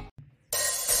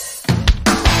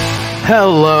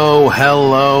Hello,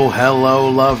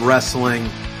 Love Wrestling.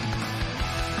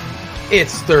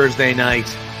 It's Thursday night.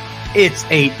 It's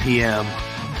 8 p.m.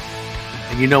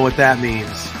 And you know what that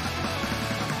means.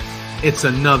 It's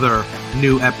another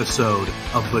new episode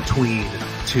of Between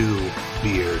Two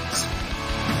Beards.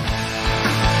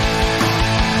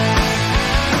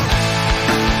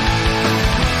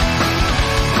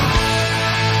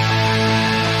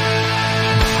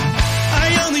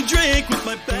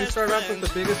 Can we start off with the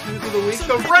biggest news of the week?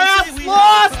 The Rats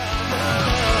lost!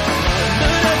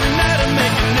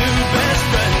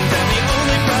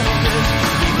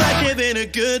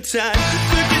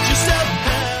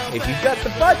 If you got the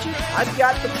budget, I've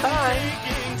got the time.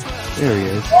 There he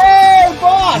is. Hey,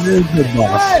 boss! There's the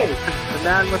boss. Hey! The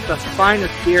man with the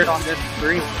finest beard on this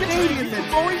screen. Canadian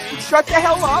men, boys, shut the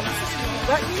hell up.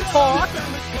 Let me talk.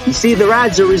 You see, the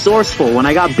Rads are resourceful. When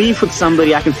I got beef with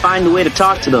somebody, I can find a way to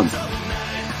talk to them.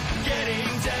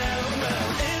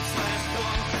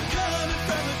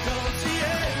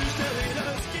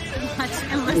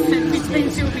 Listen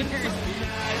between two beers.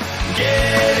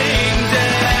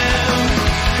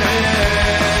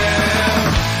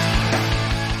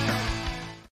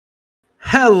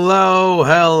 Hello,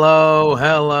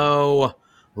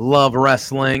 Love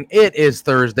Wrestling. It is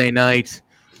Thursday night.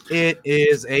 It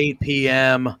is 8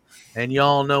 p.m. And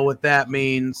y'all know what that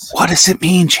means. What does it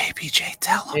mean, JPJ?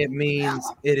 Tell them. It means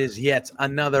it is yet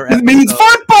another episode. It means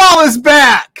football is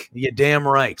back. You're damn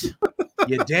right.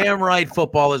 You're damn right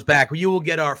football is back. You will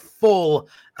get our full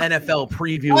NFL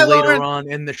preview later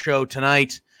on in the show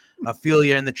tonight. I feel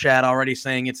you in the chat already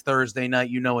saying it's Thursday night.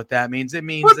 You know what that means. It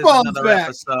means Football's it's another back.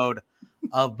 episode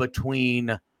of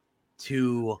Between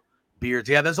Two Beards.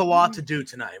 Yeah, there's a lot to do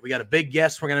tonight. We got a big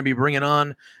guest we're going to be bringing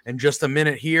on in just a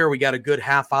minute here. We got a good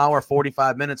half hour,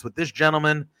 45 minutes with this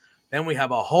gentleman. Then we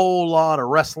have a whole lot of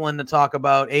wrestling to talk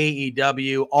about.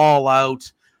 AEW, All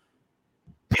Out,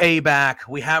 Payback.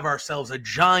 We have ourselves a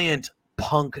giant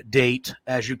Punk date,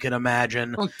 as you can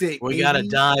imagine. Punk date, we got to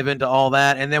dive into all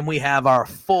that. And then we have our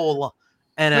full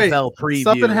NFL preview.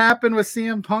 Something happened with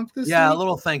CM Punk this week? Yeah, a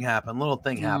little thing happened. I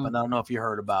don't know if you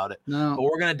heard about it. No. But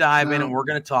we're going to dive in and we're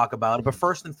going to talk about it. But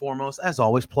first and foremost, as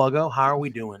always, Pluggo, how are we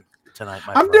doing tonight,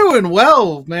 my friend? I'm doing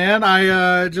well, man. I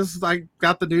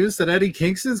got the news that Eddie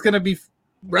Kingston's going to be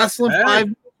wrestling 5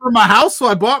 minutes from my house, so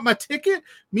I bought my ticket.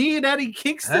 Me and Eddie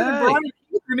Kingston and Bronny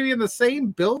are going to be in the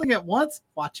same building at once.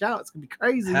 Watch out. It's going to be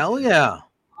crazy. Hell yeah.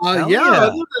 Other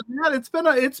than that,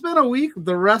 it's been a week.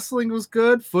 The wrestling was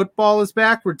good. Football is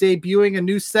back. We're debuting a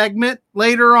new segment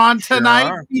later on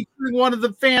tonight, featuring one of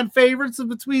the fan favorites of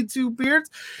Between Two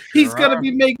Beards. He's going to be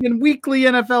making weekly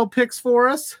NFL picks for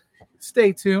us.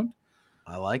 Stay tuned.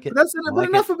 I like it. But that's it. But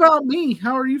enough about me.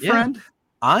 How are you, friend?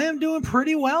 I am doing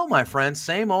pretty well, my friend.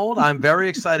 Same old. I'm very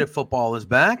excited. Football is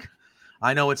back.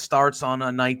 I know it starts on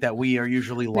a night that we are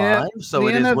usually live, so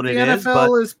it is what it is. The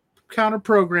NFL is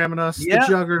counter-programming us. The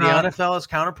juggernaut. The NFL is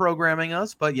counter-programming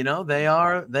us, but you know they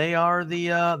are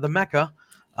the mecca.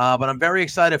 But I'm very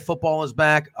excited. Football is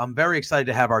back. I'm very excited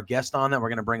to have our guest on that we're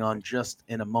going to bring on just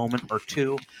in a moment or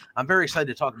two. I'm very excited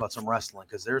to talk about some wrestling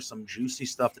because there's some juicy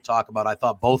stuff to talk about. I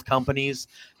thought both companies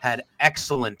had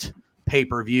excellent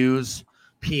pay-per-views.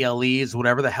 PLEs,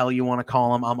 whatever the hell you want to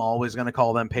call them. I'm always going to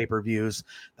call them pay-per-views.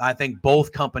 I think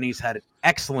both companies had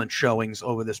excellent showings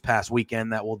over this past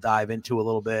weekend that we'll dive into a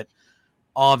little bit.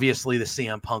 Obviously, the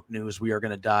CM Punk news we are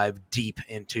going to dive deep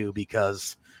into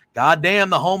because, goddamn,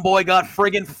 the homeboy got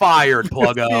friggin' fired,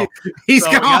 Pluggo. He's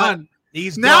gone.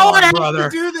 He's now gone, I have brother.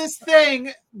 to do this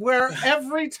thing where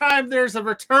every time there's a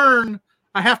return,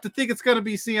 I have to think it's going to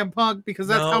be CM Punk because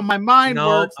that's how my mind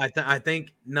works. I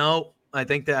think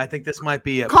this might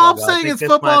be it. Call saying it's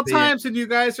football times and you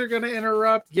guys are going to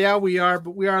interrupt. Yeah, we are,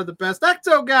 but we are the best.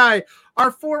 Ecto Guy,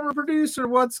 our former producer,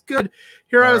 what's good?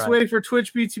 Here I was waiting for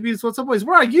Twitch BTBs. What's up, boys?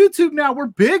 We're on YouTube now. We're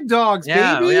big dogs,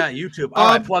 baby. Yeah, YouTube.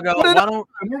 All right, Pluggo.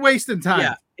 We're wasting time.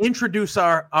 Yeah, introduce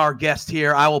our guest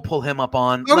here. I will pull him up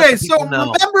on. Okay, so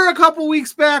remember a couple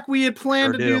weeks back we had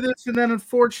planned to do this, and then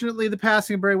unfortunately the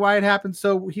passing of Bray Wyatt happened,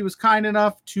 so he was kind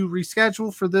enough to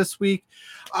reschedule for this week.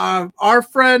 Our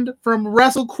friend from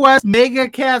WrestleQuest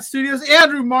MegaCat Studios,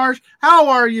 Andrew Marsh. How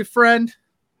are you, friend?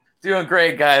 Doing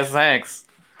great, guys. Thanks.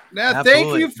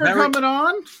 Thank you for coming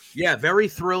on. Yeah, very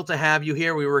thrilled to have you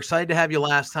here. We were excited to have you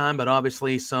last time, but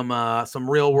obviously some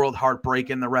real world heartbreak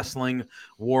in the wrestling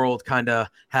world kind of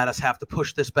had us have to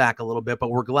push this back a little bit. But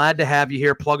we're glad to have you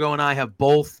here. Pluggo and I have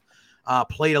both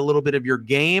played a little bit of your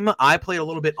game. I played a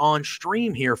little bit on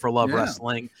stream here for Love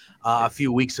Wrestling a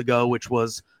few weeks ago, which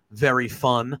was very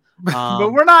fun.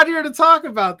 But we're not here to talk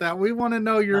about that. We want to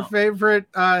know your favorite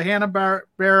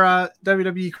Hanna-Barbera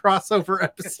WWE crossover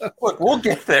episode. Look, we'll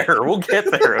get there. Okay.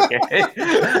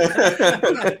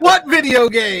 What video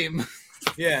game?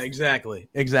 Yeah, exactly.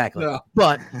 No.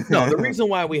 But the reason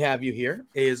why we have you here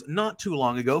is not too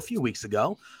long ago, a few weeks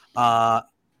ago,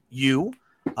 you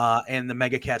and the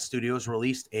MegaCat Studios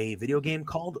released a video game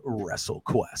called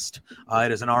WrestleQuest.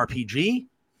 It is an RPG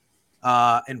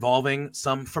involving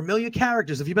some familiar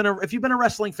characters. If you've been a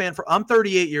wrestling fan I'm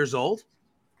 38 years old.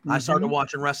 I started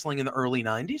watching wrestling in the early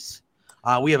 90s.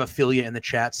 We have Ophelia in the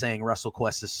chat saying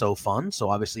WrestleQuest is so fun. So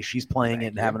obviously she's playing it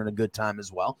and having a good time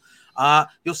as well.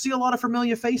 You'll see a lot of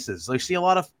familiar faces. You see a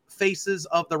lot of faces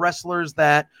of the wrestlers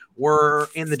that were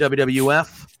in the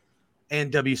WWF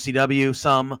and WCW.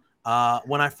 Some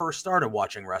when I first started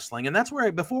watching wrestling. And that's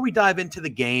where, before we dive into the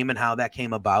game and how that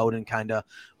came about and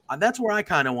that's where I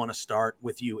kind of want to start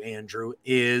with you, Andrew,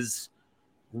 is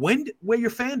where your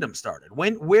fandom started.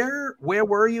 Where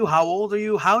were you? How old are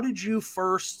you? How did you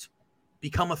first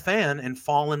become a fan and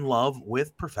fall in love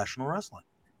with professional wrestling?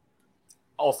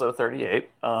 Also 38.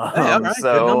 Right.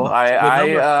 So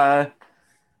I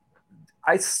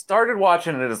started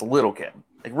watching it as a little kid,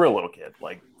 like real little kid,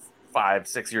 like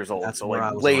 5-6 years old. That's so where I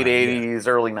like was late around, 80s,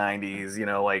 early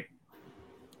 90s, like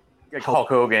Hulk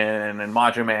Hogan and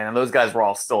Macho Man, and those guys were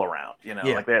all still around,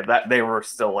 like they were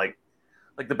still like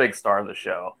the big star of the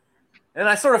show. And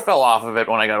I sort of fell off of it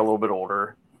when I got a little bit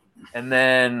older. And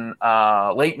then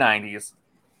late 90s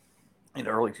into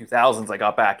early 2000s, I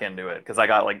got back into it because I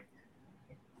got like,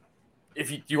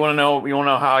 you want to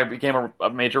know how I became a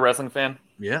major wrestling fan?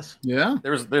 Yes. Yeah.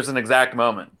 There's an exact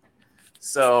moment.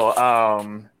 So I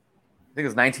think it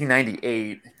was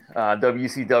 1998.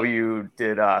 WCW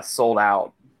did Sold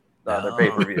Out, their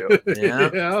pay-per-view.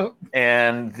 Yeah.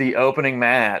 And the opening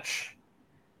match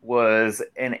was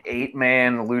an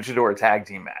 8-man luchador tag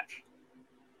team match.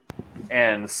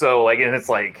 And so it's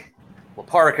like La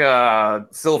Parka,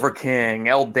 Silver King,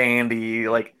 El Dandy,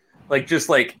 like just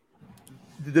like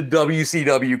the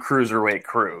WCW cruiserweight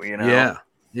crew,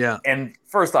 Yeah. And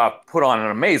first off, put on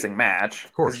an amazing match.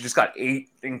 Of course. You just got 8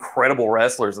 incredible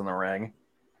wrestlers in the ring.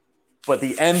 But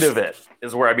the end of it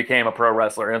is where I became a pro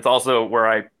wrestler. And it's also where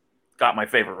I got my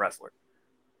favorite wrestler.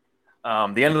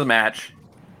 The end of the match,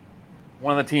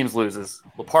 one of the teams loses.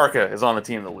 La Parka is on the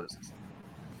team that loses.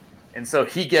 And so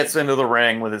he gets into the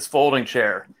ring with his folding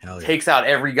chair, takes out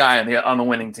every guy on the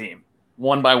winning team,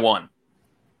 one by one.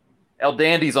 El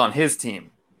Dandy's on his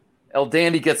team. El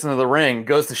Dandy gets into the ring,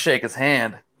 goes to shake his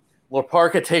hand. La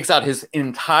Parka takes out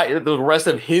the rest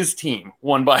of his team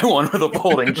one by one with a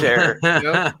folding chair,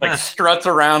 like struts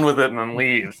around with it and then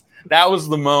leaves. That was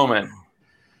the moment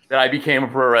that I became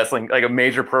a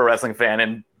major pro wrestling fan,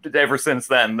 and ever since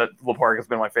then, that La Parka's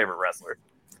been my favorite wrestler.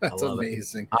 That's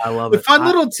amazing. I love it. The fun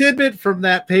little tidbit from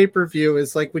that pay-per-view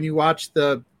is like when you watch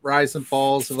the rise and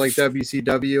falls of like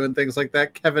WCW and things like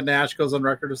that, Kevin Nash goes on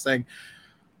record of saying,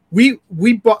 we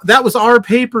bought, that was our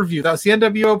pay-per-view. That was the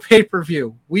NWO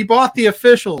pay-per-view. We bought the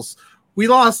officials. We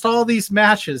lost all these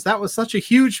matches. That was such a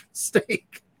huge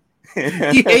mistake.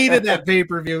 He hated that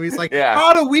pay-per-view. He's like,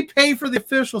 how do we pay for the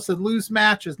officials and lose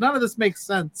matches? None of this makes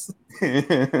sense.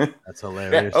 That's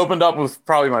hilarious. Yeah, opened up with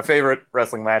probably my favorite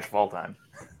wrestling match of all time.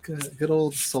 Good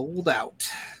old Sold Out.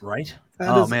 Right?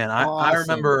 That man.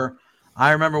 awesome.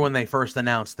 I remember when they first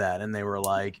announced that and they were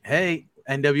like, hey,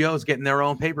 NWO is getting their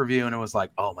own pay-per-view, and it was like,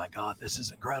 oh my God, this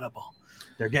is incredible.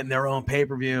 They're getting their own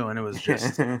payper-view, and it was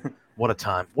just what a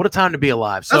time to be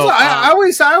alive. So I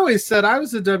always said I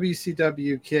was a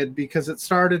WCW kid because it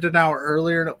started an hour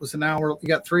earlier and it was an hour. You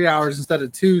got 3 hours instead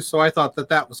of 2, so I thought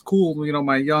that was cool. You know,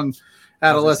 my young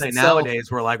adolescent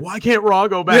nowadays we're like, why can't Raw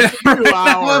go back to 2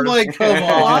 hours? I'm like, come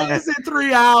on, why is it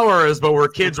 3 hours? But we're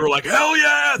kids, we're like, hell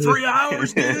yeah, 3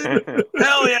 hours, dude.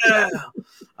 Hell yeah.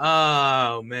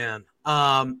 Oh man.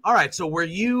 All right. So were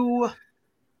you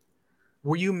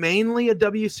mainly a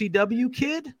WCW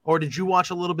kid, or did you watch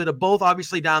a little bit of both?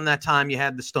 Obviously, down that time, you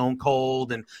had the Stone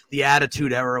Cold and the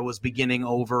Attitude Era was beginning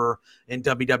over in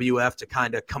WWF to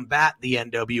kind of combat the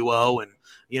NWO and,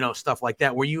 stuff like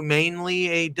that. Were you mainly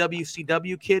a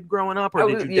WCW kid growing up, or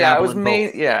did you dabble in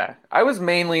both? I was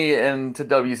mainly into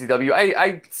WCW.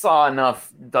 I saw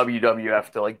enough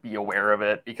WWF to like be aware of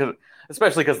it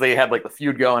especially because they had like the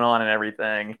feud going on and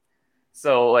everything.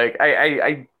 So like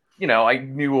I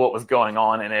knew what was going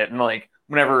on in it, and like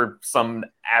whenever some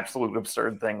absolute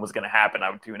absurd thing was going to happen, I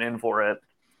would tune in for it.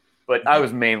 But I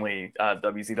was mainly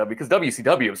WCW because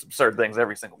WCW was absurd things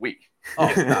every single week. Oh,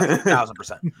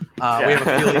 1,000%. We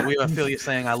have Ophelia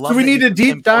saying, I love Do we that need you a can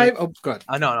deep dive? pinpoint- Oh,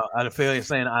 good. No. Ophelia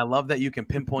saying, I love that you can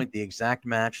pinpoint the exact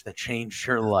match that changed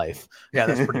your life. Yeah,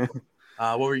 that's pretty cool.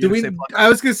 What were you going to say? I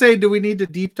was going to say, do we need to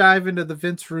deep dive into the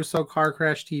Vince Russo car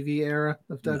crash TV era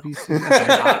of WC?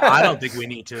 I don't think we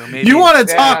need to. Maybe you want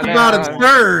to talk about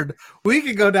absurd? We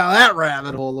could go down that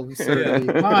rabbit hole of absurdity.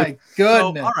 My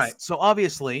goodness. All right. So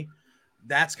obviously,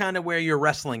 that's kind of where your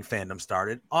wrestling fandom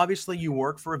started. Obviously, you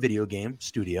work for a video game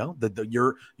studio.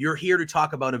 You're here to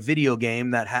talk about a video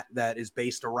game that is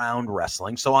based around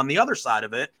wrestling. So on the other side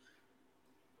of it,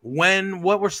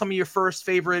 what were some of your first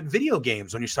favorite video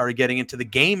games when you started getting into the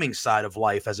gaming side of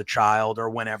life as a child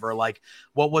or whenever? Like,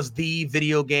 what was the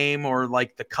video game or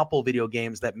like the couple video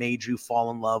games that made you fall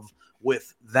in love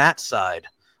with that side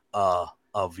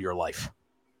of your life?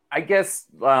 I guess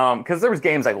because there was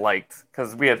games I liked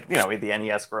because we had the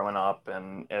NES growing up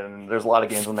and there's a lot of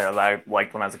games in there that I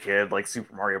liked when I was a kid, like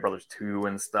Super Mario Brothers 2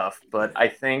 and stuff. But I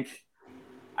think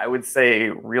I would say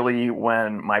really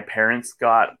when my parents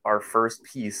got our first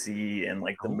PC in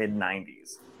like the mid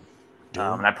 90s.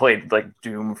 And I played like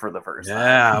Doom for the first time.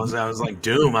 Yeah, I was like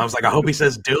Doom. I was like, I hope he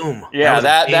says Doom. Yeah,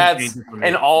 that's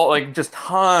and all like just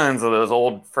tons of those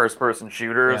old first person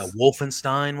shooters. Yeah,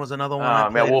 Wolfenstein was another one. I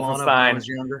played Wolfenstein. when I was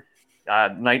younger.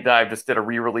 Night Dive just did a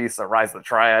re-release of Rise of the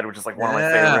Triad, which is like one of my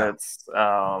favorites.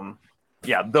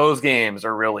 Those games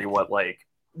are really what like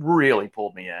really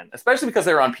pulled me in, especially because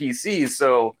they were on PCs,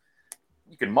 so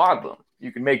you can mod them,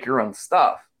 you can make your own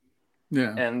stuff.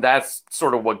 Yeah, and that's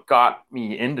sort of what got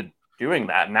me into doing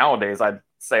that. Nowadays, I'd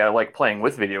say I like playing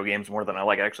with video games more than I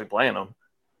like actually playing them.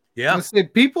 Yeah,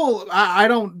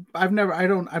 I've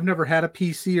never had a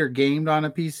PC or gamed on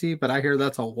a PC, but I hear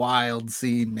that's a wild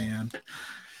scene, man.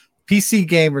 PC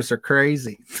gamers are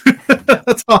crazy.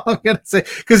 That's all I'm gonna say.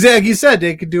 Because like you said,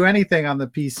 they could do anything on the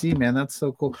PC, man. That's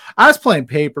so cool. I was playing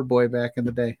Paperboy back in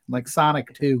the day, like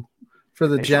Sonic 2 for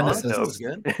the Genesis. That was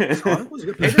good. Sonic was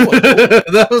good.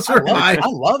 I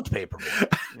loved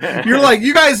Paperboy. You're like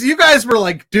you guys were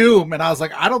like Doom, and I was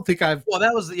like, I don't think I've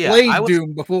played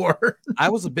Doom before. I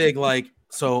was a big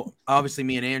so obviously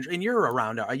me and Andrew, and you're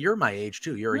around, you're my age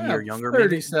too. You're a year younger.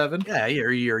 37. Yeah,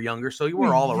 you're a year younger. So you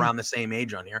were all around the same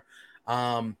age on here.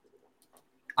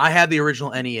 I had the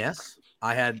original NES.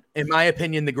 I had, in my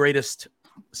opinion, the greatest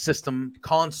system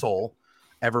console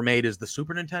ever made is the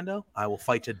Super Nintendo. I will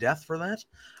fight to death for that.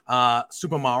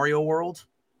 Super Mario World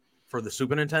for the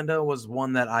Super Nintendo was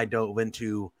one that I dove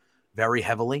into very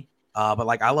heavily. But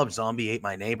like I love Zombie Ate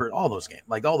My Neighbor, all those games.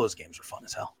 Like all those games are fun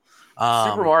as hell.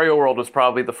 Super Mario World was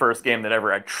probably the first game that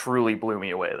ever truly blew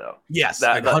me away, though. Yes,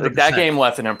 that game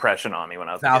left an impression on me when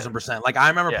I was 1,000%. Like I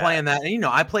remember playing that, and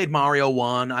I played Mario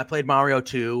 1, I played Mario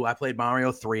 2, I played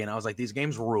Mario 3, and I was like, these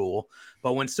games rule.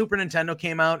 But when Super Nintendo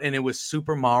came out and it was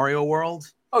Super Mario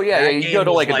World. Oh yeah, you go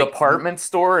to like a department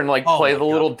store and like play the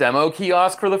little demo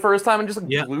kiosk for the first time and just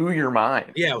blew your mind.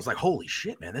 Yeah, it was like, holy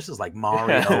shit, man, this is like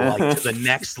Mario, like to the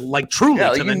next, like truly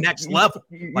to the next level.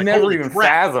 You like, never even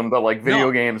fathomed that like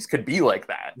video games could be like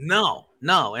that. No.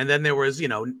 And then there was,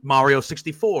 Mario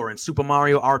 64 and Super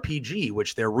Mario RPG,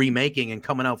 which they're remaking and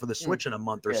coming out for the Switch in a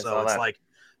month or so. It's like,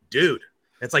 dude,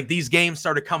 it's like these games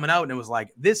started coming out and it was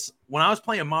like this. When I was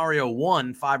playing Mario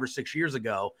 1 5 or 6 years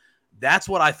ago, that's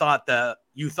what I thought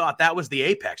you thought that was the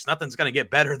apex. Nothing's going to get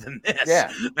better than this.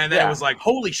 Yeah. And then it was like,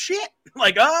 holy shit.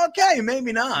 Like, okay,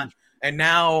 maybe not. And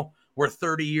now we're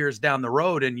 30 years down the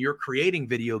road and you're creating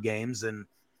video games and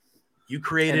you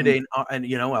created I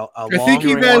think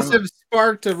you guys have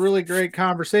sparked a really great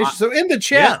conversation. So in the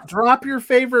chat, drop your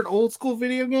favorite old school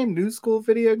video game, new school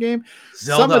video game.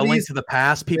 Zelda: A Link to the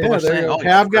Past. People are saying,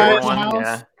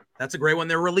 that's a great one.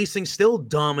 They're releasing still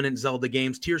dominant Zelda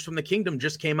games. Tears from the Kingdom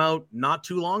just came out not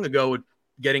too long ago,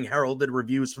 getting heralded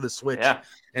reviews for the Switch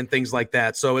and things like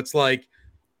that. So it's like,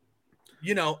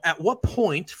 at what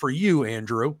point for you,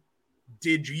 Andrew,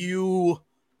 did you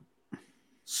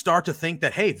start to think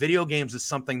that, hey, video games is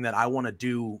something that I want to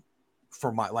do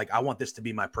for my, like, I want this to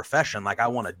be my profession. Like, I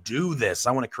want to do this.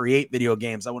 I want to create video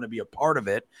games. I want to be a part of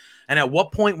it. And at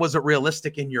what point was it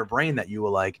realistic in your brain that you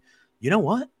were like, you know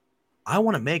what? I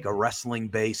want to make a wrestling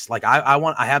base. Like I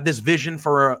have this vision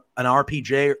for an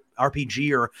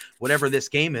RPG or whatever this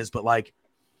game is, but like,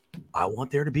 I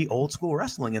want there to be old school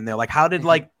wrestling in there. Like, how did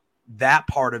like that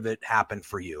part of it happen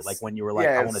for you? Like when you were like,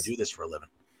 I want to do this for a living.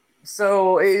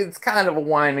 So it's kind of a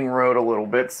winding road a little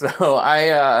bit. So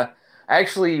I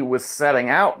actually was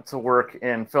setting out to work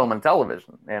in film and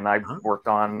television, and I worked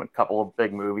on a couple of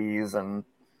big movies, and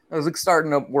I was like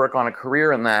starting to work on a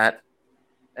career in that.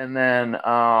 And then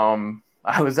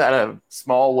I was at a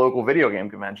small local video game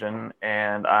convention,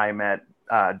 and I met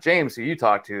James, who you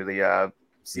talked to, the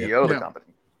CEO of the company.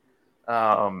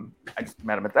 I just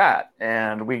met him at that,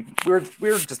 and we were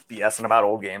just BSing about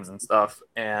old games and stuff.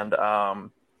 And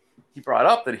he brought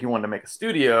up that he wanted to make a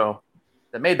studio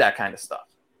that made that kind of stuff.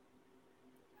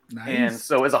 Nice. And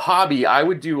so as a hobby, I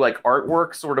would do like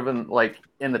artwork sort of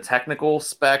in the technical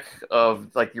spec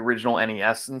of like the original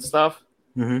NES and stuff.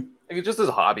 Like just as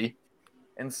a hobby.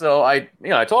 And so I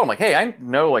told him like, hey, I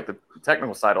know like the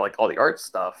technical side of like all the art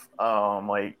stuff.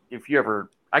 Like if you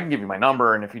ever, I can give you my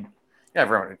number, and if you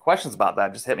ever have any questions about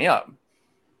that, just hit me up.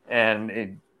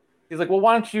 And he's like, well,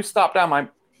 why don't you stop down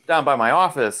by my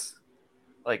office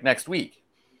like next week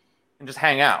and just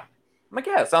hang out? I'm like,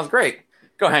 yeah, it sounds great.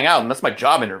 Go hang out, and that's my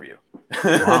job interview.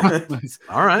 Wow.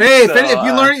 All right. Hey, if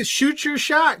you learn, shoot your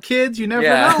shot, kids. You never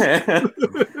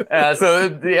know.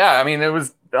 So yeah, I mean, it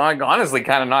was honestly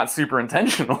kind of not super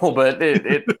intentional, but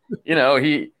it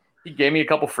he gave me a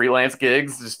couple freelance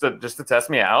gigs just to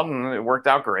test me out, and it worked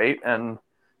out great. And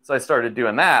so I started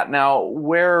doing that. Now,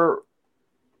 where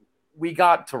we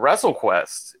got to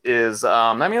WrestleQuest is,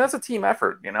 I mean, that's a team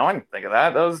effort. I didn't think of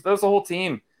that. That was the whole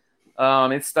team.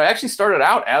 It actually started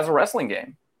out as a wrestling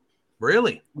game.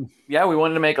 Really? Yeah, we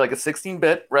wanted to make like a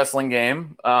 16-bit wrestling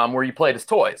game where you played as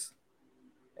toys.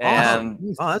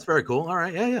 And oh, that's very cool. All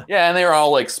right, yeah. Yeah, and they were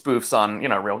all like spoofs on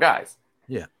real guys.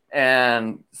 Yeah.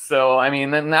 And so I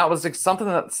mean, then that was like something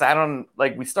that sat on,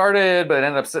 like, we started, but it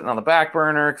ended up sitting on the back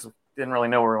burner because we didn't really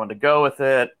know where we wanted to go with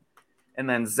it. And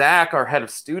then Zach, our head of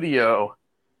studio,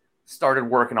 started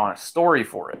working on a story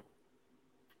for it.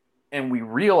 And we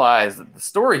realized that the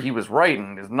story he was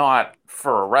writing is not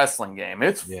for a wrestling game.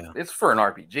 It's for an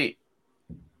RPG.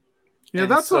 Yeah,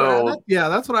 that's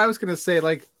what I was gonna say.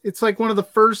 Like, it's like one of the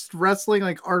first wrestling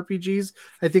like RPGs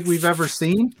I think we've ever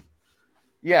seen.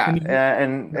 Yeah,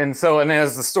 and so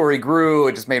as the story grew,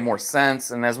 it just made more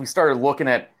sense. And as we started looking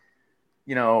at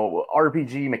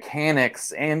RPG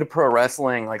mechanics and pro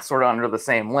wrestling, like sort of under the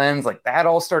same lens, like that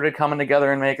all started coming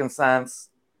together and making sense.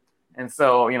 And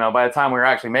so, by the time we were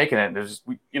actually making it, there's just,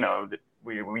 we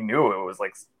knew it was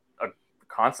like a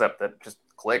concept that just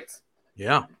clicked.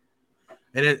 Yeah.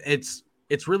 And it's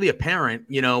really apparent,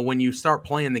 when you start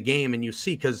playing the game and you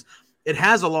see, because it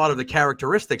has a lot of the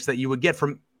characteristics that you would get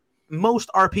from most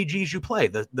RPGs you play,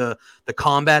 the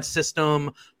combat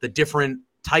system, the different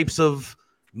types of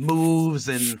moves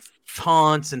and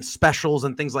taunts and specials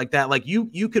and things like that. Like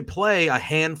you could play a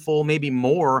handful, maybe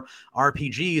more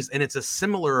RPGs, and it's a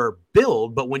similar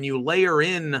build, but when you layer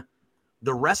in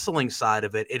the wrestling side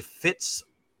of it, it fits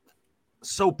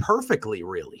so perfectly,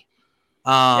 really.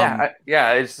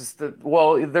 It's just they're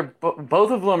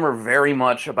both of them are very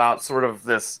much about sort of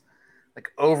this like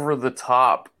over the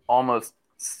top, almost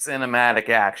cinematic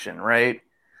action, right?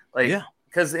 Like,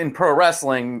 because in pro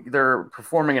wrestling, they're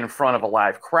performing in front of a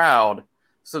live crowd.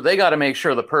 So they got to make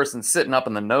sure the person sitting up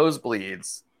in the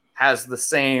nosebleeds has the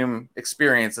same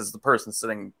experience as the person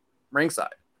sitting ringside.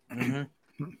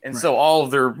 Mm-hmm. And so all of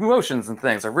their emotions and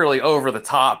things are really over the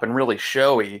top and really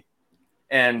showy.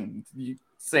 And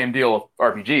same deal with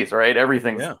RPGs, right?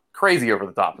 Everything's crazy over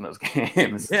the top in those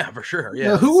games. Yeah, for sure.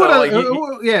 Yeah. Who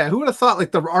would have thought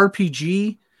like the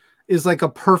RPG is like a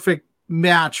perfect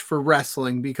match for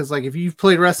wrestling? Because like if you've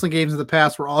played wrestling games in the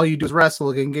past where all you do is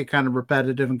wrestle, it can get kind of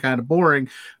repetitive and kind of boring.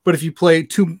 But if you play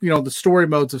the story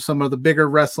modes of some of the bigger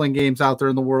wrestling games out there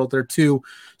in the world, they're too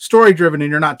story driven and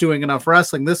you're not doing enough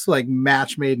wrestling. This is like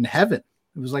match made in heaven.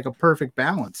 It was like a perfect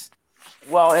balance.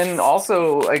 Well, and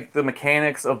also like the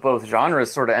mechanics of both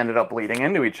genres sort of ended up bleeding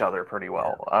into each other pretty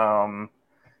well.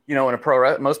 In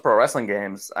most pro wrestling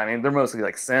games, I mean, they're mostly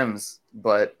like sims,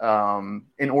 but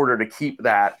in order to keep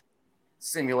that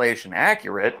simulation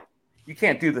accurate, you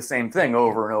can't do the same thing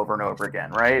over and over and over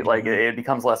again, right? Like it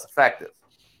becomes less effective.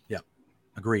 Yeah,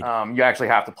 agreed. You actually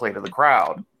have to play to the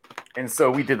crowd, and so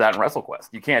we did that in WrestleQuest.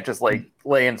 You can't just like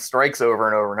lay in strikes over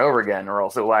and over and over again, or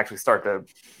else it will actually start to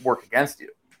work against you.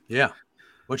 Yeah,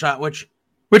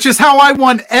 which is how I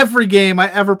won every game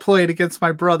I ever played against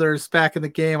my brothers back in the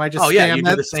game. I just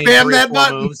spam that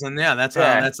button. Moves, and that's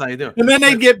how you do it. And then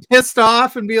they'd get pissed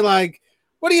off and be like,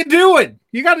 "What are you doing?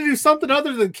 You got to do something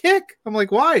other than kick." I'm like,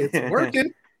 "Why? It's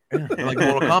working." Like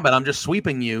Mortal Kombat, I'm just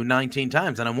sweeping you 19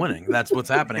 times and I'm winning. That's what's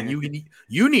happening.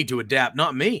 You need to adapt,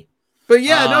 not me. But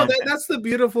yeah, that's the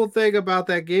beautiful thing about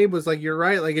that game was like, you're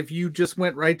right. Like if you just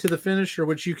went right to the finisher,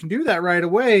 which you can do that right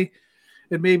away,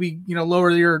 it maybe lower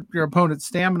your opponent's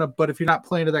stamina. But if you're not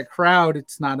playing to that crowd,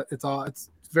 it's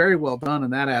very well done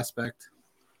in that aspect.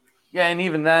 Yeah, and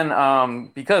even then,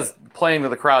 because playing to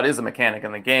the crowd is a mechanic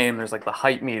in the game, there's like the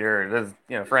height meter.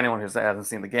 For anyone who hasn't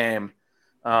seen the game,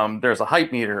 there's a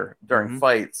hype meter during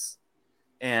fights,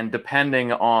 and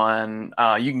depending on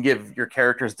you can give your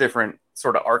characters different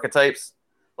sort of archetypes.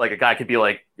 Like a guy could be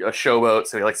like a showboat,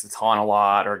 so he likes to taunt a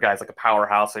lot, or a guy's like a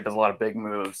powerhouse, so he does a lot of big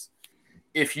moves.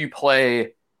 If you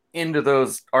play into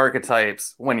those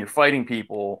archetypes when you're fighting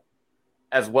people,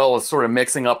 as well as sort of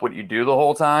mixing up what you do the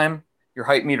whole time, your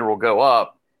hype meter will go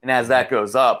up. And as that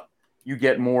goes up, you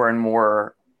get more and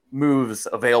more moves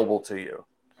available to you,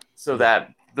 so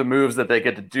that the moves that they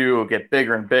get to do get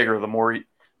bigger and bigger the more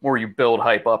you build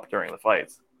hype up during the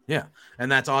fights. Yeah.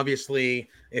 And that's obviously,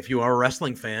 if you are a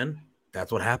wrestling fan, that's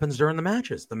what happens during the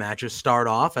matches. The matches start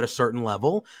off at a certain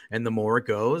level, and the more it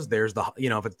goes, there's the,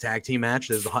 if it's a tag team match,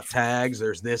 there's the hot tags,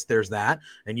 there's this, there's that,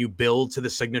 and you build to the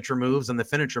signature moves and the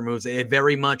finisher moves. It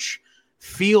very much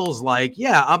feels like,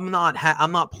 I'm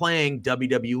not playing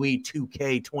WWE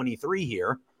 2K23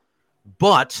 here,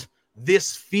 but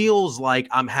this feels like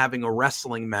I'm having a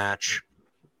wrestling match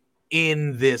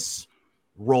in this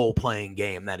role-playing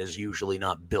game that is usually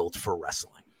not built for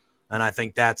wrestling. And I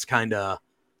think that's kind of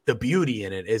the beauty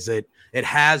in it, is it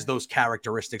has those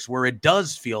characteristics where it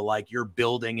does feel like you're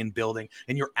building and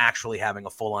you're actually having a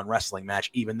full-on wrestling match,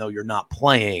 even though you're not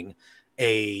playing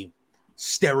a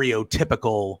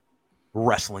stereotypical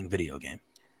wrestling video game.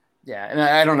 Yeah, and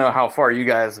I don't know how far you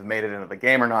guys have made it into the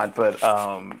game or not, but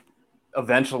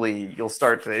eventually you'll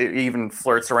start to even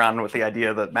flirts around with the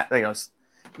idea that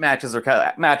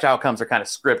match outcomes are kind of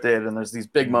scripted, and there's these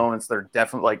big moments that are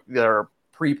definitely that are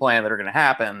pre-planned that are going to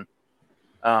happen.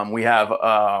 We have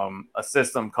a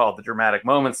system called the dramatic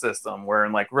moment system, where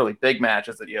in really big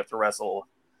matches that you have to wrestle,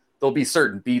 there'll be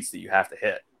certain beats that you have to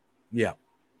hit. Yeah.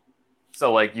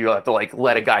 So you have to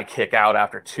let a guy kick out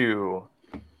after 2,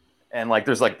 and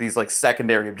there's these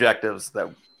secondary objectives that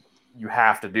you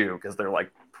have to do because they're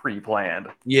pre-planned.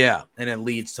 Yeah, and it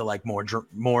leads to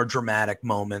more dramatic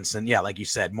moments, and like you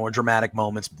said, more dramatic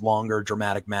moments, longer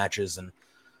dramatic matches, and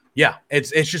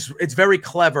it's very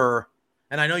clever.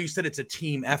 And I know you said it's a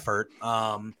team effort,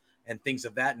 and things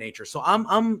of that nature. So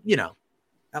I'm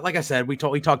like I said, we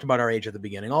talked about our age at the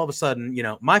beginning. All of a sudden,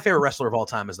 my favorite wrestler of all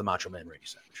time is the Macho Man Randy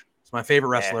Savage. It's my favorite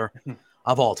wrestler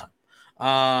of all time.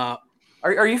 Are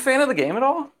you a fan of the game at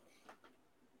all?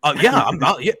 Yeah, I'm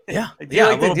not. Yeah. Do you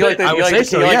like the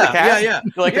cast? Yeah.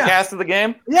 Do you like the cast of the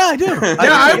game? Yeah, I do.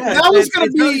 That was going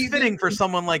to be fitting for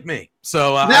someone like me.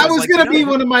 So that was going to be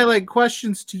one of my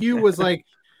questions to you was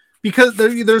because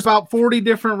there's about 40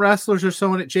 different wrestlers or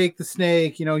so in it. Jake the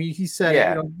Snake, he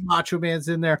said, Macho Man's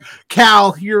in there.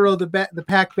 Cal Hero, the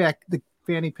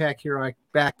fanny pack hero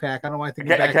backpack. I don't know why I think.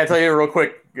 Can I tell you real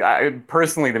quick?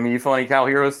 Personally, to me, funny Cal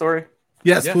Hero story.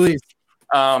 Yes, please.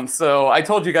 So I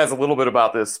told you guys a little bit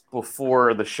about this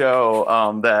before the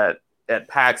show. That at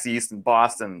PAX East in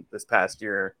Boston this past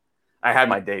year, I had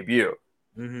my debut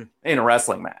in a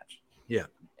wrestling match. Yeah.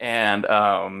 And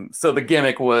so the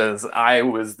gimmick was I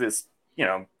was this,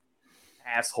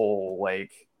 asshole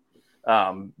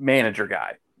manager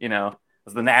guy. I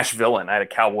was the Nash villain. I had a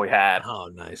cowboy hat. Oh,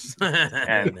 nice.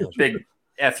 And big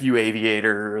FU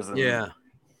aviators. And yeah.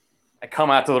 I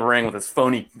come out to the ring with this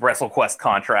phony WrestleQuest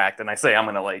contract, and I say I'm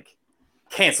gonna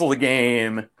cancel the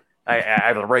game. I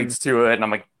have the rights to it, and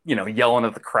I'm yelling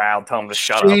at the crowd, telling them to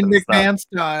shut up. Shane McMahon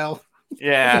style.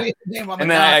 Yeah.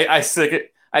 And then I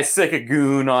stick a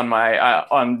goon on my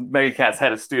on MegaCat's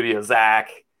head of studio, Zach.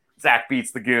 Zach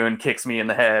beats the goon, kicks me in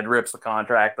the head, rips the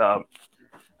contract up.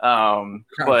 But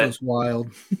was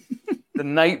wild. The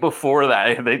night before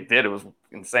that, they did. It was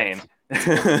insane.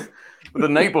 The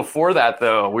night before that,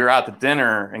 though, we were out to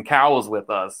dinner, and Cal was with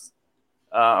us.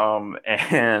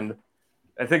 And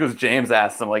I think it was James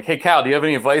asked him, "Hey, Cal, do you have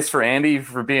any advice for Andy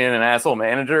for being an asshole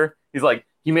manager?" He's like,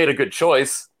 "He made a good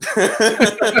choice."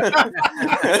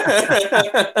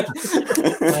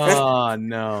 Oh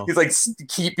no! He's like,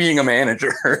 "Keep being a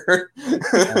manager."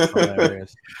 That's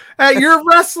hilarious. At your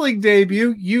wrestling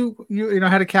debut, you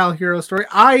had a Cal Hero story.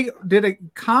 I did a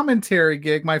commentary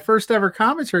gig, my first ever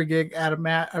commentary gig at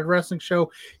a wrestling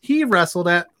show he wrestled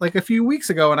at a few weeks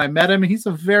ago, and I met him, and he's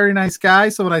a very nice guy.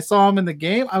 So when I saw him in the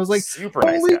game, I was like, super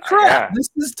 "Holy nice crap, this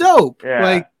is dope!"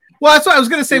 Yeah. Well, that's what I was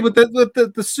gonna say with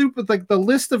the soup, with the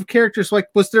list of characters.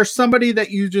 Was there somebody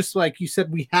that you just you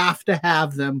said we have to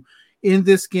have them in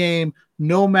this game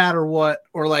no matter what,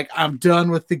 or I'm done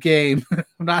with the game, I'm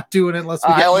not doing it unless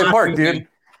we get LA Park, dude.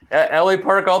 LA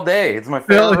Park all day. It's my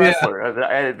favorite wrestler.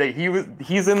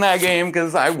 He's in that game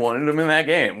because I wanted him in that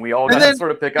game. We all got to sort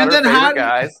of pick out our favorite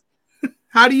guys.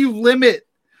 How do you limit?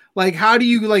 How do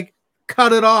you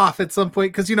cut it off at some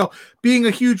point? Because being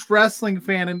a huge wrestling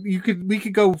fan, and we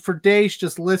could go for days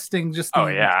just listing just I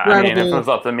mean, if it was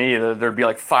up to me, there'd be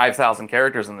 5,000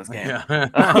 characters in this game.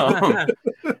 Yeah.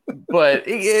 But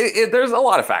there's a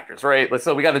lot of factors, right?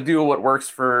 So we got to do what works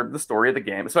for the story of the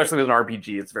game, especially with an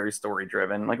RPG. It's very story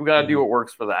driven. Like we got to do what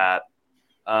works for that.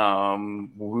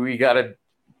 We got to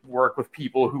work with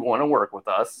people who want to work with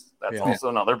us. That's also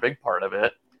another big part of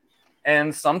it.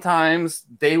 And sometimes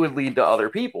they would lead to other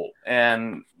people,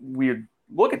 and we'd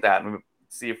look at that and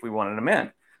see if we wanted them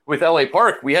in. With LA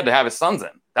Park, we had to have his sons in.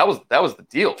 That was the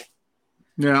deal.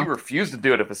 Yeah. He refused to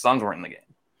do it if his sons weren't in the game.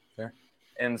 Fair.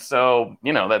 And so,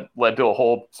 that led to a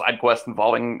whole side quest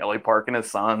involving LA Park and his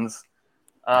sons.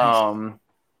 Nice.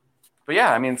 But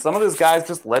yeah, I mean, some of those guys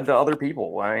just led to other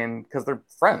people. I mean, because they're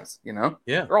friends,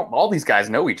 Yeah. All these guys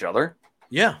know each other.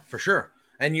 Yeah, for sure.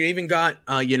 And you even got,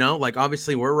 like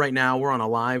obviously we're on a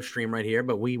live stream right here,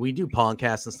 but we do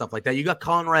podcasts and stuff like that. You got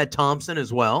Conrad Thompson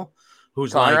as well,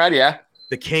 who's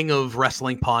the king of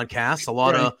wrestling podcasts.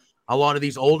 A lot of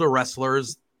these older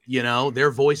wrestlers,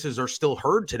 their voices are still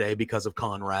heard today because of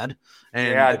Conrad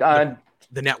and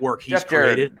the network he's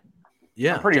created.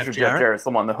 Yeah, I'm pretty sure Jeff Jarrett's the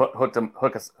one that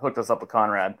hooked us up with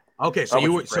Conrad. Okay, so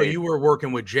you were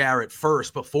working with Jarrett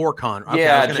first before Conrad. Okay,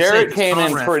 yeah, Jarrett came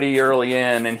in pretty early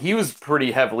in, and he was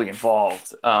pretty heavily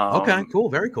involved. Okay, cool,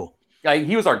 very cool.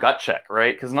 He was our gut check,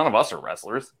 right? Because none of us are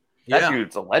wrestlers. That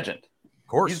dude's a legend. Of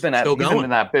course, he's been in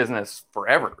that business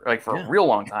forever, like for a real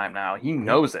long time now. He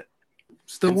knows it.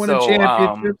 Still winning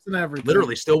championships and everything.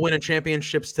 Literally still winning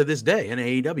championships to this day. And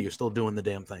AEW still doing the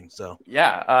damn thing. So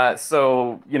yeah.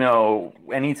 So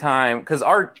anytime, because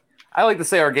I like to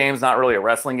say our game's not really a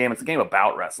wrestling game. It's a game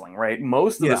about wrestling, right?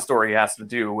 Most of the story has to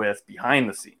do with behind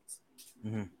the scenes.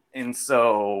 Mm-hmm. And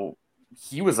so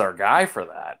he was our guy for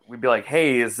that. We'd be like,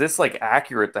 hey, is this like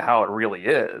accurate to how it really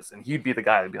is? And he'd be the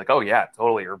guy that'd be like, oh yeah,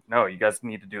 totally. Or no, you guys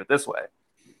need to do it this way.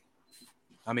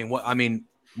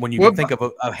 When you can think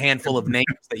of a handful of names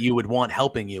that you would want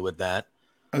helping you with that.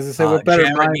 As I say, what better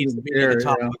Jared needs to be at the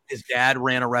top. His dad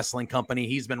ran a wrestling company.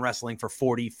 He's been wrestling for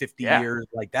 40, 50 years.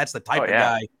 Like that's the type of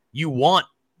guy you want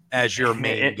as your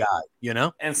main guy,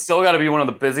 And still got to be one of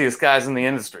the busiest guys in the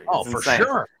industry. Oh, for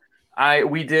sure.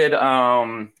 We did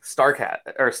Starcade.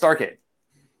 The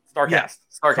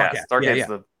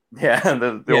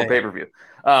old pay-per-view.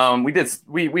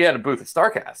 We had a booth at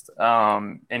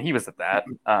Starcast, and he was at that.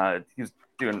 He was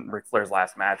doing Ric Flair's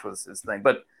last match was his thing,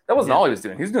 but that wasn't all he was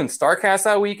doing. He was doing Starcast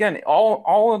that weekend,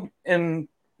 all in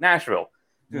Nashville,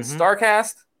 doing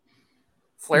Starcast,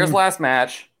 Flair's last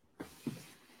match,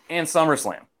 and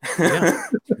SummerSlam.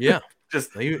 Yeah.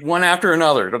 Just one after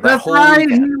another. That's right.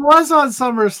 Weekend. He was on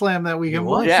SummerSlam that weekend.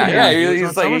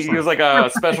 He was like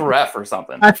a special ref or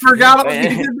something. I forgot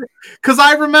because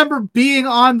I remember being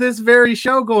on this very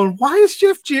show going, why is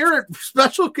Jeff Jarrett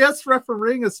special guest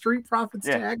refereeing a Street Profits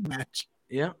tag match?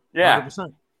 Yeah.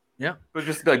 100%. Yeah. But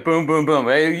just like boom, boom, boom.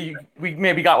 Hey, we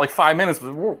maybe got like 5 minutes,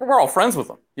 but we're all friends with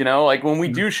him. Like when we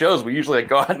do shows, we usually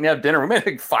go out and have dinner. We made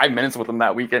like 5 minutes with him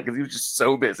that weekend because he was just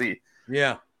so busy.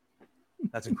 Yeah.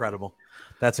 That's incredible.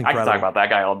 I can talk about that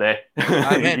guy all day. He's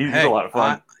a lot of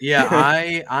fun.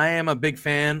 I am a big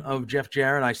fan of Jeff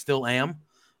Jarrett. I still am,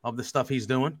 of the stuff he's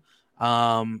doing.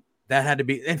 That had to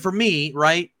be, and for me,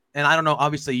 right? And I don't know.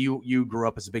 Obviously, you grew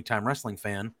up as a big time wrestling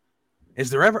fan. Is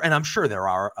there ever? And I'm sure there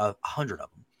are 100 of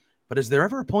them. But is there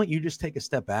ever a point you just take a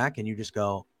step back and you just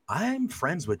go, "I'm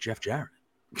friends with Jeff Jarrett"?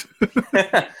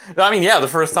 The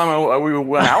first time we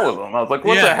went out with him, I was like,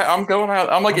 "What the heck? I'm going out.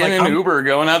 I'm like in an Uber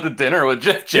going out to dinner with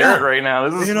Jeff Jarrett right now.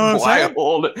 This is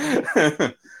wild."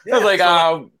 I was like,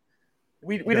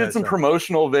 we did some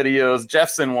promotional videos.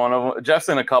 Jeff's in one of them. Jeff's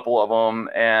in a couple of them,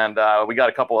 and we got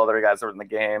a couple other guys that were in the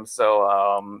game.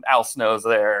 So Al Snow's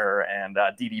there, and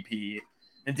DDP.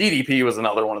 And DDP was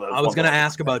another one of those. I was going to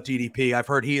ask about DDP. I've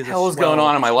heard he is. What the hell is going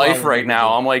on in my life right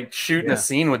now? I'm like shooting a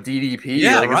scene with DDP.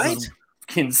 Yeah, right.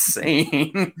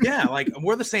 Insane. Yeah, like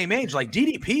we're the same age. Like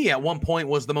DDP at one point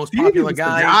was the most popular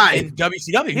guy in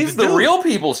WCW. He's the real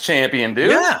people's champion,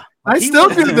 dude. Yeah, I still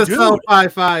do the Cell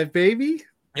 5-5, baby.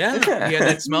 Yeah,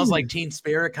 that Smells Like Teen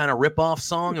Spirit kind of rip-off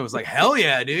song. It was like, hell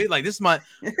yeah, dude. Like this is my.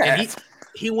 And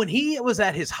he when he was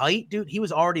at his height, dude, he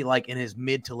was already like in his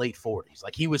mid to late 40s.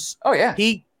 Like he was. Oh yeah.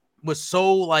 He was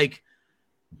so like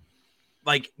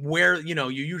where, you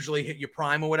usually hit your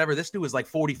prime or whatever. This dude was like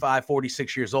 45,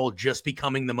 46 years old, just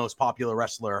becoming the most popular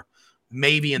wrestler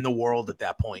maybe in the world at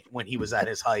that point when he was at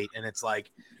his height. And it's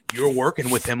like, you're working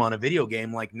with him on a video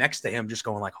game, like next to him, just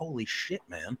going like, holy shit,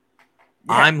 man.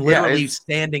 Yeah, I'm literally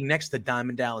standing next to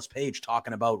Diamond Dallas Page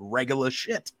talking about regular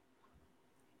shit.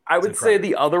 I would say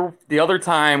the other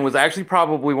time was actually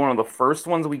probably one of the first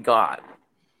ones we got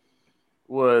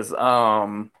was,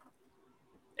 and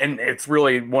it's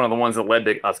really one of the ones that led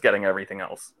to us getting everything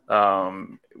else.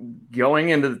 Going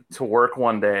into work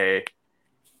one day,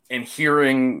 and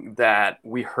hearing that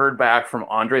we heard back from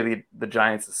Andre the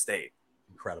Giant's estate.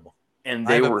 Incredible. And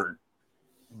they were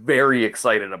very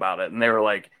excited about it. And they were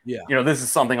like, this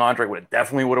is something Andre would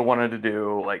have wanted to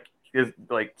do. Like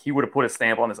he would have put a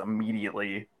stamp on this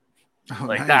immediately.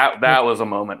 That was a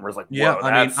moment where it's like, whoa,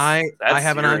 I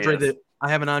have an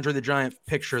Andre the Giant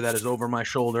picture that is over my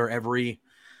shoulder every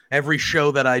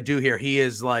show that I do here. He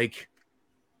is like,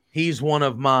 he's one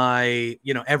of my,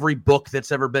 every book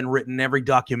that's ever been written, every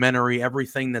documentary,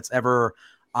 everything that's ever,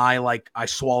 I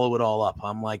swallow it all up.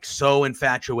 I'm like so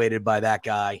infatuated by that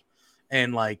guy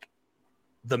and like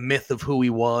the myth of who he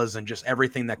was and just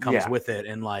everything that comes with it.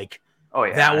 And like,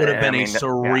 that would have been a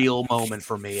surreal moment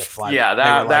for me. If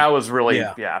that was really,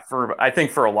 I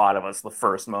think for a lot of us, the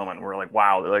first moment we're like,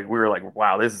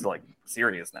 wow, this is like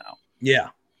serious now. Yeah.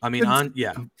 I mean, go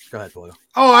ahead, Boyle.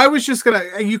 Oh, I was just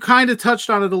you kind of touched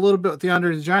on it a little bit with the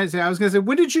Andre the Giant. I was going to say,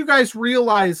 when did you guys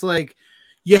realize like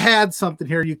you had something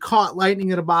here? You caught lightning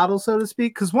in a bottle, so to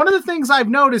speak? Because one of the things I've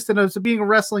noticed, and as being a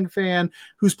wrestling fan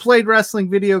who's played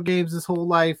wrestling video games his whole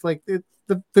life, like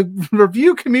the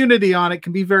review community on it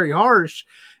can be very harsh.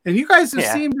 And you guys have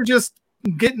seemed to just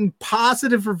getting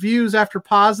positive reviews after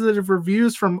positive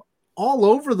reviews from all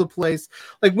over the place.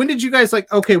 Like, when did you guys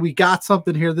like, okay, we got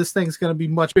something here. This thing's going to be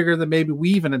much bigger than maybe we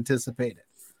even anticipated.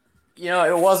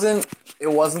 It wasn't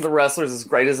the wrestlers as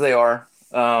great as they are.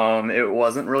 It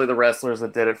wasn't really the wrestlers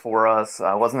that did it for us.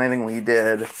 It wasn't anything we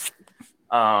did.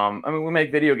 We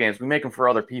make video games. We make them for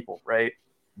other people, right?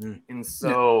 And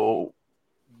so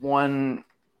the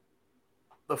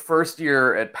first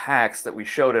year at PAX that we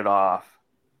showed it off,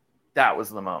 that was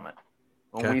the moment.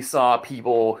 When we saw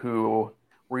people who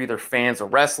were either fans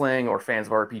of wrestling or fans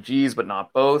of RPGs, but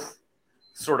not both,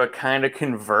 sort of kind of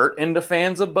convert into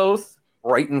fans of both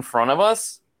right in front of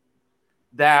us.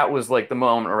 That was like the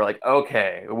moment where we're like,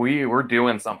 okay, we're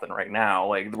doing something right now.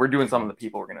 Like, we're doing something that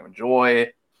people are going to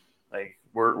enjoy. Like,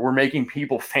 we're making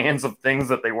people fans of things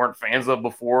that they weren't fans of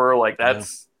before. Like,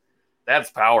 that's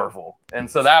powerful. And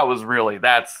so that was really,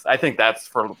 I think that's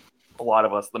for a lot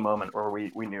of us the moment where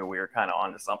we knew we were kind of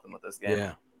onto something with this game.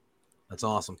 Yeah. That's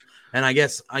awesome. And I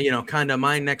guess, kind of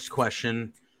my next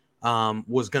question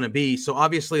was going to be, so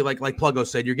obviously like Pluggo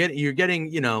said, you're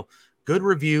getting, good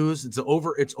reviews. It's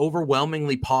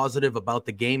overwhelmingly positive about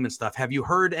the game and stuff. Have you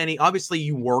heard any, obviously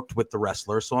you worked with the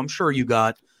wrestlers, so I'm sure you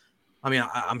got,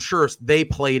 I'm sure they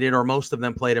played it or most of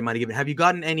them played it. Have you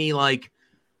gotten any like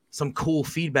some cool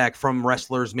feedback from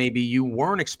wrestlers maybe you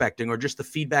weren't expecting, or just the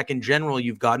feedback in general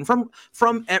you've gotten from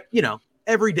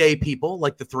everyday people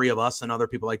like the three of us and other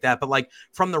people like that, but like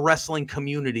from the wrestling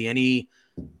community, any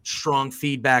strong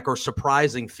feedback or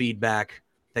surprising feedback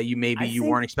that you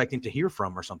weren't expecting to hear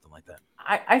from or something like that?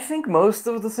 I think most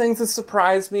of the things that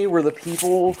surprised me were the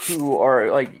people who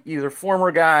are like either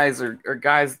former guys or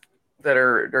guys that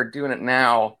are doing it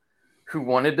now who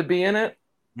wanted to be in it.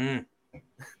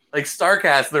 Like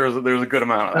Starcast, there was a good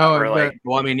amount of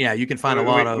that. You can find a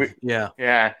lot of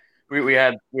We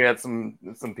had some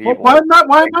people. Well, why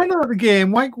am I not in the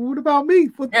game? Like, what about me?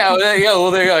 Well,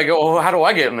 they're like, oh, how do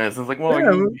I get in this? It's like, well,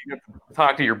 you have to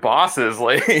talk to your bosses.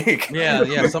 Like,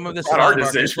 some of this is our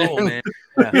decision, control, man.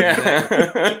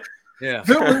 If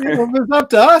it was up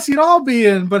to us, you'd all be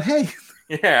in. But hey,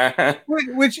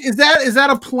 which is that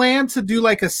a plan to do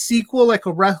like a sequel, like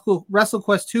a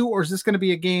WrestleQuest 2, or is this going to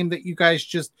be a game that you guys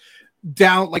just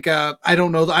down like I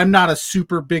don't know, I'm not a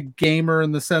super big gamer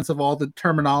in the sense of all the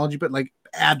terminology, but like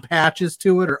add patches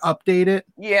to it or update it?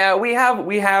 Yeah, we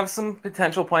have some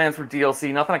potential plans for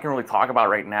DLC. Nothing I can really talk about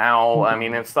right now. I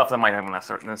mean, it's stuff that might not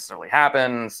necessarily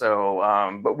happen.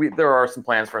 So, but there are some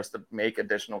plans for us to make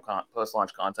additional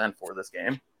post-launch content for this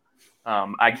game.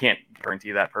 I can't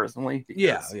guarantee that personally.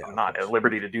 I'm not at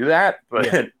liberty to do that,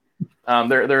 but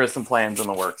there is some plans in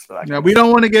the works for that. No, we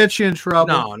don't want to get you in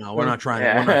trouble. No, we're not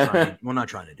trying. We're not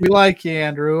trying to do. We like you,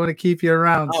 Andrew. We want to keep you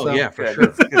around. Oh so. Yeah, for sure.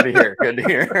 Good to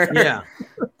hear. Yeah.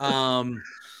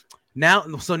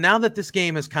 Now that this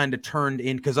game has kind of turned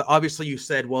in, because obviously you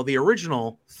said, well, the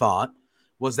original thought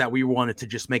was that we wanted to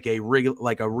just make a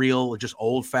real, just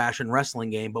old-fashioned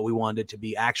wrestling game, but we wanted it to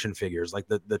be action figures, like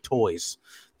the toys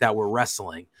that were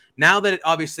wrestling. Now that it,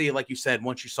 obviously, like you said,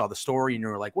 once you saw the story and you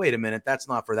were like, wait a minute, that's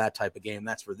not for that type of game,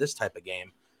 that's for this type of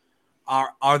game.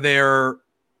 Are there,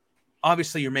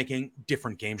 obviously you're making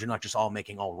different games, you're not just all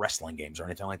making all wrestling games or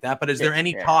anything like that, but is there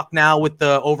any talk now with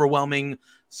the overwhelming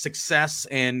success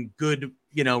and good,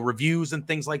 reviews and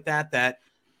things like that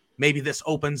maybe this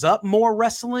opens up more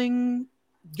wrestling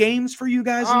games for you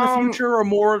guys in the future, or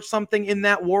more of something in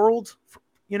that world?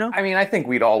 I mean, I think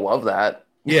we'd all love that.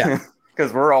 Yeah.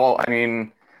 Because we're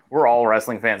all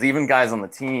wrestling fans, even guys on the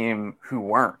team who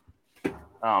weren't.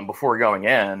 before going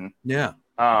in. Yeah.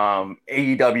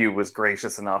 AEW was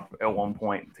gracious enough at one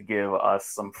point to give us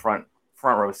some front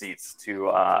row seats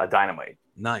to Dynamite.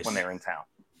 Nice. When they were in town,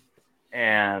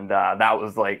 and that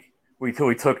was like we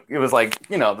took. It was like,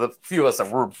 you know, the few of us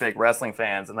that were big wrestling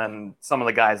fans, and then some of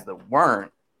the guys that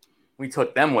weren't. We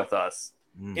took them with us.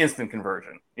 Instant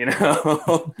conversion, you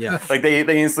know. Yeah. Like they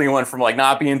instantly went from like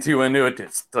not being too into it to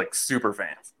like super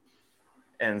fans,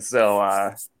 and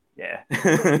so yeah.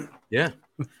 Yeah.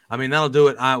 I mean, that'll do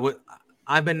it.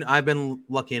 I've been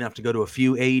lucky enough to go to a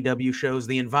few AEW shows.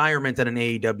 The environment at an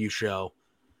AEW show,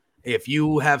 if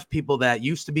you have people that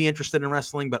used to be interested in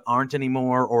wrestling but aren't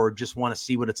anymore, or just want to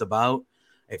see what it's about,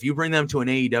 if you bring them to an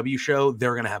AEW show,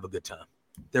 they're going to have a good time.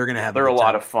 They're going to have. They're a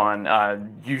lot of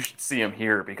fun. You should see them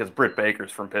here because Britt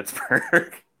Baker's from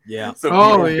Pittsburgh. Yeah.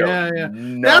 So yeah.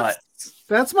 Nuts.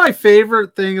 That's my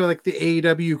favorite thing. Like the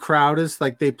AEW crowd is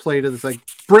like they played it. It's like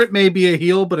Britt may be a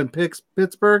heel, but in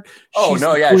Pittsburgh. Oh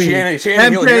no, yeah, she ain't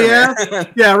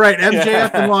MJF. Yeah, right.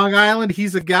 MJF in Long Island,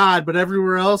 he's a god, but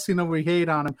everywhere else, you know, we hate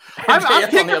on him.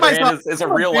 I'm kicking myself. Is a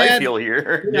real life heel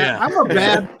here. Yeah, I'm a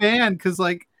bad fan because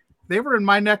like they were in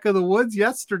my neck of the woods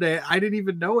yesterday. I didn't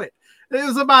even know it. It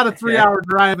was about a 3-hour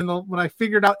drive, and when I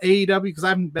figured out AEW, because I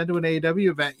haven't been to an AEW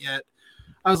event yet,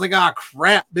 I was like, "Ah,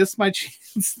 crap! Missed my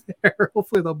chance there."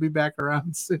 Hopefully, they'll be back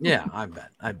around soon. Yeah, I bet.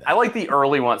 I like the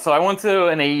early one. So I went to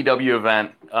an AEW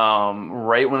event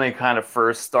right when they kind of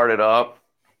first started up,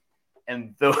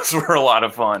 and those were a lot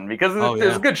of fun because it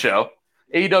was a good show.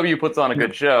 AEW puts on a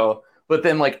good show, but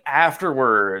then like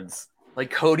afterwards, like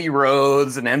Cody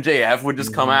Rhodes and MJF would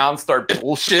just come out and start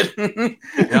bullshitting.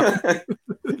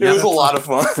 It was a lot of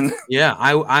fun. Yeah,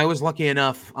 I was lucky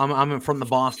enough. I'm from the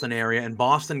Boston area, and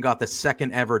Boston got the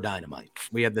second ever Dynamite.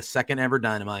 We had the second ever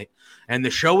Dynamite, and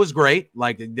the show was great.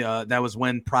 Like that was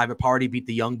when Private Party beat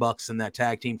the Young Bucks in that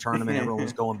tag team tournament. Everyone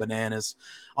was going bananas.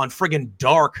 On friggin'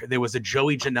 Dark, there was a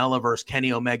Joey Janela versus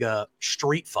Kenny Omega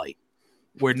street fight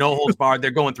where no holds barred.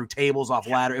 They're going through tables off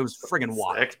ladder. It was friggin'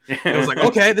 wild. It was like,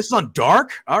 okay, this is on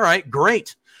Dark. All right,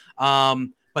 great.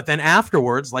 But then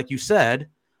afterwards, like you said,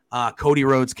 Cody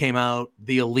Rhodes came out,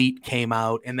 the Elite came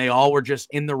out, and they all were just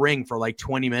in the ring for like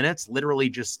 20 minutes, literally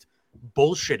just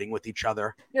bullshitting with each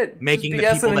other, making the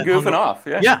people that goofing off.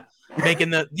 Yeah, making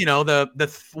the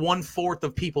 1/4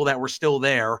 of people that were still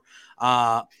there.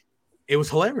 It was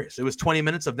hilarious. It was 20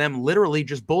 minutes of them literally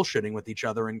just bullshitting with each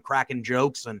other and cracking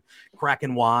jokes and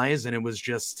cracking wise, and it was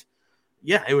just.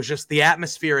 Yeah, it was just the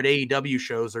atmosphere at AEW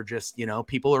shows are just,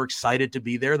 people are excited to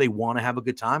be there. They want to have a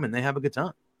good time, and they have a good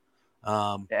time.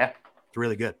 Yeah, it's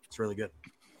really good. It's really good.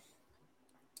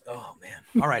 Oh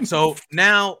man. All right. So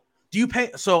now do you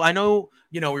pay? So I know,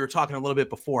 we were talking a little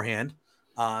bit beforehand,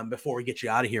 before we get you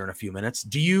out of here in a few minutes.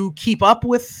 Do you keep up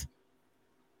with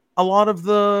a lot of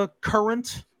the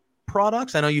current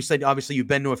products? I know you said, obviously you've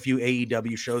been to a few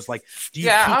AEW shows. Like, do you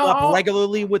keep up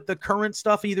regularly with the current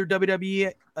stuff, either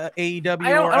WWE, AEW,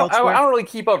 or elsewhere? I don't really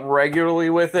keep up regularly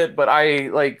with it, but I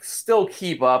like still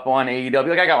keep up on AEW.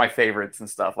 Like I got my favorites and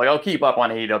stuff. Like I'll keep up on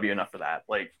AEW enough for that.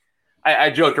 Like I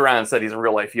joked around and said he's a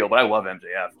real life heel, but I love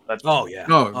MJF. That's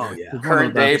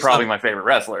current day probably my favorite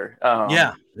wrestler.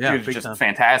 He was just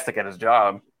fantastic at his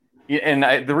job.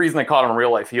 And the reason I called him a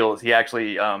real life heel is he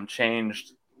actually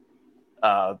changed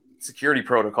security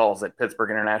protocols at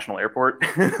Pittsburgh International Airport.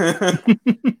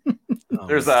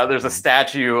 There's a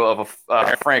statue of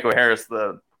Franco Harris,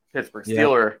 the Pittsburgh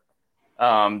Steeler,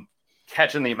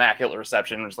 catching the Immaculate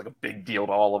Reception. It's like a big deal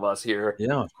to all of us here.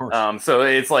 Yeah, of course. So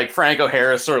it's like Franco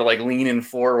Harris sort of like leaning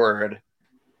forward,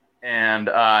 and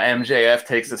MJF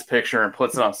takes this picture and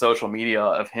puts it on social media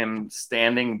of him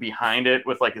standing behind it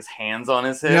with like his hands on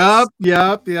his hips.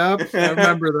 Yep. I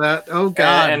remember that. Oh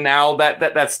God. And now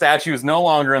that statue is no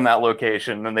longer in that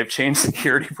location, and they've changed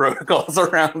security protocols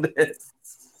around it.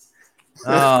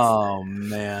 Oh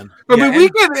man. I mean, we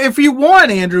could, if you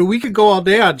want, Andrew, we could go all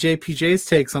day on JPJ's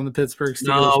takes on the Pittsburgh Steelers.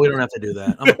 No, we don't have to do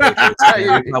that. I'm a Patriots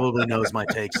fan. He probably knows my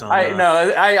takes on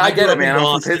I get it, man.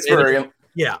 I'm from Pittsburgh.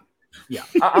 Yeah.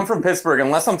 I'm from Pittsburgh.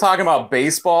 Unless I'm talking about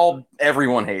baseball,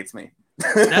 everyone hates me.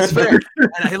 That's fair.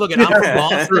 And hey, look, I'm from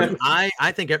Boston.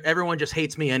 I think everyone just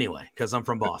hates me anyway because I'm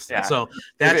from Boston. Yeah. So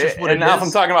that's just what it is. And now if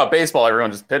I'm talking about baseball, everyone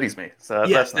just pities me. So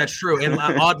yes, that's true. And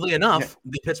oddly enough,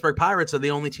 the Pittsburgh Pirates are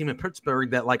the only team in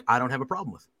Pittsburgh that I don't have a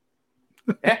problem with.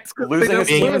 Yeah, losing a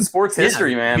team in sports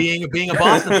history, man. Being a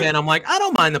Boston fan, I'm like, I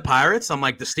don't mind the Pirates. I'm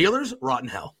like, the Steelers, rotten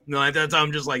hell. No,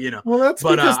 I'm just like, Well, that's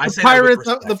because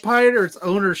the Pirates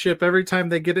ownership, every time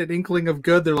they get an inkling of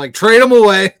good, they're like, trade them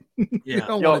away. You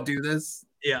don't want to do this.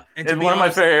 Yeah, and one of my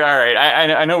favorite. All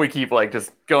right, I know we keep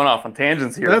just going off on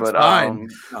tangents here, that's but fine.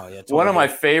 One of my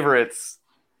favorites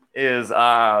is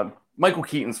Michael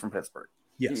Keaton's from Pittsburgh.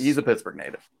 Yes. He's a Pittsburgh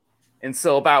native. And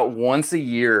so about once a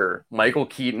year, Michael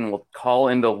Keaton will call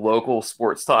into local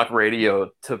sports talk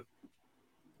radio to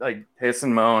like hiss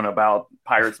and moan about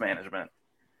Pirates management.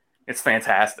 It's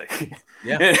fantastic.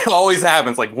 Yeah. It always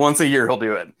happens. Like once a year, he'll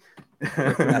do it.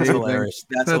 That's hilarious.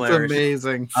 That's hilarious.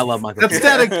 Amazing. I love Michael. That's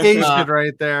dedication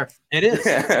right there. It is.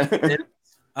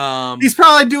 He's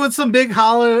probably doing some big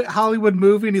Hollywood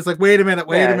movie, and he's like, "Wait a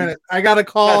minute, I gotta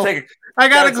call. I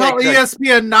gotta call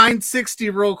ESPN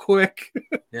 960 real quick."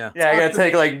 I gotta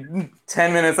take like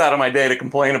 10 minutes out of my day to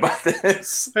complain about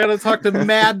this. I gotta talk to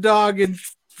Mad Dog and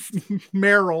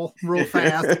Merrill real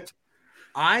fast.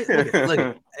 I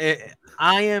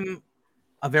am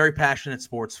a very passionate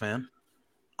sports fan.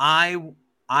 I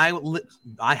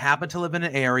happen to live in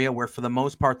an area where, for the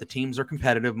most part, the teams are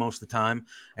competitive most of the time,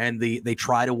 and they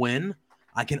try to win.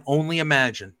 I can only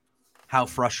imagine how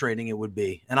frustrating it would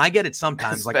be, and I get it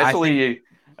sometimes. Especially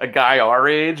a guy our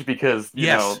age, because you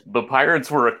know the Pirates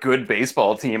were a good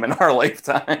baseball team in our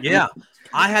lifetime. Yeah,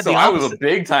 I was a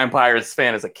big time Pirates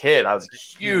fan as a kid. I was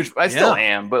huge. I still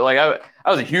am, but like I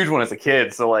was a huge one as a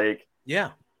kid. So like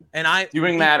and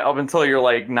doing that up until you're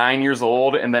like 9 years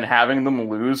old, and then having them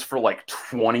lose for like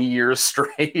 20 years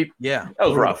straight. Yeah, that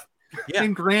was rough. Yeah,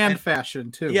 in grand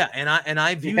fashion too. Yeah, and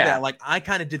I view that like I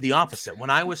kind of did the opposite. When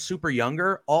I was super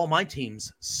younger, all my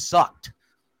teams sucked,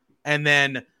 and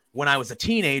then when I was a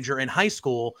teenager in high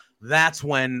school, that's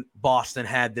when Boston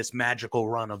had this magical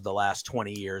run of the last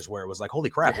 20 years where it was like, holy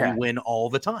crap, we win all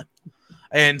the time.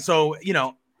 And so, you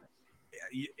know,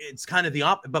 it's kind of the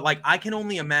opposite, but like I can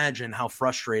only imagine how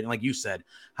frustrating, like you said,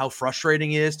 how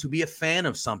frustrating it is to be a fan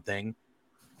of something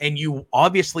and you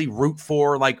obviously root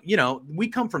for, like, you know, we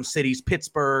come from cities,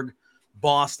 Pittsburgh,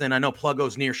 Boston. I know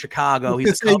Pluggo's near Chicago.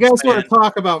 He's you guys want to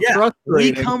talk about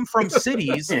frustrating. We come from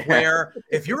cities where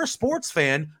if you're a sports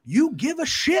fan, you give a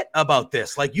shit about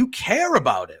this. Like you care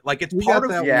about it. Like it's part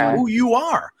of who you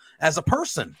are as a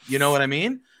person. You know what I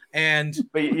mean? And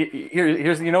but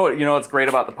here's you know what's great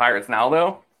about the Pirates now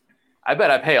though? I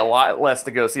bet I pay a lot less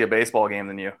to go see a baseball game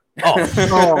than you.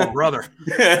 Oh, brother!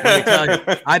 Let me tell you,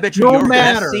 I bet you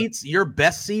your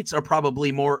best seats are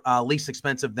probably more least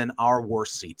expensive than our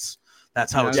worst seats.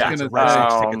 That's how expensive Red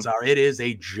Sox tickets are. It is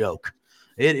a joke.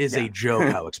 It is a joke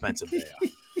how expensive they are.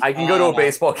 I can go to a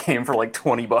baseball game for like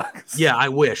 $20. Yeah, I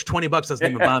wish. $20 doesn't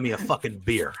even buy me a fucking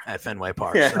beer at Fenway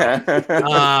Park. So.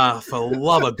 For the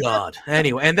love of God.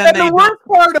 Anyway, and then the worst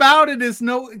part about it is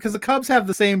because the Cubs have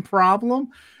the same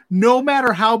problem. No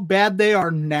matter how bad they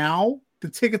are now, the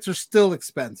tickets are still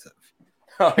expensive.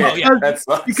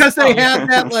 Because they had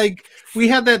that, like, we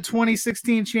had that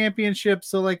 2016 championship,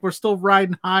 so like we're still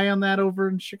riding high on that over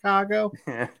in Chicago.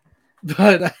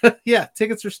 But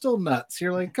tickets are still nuts.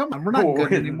 You're like, come on, we're not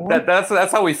good anymore.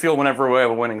 That's how we feel whenever we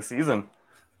have a winning season.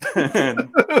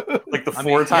 Like the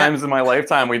four times in my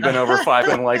lifetime we've been over 5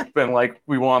 and been like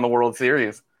we won the World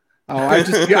Series. Oh,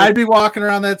 I'd be walking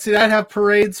around that seat. I'd have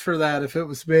parades for that if it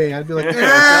was me. I'd be like,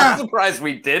 I'm surprised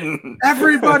we didn't.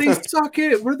 Everybody suck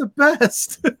it. We're the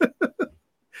best.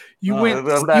 You went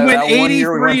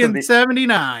 83 and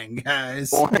 79,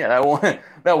 guys.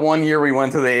 That one year we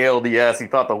went to the ALDS, he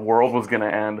thought the world was going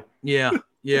to end. Yeah.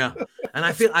 And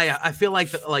I feel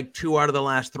like 2 out of the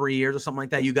last 3 years or something like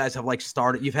that, you guys have like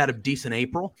started. You've had a decent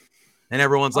April, and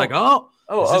everyone's like,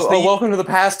 welcome to the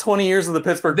past 20 years of the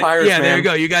Pittsburgh Pirates. Yeah, there you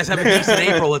go. You guys have a decent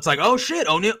April. It's like, oh shit,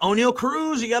 O'Neal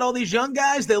Cruz. You got all these young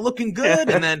guys. They're looking good,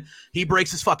 and then he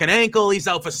breaks his fucking ankle. He's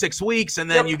out for 6 weeks, and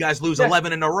then you guys lose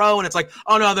 11 in a row, and it's like,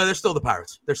 oh no, they're still the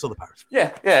Pirates. They're still the Pirates.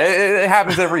 Yeah. It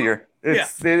happens every year.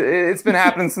 It's been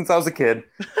happening since I was a kid.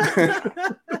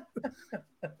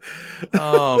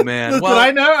 Oh man! Listen,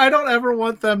 I know I don't ever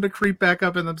want them to creep back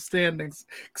up in the standings,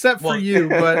 except for you.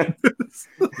 But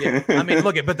I mean,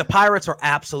 but the Pirates are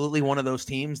absolutely one of those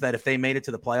teams that if they made it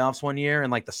to the playoffs one year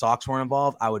and like the Sox weren't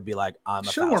involved, I would be like, I'm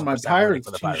should have worn my Pirates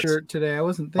t-shirt today. I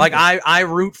wasn't thinking. Like I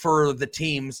root for the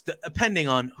teams depending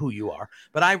on who you are,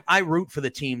 but I root for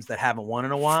the teams that haven't won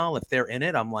in a while. If they're in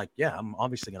it, I'm like, yeah, I'm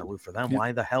obviously going to root for them. Yeah.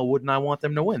 Why the hell wouldn't I want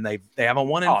them to win? They haven't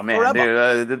won in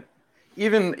forever. Dude,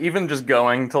 even just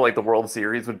going to like the World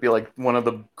Series would be like one of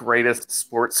the greatest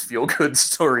sports feel-good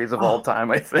stories of all time,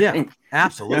 I think. Yeah,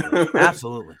 absolutely.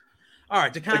 All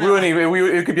right, to kind of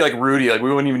it could be like Rudy, like we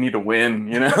wouldn't even need to win,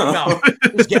 you know? No,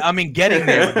 I mean, getting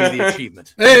there would be the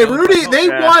achievement. Hey, Rudy, they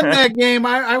won that game.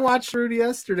 I watched Rudy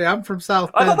yesterday. I'm from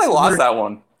South Bend. I thought they lost that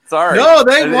one. Sorry. No,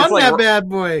 they won that bad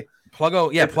boy.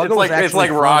 Pluggo, yeah, Pluggo it's like, was actually it's like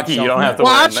fun Rocky. You don't have to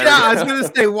watch win. out. I was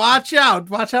gonna say, watch out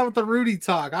with the Rudy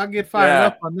talk. I'll get fired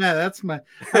up on that.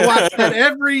 I watch that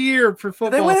every year for football.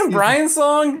 Did they win in season. Brian's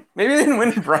song? Maybe they didn't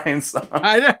win in Brian's song.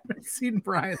 I never seen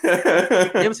Brian's song. You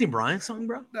haven't seen Brian's song,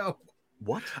 bro? No.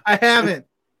 What? I haven't.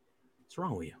 What's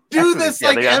wrong with you? Do this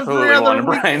like they every other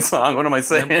week. Brian's song. What am I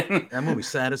saying? That movie's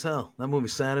sad as hell.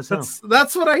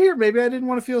 That's what I hear. Maybe I didn't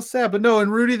want to feel sad, but no.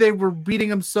 And Rudy, they were beating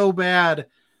him so bad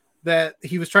that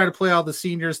he was trying to play all the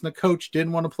seniors, and the coach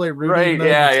didn't want to play Rudy. Right?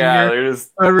 Yeah.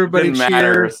 There's everybody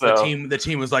cheered. So. The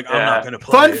team was like, I'm not going to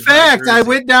play. Fun fact: I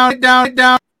went down.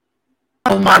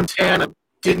 Montana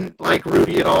didn't like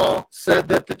Rudy at all. Said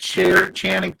that the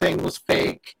chanting thing was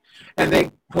fake. And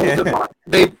they pulled him off.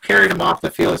 They carried him off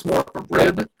the field as more of a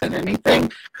rib than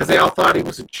anything because they all thought he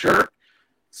was a jerk.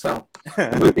 So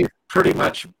the movie pretty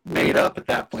much made up at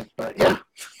that point. But yeah,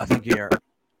 I think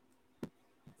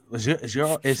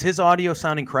is his audio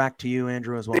sounding cracked to you,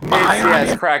 Andrew, as well?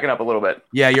 It's cracking up a little bit.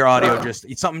 Yeah, your audio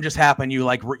something just happened. You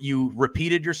you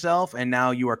repeated yourself, and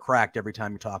now you are cracked every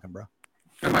time you're talking, bro.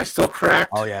 Am I still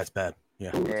cracked? Oh yeah, it's bad.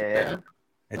 Yeah.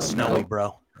 It's snowy,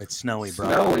 bro. It's snowy, bro.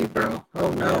 Snowy, bro.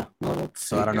 Oh no. Yeah.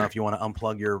 So I don't know if you want to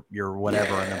unplug your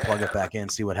whatever and then plug it back in,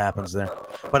 see what happens there.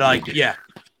 But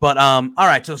all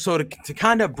right. So to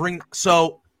kind of bring,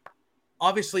 so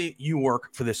obviously you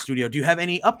work for this studio. Do you have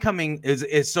any upcoming?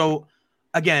 So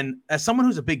again, as someone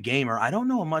who's a big gamer, I don't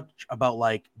know much about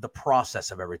like the process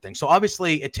of everything. So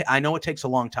obviously, I know it takes a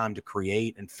long time to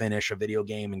create and finish a video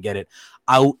game and get it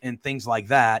out and things like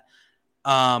that.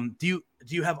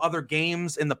 Do you have other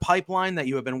games in the pipeline that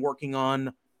you have been working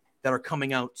on that are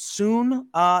coming out soon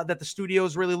that the studio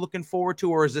is really looking forward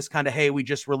to? Or is this kind of, hey, we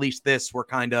just released this, we're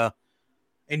kind of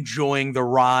enjoying the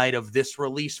ride of this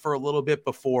release for a little bit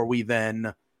before we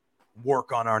then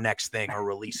work on our next thing or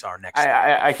release our next thing?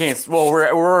 I can't. Well,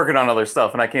 we're working on other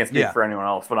stuff, and I can't speak for anyone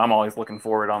else, but I'm always looking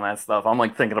forward on that stuff. I'm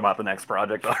like thinking about the next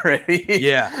project already.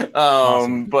 Yeah.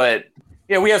 Awesome. But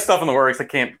yeah, we have stuff in the works. I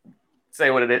can't say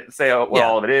what it is,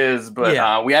 all of it is,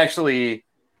 but we actually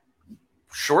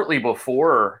shortly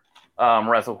before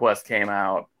WrestleQuest came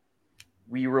out,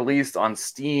 we released on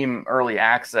Steam Early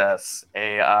Access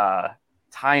a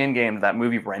tie-in game to that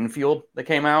movie Renfield that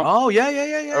came out. Oh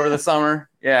yeah. Over the summer,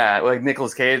 like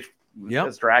Nicolas Cage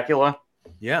as Dracula.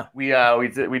 Yeah, we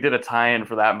did a tie-in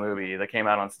for that movie that came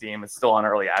out on Steam. It's still on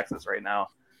Early Access right now.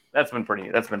 That's been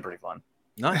pretty fun.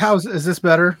 Nice. Is this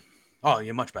better? Oh,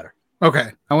 yeah, much better.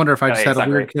 Okay. I wonder if I just had a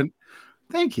weird kid.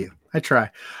 Thank you. I try.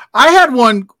 I had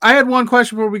one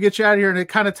question before we get you out of here, and it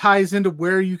kind of ties into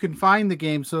where you can find the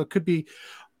game. So it could be,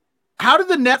 how did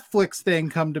the Netflix thing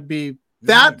come to be?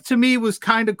 That to me was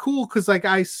kind of cool because like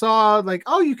I saw like,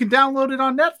 oh, you can download it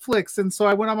on Netflix. And so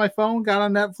I went on my phone, got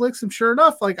on Netflix, and sure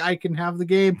enough, like I can have the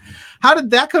game. How did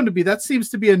that come to be? That seems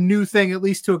to be a new thing, at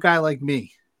least to a guy like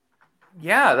me.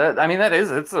 Yeah,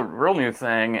 it's a real new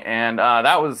thing, and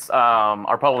that was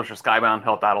our publisher Skybound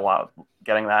helped out a lot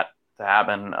getting that to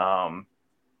happen.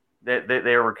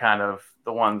 They were kind of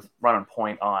the ones running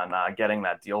point on getting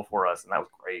that deal for us, and that was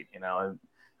great,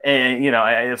 And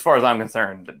as far as I'm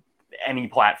concerned, any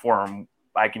platform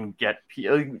I can get,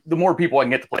 the more people I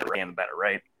can get to play the game, the better,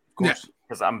 right? Of course,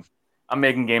 because I'm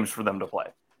making games for them to play.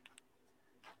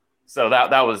 So I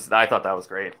thought that was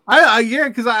great.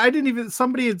 Because I didn't even,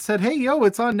 somebody had said, hey,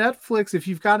 it's on Netflix. If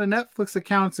you've got a Netflix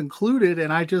account, it's included.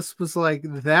 And I just was like,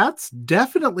 that's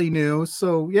definitely new.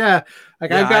 So I've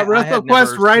got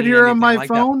WrestleQuest right here on my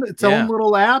phone. Its own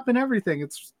little app and everything.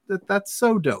 That's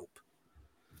so dope.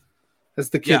 As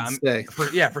the kids say.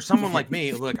 For someone like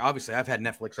me, look, obviously I've had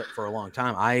Netflix for a long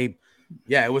time.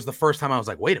 It was the first time I was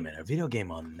like, wait a minute, a video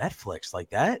game on Netflix, like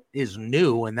that is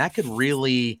new. And that could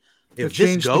really, if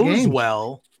this goes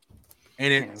well,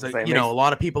 and it's like, a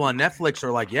lot of people on Netflix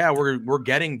are like,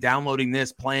 we're downloading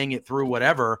this, playing it through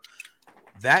whatever.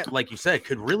 That, like you said,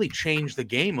 could really change the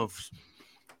game of,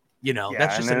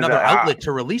 that's just another outlet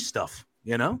to release stuff,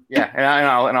 Yeah,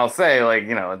 and I'll say, like,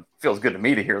 it feels good to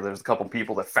me to hear there's a couple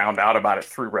people that found out about it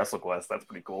through WrestleQuest. That's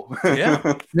pretty cool.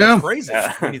 That's crazy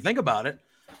when you think about it.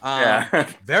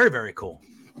 Very, very cool.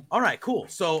 All right, cool.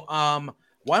 So,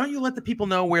 why don't you let the people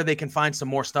know where they can find some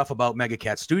more stuff about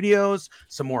MegaCat Studios,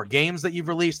 some more games that you've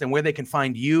released, and where they can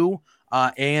find you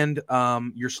and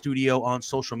your studio on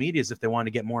social medias if they want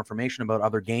to get more information about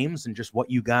other games and just what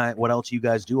else you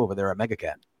guys do over there at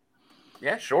MegaCat.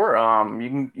 Yeah, sure.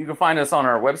 You can find us on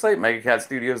our website,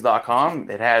 megacatstudios.com.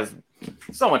 It has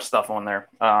so much stuff on there.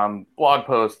 Blog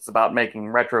posts about making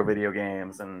retro video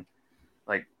games and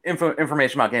like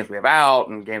information about games we have out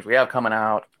and games we have coming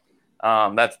out.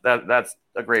 That's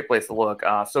a great place to look.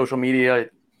 Social media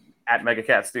at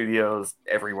MegaCat Studios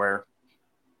everywhere.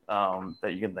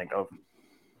 that you can think of.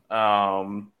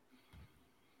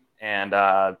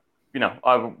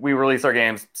 We release our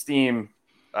games, Steam,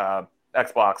 Xbox,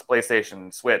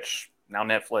 PlayStation, Switch, now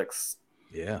Netflix.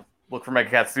 Yeah. Look for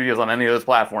MegaCat Studios on any of those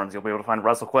platforms. You'll be able to find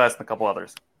WrestleQuest and a couple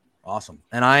others. Awesome.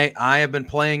 And I have been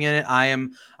playing in it.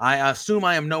 I assume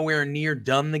I am nowhere near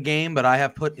done the game, but I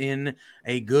have put in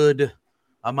a good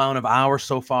amount of hours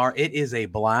so far. It is a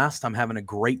blast. I'm having a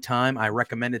great time. I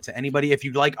recommend it to anybody. If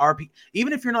you like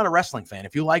even if you're not a wrestling fan,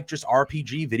 if you like just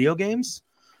RPG video games,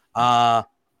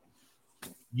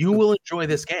 you will enjoy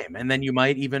this game. And then you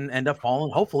might even end up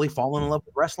hopefully falling in love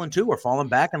with wrestling too, or falling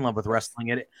back in love with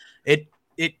wrestling.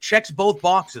 It checks both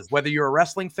boxes, whether you're a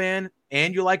wrestling fan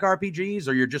and you like RPGs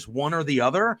or you're just one or the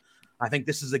other. I think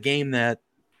this is a game that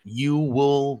you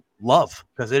will love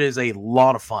because it is a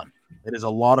lot of fun. It is a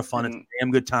lot of fun. It's a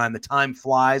damn good time. The time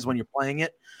flies when you're playing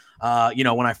it.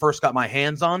 When I first got my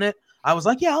hands on it, I was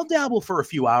like, yeah, I'll dabble for a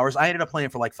few hours. I ended up playing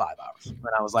for like 5 hours. And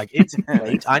I was like, it's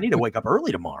late. I need to wake up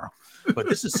early tomorrow. But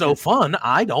this is so fun.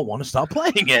 I don't want to stop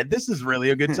playing it. This is really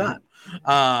a good time.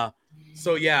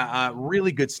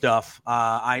 Really good stuff.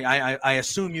 I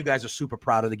assume you guys are super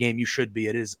proud of the game. You should be.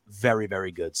 It is very,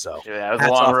 very good. So yeah, it was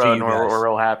a long road, and we're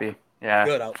real happy. Yeah,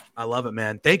 good. I love it,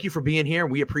 man. Thank you for being here.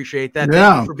 We appreciate that.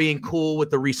 Yeah. Thank you for being cool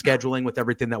with the rescheduling, with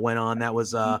everything that went on. That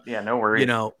was no worries.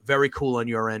 Very cool on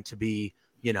your end to be,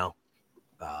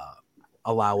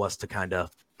 allow us to kind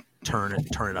of turn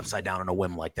it upside down on a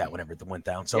whim like that whenever it went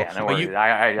down. So yeah, no worries.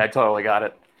 I totally got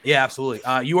it. Yeah, absolutely.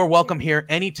 You are welcome here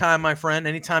anytime, my friend.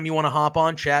 Anytime you want to hop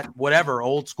on, chat, whatever,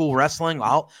 old school wrestling.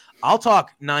 I'll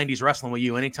talk 90s wrestling with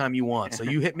you anytime you want. So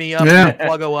you hit me up,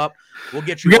 pluggo up. We'll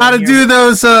get you. We got to do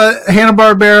those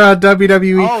Hanna-Barbera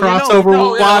WWE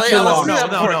crossover watch along.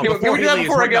 No. Can we do that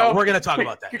before I go? We're going to talk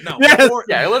about that. No. Yes.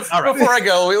 Before I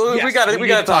go, we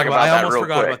got to talk about that. I almost real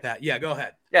forgot quick. about that. Yeah, go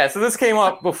ahead. Yeah, so this came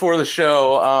up before the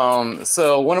show.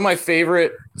 So one of my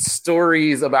favorite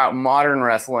stories about modern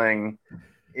wrestling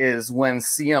is when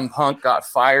CM Punk got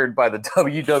fired by the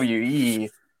WWE.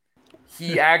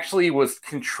 He actually was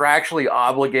contractually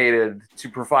obligated to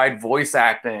provide voice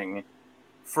acting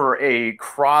for a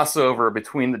crossover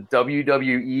between the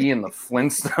WWE and the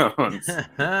Flintstones.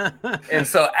 And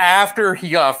so after he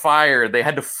got fired, they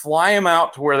had to fly him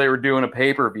out to where they were doing a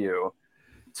pay-per-view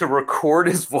to record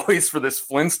his voice for this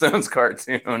Flintstones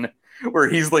cartoon where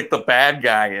he's like the bad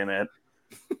guy in it.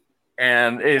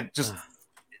 And it just...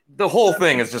 the whole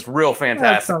thing is just real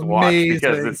fantastic to watch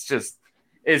because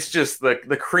it's just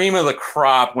the cream of the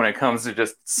crop when it comes to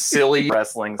just silly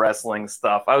wrestling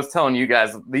stuff. I was telling you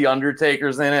guys, the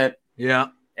Undertaker's in it. Yeah.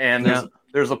 And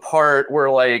there's a part where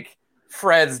like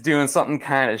Fred's doing something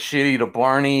kind of shitty to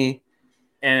Barney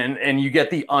and you get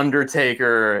the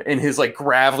Undertaker in his like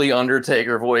gravelly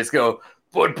Undertaker voice go,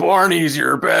 "But Barney's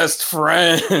your best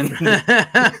friend."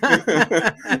 I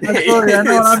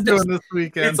know what I'm doing this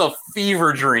weekend. It's a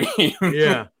fever dream.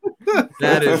 Yeah.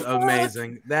 That is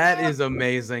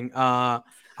amazing. I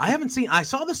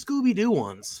saw the Scooby-Doo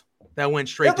ones that went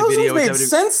straight to video. Those made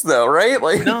sense though, right?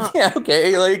 Like, no. Yeah,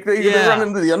 okay. Like they run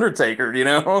into the Undertaker,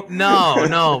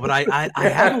 No, but I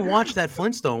haven't watched that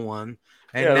Flintstone one.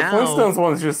 And now, the Flintstones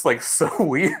one's just like so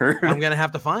weird. I'm gonna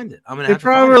have to find it. They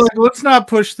probably were like, let's not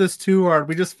push this too hard.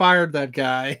 We just fired that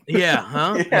guy. Yeah,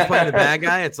 huh? He's playing the bad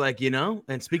guy. It's like,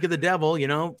 and speak of the devil,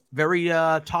 very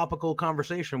topical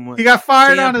conversation. He got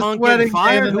fired on his Punk wedding.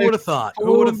 Fired? Who would have thought?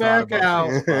 Who would have thought back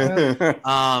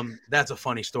out? That's a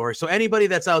funny story. So anybody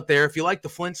that's out there, if you like the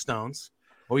Flintstones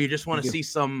or you just want to see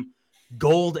some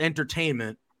gold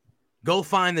entertainment, go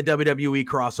find the WWE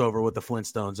crossover with the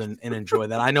Flintstones and enjoy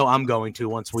that. I know I'm going to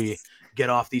once we get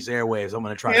off these airwaves. I'm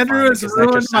going to try. Andrew has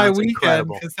ruined my weekend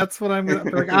because that's what I'm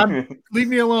like. Leave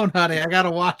me alone, honey. I got to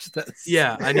watch this.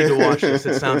 Yeah, I need to watch this.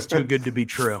 It sounds too good to be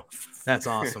true. That's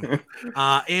awesome.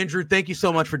 Andrew, thank you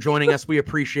so much for joining us. We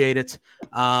appreciate it.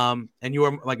 And you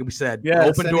are, like we said,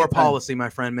 open door policy, my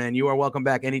friend, man. You are welcome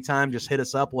back anytime. Just hit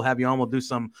us up. We'll have you on. We'll do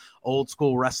some old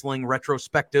school wrestling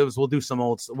retrospectives.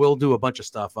 We'll do a bunch of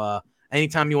stuff.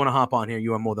 Anytime you want to hop on here,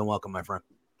 you are more than welcome, my friend.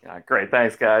 Yeah, great.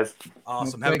 Thanks, guys.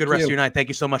 Awesome. Have a good rest of your night. Thank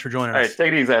you so much for joining us. All right,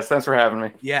 take it easy, guys. Thanks for having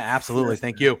me. Yeah, absolutely.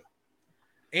 Thank you.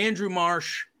 Andrew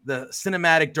Marsh, the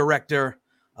cinematic director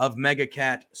of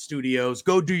MegaCat Studios.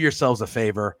 Go do yourselves a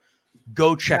favor.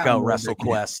 Go check out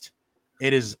WrestleQuest.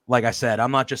 It is, like I said,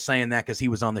 I'm not just saying that because he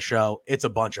was on the show. It's a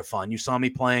bunch of fun. You saw me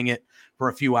playing it for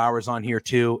a few hours on here,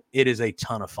 too. It is a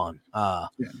ton of fun.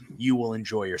 You will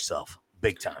enjoy yourself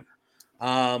big time.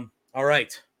 All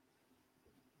right.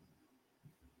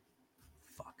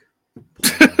 Fuck.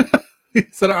 He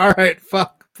said, all right,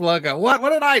 fuck, pluggo. What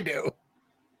did I do?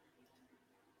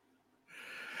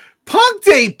 Punk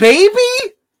Day,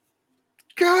 baby!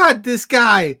 God, this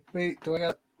guy. Wait, do I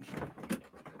got?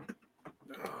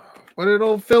 What did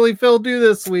old Philly Phil do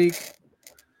this week?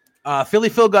 Philly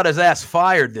Phil got his ass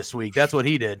fired this week. That's what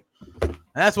he did.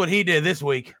 That's what he did this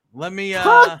week. Let me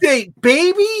Punk date,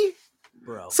 baby.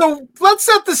 Bro. So let's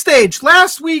set the stage.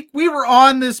 Last week we were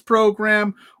on this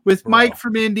program with Mike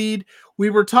from Indeed. We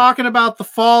were talking about the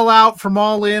fallout from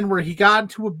All In, where he got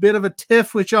into a bit of a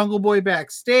tiff with Jungle Boy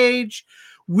backstage.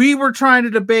 We were trying to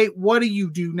debate, what do you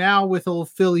do now with old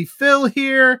Philly Phil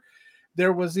here?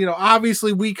 There was,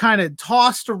 obviously we kind of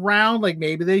tossed around like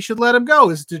maybe they should let him go.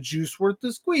 Is the juice worth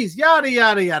the squeeze? Yada,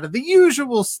 yada, yada. The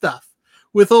usual stuff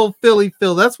with old Philly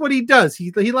Phil. That's what he does.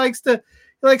 He likes to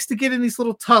get in these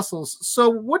little tussles. So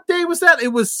what day was that? It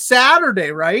was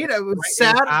Saturday, right? It was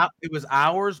Saturday. It was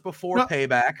hours before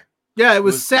Payback. Yeah, it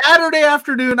was Saturday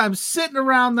afternoon. I'm sitting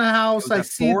around the house. I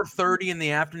see 4:30 in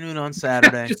the afternoon on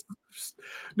Saturday.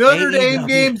 Notre Dame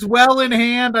game's well in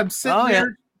hand. I'm sitting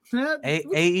there. Yeah.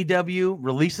 AEW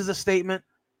releases a statement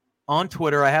on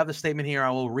Twitter. I have the statement here. I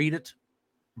will read it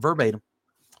verbatim.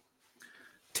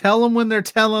 Tell them when they're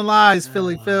telling lies,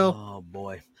 Philly Phil. Oh,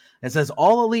 boy. It says,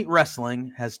 All Elite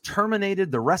Wrestling has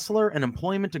terminated the wrestler and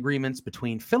employment agreements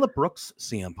between Phillip Brooks,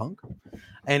 CM Punk,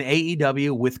 and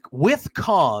AEW with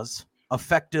cause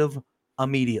effective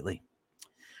immediately.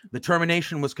 The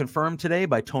termination was confirmed today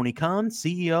by Tony Khan,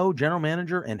 CEO, General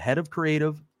Manager, and Head of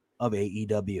Creative of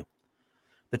AEW.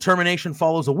 The termination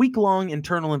follows a week-long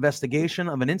internal investigation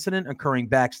of an incident occurring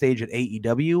backstage at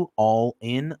AEW All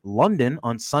In London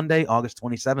on Sunday, August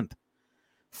 27th.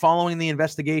 Following the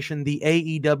investigation, the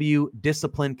AEW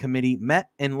Discipline Committee met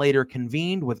and later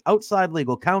convened with outside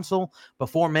legal counsel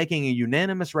before making a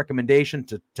unanimous recommendation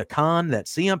to Khan that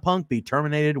CM Punk be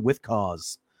terminated with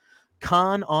cause.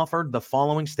 Khan offered the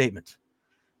following statement.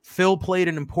 Phil played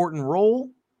an important role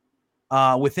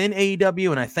within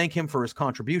AEW, and I thank him for his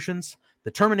contributions.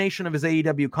 The termination of his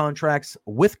AEW contracts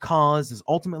with cause is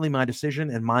ultimately my decision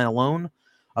and mine alone.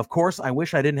 Of course, I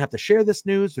wish I didn't have to share this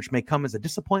news, which may come as a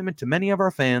disappointment to many of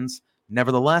our fans.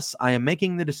 Nevertheless, I am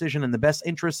making the decision in the best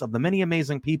interests of the many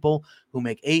amazing people who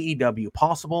make AEW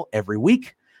possible every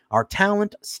week. Our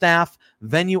talent, staff,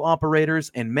 venue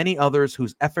operators, and many others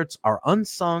whose efforts are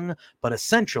unsung but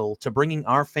essential to bringing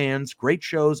our fans great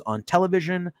shows on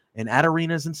television and at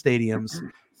arenas and stadiums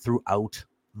throughout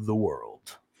the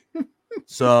world.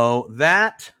 So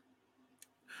that,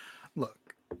 look,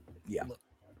 yeah.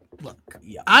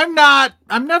 I'm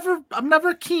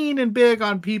never keen and big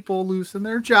on people losing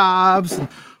their jobs and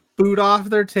boot off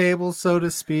their tables, so to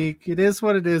speak. It is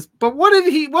what it is. But what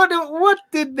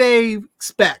did they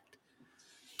expect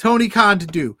Tony Khan to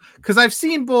do? Because I've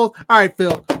seen both. All right,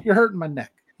 Phil, you're hurting my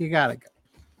neck. You gotta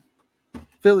go.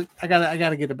 Phil, I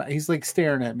gotta get about. He's like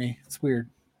staring at me. It's weird.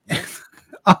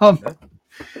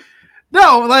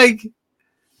 No, like,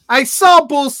 I saw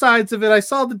both sides of it. I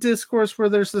saw the discourse where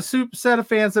there's the super set of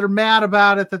fans that are mad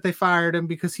about it, that they fired him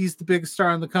because he's the biggest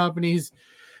star in the company. He's,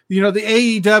 the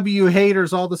AEW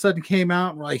haters all of a sudden came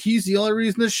out and were like, he's the only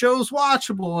reason this show's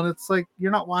watchable. And it's like,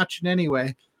 you're not watching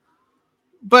anyway.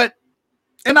 But,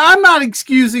 and I'm not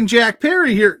excusing Jack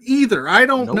Perry here either. I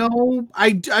don't know.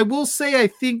 I will say, I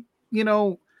think,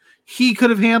 he could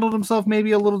have handled himself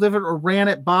maybe a little different or ran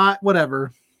it by,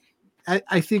 whatever.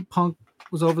 I think Punk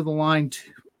was over the line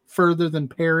further than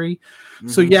Perry. Mm-hmm.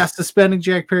 So yes, suspending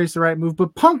Jack Perry is the right move,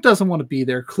 but Punk doesn't want to be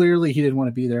there. Clearly he didn't want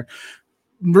to be there.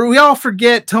 We all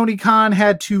forget Tony Khan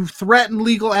had to threaten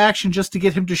legal action just to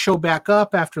get him to show back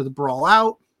up after the brawl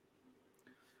out.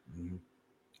 Mm-hmm.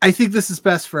 I think this is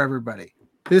best for everybody.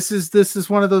 This is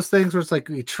one of those things where it's like,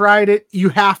 we tried it. You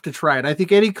have to try it. I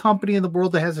think any company in the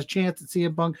world that has a chance at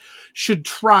CM Punk should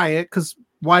try it, because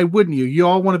why wouldn't you? You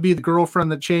all want to be the girlfriend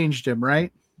that changed him,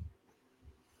 right?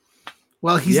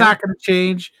 Well, he's not going to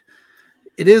change.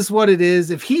 It is what it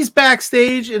is. If he's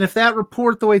backstage, and if that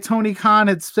report, the way Tony Khan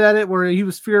had said it, where he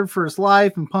was feared for his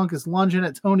life and Punk is lunging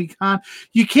at Tony Khan,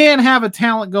 you can't have a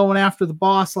talent going after the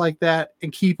boss like that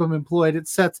and keep him employed. It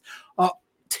sets a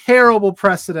terrible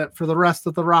precedent for the rest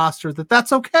of the roster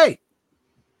that's okay.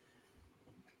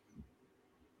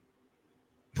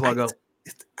 Pluggo.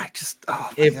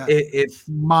 If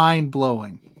mind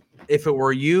blowing. If it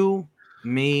were you,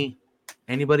 me,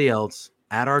 anybody else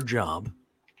at our job,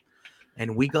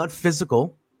 and we got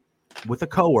physical with a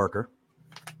coworker,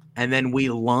 and then we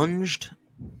lunged,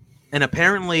 and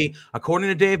apparently, according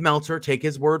to Dave Meltzer, take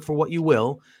his word for what you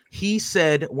will, he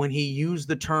said when he used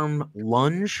the term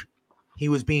lunge, he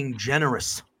was being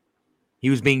generous. He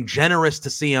was being generous to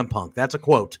CM Punk. That's a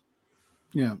quote.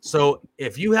 Yeah. So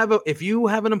if you have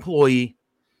an employee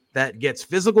that gets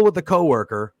physical with a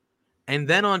coworker, and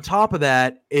then on top of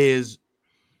that is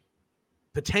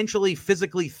potentially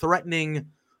physically threatening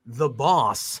the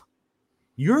boss,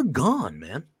 you're gone,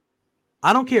 man.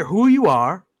 I don't care who you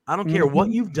are. I don't care what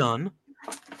you've done.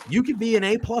 You could be an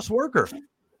A+ worker.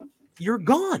 You're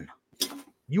gone.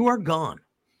 You are gone.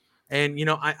 And, you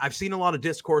know, I've seen a lot of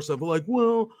discourse of like,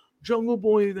 well, Jungle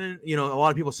Boy, then, you know, a lot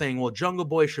of people saying, well, Jungle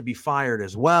Boy should be fired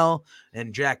as well.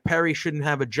 And Jack Perry shouldn't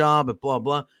have a job, and blah,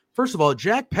 blah. First of all,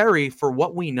 Jack Perry, for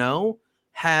what we know,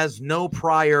 has no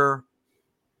prior,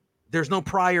 there's no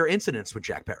prior incidents with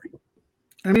Jack Perry.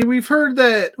 I mean, we've heard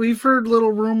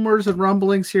little rumors and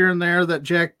rumblings here and there that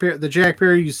the Jack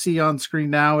Perry you see on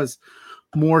screen now is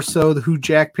more so who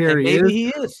Jack Perry is. Maybe he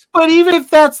is. But even if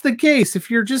that's the case, if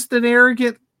you're just an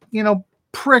arrogant, you know,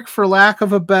 prick for lack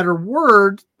of a better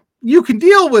word, you can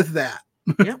deal with that.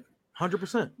 Yeah,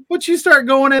 100%. But you start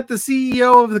going at the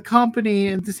CEO of the company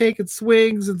and taking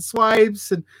swings and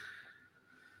swipes, and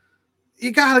you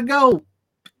gotta go.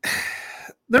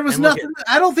 There was nothing.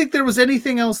 I don't think there was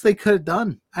anything else they could have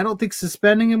done. I don't think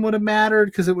suspending him would have mattered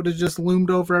because it would have just loomed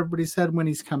over everybody's head when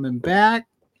he's coming back.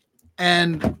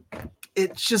 And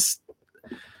it's just,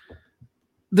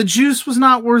 the juice was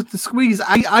not worth the squeeze.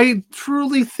 I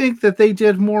truly think that they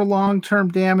did more long-term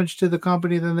damage to the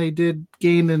company than they did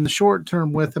gain in the short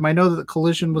term with him. I know that the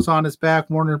Collision was on his back.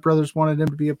 Warner Brothers wanted him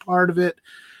to be a part of it.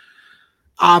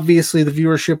 Obviously, the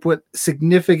viewership went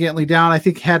significantly down. I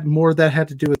think more that had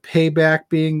to do with Payback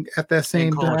being at that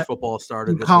same time. College football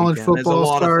started. College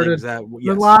football started. There's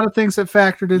a lot of things that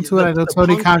factored into it. I know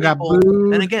Tony Khan got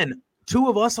booed. And again, two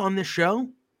of us on this show,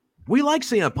 we like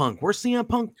CM Punk. We're CM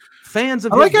Punk fans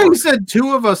of. I like how you said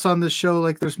two of us on this show.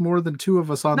 Like there's more than two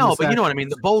of us on. No, but you know what I mean.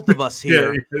 The both of us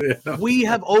here, we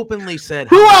have openly said.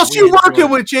 Who else you working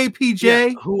with, JPJ? Yeah,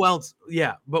 who else?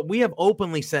 Yeah, but we have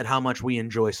openly said how much we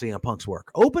enjoy CM Punk's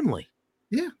work. Openly.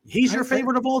 Yeah, he's your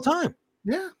favorite of all time.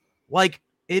 Yeah, like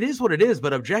it is what it is.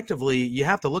 But objectively, you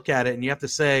have to look at it and you have to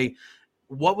say,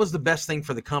 what was the best thing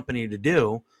for the company to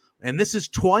do? And this is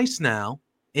twice now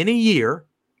in a year.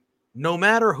 No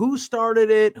matter who started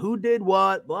it, who did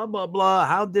what, blah, blah, blah,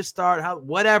 how'd this start, how,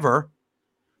 whatever.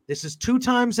 This is 2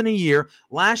 times in a year.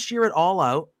 Last year at All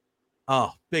Out,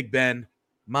 oh, Big Ben,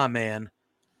 my man,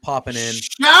 popping in.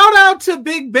 Shout out to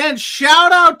Big Ben.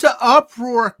 Shout out to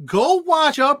Uproar. Go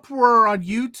watch Uproar on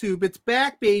YouTube. It's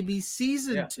back, baby.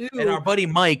 Season 2. And our buddy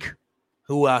Mike,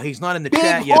 who he's not in the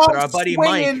chat yet, but our buddy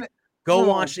Mike, go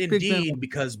watch Indeed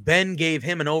because Ben gave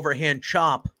him an overhand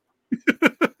chop.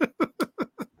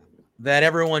 That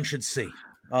everyone should see.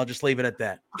 I'll just leave it at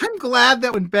that. I'm glad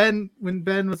that when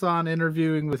Ben was on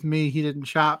interviewing with me, he didn't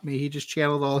chop me. He just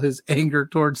channeled all his anger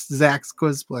towards Zach's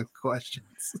Quizplex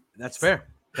questions. That's fair.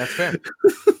 That's fair.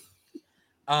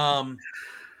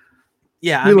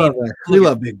 Yeah, we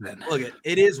love Big Ben. Look,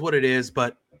 it is what it is.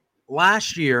 But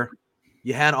last year,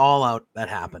 you had All Out that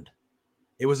happened.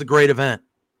 It was a great event,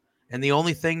 and the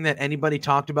only thing that anybody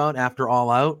talked about after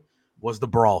All Out was the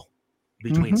brawl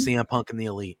between CM Punk and the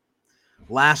Elite.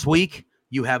 Last week,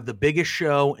 you have the biggest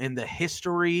show in the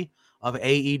history of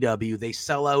AEW. They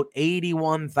sell out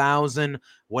 81,000,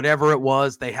 whatever it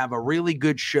was. They have a really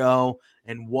good show.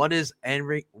 And what is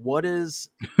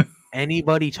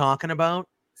anybody talking about?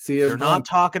 They're not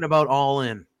talking about All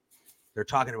In. They're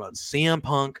talking about CM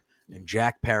Punk and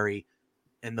Jack Perry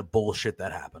and the bullshit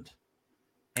that happened.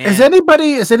 And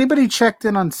has anybody checked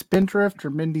in on Spindrift or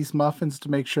Mindy's Muffins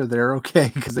to make sure they're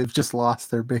okay? Because they've just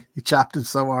lost their big. He chopped him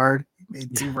so hard.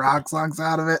 Made 2 rock songs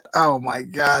out of it. Oh my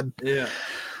god! Yeah,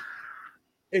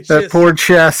 it's that just, poor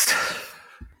chest.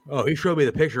 Oh, he showed me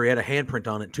the picture. He had a handprint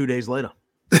on it 2 days later.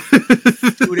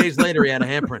 2 days later, he had a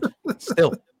handprint.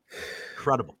 Still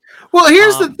incredible. Well,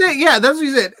 here's the thing. Yeah, that's what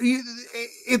you said.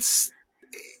 It's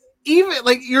even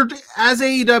like you're as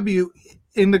AEW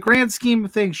in the grand scheme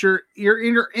of things. You're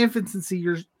in your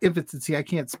infancy. I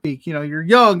can't speak. You know, you're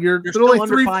young. You're still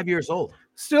under 5 years old.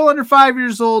 Still under 5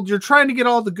 years old. You're trying to get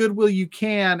all the goodwill you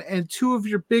can, and 2 of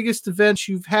your biggest events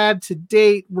you've had to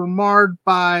date were marred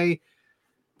by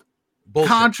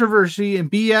controversy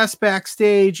and BS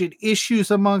backstage and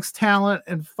issues amongst talent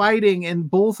and fighting.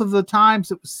 And both of the times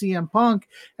it was CM Punk,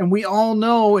 and we all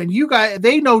know, and you guys,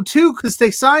 they know too, because they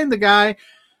signed the guy.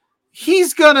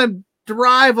 He's gonna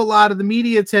derive a lot of the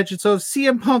media attention. So if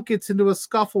CM Punk gets into a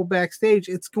scuffle backstage,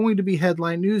 it's going to be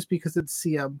headline news because it's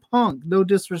CM Punk. No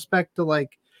disrespect to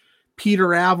like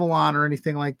Peter Avalon or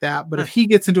anything like that, but if he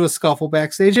gets into a scuffle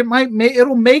backstage,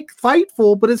 it'll make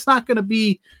Fightful, but it's not going to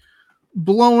be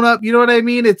blown up. You know what I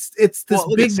mean? It's this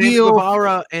big deal.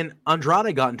 Guevara and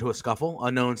Andrade got into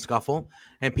a known scuffle,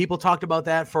 and people talked about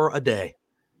that for a day,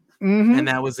 and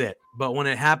that was it. But when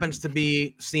it happens to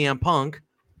be CM Punk,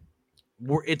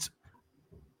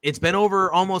 it's been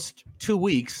over almost 2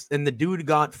 weeks, and the dude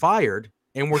got fired,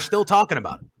 and we're still talking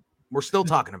about it. We're still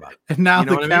talking about it. And now you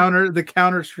know the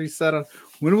counter's reset on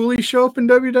when will he show up in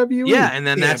WWE? Yeah, and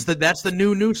then that's the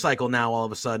new news cycle now. All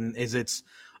of a sudden,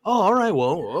 all right,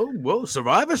 well,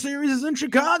 Survivor Series is in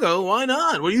Chicago. Why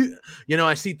not? Well,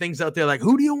 I see things out there like,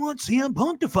 who do you want CM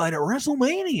Punk to fight at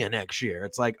WrestleMania next year?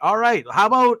 It's like, all right, how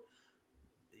about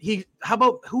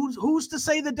who's to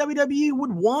say that WWE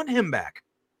would want him back?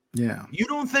 Yeah, you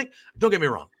don't think? Don't get me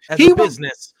wrong. As a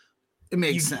business, it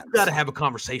makes sense. You got to have a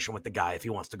conversation with the guy if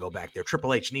he wants to go back there.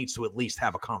 Triple H needs to at least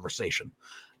have a conversation,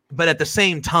 but at the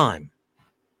same time,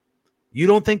 you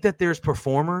don't think that there's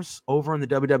performers over in the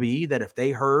WWE that if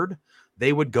they heard,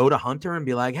 they would go to Hunter and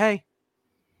be like, hey,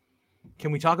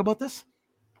 can we talk about this?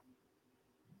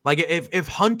 Like if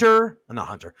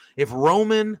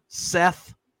Roman,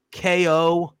 Seth,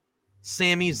 KO,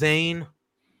 Sami Zayn,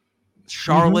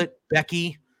 Charlotte,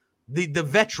 Becky, the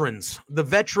veterans, the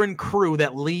veteran crew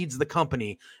that leads the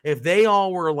company, if they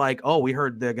all were like, oh, we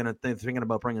heard they're thinking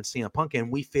about bringing CM Punk in,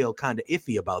 we feel kind of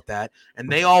iffy about that, and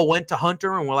they all went to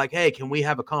Hunter and were like, hey, can we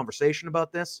have a conversation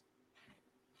about this?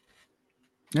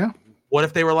 Yeah. What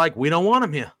if they were like, we don't want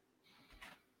him here.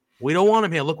 We don't want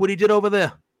him here. Look what he did over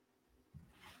there.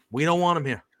 We don't want him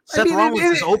here. Seth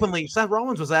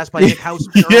Rollins was asked by Nick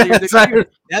Houseman earlier this year.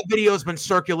 That video has been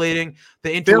circulating. The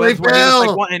interwebs were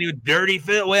like, what? And you dirty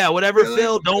Phil, yeah, whatever.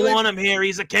 Phil, don't want him here.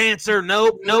 He's a cancer.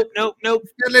 Nope.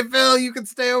 Philly Phil, you can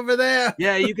stay over there.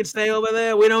 Yeah, you can stay over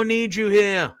there. We don't need you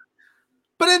here.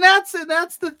 But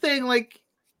that's the thing. Like,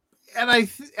 and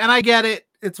I get it.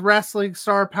 It's wrestling.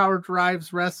 Star power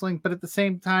drives wrestling. But at the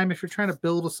same time, if you're trying to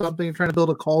build something, you're trying to build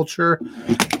a culture.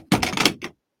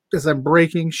 Because I'm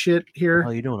breaking shit here. How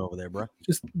are you doing over there, bro?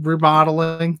 Just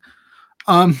remodeling.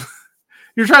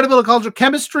 You're trying to build a culture.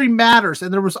 Chemistry matters.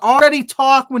 And there was already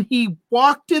talk when he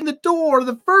walked in the door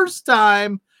the first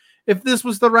time if this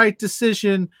was the right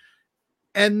decision.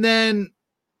 And then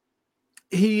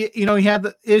he had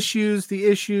the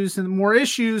issues and more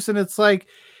issues. And it's like,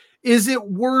 is it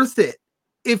worth it?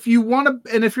 If you want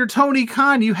to, and if you're Tony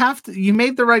Khan, you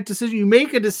made the right decision. You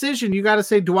make a decision. You got to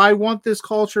say, do I want this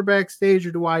culture backstage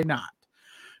or do I not?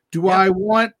 Do I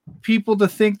want people to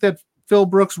think that Phil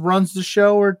Brooks runs the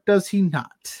show or does he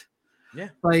not? Yeah.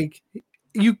 Like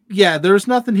there's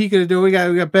nothing he could do. We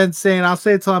got Ben saying, I'll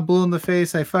say it till I'm blue in the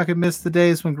face. I fucking miss the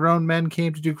days when grown men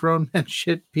came to do grown men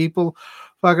shit. People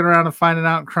fucking around and finding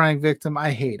out and crying victim.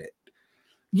 I hate it.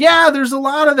 Yeah, there's a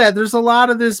lot of that. There's a lot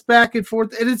of this back and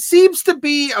forth. And it seems to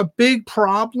be a big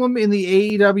problem in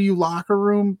the AEW locker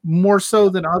room, more so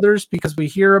than others, because we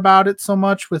hear about it so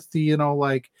much with the,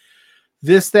 like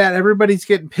this, that. Everybody's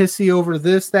getting pissy over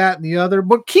this, that, and the other.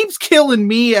 What keeps killing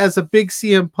me as a big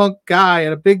CM Punk guy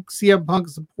and a big CM Punk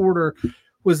supporter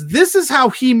was this is how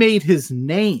he made his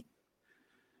name.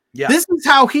 Yeah. This is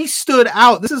how he stood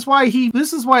out. This is why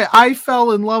I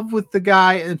fell in love with the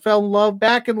guy and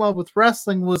back in love with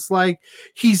wrestling, was like,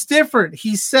 he's different.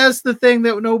 He says the thing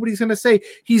that nobody's going to say.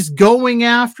 He's going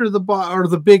after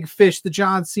the big fish, the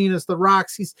John Cena's, the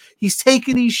Rocks. He's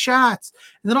taking these shots.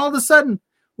 And then all of a sudden,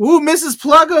 ooh, Mrs.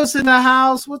 Pluggo's in the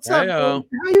house. What's up? How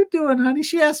you doing, honey?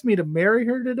 She asked me to marry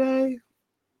her today.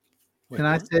 And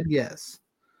I said yes.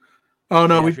 Oh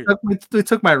no, we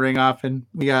took my ring off and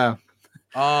we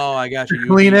oh, I got you.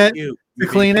 Clean it.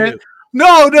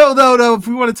 No. If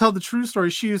we want to tell the true story,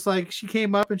 she was like, she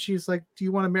came up and she's like, do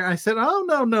you want to marry? I said, oh,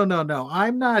 no.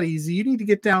 I'm not easy. You need to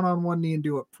get down on one knee and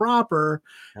do it proper.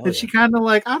 She kind of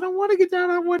like, I don't want to get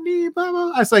down on one knee. Blah,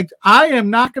 blah. I was like, I am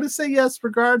not going to say yes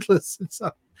regardless. And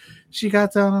so she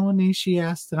got down on one knee. She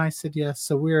asked and I said yes.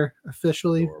 So we're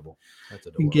officially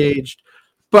engaged.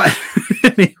 But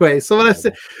anyway, so what I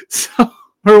said,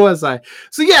 where was I?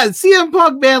 So yeah, CM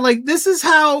Punk, man, like this is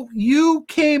how you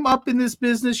came up in this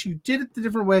business. You did it the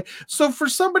different way. So for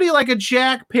somebody like a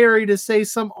Jack Perry to say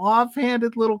some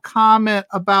offhanded little comment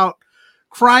about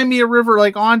Cry Me a River,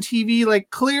 like on TV,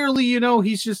 like clearly,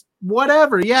 he's just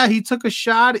whatever. Yeah, he took a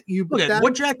shot at you.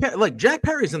 But Jack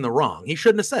Perry's in the wrong. He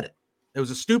shouldn't have said it. It was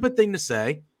a stupid thing to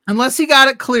say. Unless he got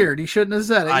it cleared, he shouldn't have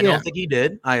said it. I don't think he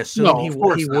did. I assume he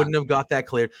wouldn't have got that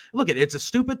cleared. Look, it's a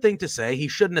stupid thing to say. He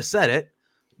shouldn't have said it.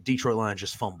 Detroit Lions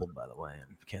just fumbled, by the way,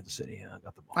 in Kansas City. I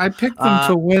got the ball. I picked them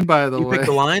to win, by the way. You picked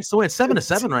the Lions to win.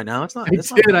 7-7 right now. I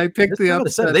picked the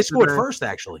upset. They scored first,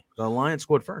 actually. The Lions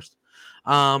scored first.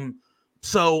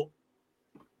 So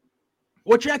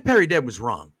what Jack Perry did was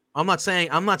wrong. I'm not saying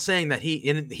that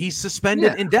he's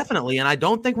suspended indefinitely, and I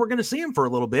don't think we're going to see him for a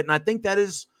little bit. And I think that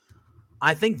is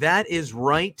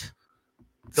right.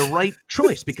 The right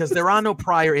choice, because there are no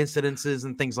prior incidences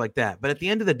and things like that. But at the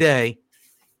end of the day,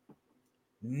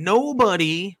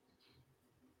 nobody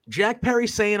Jack Perry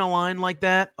saying a line like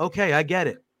that, okay, I get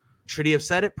it. Should he have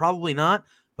said it? Probably not.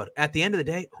 But at the end of the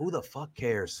day, who the fuck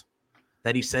cares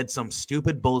that he said some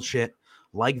stupid bullshit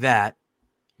like that?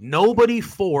 Nobody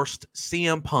forced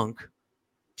CM Punk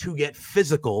to get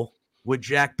physical with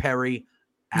Jack Perry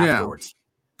afterwards.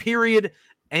 Yeah. Period.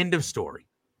 End of story.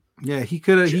 Yeah, he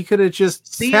could have just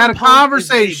CM had a Punk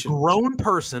conversation. Is a grown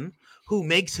person who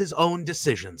makes his own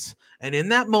decisions. And in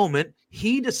that moment,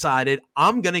 he decided,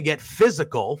 I'm going to get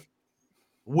physical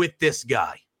with this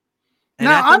guy.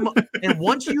 And, and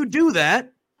once you do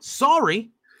that,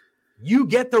 sorry, you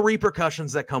get the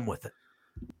repercussions that come with it.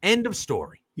 End of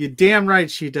story. You're damn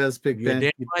right she does, Big Ben.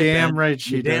 You're damn right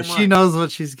she does. Right. She knows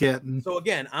what she's getting. So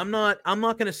again, I'm not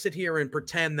going to sit here and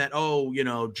pretend that,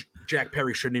 Jack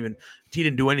Perry he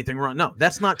didn't do anything wrong. No,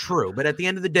 that's not true. But at the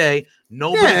end of the day,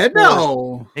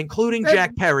 including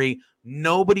Jack Perry,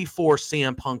 nobody forced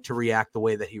CM Punk to react the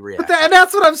way that he reacted. And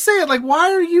that's what I'm saying. Like,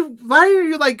 why are you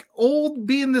like old,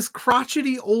 being this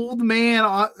crotchety old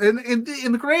man in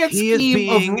the grand scheme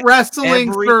of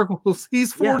wrestling circles?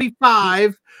 He's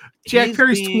 45. Jack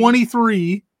Perry's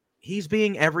 23. He's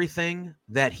being everything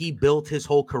that he built his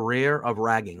whole career of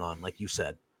ragging on, like you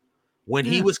said. When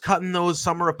he was cutting those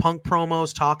Summer of Punk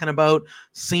promos talking about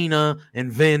Cena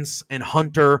and Vince and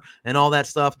Hunter and all that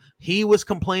stuff, he was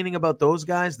complaining about those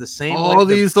guys the same way. All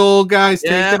these old guys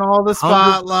taking all the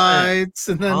spotlights. 100%.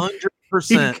 And then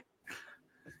 100%.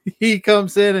 He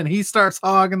comes in and he starts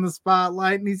hogging the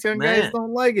spotlight, and these young guys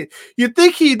don't like it. You'd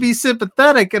think he'd be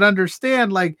sympathetic and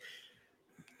understand, like,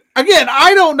 again,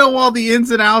 I don't know all the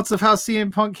ins and outs of how CM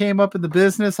Punk came up in the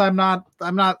business. I'm not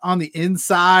on the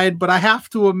inside, but I have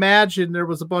to imagine there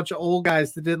was a bunch of old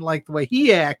guys that didn't like the way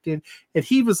he acted, and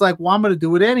he was like, well, I'm going to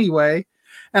do it anyway.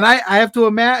 And I have to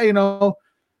imagine, I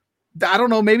don't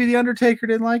know, maybe the Undertaker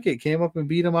didn't like it, came up and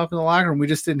beat him up in the locker room. We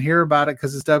just didn't hear about it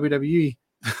because it's WWE.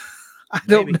 I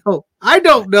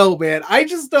don't know, man. I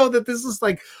just know that this is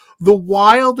like the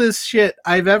wildest shit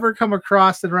I've ever come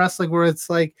across in wrestling, where it's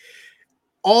like,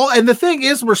 and the thing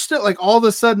is, we're still like, all of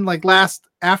a sudden, like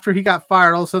after he got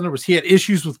fired, all of a sudden he had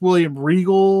issues with William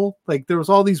Regal. Like, there was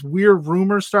all these weird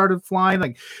rumors started flying.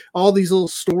 Like, all these little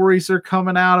stories are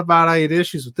coming out about I had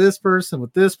issues with this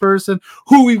person,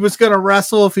 who he was going to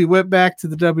wrestle if he went back to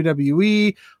the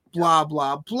WWE, blah,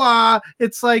 blah, blah.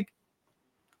 It's like,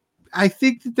 I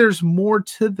think that there's more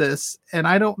to this, and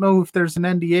I don't know if there's an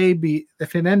NDA.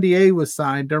 If an NDA was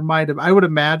signed, there might have. I would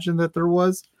imagine that there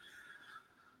was.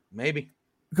 Maybe.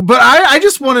 But I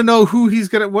just want to know who he's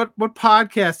gonna, what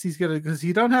podcast he's gonna, because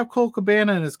he don't have Cole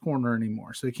Cabana in his corner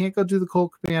anymore, so he can't go do the Cole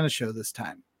Cabana show this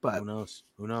time. But who knows?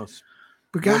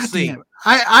 But goddamn,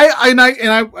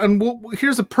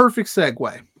 here's a perfect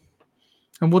segue,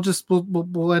 and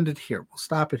we'll end it here. We'll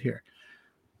stop it here.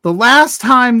 The last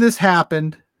time this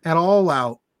happened at All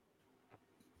Out,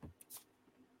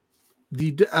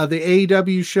 the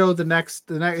AEW show, the next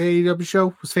AEW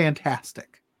show was fantastic.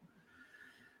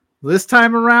 This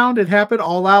time around, it happened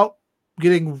All Out,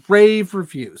 getting rave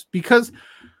reviews because,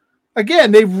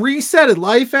 again, they've reset it.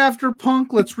 Life after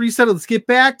Punk, let's reset it. Let's get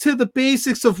back to the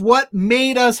basics of what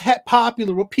made us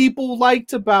popular. What people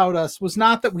liked about us was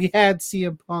not that we had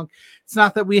CM Punk. It's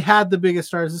not that we had the biggest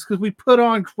stars. It's because we put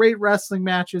on great wrestling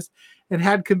matches and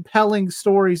had compelling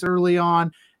stories early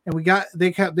on. And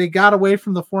they got away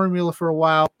from the formula for a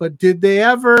while. But did they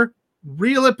ever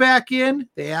reel it back in?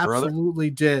 They absolutely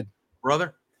did.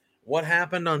 Brother, what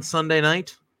happened on Sunday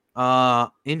night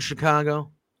in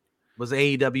Chicago was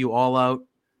AEW All Out.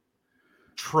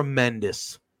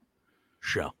 Tremendous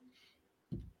show.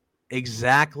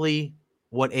 Exactly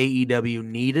what AEW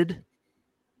needed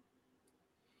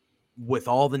with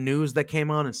all the news that came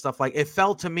on and stuff. Like, it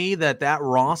felt to me that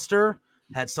roster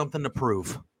had something to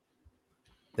prove.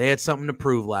 They had something to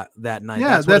prove that night.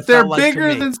 Yeah, that they're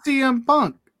bigger than CM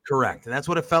Punk. Correct. And that's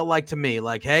what it felt like to me.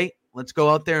 Like, hey, let's go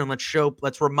out there and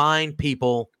let's remind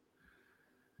people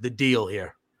the deal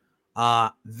here.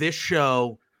 This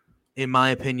show, in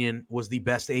my opinion, was the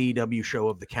best AEW show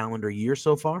of the calendar year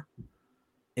so far.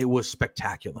 It was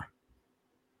spectacular.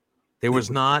 There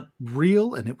was not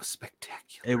real, and it was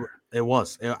spectacular. It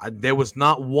was. There was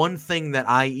not one thing that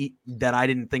I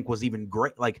didn't think was even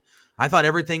great. Like, I thought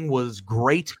everything was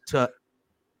great to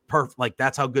perfect. Like,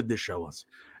 that's how good this show was.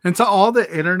 And to all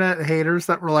the internet haters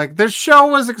that were like, this show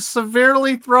was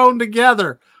severely thrown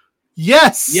together.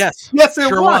 Yes, it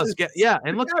sure was. Yeah,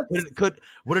 and look,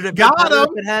 would it have been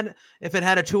better if it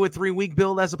had a 2 or 3 week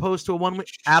build as opposed to a 1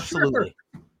 week? Absolutely,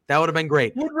 that would have been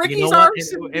great. Would Ricky's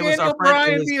arms and Daniel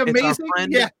Bryan be amazing?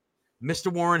 Yeah,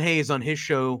 Mr. Warren Hayes on his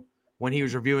show when he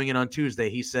was reviewing it on Tuesday,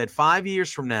 he said 5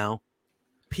 years from now,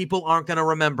 people aren't going to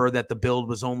remember that the build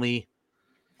was only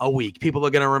a week. People are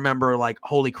going to remember, like,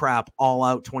 holy crap, All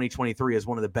Out 2023 is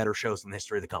one of the better shows in the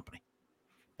history of the company.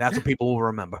 That's what people will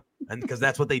remember. And because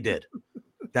that's what they did.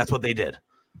 That's what they did.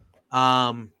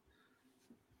 Let's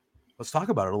talk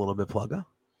about it a little bit, Plugga.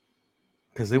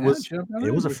 Because it was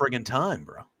a friggin' time,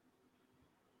 bro.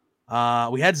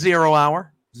 We had 0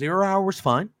 Hour. 0 Hour was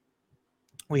fine.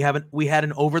 We had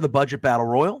an over the budget battle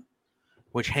royal,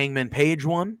 which Hangman Page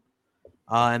won.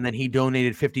 And then he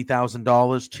donated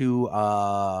 $50,000 to,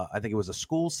 I think it was a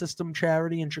school system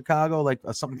charity in Chicago, like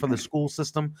something for the school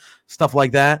system, stuff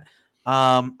like that.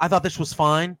 I thought this was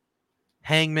fine.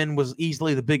 Hangman was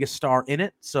easily the biggest star in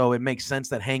it, so it makes sense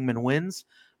that Hangman wins.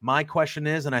 My question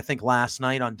is, and I think last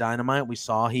night on Dynamite, we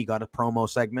saw he got a promo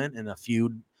segment in a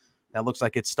feud that looks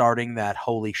like it's starting that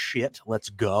holy shit, let's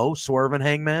go, Swerve and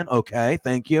Hangman. Okay,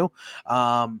 thank you.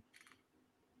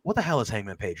 What the hell is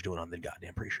Hangman Page doing on the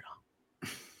goddamn pre-show?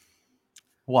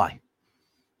 Why?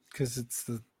 Because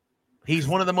he's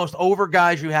one of the most over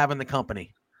guys you have in the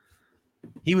company.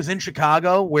 He was in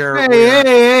Chicago where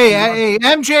hey,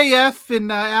 MJF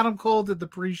and Adam Cole did the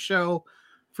pre-show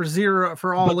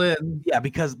for All In. Yeah,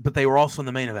 but they were also in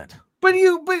the main event.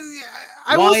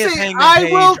 I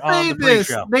will say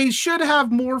this: they should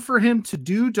have more for him to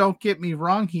do. Don't get me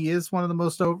wrong; he is one of the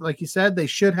most over, like you said. They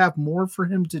should have more for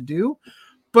him to do.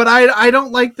 But I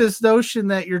don't like this notion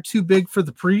that you're too big for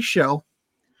the pre-show.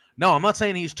 No, I'm not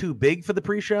saying he's too big for the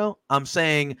pre-show. I'm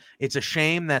saying it's a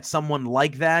shame that someone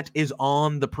like that is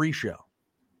on the pre-show.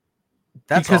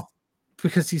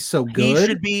 Because he's so good. He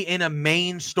should be in a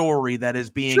main story that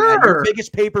is being at your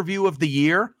biggest pay-per-view of the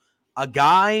year. A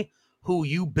guy who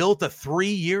you built a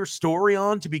 3-year story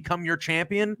on to become your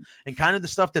champion, and kind of the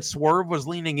stuff that Swerve was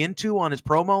leaning into on his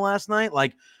promo last night.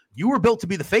 Like, you were built to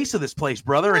be the face of this place,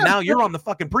 brother, and now you're on the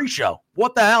fucking pre-show.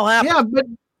 What the hell happened? Yeah,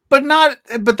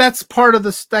 but that's part of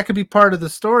that could be part of the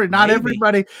story. Not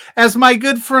everybody, as my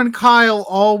good friend Kyle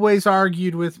always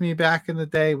argued with me back in the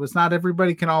day, was not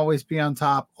everybody can always be on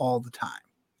top all the time.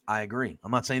 I agree.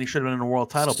 I'm not saying he should have been in a world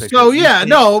title picture. So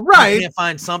right. You can't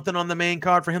find something on the main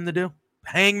card for him to do.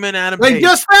 Hangman Adam Page. They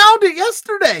just found it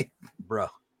yesterday. Bro.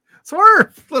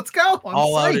 Swerve, let's go.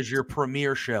 All Out is your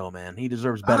premiere show, man. He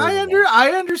deserves better.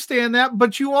 I understand that,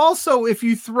 but you also, if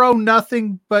you throw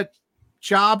nothing but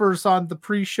jobbers on the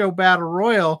pre-show battle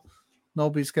royal,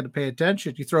 nobody's going to pay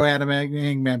attention. You throw Adam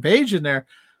Hangman Page in there,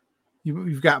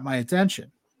 you've got my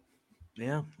attention.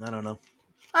 Yeah, I don't know.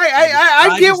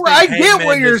 I get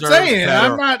what you're saying.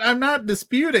 Better. I'm not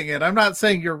disputing it. I'm not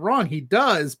saying you're wrong. He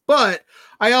does, but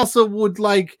I also would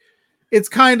like. It's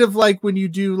kind of like when you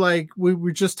do, like we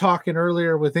were just talking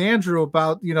earlier with Andrew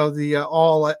about, the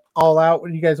all out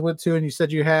when you guys went to, and you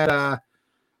said you had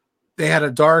they had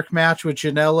a dark match with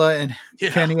Janela and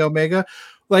Kenny Omega.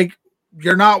 Like,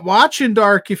 you're not watching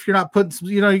dark if you're not putting some,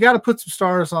 you got to put some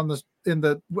stars in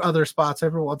the other spots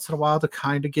every once in a while to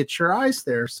kind of get your eyes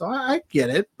there. So I get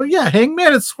it, but yeah,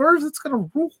 Hangman and Swerve, it's gonna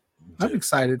rule. I'm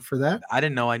excited for that. I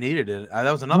didn't know I needed it. That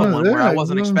was another one where I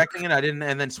wasn't expecting it. I didn't,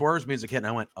 and then Swerve's music hit, and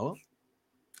I went, "Oh,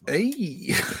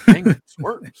 hey,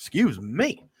 Swerve, excuse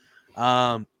me."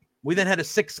 We then had a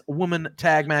 6-woman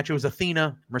tag match. It was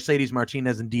Athena, Mercedes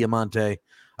Martinez, and Diamante,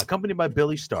 accompanied by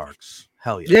Billy Starks.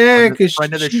 Hell yeah. Yeah, because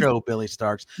friend of the show, Billy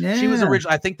Starks. Yeah. She was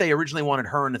originally, I think they originally wanted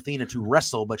her and Athena to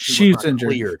wrestle, but she was injured.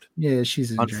 Cleared. Yeah,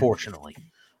 she's injured. Unfortunately.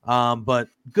 But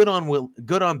good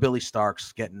on Billy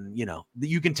Starks getting,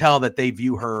 you can tell that they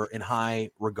view her in high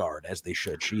regard, as they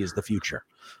should. She is the future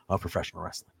of professional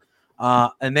wrestling.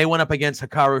 And they went up against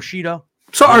Hikaru Shida.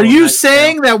 So are you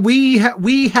saying that we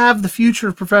have the future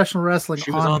of professional wrestling?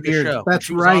 She was on the show. That's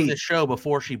she was right. On the show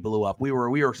before she blew up. We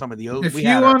were some of the. If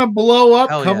you want to blow up,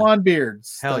 come on,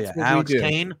 Beards. Hell yeah, Alex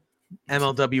Kane,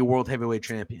 MLW World Heavyweight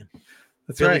Champion.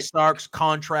 That's Billy right. Starks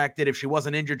contracted. If she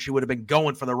wasn't injured, she would have been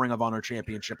going for the Ring of Honor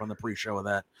Championship on the pre-show of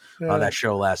that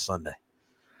show last Sunday.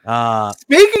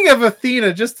 Speaking of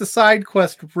Athena, just a side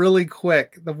quest really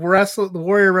quick. The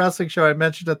Warrior Wrestling show I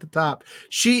mentioned at the top.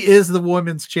 She is the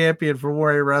women's champion for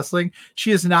Warrior Wrestling. She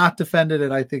has not defended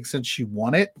it, I think, since she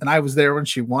won it. And I was there when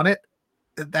she won it.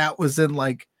 That was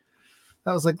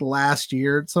last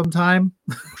year sometime.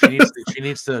 She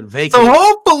needs to vacate. So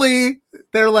hopefully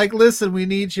they're like, listen, we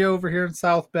need you over here in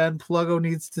South Bend. Pluggo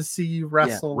needs to see you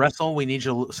wrestle. Yeah, wrestle. We need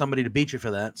somebody to beat you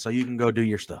for that, so you can go do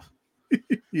your stuff.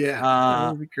 Yeah, that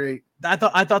would be great. I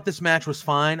thought this match was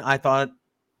fine. I thought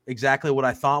exactly what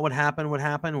I thought would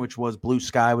happen, which was Blue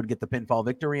Sky would get the pinfall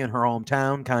victory in her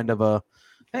hometown. Kind of a,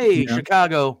 hey,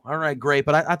 Chicago, all right, great.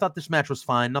 But I thought this match was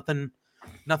fine. Nothing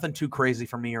too crazy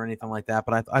for me or anything like that.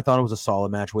 But I thought it was a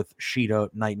solid match with Shida,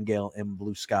 Nightingale, and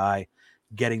Blue Sky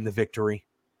getting the victory.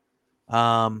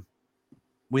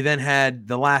 We then had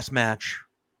the last match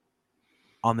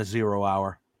on the 0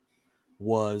 hour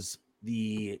was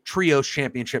the Trios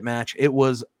Championship match. It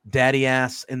was Daddy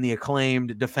Ass in the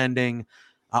Acclaimed defending,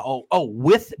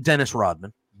 with Dennis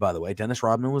Rodman, by the way. Dennis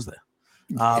Rodman was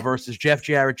there, versus Jeff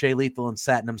Jarrett, Jay Lethal, and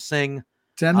Satnam Singh.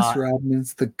 Dennis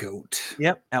Rodman's the GOAT.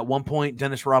 Yep. At one point,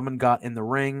 Dennis Rodman got in the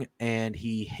ring, and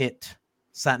he hit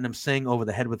Satnam Singh over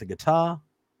the head with a guitar.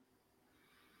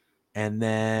 And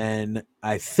then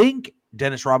I think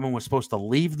Dennis Rodman was supposed to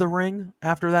leave the ring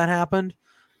after that happened,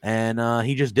 and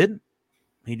he just didn't.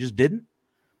 He just didn't.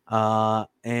 Yeah.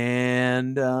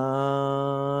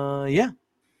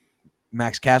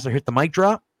 Max Caster hit the mic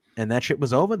drop, and that shit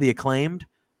was over. The Acclaimed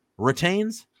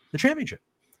retains the championship.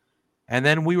 And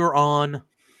then we were on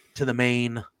to the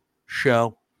main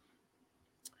show.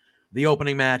 The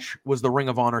opening match was the Ring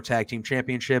of Honor Tag Team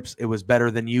Championships. It was Better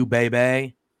Than You,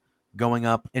 baby, going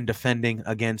up and defending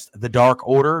against the Dark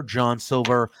Order, John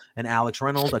Silver and Alex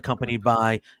Reynolds, accompanied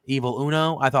by Evil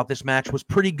Uno. I thought this match was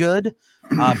pretty good.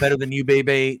 Better Than You,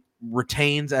 baby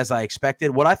retains as I expected.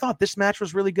 What I thought this match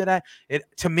was really good at,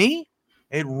 to me,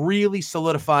 it really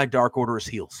solidified Dark Order as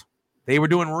heels. They were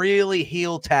doing really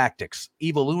heel tactics.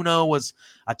 Evil Uno was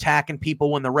attacking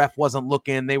people when the ref wasn't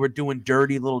looking. They were doing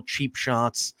dirty little cheap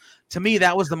shots. To me,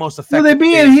 that was the most effective. Were they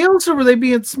being heels or were they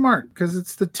being smart? Because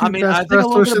it's the two best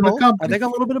wrestlers in the company. I think a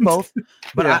little bit of both.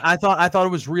 But Yeah. I thought it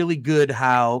was really good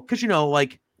how, because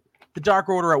like the Dark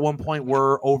Order at one point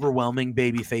were overwhelming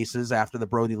baby faces after the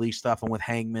Brody Lee stuff and with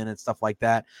Hangman and stuff like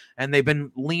that, and they've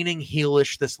been leaning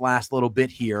heelish this last little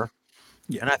bit here.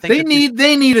 Yeah, and I think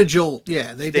they need a jolt.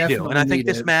 Yeah, they do. definitely And I think need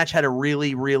this it. match had a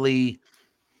really, really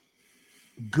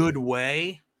good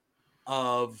way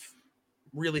of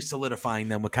really solidifying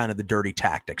them with kind of the dirty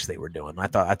tactics they were doing. I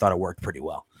thought it worked pretty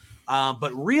well.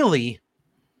 But really,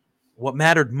 what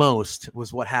mattered most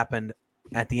was what happened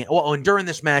at the end. Well, and during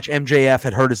this match, MJF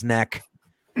had hurt his neck.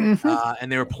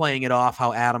 And they were playing it off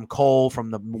how Adam Cole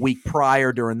from the week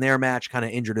prior during their match kind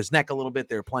of injured his neck a little bit.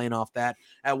 They were playing off that.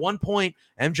 At one point,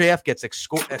 MJF gets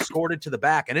escorted to the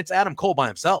back, and it's Adam Cole by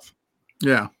himself.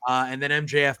 Yeah. And then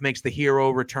MJF makes the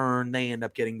hero return. They end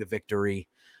up getting the victory,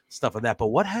 stuff like that. But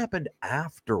what happened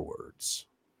afterwards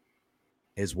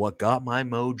is what got my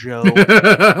mojo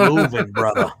moving,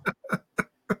 brother.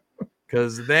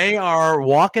 Because they are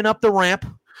walking up the ramp.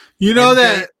 You know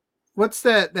that... What's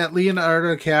that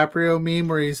Leonardo DiCaprio meme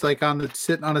where he's like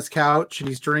sitting on his couch and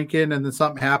he's drinking and then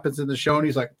something happens in the show and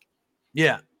he's like,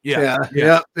 yeah. So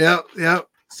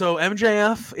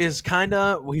MJF is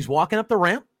he's walking up the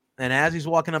ramp, and as he's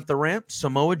walking up the ramp,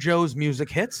 Samoa Joe's music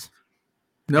hits.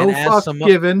 No fuck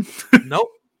given. Nope.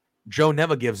 Joe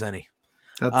never gives any.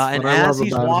 That's and as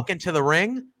he's walking to the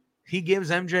ring, he gives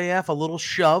MJF a little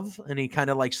shove, and he kind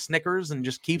of like snickers and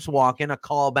just keeps walking. A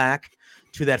callback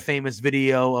to that famous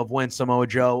video of when Samoa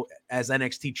Joe, as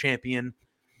NXT champion,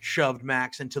 shoved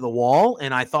Max into the wall.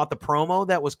 And I thought the promo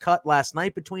that was cut last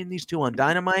night between these two on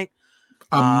Dynamite,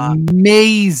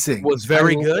 amazing, was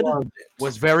very good.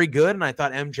 Was very good, and I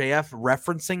thought MJF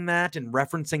referencing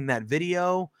that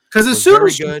video, because as soon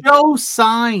as Joe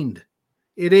signed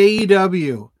at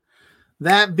AEW,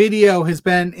 that video has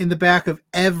been in the back of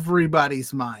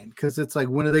everybody's mind, because it's like,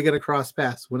 when are they going to cross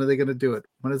paths? When are they going to do it?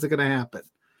 When is it going to happen?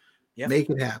 Yep. Make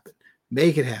it happen.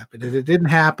 And it didn't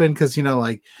happen because,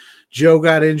 like, Joe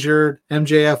got injured.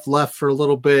 MJF left for a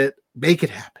little bit. Make it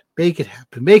happen. Make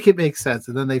it make sense.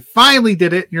 And then they finally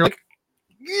did it. And you're like,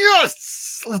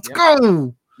 yes, let's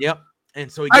go. Yep.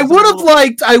 And so I would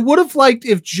have liked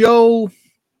if Joe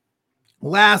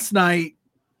last night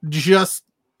just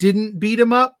didn't beat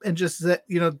him up and just, did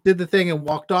the thing and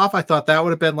walked off. I thought that would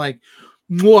have been like,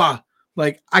 mwah,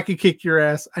 like, I could kick your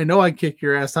ass. I know I can kick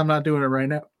your ass. I'm not doing it right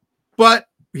now. But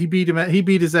he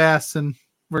beat his ass, and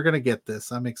we're going to get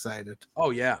this. I'm excited.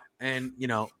 Oh, yeah. And,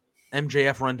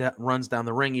 MJF runs down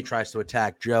the ring. He tries to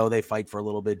attack Joe. They fight for a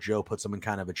little bit. Joe puts him in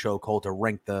kind of a chokehold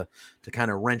to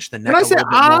kind of wrench the neck.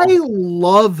 I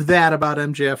love that about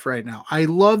MJF right now. I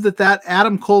love that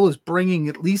Adam Cole is bringing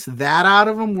at least that out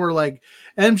of him, where like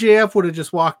MJF would have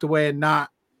just walked away and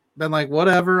not been like,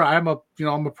 whatever, I'm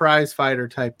a prize fighter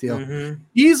type deal. Mm-hmm.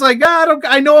 He's like,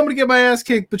 I know I'm gonna get my ass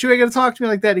kicked, but you ain't gonna talk to me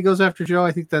like that. He goes after Joe.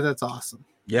 I think that's awesome.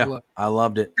 Yeah, I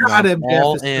loved it. God,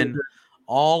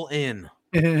 all in.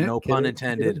 No pun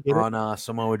intended on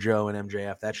Samoa Joe and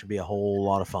MJF. That should be a whole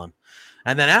lot of fun.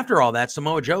 And then after all that,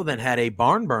 Samoa Joe then had a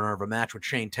barn burner of a match with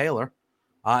Shane Taylor.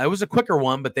 It was a quicker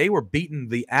one, but they were beating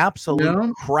the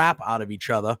absolute crap out of each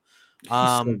other.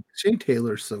 Shane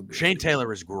Taylor's so good. Shane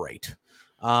Taylor is great.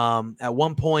 At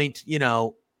one point,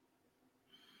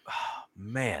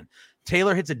 man,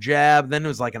 Taylor hits a jab. Then it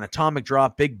was like an atomic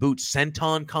drop, big boot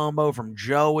senton combo from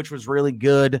Joe, which was really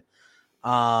good.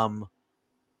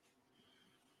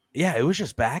 yeah, it was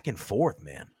just back and forth,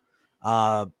 man.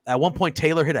 At one point,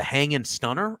 Taylor hit a hanging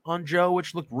stunner on Joe,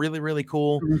 which looked really, really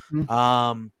cool.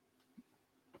 But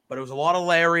it was a lot of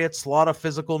lariats, a lot of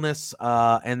physicalness.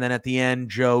 And then at the end,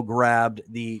 Joe grabbed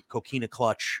the coquina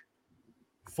clutch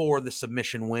for the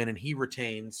submission win, and he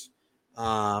retains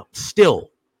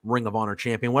still Ring of Honor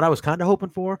champion. What I was kind of hoping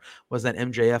for was that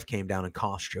MJF came down and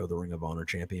cost Joe the Ring of Honor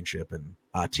championship and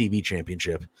TV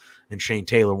championship, and Shane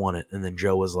Taylor won it. And then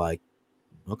Joe was like,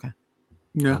 okay.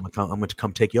 Yeah, I'm going to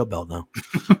come take your belt now.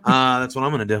 That's what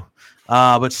I'm going to do.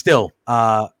 But still,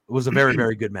 it was a very,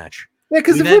 very good match. Yeah,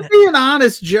 because if we're being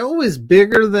honest, Joe is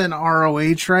bigger than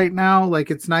ROH right now. Like,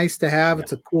 it's nice to have. Yeah.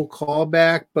 It's a cool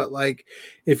callback. But, like,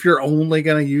 if you're only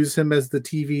going to use him as the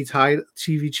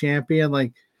TV champion,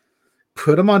 like,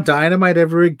 put him on Dynamite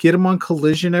every week. Get him on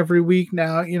Collision every week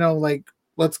now. You know, like,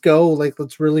 let's go. Like,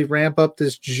 let's really ramp up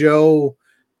this Joe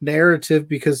narrative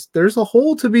because there's a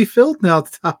hole to be filled now at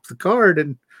the top of the card.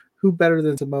 And who better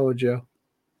than Samoa Joe?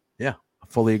 Yeah, I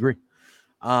fully agree.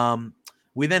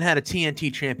 We then had a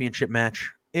TNT championship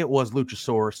match. It was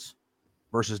Luchasaurus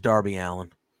versus Darby Allin.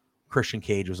 Christian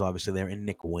Cage was obviously there, and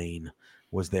Nick Wayne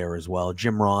was there as well.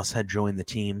 Jim Ross had joined the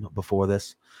team before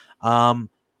this.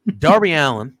 Darby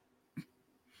Allin,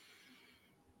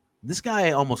 this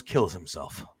guy almost kills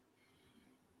himself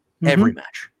every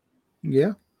match.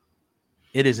 Yeah.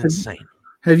 It is insane.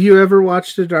 Have you ever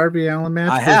watched a Darby Allin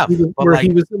match? I have.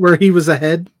 Where he was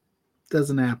ahead?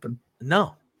 Doesn't happen.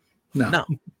 No.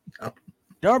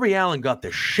 Darby Allin got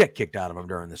the shit kicked out of him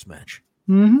during this match.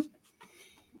 Brutal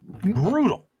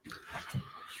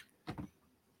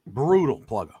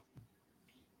plugger.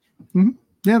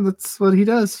 Yeah, that's what he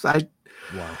does. Wow.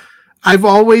 I've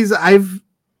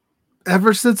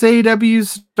ever since AEW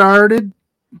started,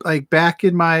 like back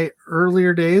in my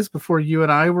earlier days before you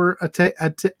and I were a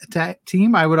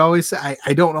team, I would always say,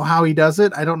 I don't know how he does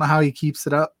it. I don't know how he keeps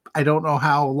it up. I don't know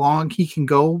how long he can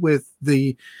go with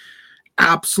the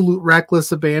absolute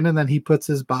reckless abandon that he puts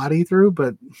his body through,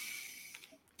 but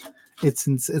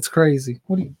it's crazy.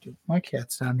 What do you do? My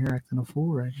cat's down here acting a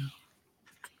fool right now.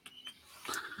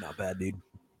 Not bad, dude.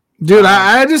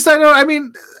 I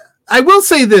will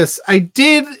say this. I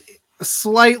did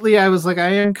slightly, I was like, I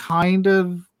am kind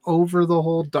of over the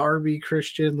whole Darby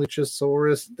Christian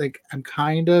Luchasaurus. Like, I'm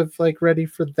kind of like ready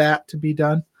for that to be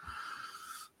done.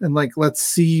 And like, let's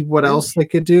see what else they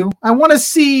could do. I want to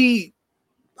see.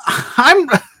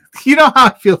 You know how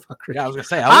I feel about Christian. Yeah, I was gonna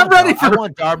say I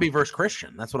want Darby versus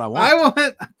Christian. That's what I want.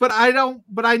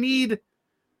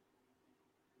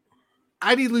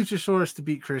 I need Luchasaurus to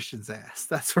beat Christian's ass.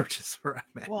 That's where I'm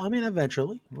at. Well, I mean,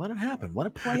 eventually, let it happen. Let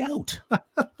it play out.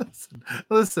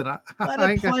 Listen, I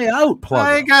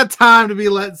ain't got time to be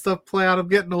letting stuff play out. I'm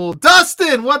getting old.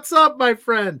 Dustin, what's up, my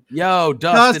friend? Yo,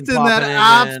 Dustin, that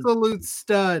absolute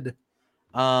stud.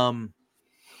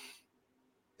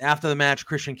 After the match,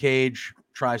 Christian Cage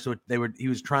he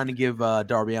was trying to give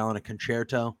Darby Allin a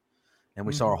concerto, and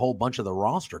we saw a whole bunch of the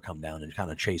roster come down and kind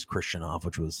of chase Christian off,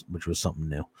 which was something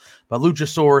new. But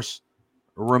Luchasaurus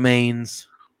remains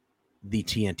the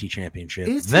TNT championship.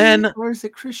 Or is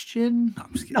it Christian? No,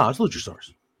 I'm just kidding. No, it's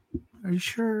Luchasaurus. Are you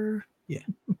sure? Yeah.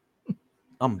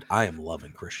 I am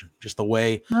loving Christian. Just the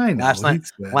way I know, last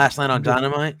night on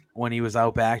Dynamite when he was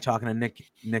out back talking to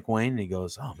Nick Wayne, and he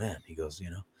goes, "Oh man," he goes,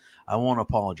 I want to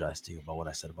apologize to you about what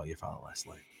I said about your father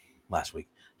last week.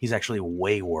 He's actually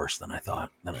way worse than I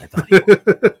thought he was.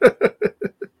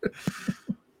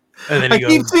 And then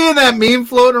keep seeing that meme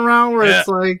floating around where it's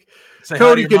like, say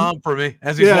Cody hi to your mom for me.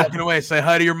 As he's walking away, say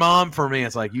hi to your mom for me.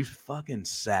 It's like, you fucking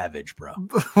savage, bro.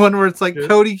 One where it's like,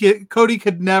 Cody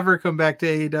could never come back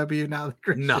to AEW now.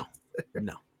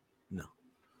 No.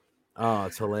 Oh,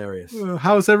 it's hilarious.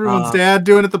 How's everyone's dad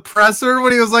doing at the presser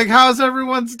when he was like, how's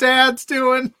everyone's dad's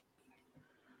doing?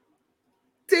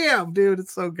 Damn, dude,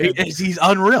 it's so good. He's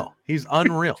unreal. He's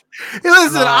unreal. Hey,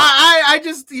 listen, I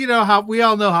just, how we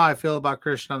all know how I feel about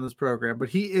Christian on this program, but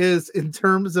he is, in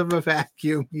terms of a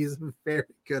vacuum, he's very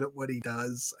good at what he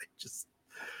does.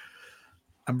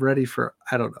 I'm ready for,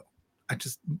 I don't know. I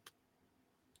just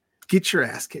get your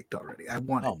ass kicked already. I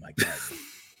want it. Oh my God.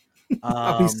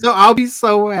 I'll be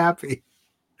so happy.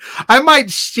 I might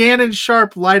Shannon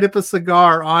Sharp light up a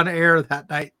cigar on air that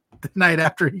night, the night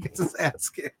after he gets his ass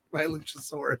kicked by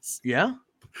Luchasaurus. Yeah?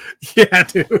 Yeah,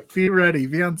 dude. Be ready.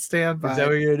 Be on standby. Is that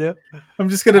what you're going to do? I'm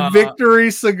just going to victory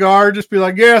cigar, just be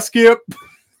like, yeah, Skip.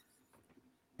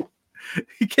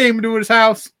 He came to his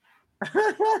house.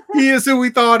 He is who we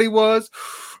thought he was.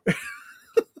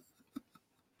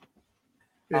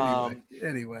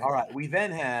 Anyway. All right. We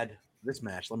then had this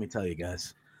match. Let me tell you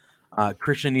guys.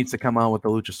 Christian needs to come out with the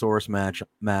Luchasaurus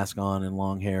mask on and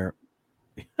long hair.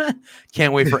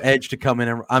 Can't wait for Edge to come in.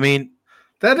 And, I mean,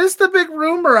 that is the big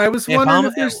rumor. I was wondering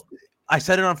if there's. I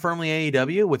said it on Firmly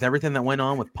AEW with everything that went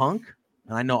on with Punk.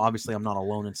 And I know, obviously, I'm not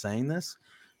alone in saying this.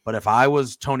 But if I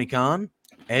was Tony Khan,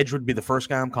 Edge would be the first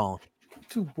guy I'm calling.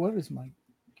 Dude, what is my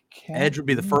cat? Edge would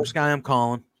be the first guy I'm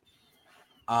calling.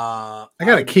 I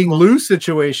got a King Lou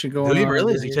situation going on.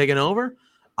 Really? Is he taking over?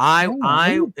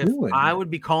 I would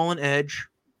be calling Edge,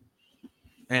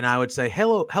 and I would say,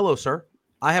 hello, sir.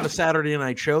 I have a Saturday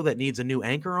night show that needs a new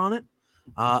anchor on it.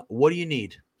 What do you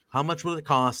need? How much will it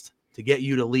cost to get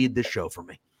you to lead this show for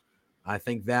me? I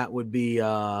think that would be.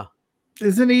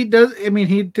 Isn't he?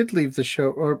 He did leave the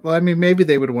show, or maybe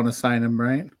they would want to sign him,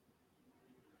 right?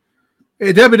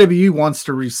 WWE wants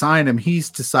to re-sign him. He's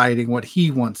deciding what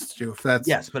he wants to do. If that's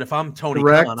yes, but if I'm Tony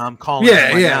correct. Khan, I'm calling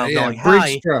him now, going,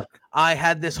 "Hi, struck. I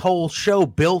had this whole show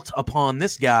built upon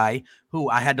this guy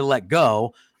who I had to let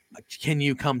go. Can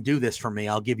you come do this for me?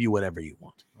 I'll give you whatever you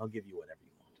want.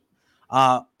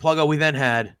 Pluggo, we then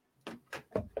had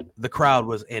the crowd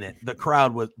was in it. The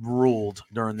crowd was ruled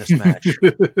during this match.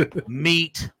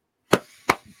 Meat.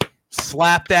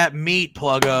 Slap that meat,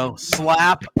 Pluggo.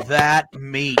 Slap that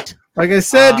meat. Like I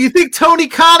said, do you think Tony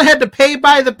Khan had to pay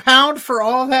by the pound for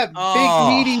all that big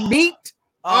meaty meat?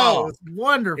 Oh, it's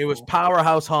wonderful. It was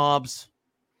Powerhouse Hobbs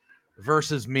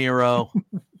versus Miro.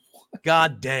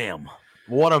 God damn.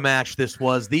 What a match this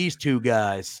was. These two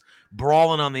guys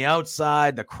brawling on the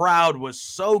outside. The crowd was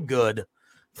so good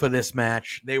for this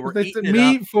match. They were eating it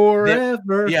meat up.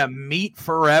 Forever. Meat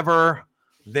forever.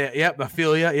 I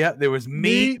feel you. Yep, there was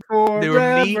meat. There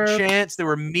were meat chants. There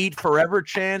were meat forever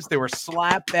chants. There were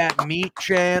slap that meat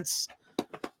chants.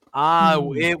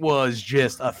 It was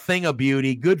just a thing of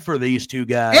beauty. Good for these two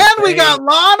guys. And we got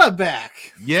Lana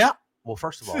back. Yeah. Well,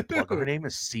 first of all, her name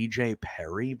is CJ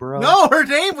Perry, bro. No, her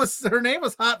name was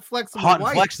Hot Flexible. Hot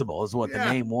and Flexible is what the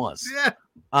name was. Yeah.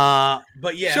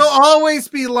 But yeah, she'll always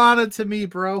be Lana to me,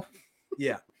 bro.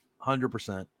 Yeah,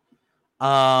 100%.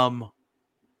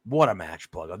 What a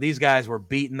match, Pluggo. These guys were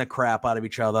beating the crap out of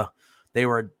each other. They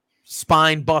were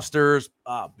spine busters,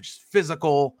 just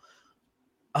physical.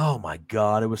 Oh my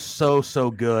God, it was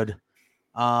so good.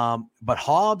 But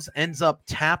Hobbs ends up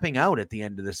tapping out at the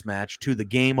end of this match to the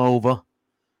game over,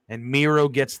 and Miro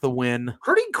gets the win.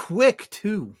 Pretty quick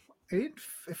too. It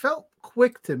felt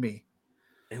quick to me.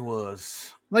 It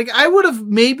was like I would have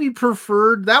maybe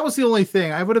preferred. That was the only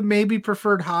thing I would have maybe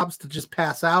preferred Hobbs to just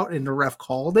pass out, and the ref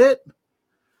called it.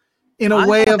 In a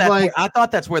way of like, I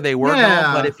thought that's where they were.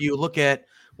 Yeah. But if you look at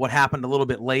what happened a little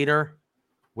bit later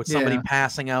with somebody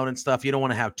passing out and stuff, you don't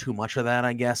want to have too much of that,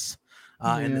 I guess.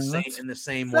 In the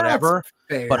same whatever.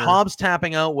 Fair. But Hobbs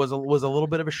tapping out was a little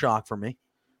bit of a shock for me.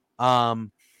 But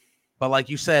like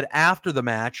you said, after the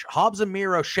match, Hobbs and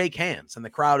Miro shake hands, and the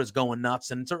crowd is going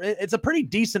nuts. And it's a pretty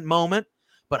decent moment.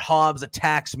 But Hobbs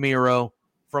attacks Miro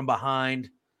from behind,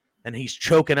 and he's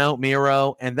choking out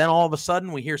Miro. And then all of a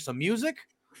sudden, we hear some music.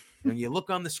 And you look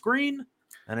on the screen,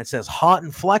 and it says Hot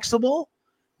and Flexible,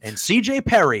 and CJ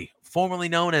Perry, formerly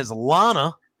known as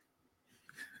Lana,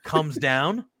 comes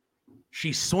down.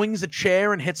 She swings a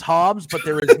chair and hits Hobbs, but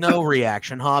there is no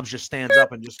reaction. Hobbs just stands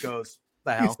up and just goes,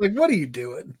 "The hell?" He's like, "What are you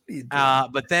doing?"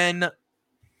 But then,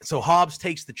 so Hobbs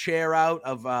takes the chair out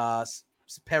of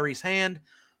Perry's hand.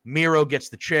 Miro gets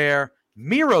the chair.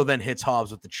 Miro then hits Hobbs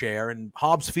with the chair, and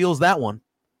Hobbs feels that one.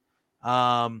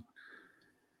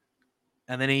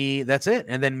 And then that's it.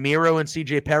 And then Miro and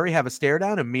CJ Perry have a stare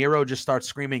down, and Miro just starts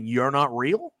screaming, "You're not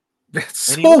real." That's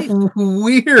so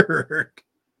weird.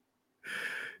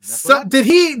 So did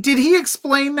he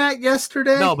explain that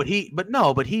yesterday? No, but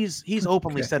he's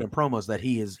openly said in promos that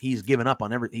he's given up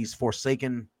on he's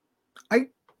forsaken. I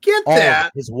get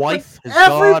that. His wife, his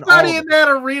everybody in that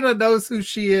arena knows who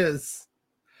she is.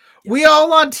 Yeah. We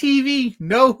all on TV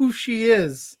know who she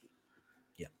is.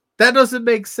 Yeah. That doesn't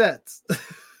make sense.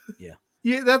 Yeah.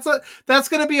 Yeah, that's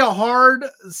going to be a hard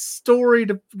story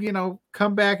to,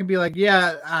 come back and be like, you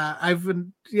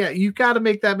got to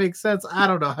make that make sense. I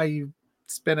don't know how you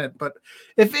spin it, but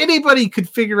if anybody could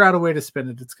figure out a way to spin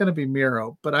it, it's going to be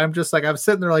Miro. But I'm just like, I'm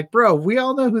sitting there like, bro, we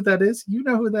all know who that is. You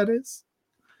know who that is.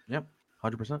 Yep.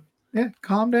 100%. Yeah.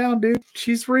 Calm down, dude.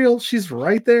 She's real. She's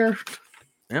right there.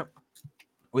 Yep.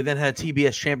 We then had a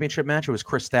TBS championship match. It was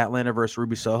Chris Statlander versus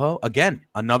Ruby Soho. Again,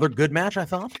 another good match, I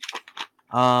thought.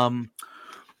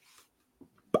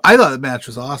 I thought the match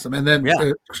was awesome. And then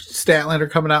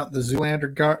Statlander coming out in the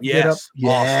Zoolander get up.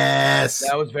 Yes.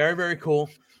 That was very, very cool.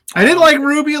 I didn't like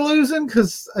Ruby losing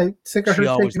because I think I heard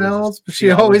taking L's, but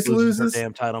she always loses. Her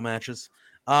damn title matches.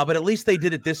 But at least they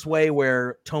did it this way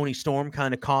where Tony Storm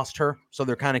kind of cost her. So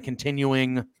they're kind of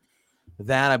continuing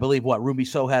That I believe Ruby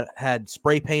So had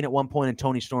spray paint at one point, and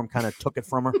Tony Storm kind of took it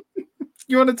from her.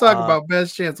 You want to talk about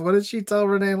best chance? What did she tell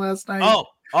Renee last night?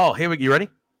 Oh, here we go. You ready?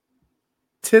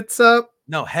 Tits up.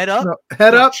 No, head up. No,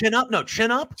 head up. Chin up. No,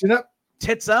 chin up. Chin up.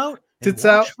 Tits out. Tits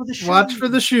out. Watch for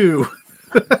the shoe.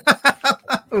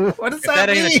 What does that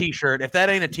mean? If that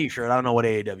ain't a t-shirt, I don't know what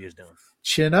AEW is doing.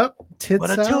 Chin up, tits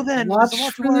but until out, then, watch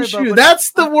for the shoe.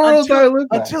 That's the world I live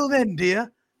in. Until then,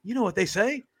 dear, you know what they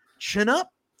say? Chin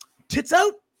up, tits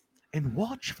out, and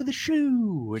watch for the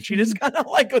shoe. And she just kind of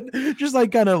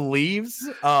leaves.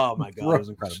 Oh my god, it was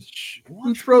incredible.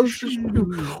 Who throws the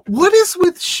shoe? What is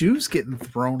with shoes getting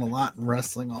thrown a lot in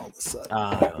wrestling all of a sudden?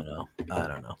 I don't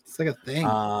know. It's like a thing.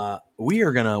 We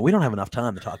don't have enough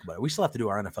time to talk about it. We still have to do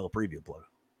our NFL preview plug.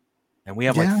 And we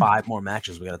have like 5 more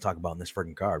matches we got to talk about in this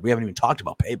freaking card. We haven't even talked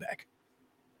about Payback.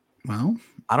 Well,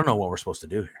 I don't know what we're supposed to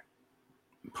do here.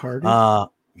 Party.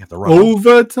 You have to run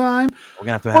overtime. We're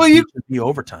gonna have to have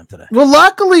overtime today. Well,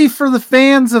 luckily for the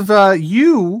fans of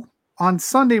you on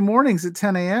Sunday mornings at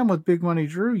 10 a.m. with Big Money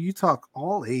Drew, you talk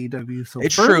all AEW. So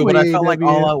it's true, but I felt like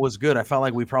All Out was good. I felt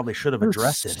like we probably should have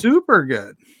addressed it. Super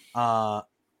good. Was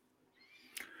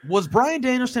Bryan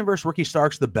Danielson versus Ricky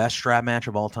Starks the best strap match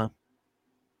of all time?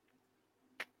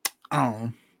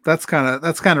 Oh, that's kind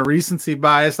of recency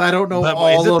bias. I don't know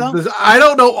I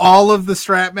don't know all of the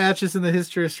strap matches in the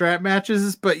history of strap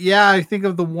matches, but yeah, I think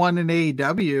of the one in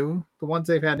AEW, the ones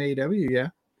they've had in AEW. Yeah,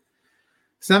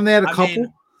 some they had a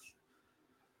couple.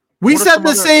 We said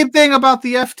the same thing about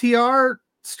the FTR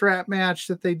strap match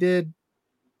that they did.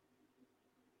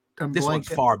 This one's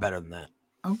far better than that.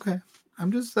 Okay,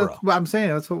 that's what I'm saying.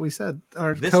 That's what we said.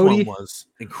 This one was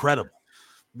incredible.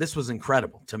 This was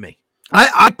incredible to me.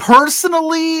 I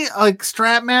personally like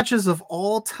strap matches of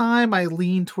all time. I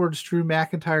lean towards Drew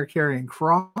McIntyre carrying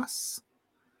Cross.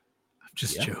 I'm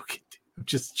just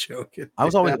joking. I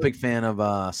was always a big fan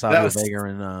of Savio Vega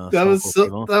and that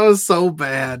was so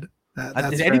bad.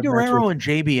 Did Eddie Guerrero and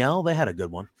JBL? They had a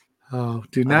good one. Oh,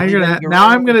 dude! I'm gonna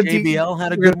JBL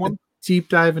had a good one. Deep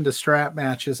dive into strap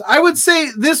matches. I would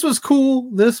say this was cool.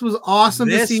 This was awesome.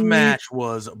 This match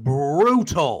was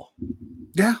brutal.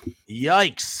 Yeah.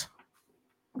 Yikes.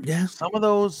 Yeah, some of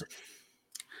those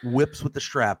whips with the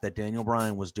strap that Daniel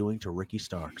Bryan was doing to Ricky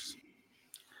Starks.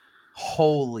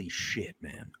 Holy shit,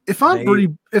 man! If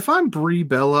I'm Brie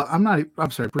Bella,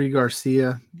 I'm sorry, Brie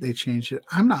Garcia. They changed it.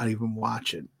 I'm not even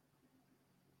watching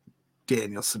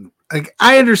Danielson. Like,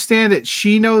 I understand it.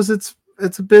 She knows it's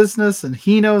a business, and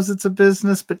he knows it's a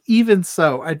business. But even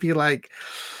so, I'd be like,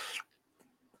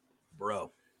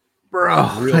 bro,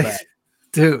 real bad,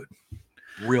 dude.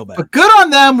 Real bad. But good on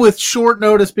them with short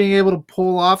notice being able to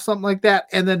pull off something like that.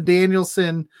 And then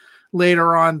Danielson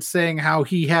later on saying how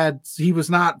he was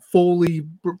not fully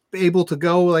able to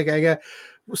go. Like, I got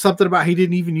something about he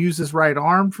didn't even use his right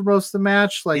arm for most of the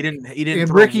match. Like, he didn't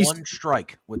throw one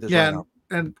strike with his right arm.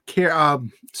 And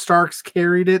Starks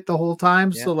carried it the whole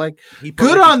time. Yeah. So like, good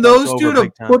Ricky on those two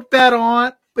to put that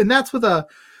on. And that's with a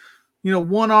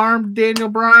one arm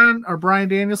Bryan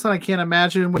Danielson. I can't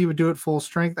imagine what he would do at full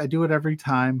strength. I do it every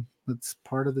time. That's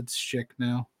part of the shtick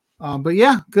now. But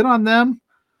yeah, good on them.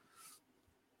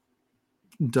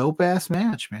 Dope ass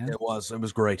match, man. It was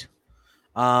great.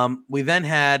 We then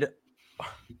had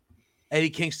Eddie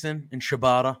Kingston and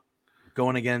Shibata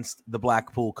going against the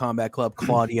Blackpool Combat Club,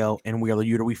 Claudio and Wheeler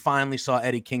Yuta. We finally saw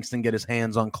Eddie Kingston get his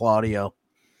hands on Claudio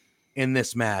in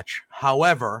this match.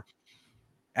 However,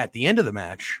 at the end of the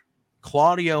match,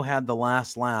 Claudio had the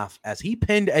last laugh as he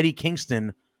pinned Eddie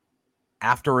Kingston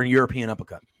after a European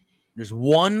uppercut. There's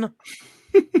one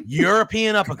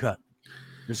European uppercut.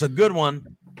 There's a good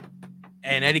one.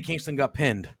 And Eddie Kingston got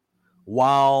pinned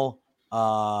while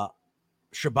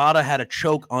Shibata had a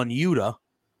choke on Yuta.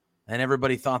 And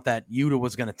everybody thought that Yuta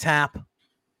was going to tap.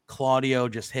 Claudio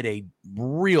just hit a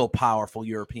real powerful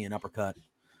European uppercut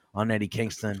on Eddie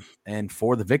Kingston. And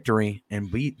for the victory, and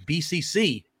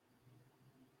BCC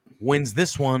wins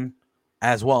this one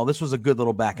as well. This was a good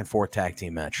little back and forth tag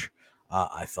team match,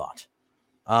 I thought.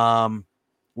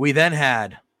 We then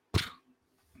had,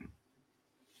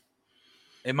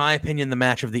 in my opinion, the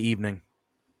match of the evening.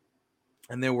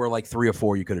 And there were like 3 or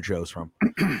 4 you could have chose from.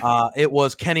 It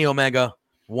was Kenny Omega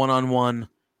one-on-one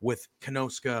with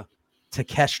Konosuke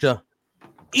Takeshita.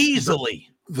 Easily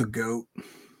the GOAT.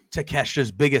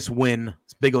 Takeshita's biggest win,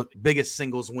 biggest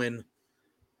singles win.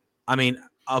 I mean,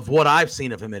 of what I've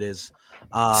seen of him, it is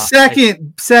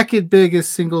second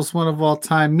biggest singles win of all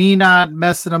time. Me not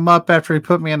messing him up after he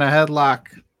put me in a headlock.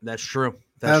 That's true.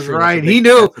 That's true. right. He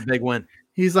knew. That's a big win.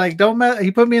 He's like, don't mess.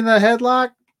 He put me in the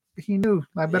headlock. He knew.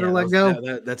 I better let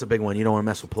go. That's a big one. You don't want to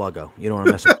mess with Pluggo. You don't want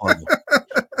to mess with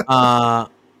Pluggo.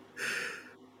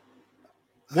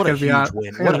 What a huge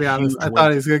win! I gotta be honest. I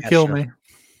thought he was gonna kill me.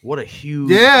 What a huge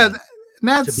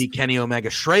to beat Kenny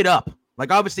Omega straight up.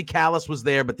 Like obviously Callis was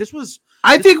there, but this was.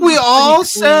 I think we all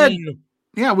said.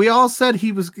 Yeah, we all said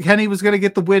Kenny was going to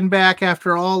get the win back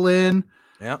after All In.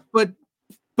 Yeah, but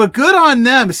good on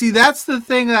them. See, that's the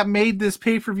thing that made this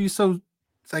pay-per-view so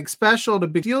like special and a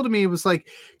big deal to me. It was like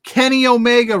Kenny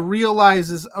Omega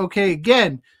realizes, okay,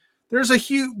 again, there's a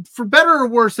huge, for better or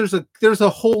worse, there's a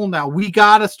hole now. We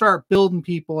got to start building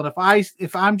people. And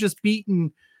if I'm just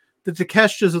beating the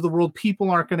Takeshas of the world, people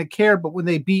aren't going to care. But when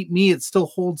they beat me, it still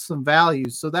holds some value.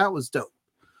 So that was dope.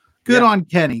 Good on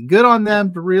Kenny. Good on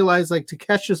them to realize like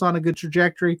Takesha's on a good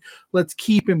trajectory. Let's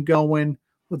keep him going.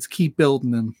 Let's keep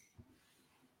building him.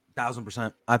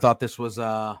 1000%. I thought this was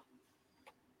a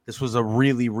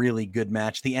really, really good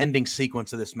match. The ending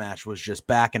sequence of this match was just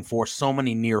back and forth. So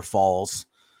many near falls.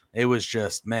 It was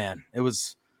just, man, it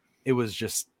was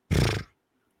just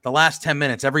the last 10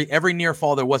 minutes. Every near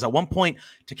fall there was. At one point,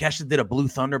 Takesha did a blue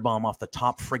thunder bomb off the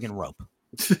top friggin' rope.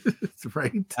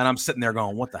 Right. And I'm sitting there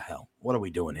going, what the hell? What are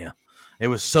we doing here? It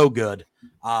was so good.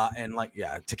 And like,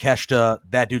 yeah, Takeshita,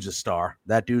 that dude's a star.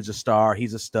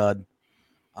 He's a stud.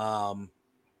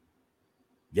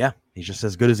 Yeah, he's just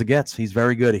as good as it gets. He's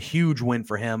very good. A huge win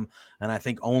for him. And I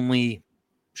think only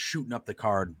shooting up the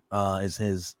card is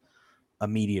his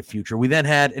immediate future. We then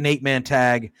had an 8-man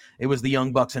tag. It was the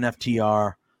Young Bucks and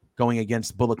FTR going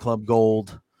against Bullet Club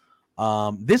Gold.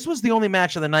 This was the only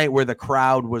match of the night where the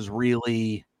crowd was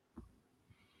really,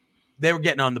 they were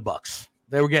getting on the Bucks.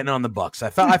 I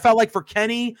felt like for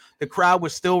Kenny, the crowd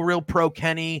was still real pro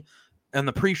Kenny. And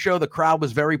the pre-show, the crowd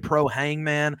was very pro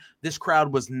Hangman. This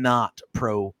crowd was not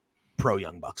pro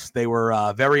Young Bucks. They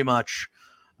were very much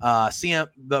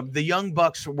the Young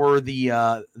Bucks were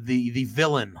the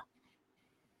villain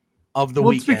of the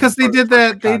weekend. It's because they did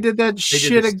that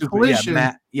shit at Collision.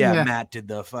 Matt did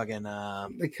the fucking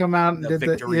they come out and the did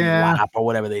victory lap or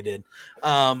whatever they did.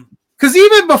 Because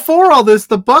even before all this,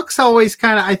 the Bucks always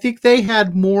I think they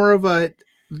had more of a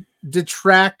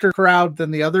detractor crowd than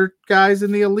the other guys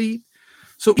in the Elite.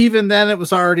 So even then it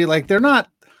was already like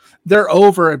they're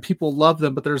over and people love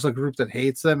them, but there's a group that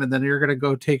hates them, and then you're gonna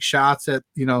go take shots at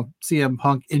CM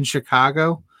Punk in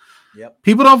Chicago. Yep.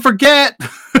 People don't forget.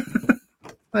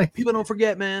 People don't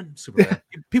forget, man. Super bad.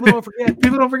 People don't forget.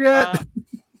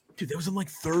 Dude, that was in like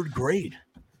 3rd grade.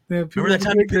 Yeah, remember that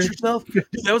time you pissed yourself? Dude,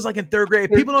 that was like in 3rd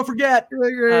grade. People don't forget.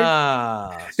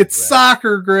 It's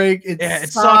soccer, Greg.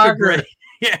 It's soccer, Greg.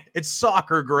 Yeah, it's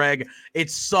soccer, Greg.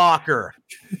 It's soccer.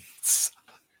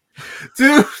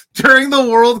 Dude, during the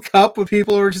World Cup when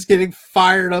people were just getting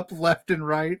fired up left and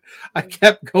right, I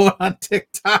kept going on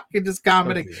TikTok and just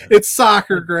commenting, it's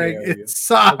soccer, Greg. It's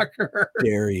soccer. How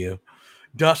dare you?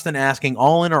 Dustin asking,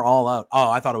 all in or all out?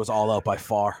 Oh, I thought it was all out by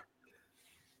far.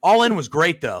 All in was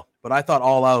great, though, but I thought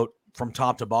all out from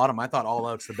top to bottom. I thought all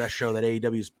out's the best show that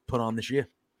AEW's put on this year.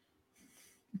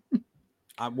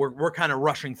 We're kind of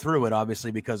rushing through it,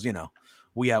 obviously, because,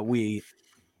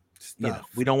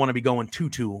 we don't want to be going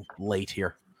too late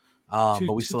here.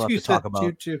 But we still have to talk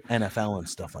about NFL and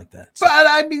stuff like that. So. But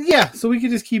I mean, so we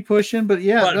could just keep pushing. But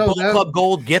Club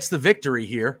Gold gets the victory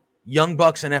here. Young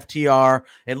Bucks and FTR.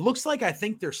 It looks like I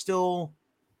think they're still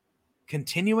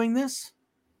continuing this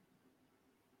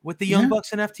with the Young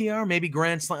Bucks and FTR. Maybe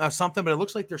Grand Slam or something, but it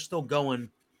looks like they're still going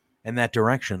in that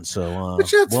direction. So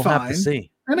we'll have to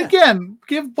see. And again,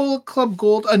 give Bullet Club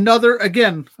Gold another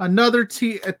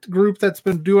group that's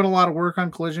been doing a lot of work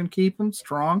on Collision. Keep them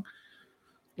strong.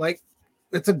 Like,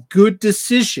 it's a good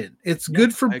decision. It's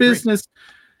good for business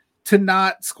to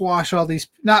not squash all these.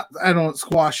 I don't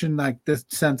squash in like the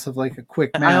sense of like a quick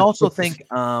match. I also think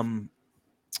I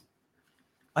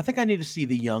need to see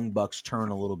the Young Bucks turn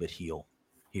a little bit heel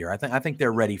here. I think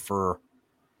they're ready for,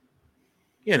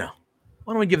 why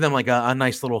don't we give them like a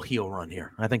nice little heel run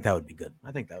here? I think that would be good.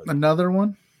 Another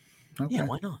one? Okay. Yeah,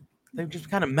 why not? They're just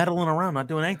kind of meddling around, not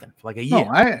doing anything for like a year.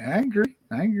 No, I agree.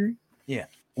 Yeah.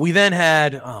 We then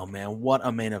had, oh man, what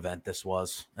a main event this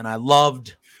was. And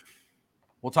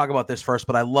we'll talk about this first,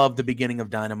 but I loved the beginning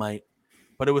of Dynamite.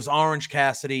 But it was Orange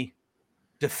Cassidy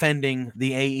defending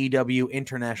the AEW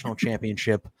International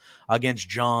Championship against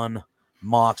Jon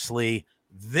Moxley.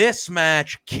 This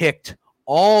match kicked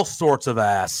all sorts of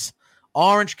ass.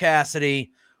 Orange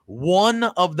Cassidy, one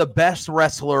of the best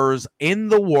wrestlers in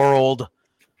the world.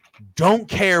 Don't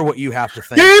care what you have to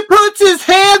think. He puts his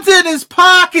hands in his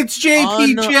pockets,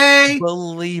 JPJ.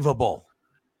 Unbelievable.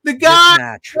 The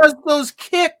guy does those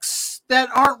kicks that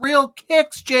aren't real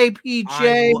kicks,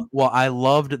 JPJ. I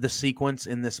loved the sequence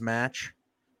in this match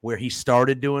where he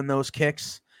started doing those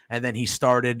kicks, and then he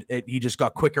just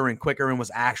got quicker and quicker and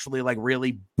was actually like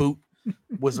really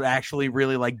was actually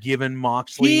really like giving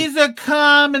Moxley. He's a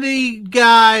comedy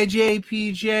guy,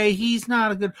 JPJ. He's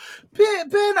not a good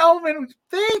Ben Omen.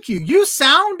 Thank you. You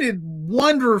sounded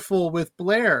wonderful with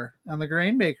Blair on the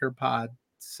Grainmaker pod.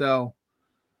 So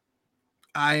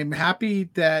I'm happy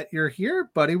that you're here,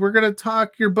 buddy. We're gonna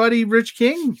talk your buddy Rich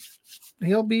King.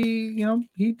 He'll be,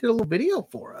 he did a little video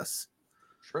for us.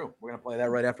 True. We're gonna play that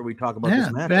right after we talk about this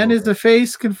match. Ben is the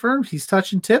face confirmed. He's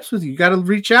touching tips with you. You got to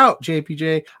reach out,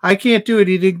 JPJ. I can't do it.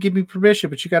 He didn't give me permission,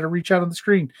 but you got to reach out on the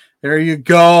screen. There you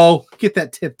go. Get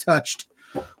that tip touched.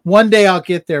 One day I'll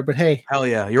get there, but hey. Hell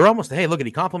yeah. You're almost, hey, look at,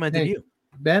 he complimented you.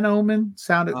 Ben Omen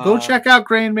sounded. Go check out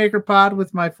Grainmaker Pod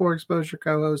with my 4 Exposure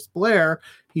co-host Blair.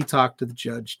 He talked to the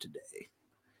judge today.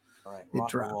 All right. It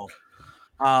dropped.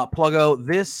 Pluggo,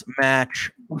 this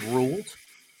match ruled.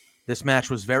 This match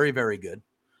was very, very good.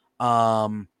 I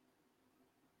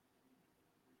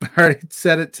already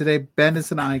said it today. Ben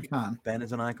is an icon. Ben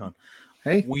is an icon.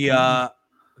 Hey,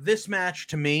 this match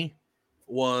to me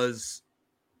was,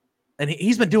 and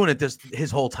he's been doing it his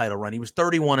whole title run. He was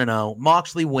 31-0.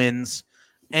 Moxley wins,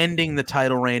 ending the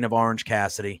title reign of Orange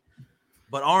Cassidy.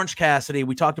 But Orange Cassidy,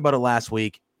 we talked about it last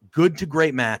week. Good to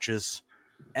great matches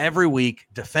every week,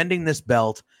 defending this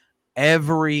belt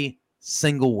every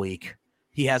single week.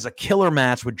 He has a killer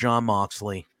match with Jon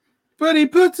Moxley. But he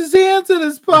puts his hands in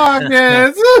his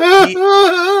pockets.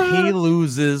 he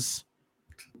loses,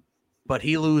 but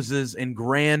he loses in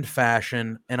grand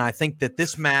fashion. And I think that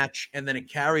this match, and then it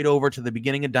carried over to the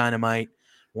beginning of Dynamite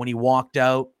when he walked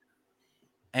out.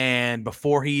 And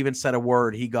before he even said a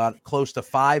word, he got close to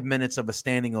 5 minutes of a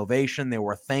standing ovation. There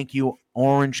were thank you,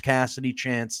 Orange Cassidy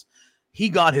chants. He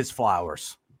got his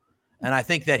flowers. And I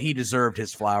think that he deserved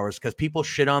his flowers because people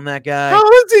shit on that guy. How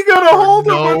is he going to hold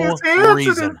him with his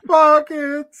hands in his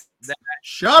pockets?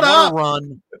 Shut up.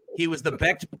 Run. He was the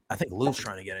best. I think Lou's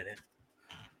trying to get it in.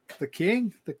 The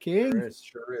king.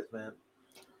 Sure is, man.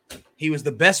 He was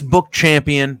the best book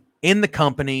champion in the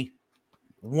company.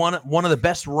 One of the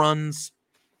best runs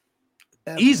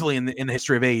easily in the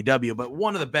history of AEW, but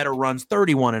one of the better runs,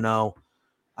 31-0.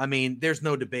 I mean, there's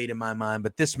no debate in my mind,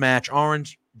 but this match,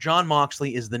 Jon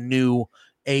Moxley is the new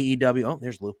AEW. Oh,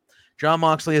 there's Lou. Jon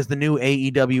Moxley is the new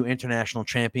AEW International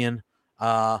Champion.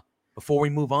 Before we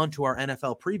move on to our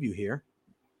NFL preview here,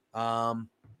 how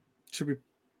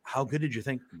good did you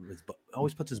think?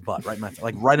 Always puts his butt right in my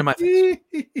right in my face.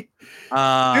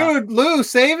 Dude, Lou,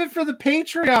 save it for the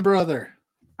Patreon, brother.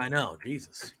 I know,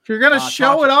 Jesus. If you're gonna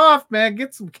show it off, man,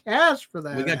 get some cash for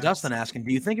that. We got Dustin asking,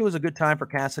 do you think it was a good time for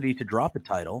Cassidy to drop the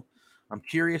title? I'm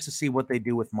curious to see what they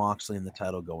do with Moxley and the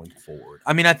title going forward.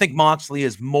 I mean, I think Moxley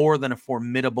is more than a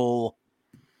formidable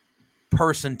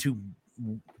person to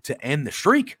end the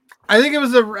streak. I think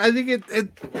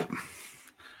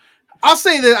I'll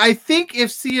say that I think if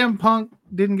CM Punk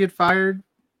didn't get fired,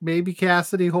 maybe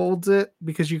Cassidy holds it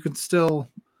because you can still.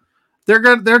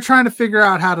 They're trying to figure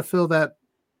out how to fill that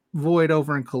void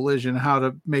over in Collision, how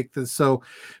to make this. So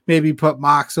maybe put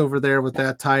Mox over there with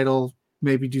that title.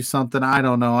 Maybe do something. I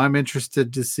don't know. I'm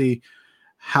interested to see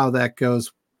how that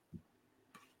goes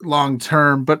long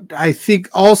term. But I think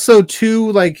also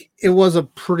too, like it was a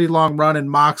pretty long run, and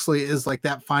Moxley is like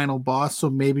that final boss. So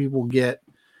maybe we'll get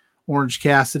Orange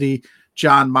Cassidy,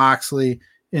 Jon Moxley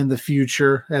in the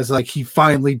future as like he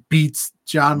finally beats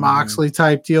Jon Moxley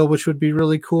type deal, which would be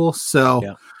really cool.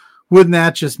 So wouldn't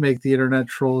that just make the internet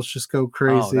trolls just go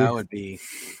crazy? Oh, that would be.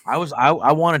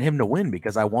 I wanted him to win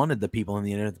because I wanted the people in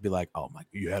the internet to be like, "Oh my,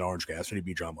 you had Orange Cassidy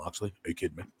beat Jon Moxley? Are you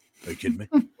kidding me? Are you kidding me?"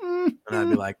 And I'd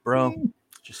be like, "Bro,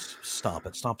 just stop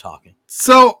it. Stop talking."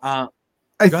 So, go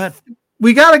ahead.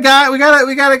 We got a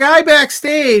guy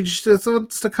backstage that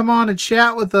wants to come on and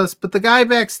chat with us, but the guy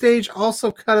backstage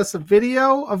also cut us a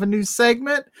video of a new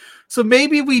segment. So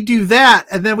maybe we do that,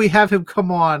 and then we have him come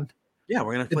on. Yeah,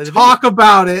 we're gonna talk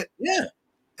about it. Yeah,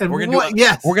 and we're gonna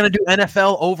we're gonna do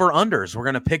NFL over unders. We're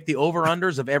gonna pick the over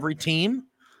unders of every team,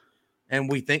 and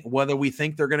we think whether we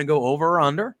think they're gonna go over or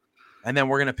under, and then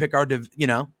we're gonna pick our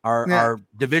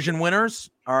division winners,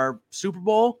 our Super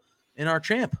Bowl, and our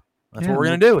champ. That's what we're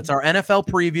gonna do. It's our NFL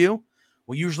preview.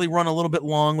 We usually run a little bit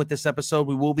long with this episode.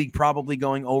 We will be probably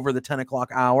going over the 10 o'clock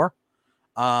hour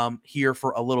here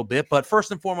for a little bit, but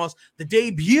first and foremost, the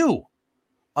debut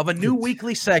of a new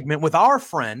weekly segment with our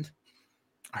friend,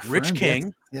 Rich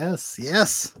King. Yes.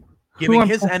 Giving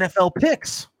his NFL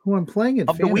picks. Who I'm playing in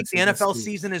of the week. The NFL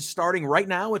season is starting right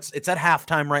now. It's at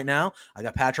halftime right now. I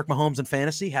got Patrick Mahomes in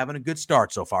fantasy having a good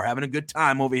start so far, having a good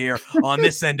time over here on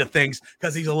this end of things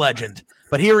because he's a legend.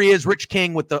 But here he is, Rich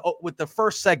King, with the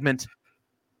first segment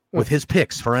with his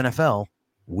picks for NFL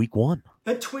Week 1.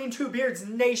 Between Two Beards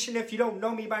Nation, if you don't know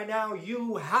me by now,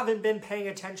 you haven't been paying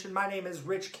attention. My name is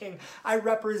Rich King. I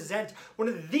represent one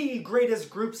of the greatest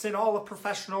groups in all of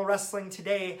professional wrestling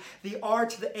today. The R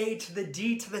to the A to the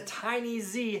D to the tiny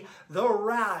Z, the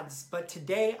Rads. But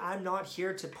today, I'm not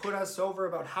here to put us over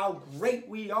about how great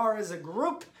we are as a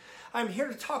group. I'm here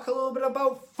to talk a little bit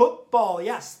about football.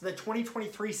 Yes, the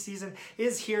 2023 season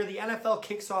is here. The NFL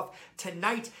kicks off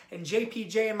tonight, and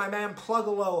JPJ and my man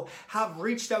Plugalo have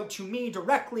reached out to me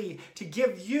directly to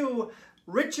give you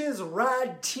Rich's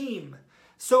Rad Team.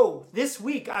 So this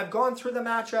week, I've gone through the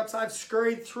matchups, I've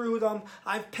scurried through them,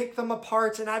 I've picked them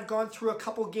apart, and I've gone through a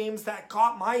couple games that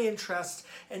got my interest,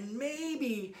 and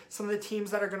maybe some of the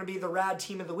teams that are going to be the Rad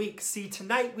Team of the week. See,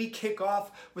 tonight we kick off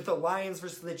with the Lions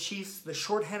versus the Chiefs, the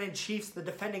shorthanded Chiefs, the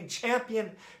defending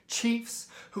champion Chiefs,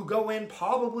 who go in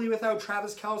probably without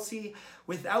Travis Kelce,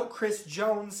 without Chris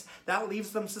Jones. That leaves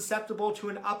them susceptible to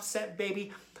an upset,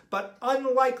 baby. But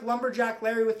unlike Lumberjack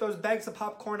Larry with those bags of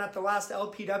popcorn at the last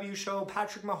LPW show,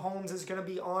 Patrick Mahomes is going to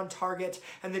be on target,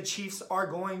 and the Chiefs are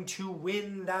going to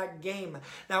win that game.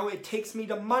 Now, it takes me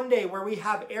to Monday, where we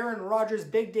have Aaron Rodgers'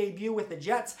 big debut with the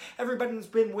Jets. Everybody's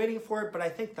been waiting for it, but I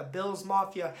think the Bills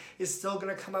Mafia is still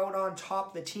going to come out on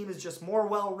top. The team is just more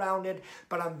well-rounded,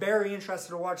 but I'm very interested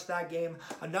to watch that game.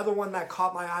 Another one that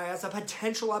caught my eye as a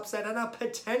potential upset and a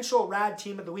potential Rad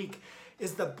Team of the week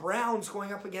is the Browns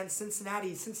going up against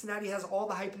Cincinnati. Cincinnati has all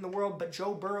the hype in the world, but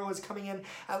Joe Burrow is coming in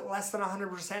at less than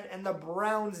 100%, and the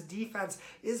Browns defense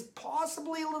is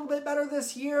possibly a little bit better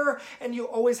this year, and you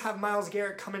always have Myles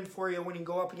Garrett coming for you when you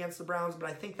go up against the Browns, but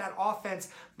I think that offense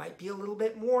might be a little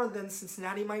bit more than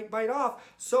Cincinnati might bite off,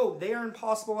 so they are in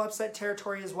possible upset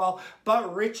territory as well.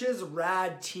 But Rich's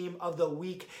Rad Team of the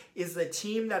Week is the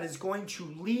team that is going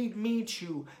to lead me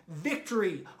to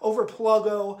victory over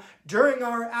Pluggo during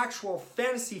our actual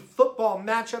fantasy football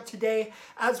matchup today.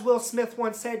 As Will Smith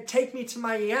once said, take me to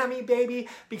Miami, baby,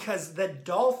 because the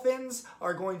Dolphins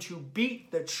are going to beat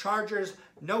the Chargers.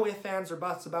 No ifs, ands, or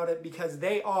buts about it, because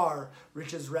they are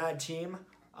Rich's Rad Team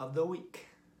of the Week.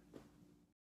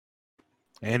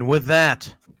 And with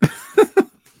that,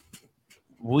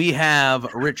 we have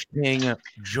Rich King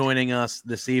joining us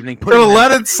this evening.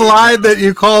 Let it slide that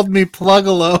you called me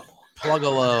Plugalo.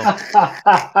 Plugalo.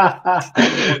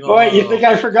 Boy, you think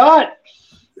I forgot?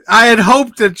 I had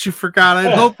hoped that you forgot. I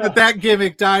had hoped that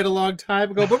gimmick died a long time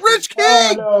ago. But Rich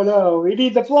King! No. We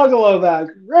need the Plugalo back.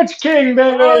 Rich King,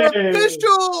 baby!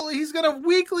 Official! He's going to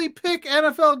weekly pick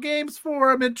NFL games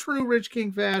for him in true Rich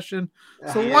King fashion.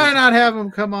 So why not have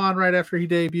him come on right after he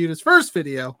debuted his first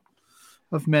video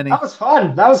of many? That was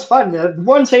fun.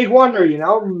 One take wonder, you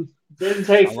know? Didn't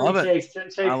take 3 takes,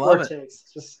 didn't take 4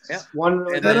 takes. Just one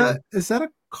really Is that a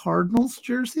Cardinals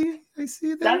jersey? I see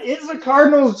that. That is a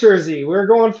Cardinals jersey. We're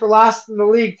going for last in the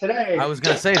league today. I was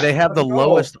going to say they have the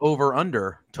lowest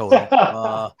over-under total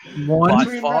by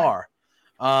far.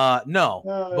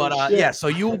 Yeah, so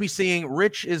you will be seeing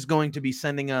Rich is going to be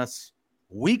sending us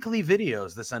weekly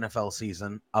videos this NFL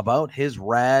season about his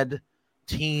Rad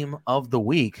Team of the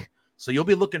Week. So you'll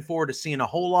be looking forward to seeing a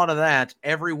whole lot of that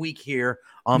every week here.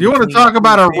 You want to talk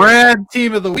about a Rad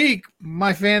Team of the Week?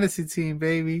 My fantasy team,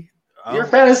 baby. Your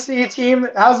fantasy team,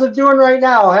 how's it doing right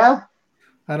now, huh?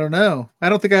 I don't know. I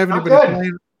don't think I have anybody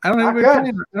playing. I don't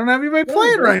have anybody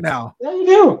playing right now. Yeah, you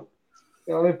do.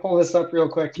 Yeah, let me pull this up real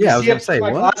quick. I was going to say,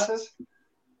 what? Glasses?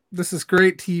 This is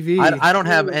great TV. I don't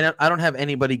have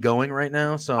anybody going right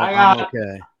now, so I'm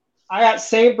okay. I got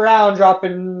St. Brown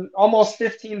dropping almost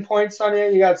 15 points on you.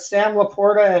 You got Sam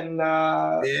Laporta and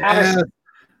Addison.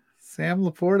 Sam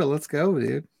Laporta, let's go,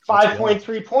 dude.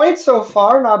 5.3 points so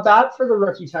far. Not bad for the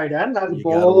rookie tight end. That's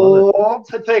bold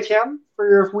to pick him for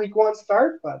your week 1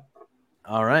 start. But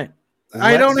all right.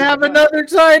 I don't have another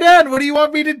tight end. What do you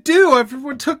want me to do?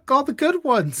 Everyone took all the good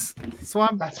ones. So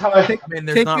that's how I think. I mean,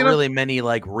 there's not really many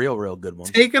like real good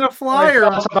ones. Taking a flyer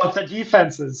about the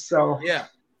defenses. So yeah.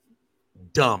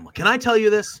 Dumb. Can I tell you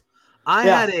this? I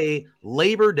had a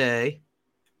Labor Day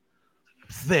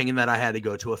thing that I had to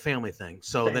go to, a family thing.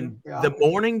 So the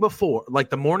morning before, like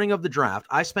the morning of the draft,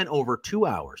 I spent over 2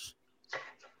 hours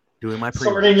doing my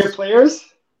sorting your players.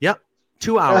 Yep,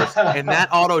 2 hours, and that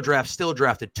auto draft still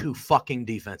drafted 2 fucking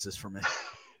defenses for me.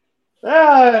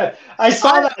 I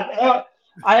saw that.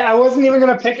 I wasn't even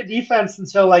going to pick a defense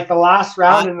until like the last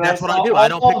round, and that's what I do. I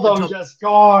don't pick them just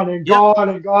gone and gone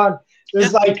and gone.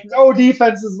 There's like no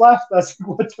defenses left. That's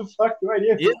what the fuck do I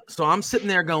do? Yeah. So I'm sitting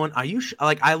there going, "Are you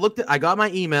I got my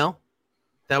email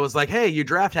that was like, "Hey, your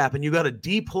draft happened. You got a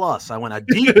D+." I went, "A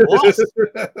D+?"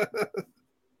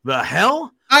 The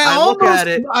hell? I look at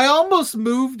it. I almost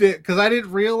moved it because I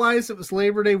didn't realize it was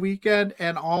Labor Day weekend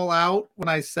and all out when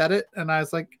I said it, and I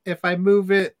was like, if I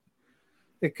move it,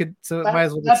 it could. So it might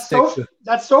as well just stick.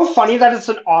 That's so funny that it's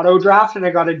an auto draft and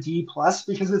I got a D+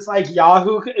 because it's like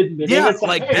Yahoo admitting it's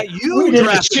like hey, that you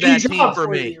drafted that team for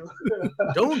me.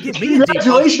 Don't give me a D+.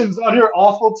 Congratulations on your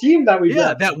awful team that we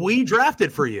drafted. that we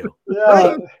drafted for you.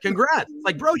 Yeah. Congrats.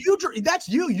 Like, bro, that's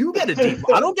you. You get a D+.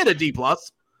 I don't get a D+. You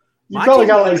probably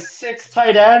got like 6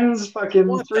 tight ends, fucking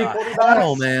 3 quarterbacks,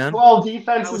 hell, man. 12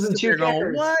 defenses, and 2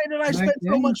 kickers. Why did I spend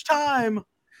so much time?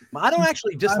 I don't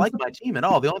actually dislike my team at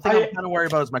all. The only thing I'm kind of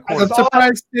worried about is my quarterback. I'm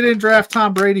surprised they didn't draft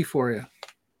Tom Brady for you.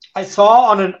 I saw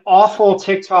on an awful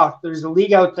TikTok, there's a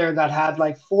league out there that had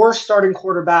like 4 starting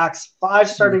quarterbacks, 5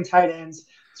 starting tight ends,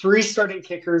 3 starting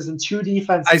kickers, and 2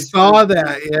 defenses. I saw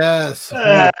that, yes.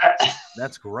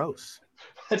 That's gross.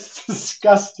 That's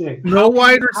disgusting. No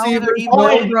wide receivers,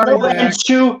 no running back.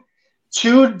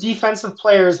 Two defensive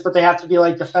players, but they have to be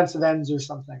like defensive ends or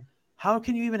something. How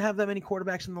can you even have that many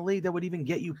quarterbacks in the league that would even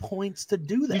get you points to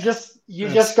do that? You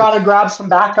just got to grab some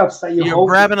backups that you're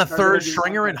grabbing a third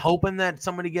stringer and hoping that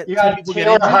somebody gets. You got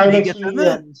Taylor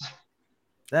Heineke.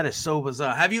 That is so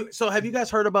bizarre. Have you guys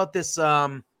heard about this?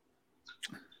 I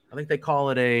think they call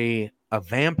it a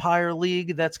vampire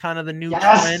league. That's kind of the new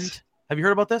trend. Have you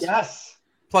heard about this? Yes.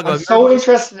 I'm so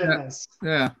interested in this.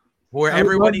 Yeah. Where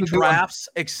everybody drafts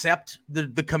except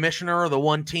the commissioner or the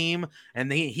one team,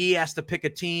 and he has to pick a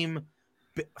team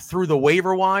through the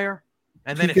waiver wire,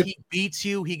 and then if he beats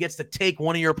you, he gets to take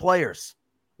one of your players.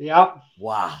 Yeah.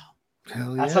 Wow.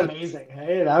 That's amazing.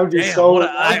 Hey, that would be so.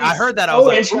 I heard that. I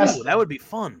was like, ooh, that would be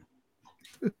fun.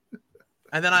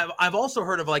 And then I've also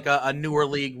heard of like a newer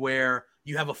league where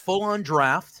you have a full-on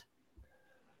draft.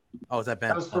 Oh, is that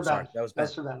Ben? That was for Ben. That was Ben.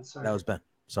 Sorry. That was Ben.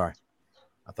 Sorry.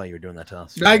 I thought you were doing that to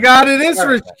us. I got it. It's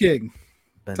Rich King.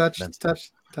 Touch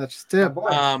tip.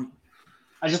 I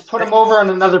just put him over on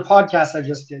another podcast I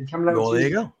just did. Coming up. Well, there you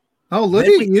go. Oh, look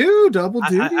at you. Double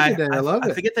duty today. I love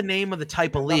it. I forget the name of the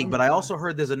type of league, but I also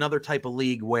heard there's another type of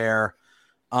league where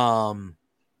everyone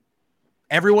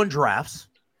drafts,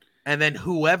 and then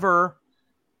whoever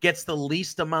gets the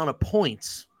least amount of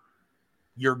points,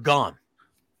 you're gone.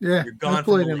 Yeah. You're gone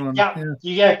from the league. Yeah.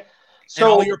 You get. So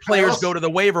and all your players go to the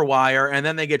waiver wire, and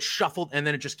then they get shuffled, and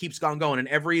then it just keeps on going. And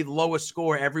every lowest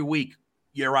score every week,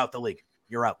 you're out the league.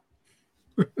 You're out.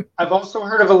 I've also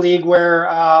heard of a league where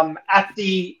at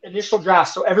the initial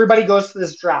draft, so everybody goes to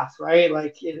this draft, right?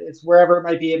 Like it's wherever it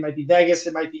might be. It might be Vegas.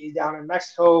 It might be down in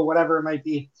Mexico, whatever it might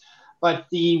be. But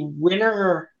the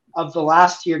winner of the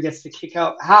last year has to kick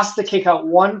out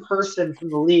one person from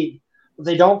the league.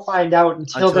 They don't find out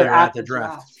until they're at the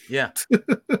draft. Yeah.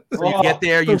 So you get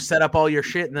there, you set up all your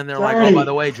shit, and then they're like, oh, by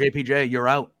the way, JPJ, you're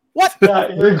out. What?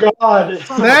 Yeah, you're gone.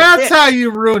 That's how you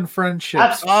ruin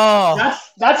friendships.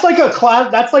 That's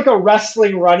like a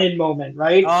wrestling run-in moment,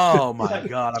 right? Oh my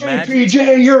God.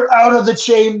 JPJ, you're out of the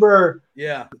chamber.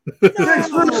 Yeah.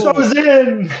 Vince Russo's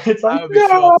in. It's like,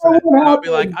 no, I would be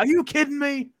like, are you kidding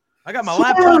me? I got my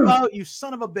laptop out, you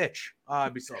son of a bitch.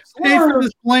 I'd be so upset. Pay for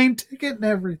this plane ticket and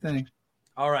everything.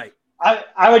 All right.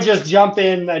 I would just jump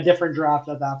in a different draft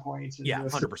at that point. And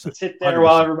 100%. Sit there 100%.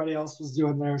 While everybody else was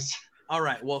doing theirs. All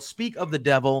right. Well, speak of the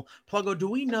devil, Pluggo, do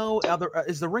we know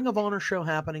is the Ring of Honor show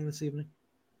happening this evening?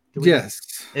 Yes.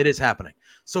 It is happening.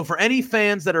 So for any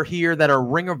fans that are here that are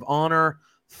Ring of Honor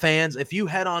fans, if you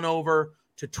head on over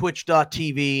to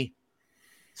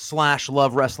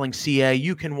twitch.tv/LoveWrestlingCA,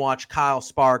 you can watch Kyle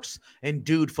Sparks and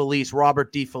Dude Felice,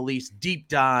 Robert D. Felice, deep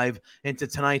dive into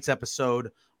tonight's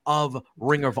episode of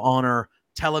Ring of Honor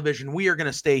television. We are going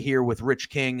to stay here with Rich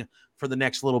King for the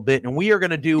next little bit, and we are going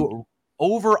to do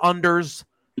over-unders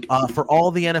for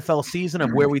all the NFL season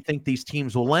of where we think these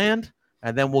teams will land,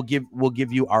 and then we'll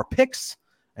give you our picks,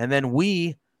 and then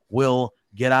we will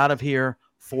get out of here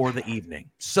for the evening.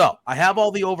 So I have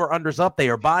all the over-unders up. They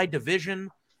are by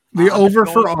division. The over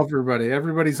for everybody.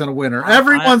 Everybody's a winner.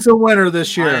 Everyone's a winner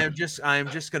this year. I am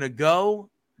just going to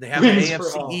go. They have the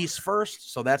AFC East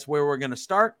first, so that's where we're going to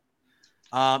start.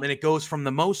 And it goes from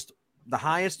the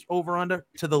highest over-under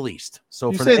to the least.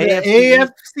 So for the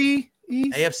AFC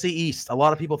East? AFC East. A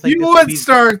lot of people think you would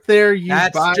start there.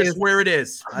 That's just where it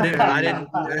is. I didn't.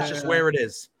 That's just where it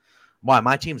is. Why?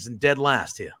 My team's in dead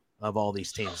last here of all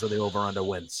these teams, so the over-under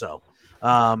wins. So,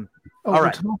 all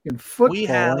right. Talking football, we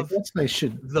have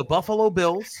the Buffalo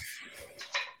Bills.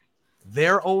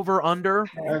 Their over-under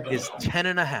is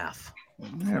 10.5.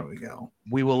 There we go.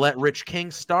 We will let Rich King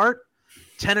start.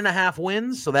 10.5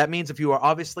 wins. So that means if you are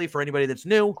obviously, for anybody that's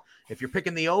new, if you're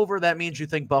picking the over, that means you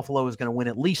think Buffalo is going to win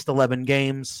at least 11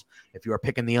 games. If you are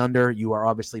picking the under, you are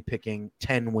obviously picking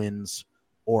 10 wins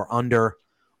or under.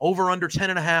 Over under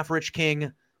 10.5, Rich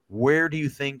King. Where do you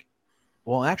think?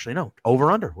 Well, actually, no.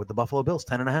 Over under with the Buffalo Bills,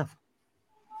 10.5.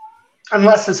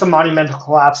 Unless it's a monumental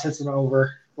collapse, it's an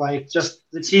over. Like,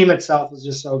 just the team itself is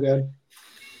just so good.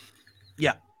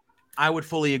 Yeah, I would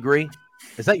fully agree.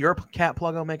 Is that your cat,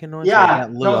 Pluggo, making noise? Yeah,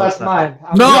 no, that's mine.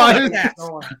 No,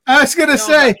 I was going to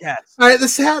say, all right,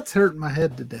 this hat's hurting my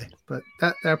head today, but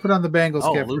I put on the Bengals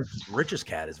cap. Rich's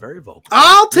cat is very vocal.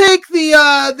 I'll take the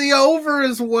over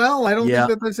as well. I don't think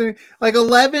that there's any, like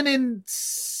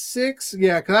 11-6.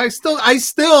 Yeah, because I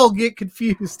still get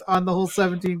confused on the whole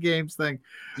 17 games thing.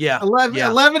 Yeah,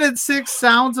 11-6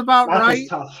 sounds about right.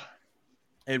 Tough.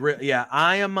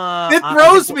 I am. It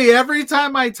throws me every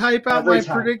time I type out my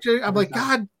prediction. I'm like,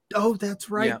 God, that's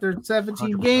right. Yeah. There's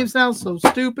 17 100%. Games now, so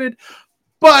stupid.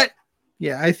 But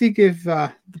yeah, I think if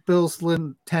the Bills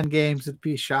win 10 games, it'd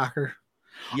be a shocker.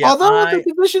 Yeah, although the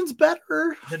division's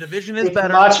better. The division is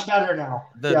better. Much better now.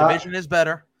 The division is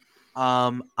better.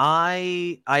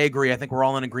 I agree. I think we're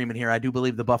all in agreement here. I do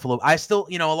believe the Buffalo. I still,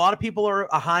 a lot of people are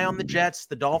high on the Jets.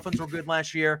 The Dolphins were good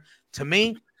last year. To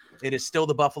me, it is still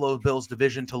the Buffalo Bills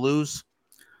division to lose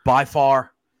by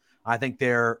far. I think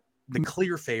they're the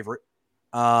clear favorite.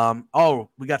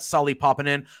 We got Sully popping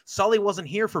in. Sully wasn't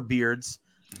here for Beards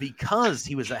because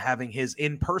he was having his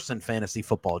in-person fantasy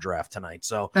football draft tonight.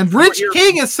 And Rich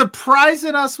King is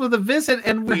surprising us with a visit,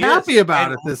 and we're happy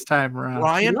about it this time around.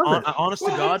 Ryan, honest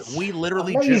to God, we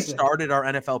literally just started our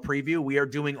NFL preview. We are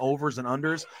doing overs and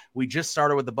unders. We just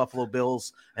started with the Buffalo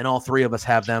Bills, and all three of us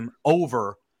have them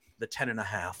over the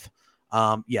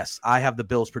 10.5. Yes, I have the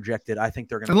Bills projected. I think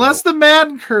they're going to unless the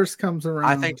Madden curse comes around.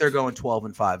 I think they're going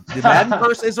 12-5. The Madden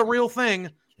curse is a real thing,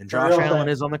 and Josh Allen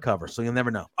is on the cover, so you'll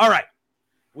never know. All right,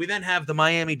 we then have the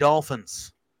Miami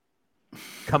Dolphins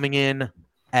coming in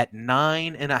at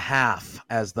 9.5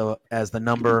 as the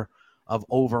number of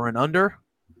over and under.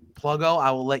 Pluggo,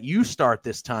 I will let you start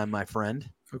this time, my friend.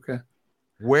 Okay.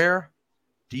 Where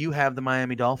do you have the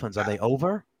Miami Dolphins? Are they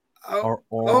over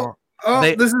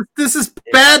this is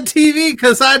bad TV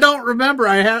because I don't remember.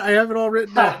 I have it all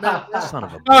written down. Son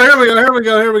of a here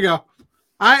we go.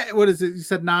 What is it? You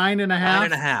said 9.5?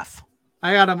 9.5.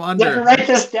 I got them under. You have to write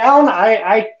this down.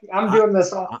 I'm doing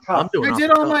this off cuff. I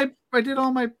did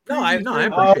all my. No, I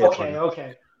appreciate it.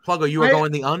 Okay. Pluggo, you are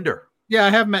going the under. Yeah, I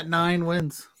have them at 9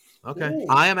 wins. Okay. Ooh.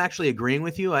 I am actually agreeing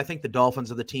with you. I think the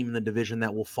Dolphins are the team in the division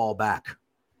that will fall back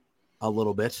a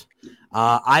little bit.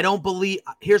 I don't believe.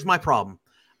 Here's my problem.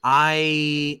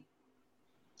 I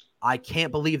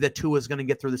can't believe that Tua is going to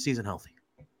get through the season healthy,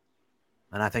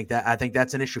 and I think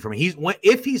that's an issue for me.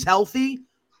 If he's healthy,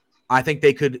 I think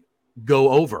they could go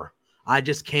over. I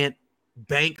just can't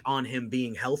bank on him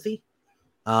being healthy.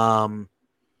 So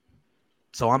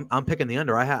I'm picking the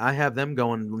under. I have them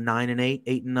going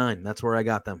 9-8, 8-9. That's where I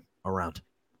got them around.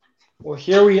 Well,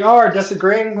 here we are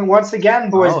disagreeing once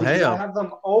again, boys. Because I have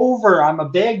them over. I'm a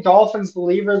big Dolphins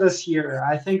believer this year.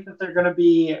 I think that they're going to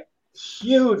be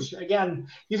huge. Again,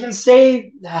 you can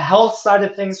say the health side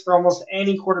of things for almost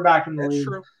any quarterback in the league.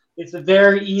 True. It's a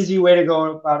very easy way to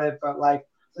go about it. But, for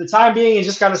the time being, you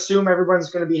just got to assume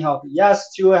everyone's going to be healthy.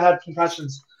 Yes, Tua had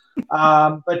concussions.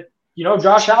 But,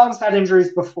 Josh Allen's had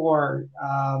injuries before.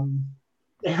 Aaron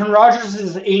Rodgers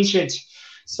is ancient.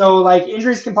 So,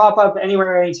 injuries can pop up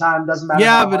anywhere, anytime. Doesn't matter.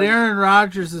 Yeah, but Aaron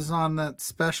Rodgers is on that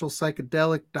special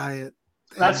psychedelic diet.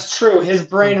 That's true. His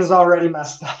brain is already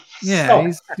messed up. Yeah,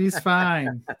 he's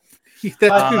fine. We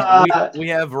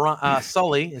have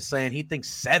Sully is saying he thinks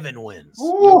 7 wins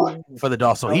for the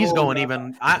Dolphins. So he's going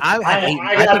even. I think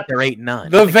they're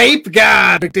 8-9. The vape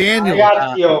guy,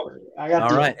 McDaniel. I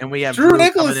got all right, and we have Drew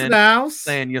Nicholas now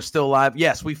saying you're still live.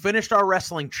 Yes, we finished our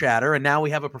wrestling chatter, and now we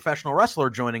have a professional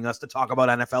wrestler joining us to talk about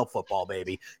NFL football,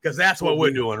 baby, because that's what we're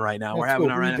doing right now. We're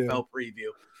having our NFL preview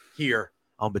here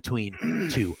on Between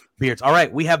Two Beards. All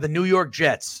right, we have the New York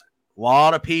Jets. A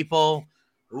lot of people.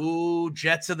 Ooh,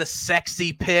 Jets are the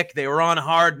sexy pick. They were on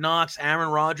Hard Knocks. Aaron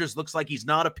Rodgers looks like he's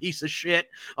not a piece of shit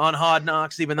on Hard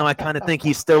Knocks, even though I kind of think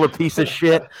he's still a piece of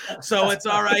shit. So it's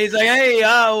all right. He's like, hey,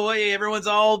 everyone's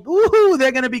all, ooh,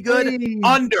 they're going to be good. Hey.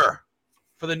 Under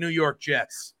for the New York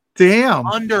Jets. Damn.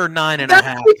 Under 9.5.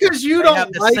 That's because you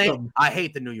don't like them. I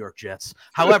hate the New York Jets.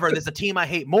 However, there's a team I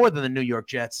hate more than the New York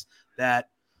Jets that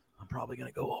I'm probably going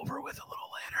to go over with a little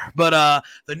later. But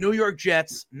the New York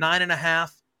Jets,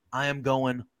 9.5. I am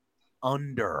going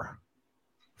under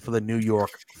for the New York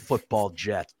Football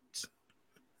Jets.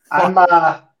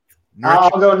 I'll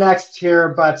go next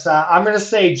here, but I'm going to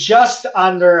say just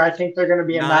under. I think they're going to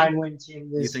be a 9-win team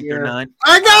this year. You think they're 9?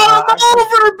 I got them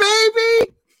over,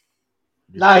 baby.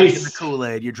 You're nice. Drinking the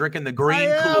Kool-Aid. You're drinking the green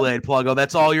Kool-Aid, Pluggo.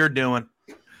 That's all you're doing.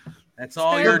 That's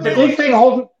all The you're big doing. thing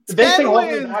holding me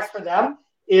wins. back for them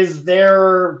is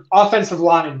their offensive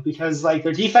line, because like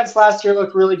their defense last year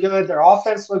looked really good. Their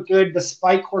offense looked good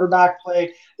despite quarterback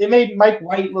play. They made Mike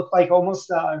White look like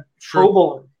almost a Pro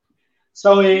Bowler.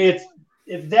 So it's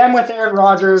them with Aaron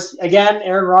Rodgers. Again,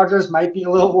 Aaron Rodgers might be a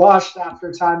little washed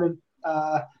after time in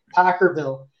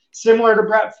Packerville, similar to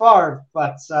Brett Favre.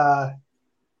 But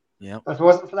if it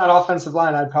wasn't for that offensive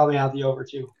line, I'd probably have the over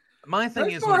too. My thing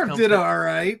Brett is when it Favre comes did to, all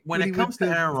right. when it comes to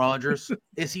Aaron Rodgers,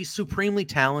 is he supremely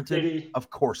talented? Maybe.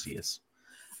 Of course he is.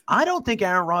 I don't think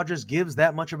Aaron Rodgers gives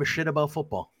that much of a shit about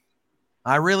football.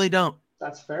 I really don't.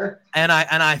 That's fair. And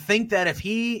I think that if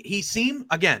he seemed,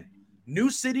 again,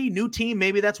 new city, new team,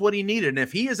 maybe that's what he needed. And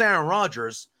if he is Aaron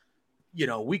Rodgers,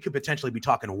 we could potentially be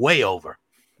talking way over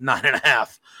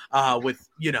 9.5. With,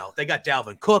 they got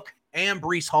Dalvin Cook and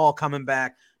Breece Hall coming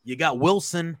back. You got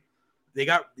Wilson. They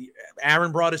got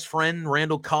Aaron brought his friend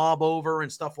Randall Cobb over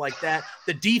and stuff like that.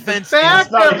 The defense. The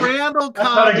fact that Randall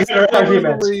Cobb is above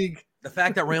the league. The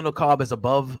fact that Randall Cobb is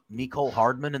above Mecole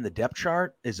Hardman in the depth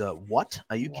chart is a what?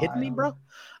 Are you kidding me, bro?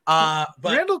 But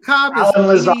Randall Cobb Alan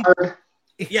Lazard.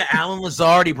 Yeah, Alan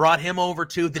Lazard. He brought him over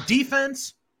too. The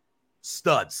defense,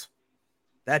 studs.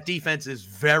 That defense is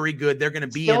very good. They're going to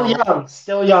be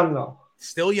still young though.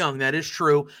 Still young. That is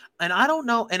true. And I don't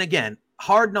know. And again,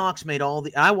 Hard Knocks made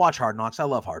I watch Hard Knocks. I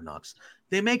love Hard Knocks.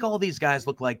 They make all these guys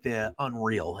look like they're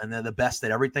unreal and they're the best at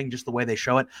everything, just the way they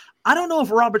show it. I don't know if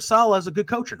Robert Saleh is a good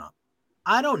coach or not.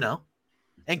 I don't know.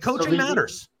 And coaching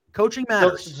matters. Coaching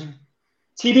matters.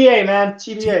 TBA, man.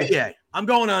 TBA. I'm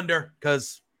going under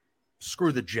because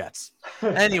screw the Jets.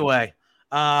 Anyway,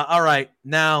 all right.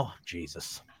 Now,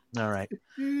 Jesus. All right.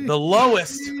 The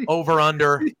lowest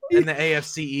over-under in the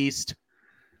AFC East.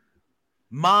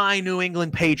 My New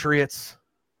England Patriots.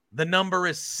 The number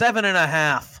is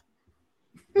 7.5.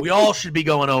 We all should be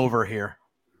going over here.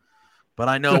 But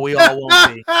I know we all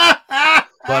won't be.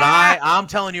 But I'm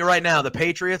telling you right now, the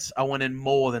Patriots are winning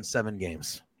more than 7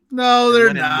 games. No,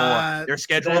 they're not. More. Their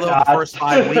schedule, though, the first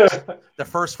 5 weeks. The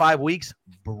first 5 weeks,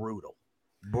 brutal.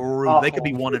 They could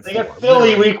be 1-4. They get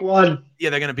Philly week 1.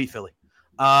 Yeah, they're going to beat Philly.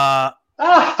 I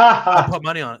put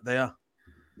money on it. They are.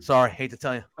 Sorry, hate to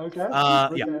tell you. Okay.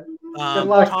 Yeah.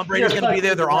 Tom Brady's going to be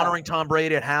there. They're honoring Tom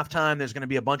Brady at halftime. There's going to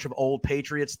be a bunch of old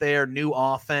Patriots there. New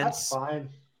offense. That's fine.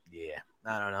 Yeah.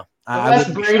 I don't know.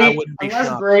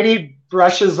 Unless Brady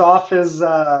brushes off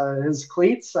his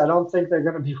cleats, I don't think they're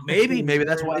going to be. Maybe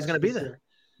that's why he's going to be there.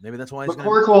 Maybe that's why he's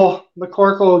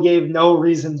McCorkle gave no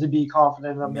reason to be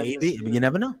confident in him. Maybe you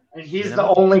never know. And he's the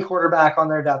only quarterback on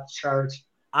their depth chart.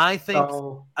 I think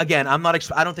again. I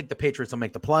don't think the Patriots will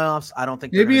make the playoffs. I don't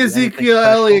think maybe Ezekiel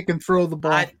Elliott can throw the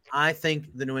ball. I think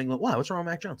the New England. Wow, what's wrong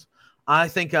with Mac Jones? I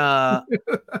think the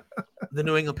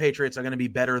New England Patriots are going to be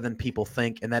better than people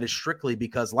think, and that is strictly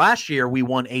because last year we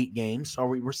won 8 games. So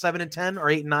we were 7-10 or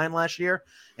 8-9 last year,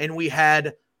 and we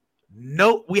had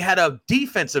a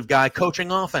defensive guy coaching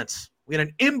offense. We had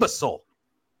an imbecile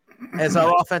as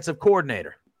our offensive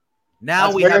coordinator.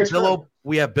 Now we have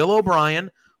Bill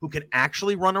O'Brien, who can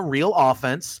actually run a real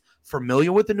offense,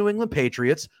 familiar with the New England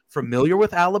Patriots, familiar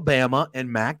with Alabama and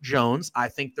Mac Jones. I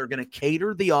think they're going to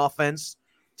cater the offense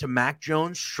to Mac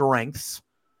Jones' strengths,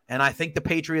 and I think the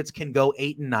Patriots can go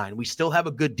 8-9. We still have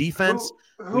a good defense.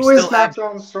 Who is Mac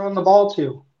Jones throwing the ball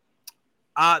to?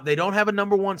 They don't have a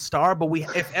number 1 star, but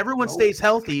if everyone stays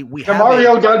healthy, we have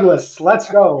Mario Douglas. Let's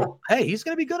go. Hey, he's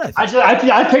going to be good.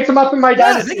 I picked him up in my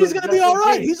dynasty. I think he's going to be all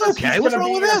right. He's okay. What's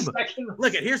wrong with him?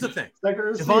 Look, here's the thing.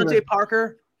 Devontae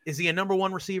Parker, is he a number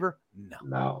 1 receiver?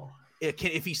 No.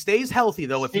 If he stays healthy,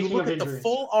 though, if you look at the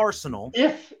full arsenal,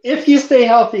 if you stay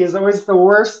healthy is always the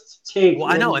worst take. Well,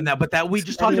 I know, we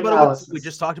just talked about it. We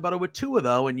just talked about it with Tua,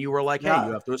 though, and you were like, "Hey,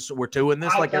 you have to." We're doing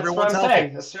this like everyone's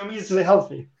healthy. Assume he's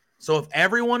healthy. So if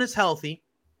everyone is healthy,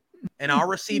 and our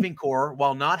receiving core,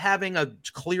 while not having a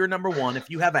clear number 1, if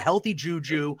you have a healthy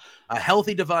Juju, a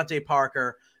healthy Devontae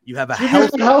Parker, you have a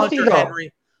healthy Hunter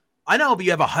Henry. I know, but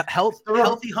you have a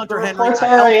healthy Hunter Henry, a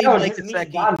healthy Blake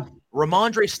Gesicki.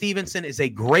 Ramondre Stevenson is a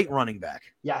great running back.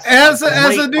 Yes. As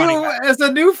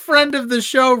a new friend of the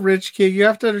show, Rich King, you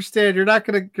have to understand you're not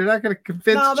gonna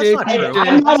convince JP.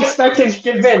 I'm not expecting to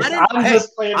convince. I'm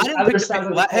just playing.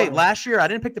 Last year I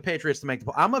didn't pick the Patriots to make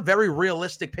the. I'm a very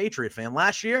realistic Patriot fan.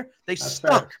 Last year they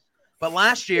stunk, but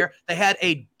last year they had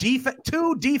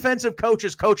 2 defensive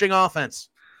coaches coaching offense.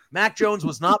 Mac Jones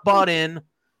was not bought in.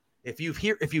 If you've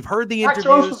heard the interviews,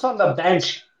 Mac Jones was on the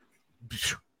bench.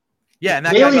 Yeah, and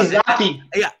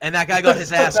that guy got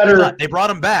his ass cut. They brought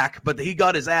him back, but he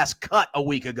got his ass cut a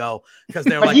week ago because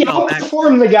they're like, he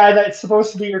outperformed the guy that's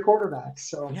supposed to be your quarterback.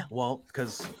 So yeah, well,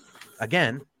 because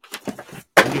again,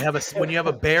 when you have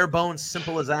a bare bones,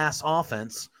 simple as ass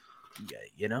offense,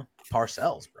 you know,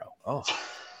 Parcells, bro. Oh,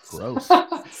 gross.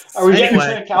 Are we getting to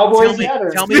the Cowboys yet?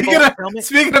 Or?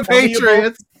 Speaking of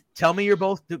Patriots, tell me you're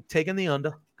both taking the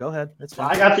under. Go ahead. It's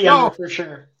fine. I got the under for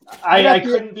sure. I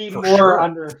couldn't be more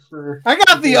under for. I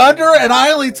got the under, and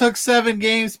I only took 7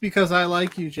 games because I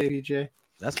like you, JBJ.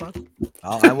 That's fine.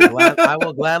 I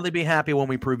will gladly be happy when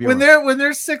we prove you when they're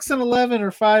 6-11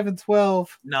 or 5-12.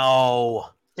 No.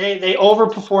 They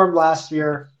overperformed last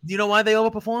year. You know why they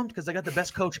overperformed? Because they got the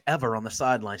best coach ever on the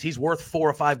sidelines. He's worth 4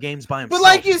 or 5 games by himself. But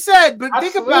like you said, Absolutely.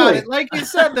 Think about it. Like you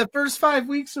said, the first 5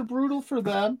 weeks are brutal for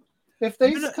them. If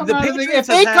they come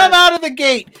out of the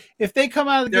gate, they're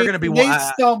going to be. They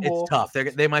stumble. It's tough.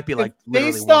 They might be like. If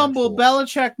they stumble.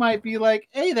 Belichick might be like,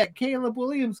 "Hey, that Caleb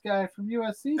Williams guy from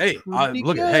USC. Hey,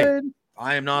 look at hey.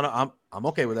 I am not. I'm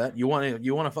okay with that. You want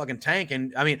to fucking tank,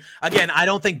 and I mean, again, I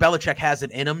don't think Belichick has it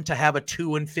in him to have a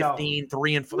 2-15,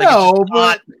 3-4.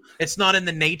 Like, it's not in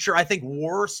the nature. I think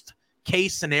worst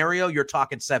case scenario, you're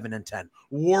talking 7-10.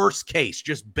 Worst case,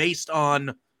 just based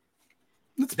on.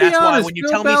 Let's be honest. Why when you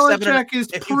tell me Belichick is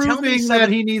proving that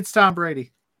he needs Tom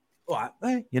Brady. Well,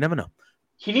 you never know.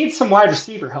 He needs some wide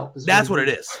receiver help. That's what it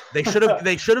is. They should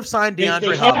have signed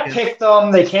DeAndre Hopkins. They can't pick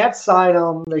them. They can't sign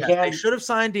them. They should have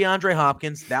signed DeAndre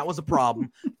Hopkins. That was a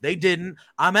problem. They didn't.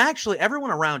 Everyone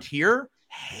around here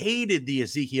hated the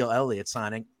Ezekiel Elliott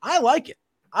signing. I like it.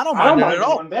 I don't mind it at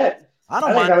all. I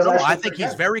don't mind it at all. I think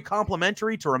he's very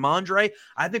complimentary to Ramondre.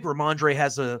 I think Ramondre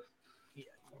has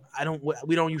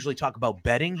we don't usually talk about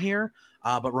betting here,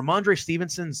 but Ramondre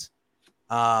Stevenson's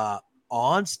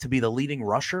odds to be the leading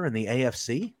rusher in the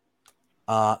AFC,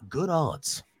 good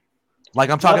odds. Like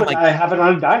I'm talking like I have it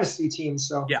on a dynasty team,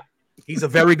 so yeah, he's a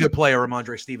very good player,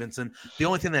 Ramondre Stevenson. The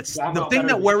only thing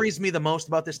that worries me the most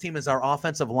about this team is our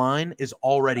offensive line is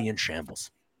already in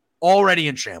shambles. Already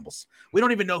in shambles. We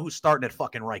don't even know who's starting at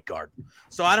fucking right guard,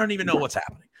 so I don't even know what's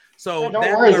happening. So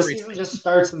don't worry, the season just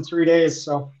starts in 3 days,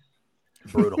 so.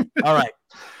 Brutal. All right.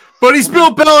 But he's Bill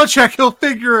Belichick. He'll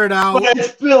figure it out. But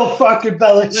it's Bill fucking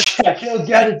Belichick. He'll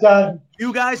get it done.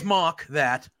 You guys mock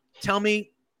that. Tell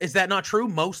me, is that not true?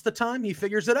 Most of the time, he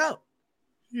figures it out.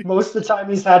 Most of the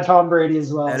time, he's had Tom Brady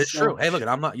as well. That is true. Hey, look,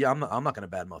 I'm not going to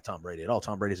badmouth Tom Brady at all.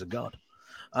 Tom Brady's a god.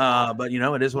 But you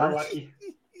know, it is what it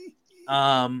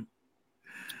is.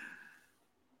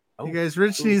 You guys,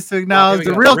 Rich needs to acknowledge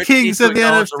the real kings of the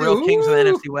NFC. The real kings of the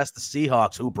NFC West, the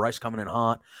Seahawks. Ooh, Bryce coming in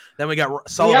hot. Then we got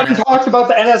Sullivan. We haven't talked about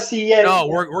the NFC yet. No,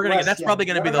 we're gonna get. That's probably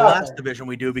gonna be the last division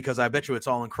we do because I bet you it's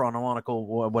all in chronological,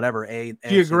 whatever.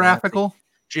 Geographical.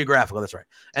 Geographical. That's right.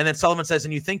 And then Sullivan says,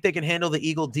 "And you think they can handle the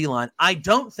Eagle D line?" I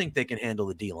don't think they can handle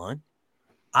the D line.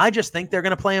 I just think they're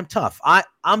gonna play them tough.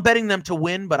 I'm betting them to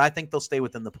win, but I think they'll stay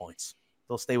within the points.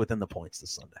 They'll stay within the points this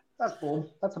Sunday. That's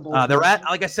bold. That's a bold.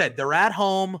 Like I said, they're at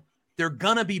home. They're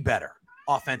gonna be better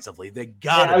offensively. They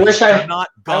got. I wish I had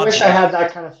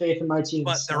that kind of faith in my team.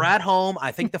 But they're at home.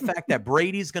 I think the fact that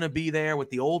Brady's gonna be there with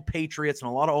the old Patriots and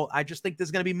a lot of I just think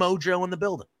there's gonna be mojo in the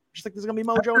building. I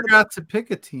forgot to pick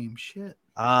a team. Shit.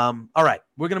 All right,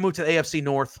 we're gonna move to the AFC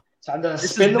North. Time to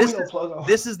spin the wheel.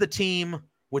 This is the team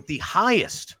with the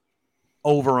highest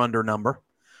over/under number.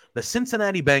 The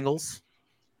Cincinnati Bengals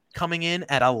coming in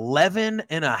at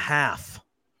 11.5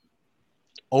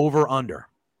 over/under.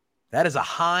 That is a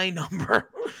high number.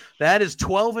 That is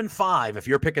 12-5 if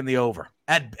you're picking the over.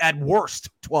 At worst,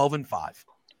 12-5.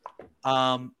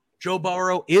 Joe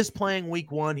Burrow is playing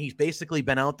week 1. He's basically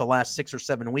been out the last 6 or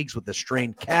 7 weeks with a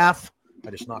strained calf.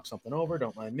 I just knocked something over.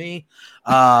 Don't mind me.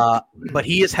 But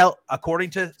he is held,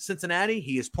 according to Cincinnati,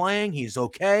 he is playing. He's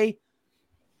okay.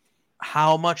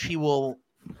 How much he will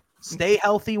stay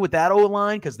healthy with that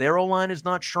O-line, because their O-line is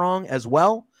not strong as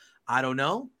well, I don't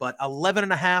know, but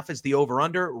 11.5 is the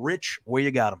over/under. Rich, where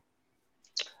you got him?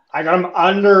 I got him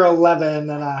under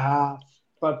 11.5,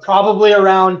 but probably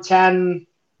around 10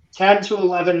 to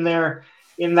 11 there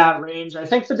in that range. I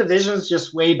think the division is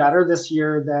just way better this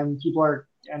year than people are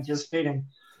anticipating.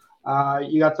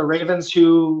 You got the Ravens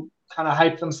who kind of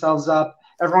hyped themselves up.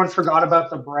 Everyone forgot about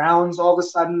the Browns all of a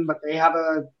sudden, but they have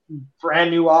a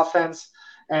brand new offense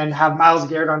and have Myles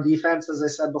Garrett on defense, as I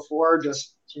said before,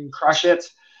 just can crush it.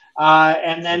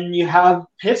 And then you have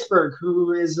Pittsburgh,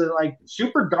 who is a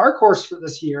super dark horse for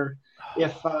this year.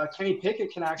 If Kenny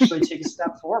Pickett can actually take a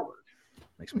step forward,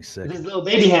 makes me sick. With his little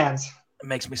baby hands. It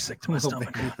makes me sick to my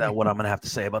stomach. That's what I'm going to have to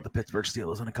say about the Pittsburgh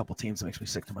Steelers and a couple teams that makes me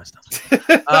sick to my stomach.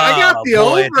 I got the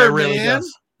over, really man.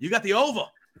 Does. You got the over.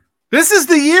 This is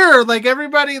the year.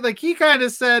 Everybody, he kind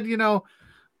of said,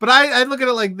 but I look at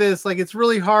it like this. It's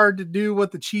really hard to do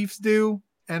what the Chiefs do.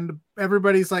 And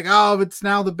everybody's like, oh, it's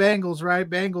now the Bengals, right?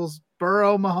 Bengals,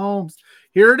 Burrow, Mahomes.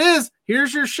 Here it is.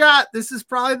 here's your shot. This is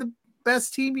probably the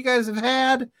best team you guys have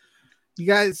had. You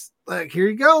guys, like, here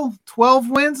you go. 12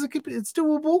 wins. It's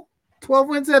doable. 12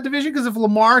 wins in that division, because if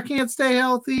Lamar can't stay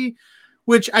healthy,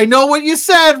 which I know what you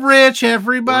said, Rich,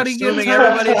 everybody's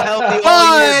everybody's healthy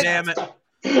all year, damn it.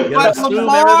 But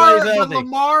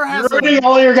Lamar has ruining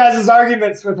all your guys'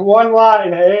 arguments with one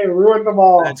line. Hey, ruined them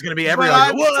all. That's going to be every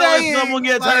argument. Well, someone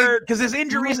gets hurt, because there's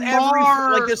injuries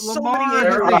there's so many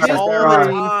injuries all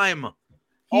the time.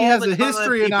 He has a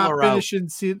history of not finishing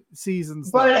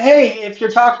seasons. But hey, if you're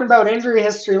talking about injury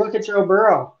history, look at Joe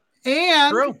Burrow.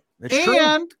 And true. It's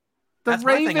true. That's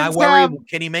my thing. I worry,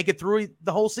 can he make it through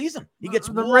the whole season? He gets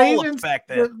the Ravens back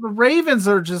there. The Ravens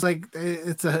are just like,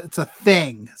 it's a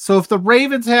thing. So if the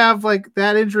Ravens have like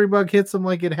that injury bug hits them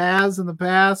like it has in the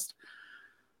past,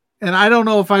 and I don't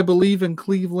know if I believe in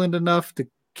Cleveland enough to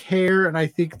care, and I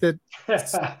think that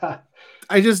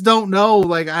I just don't know.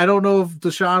 Like, I don't know if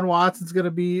Deshaun Watson's going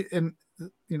to be, and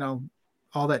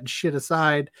all that shit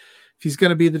aside, if he's going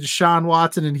to be the Deshaun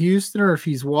Watson in Houston or if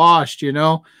he's washed,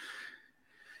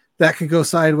 that could go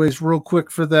sideways real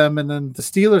quick for them. And then the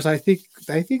Steelers, I think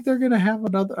they're going to have a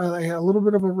little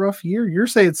bit of a rough year. You're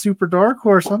saying super dark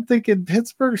horse. I'm thinking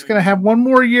Pittsburgh's going to have one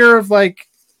more year of like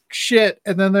shit,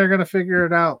 and then they're going to figure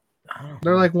it out.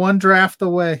 They're like one draft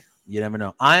away. You never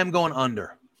know. I am going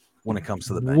under when it comes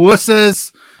to the Bengals.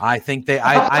 Wusses. I think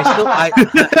I still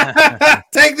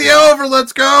take the over.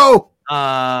 Let's go.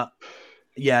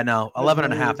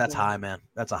 11.5. That's high, man.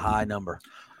 That's a high number.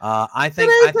 I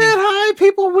think that high.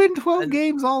 People win 12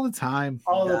 games all the time.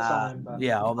 All the time.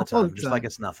 Yeah, all the time. Just like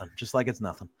it's nothing.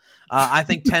 I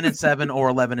think 10-7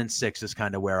 or 11-6 is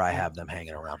kind of where I have them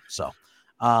hanging around. So,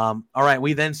 all right,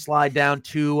 we then slide down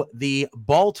to the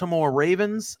Baltimore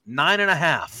Ravens.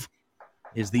 9.5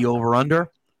 is the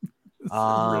over/under.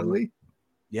 Really?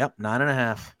 Yep,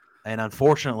 9.5. And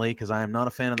unfortunately, because I am not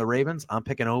a fan of the Ravens, I'm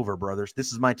picking over, brothers.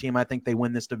 This is my team. I think they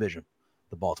win this division,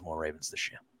 the Baltimore Ravens, this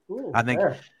year. Ooh, I think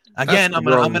fair. again. You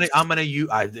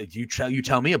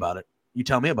tell me about it. You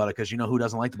tell me about it, because you know who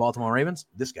doesn't like the Baltimore Ravens?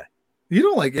 This guy. You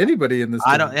don't like anybody in this.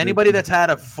 I don't. Anybody that's had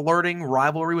a flirting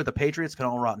rivalry with the Patriots can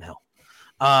all rot in hell.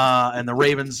 And the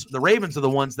Ravens are the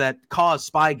ones that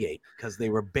caused Spygate, because they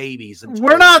were babies. And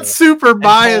we're not super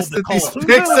biased at these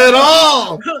picks at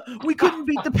all. We couldn't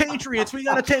beat the Patriots. We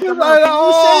got to take them out. Can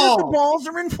you say that the balls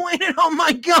are inflated? Oh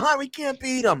my God, we can't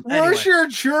beat them. Where's your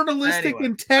journalistic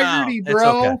integrity,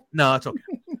 bro? Okay. No, it's okay.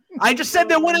 I just said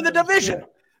they're winning the division.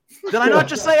 Did I not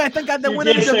just say I think they're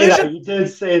winning the division? You did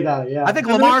say that, yeah. I think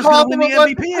Lamar's going to win the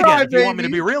MVP again. If you want me to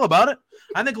be real about it,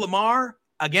 I think Lamar,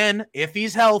 again, if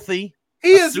he's healthy.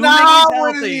 He is not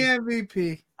winning the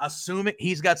MVP. Assuming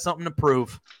he's got something to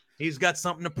prove. With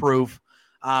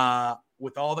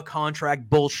all the contract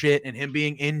bullshit and him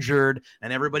being injured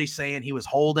and everybody saying he was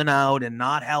holding out and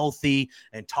not healthy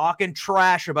and talking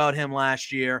trash about him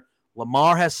last year.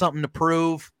 Lamar has something to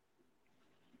prove.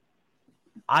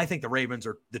 I think the Ravens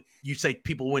are you say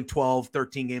people win 12,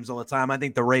 13 games all the time. I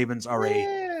think the Ravens are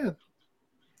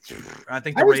I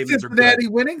think the Ravens are good.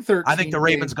 Winning 13. I think the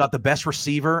Ravens got the best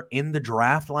receiver in the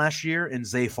draft last year in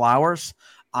Zay Flowers.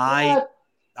 I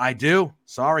do.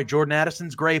 Sorry, Jordan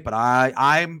Addison's great, but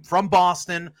I'm from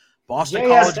Boston. Boston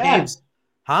college games.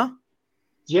 Huh?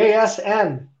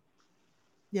 JSN.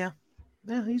 Yeah,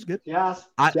 he's good. Yes.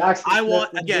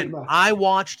 I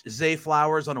watched Zay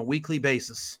Flowers on a weekly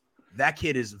basis. That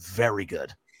kid is very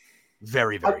good.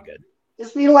 Very, very good.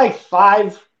 Isn't he like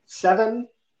 5'7"?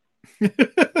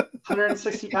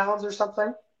 160 pounds or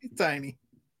something. He's tiny,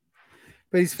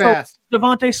 but he's fast. So,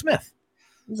 Devontae Smith,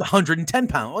 he's 110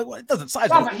 pounds. It doesn't size.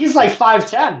 No, but he's like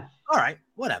 5'10". All right,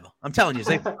 whatever. I'm telling you,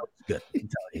 Zay Flowers is good. I'm telling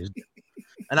you, he's good.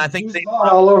 And I think they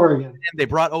all over again. They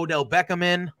brought Odell Beckham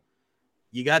in.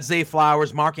 You got Zay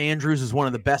Flowers. Mark Andrews is one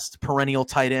of the best perennial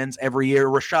tight ends every year.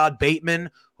 Rashad Bateman,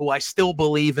 who I still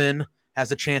believe in,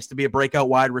 has a chance to be a breakout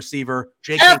wide receiver.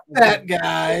 That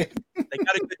guy. They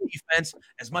got a good defense.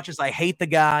 As much as I hate the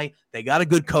guy, they got a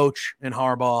good coach in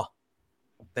Harbaugh.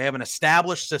 They have an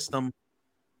established system.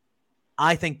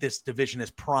 I think this division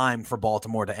is primed for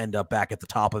Baltimore to end up back at the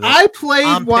top of it. I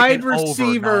played wide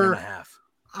receiver.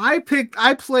 I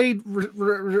played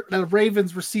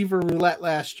Ravens receiver roulette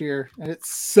last year, and it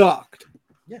sucked.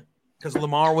 Yeah, because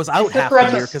Lamar was out half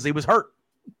the year because he was hurt.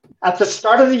 At the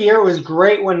start of the year, it was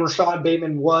great when Rashad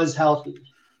Bateman was healthy,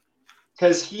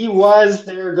 because he was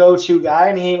their go-to guy,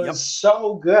 and he was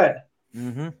so good.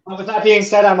 Mm-hmm. With that being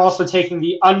said, I'm also taking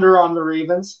the under on the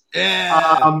Ravens.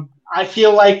 Yeah. I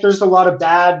feel like there's a lot of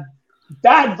bad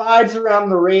vibes around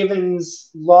the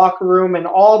Ravens locker room, and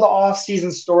all the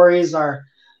off-season stories are,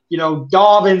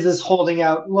 Dobbins is holding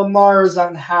out, Lamar's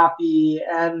unhappy,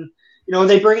 and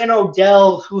They bring in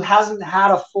Odell, who hasn't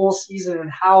had a full season in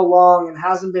how long and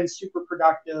hasn't been super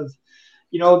productive.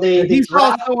 They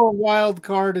draft. Also a wild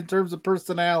card in terms of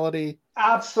personality.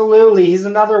 Absolutely. He's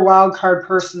another wild card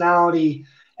personality.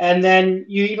 And then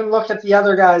you even look at the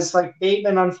other guys, like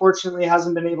Bateman, unfortunately,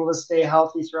 hasn't been able to stay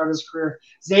healthy throughout his career.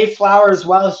 Zay Flowers,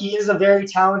 well, he is a very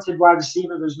talented wide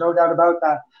receiver. There's no doubt about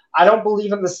that. I don't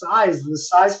believe in the size. The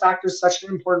size factor is such an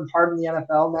important part in the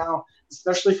NFL now,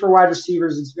 especially for wide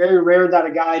receivers. It's very rare that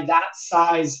a guy that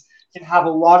size can have a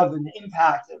lot of an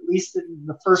impact, at least in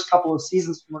the first couple of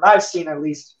seasons, from what I've seen, at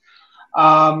least.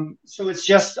 So it's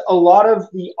just a lot of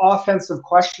the offensive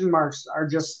question marks are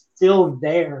just still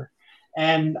there.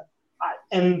 And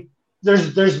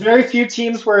there's very few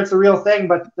teams where it's a real thing,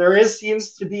 but there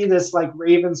seems to be this like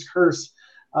Ravens curse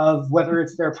of whether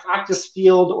it's their practice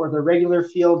field or their regular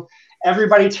field.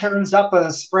 Everybody turns up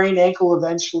a sprained ankle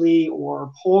eventually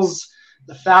or pulls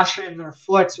the fascia in their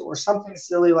foot or something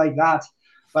silly like that.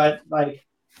 But like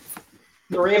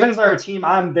the Ravens are a team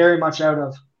I'm very much out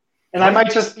of. And I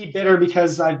might just be bitter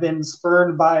because I've been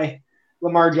spurned by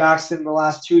Lamar Jackson the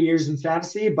last 2 years in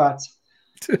fantasy, but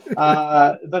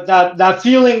that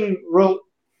feeling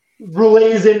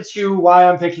relays into why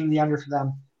I'm picking the under for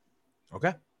them.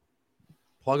 Okay.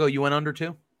 Pluggo, you went under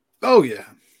too? Oh, yeah.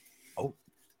 Oh.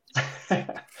 It's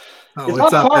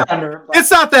not far under. But...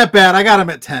 It's not that bad. I got him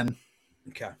at 10.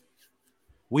 Okay.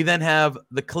 We then have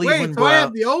the Cleveland Browns. So I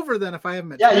have the over then if I have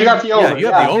him at 10. Yeah, you got the over. Yeah, you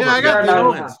have the over. Yeah, I got the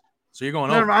over. So you're going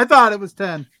Never over. mind. I thought it was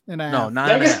 10. No,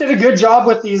 9. Vegas did a good job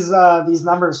with these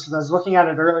numbers because I was looking at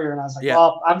it earlier and I was like,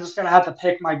 well, I'm just gonna have to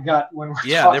pick my gut when we're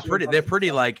talking. They're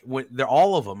pretty like they're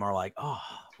all of them are like, oh,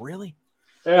 really?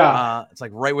 Yeah. It's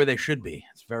like right where they should be.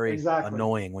 It's very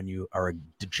annoying when you are a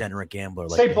degenerate gambler.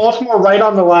 Say like Baltimore right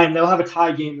on the line. They'll have a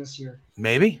tie game this year.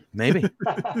 Maybe.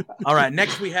 All right.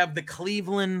 Next we have the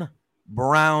Cleveland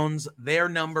Browns. Their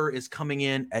number is coming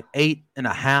in at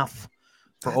 8.5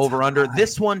 for over under.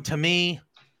 This one to me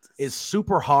is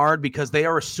super hard because they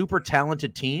are a super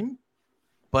talented team.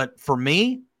 But for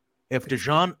me, if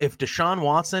Deshaun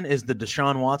Watson is the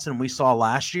Deshaun Watson we saw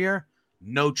last year,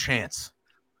 no chance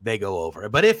they go over.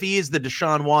 But if he is the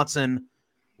Deshaun Watson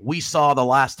we saw the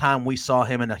last time we saw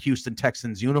him in a Houston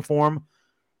Texans uniform,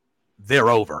 they're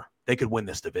over. They could win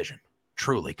this division,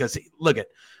 truly. Because look at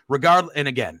regardless, and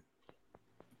again,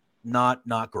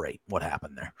 not great what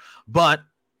happened there. But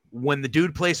when the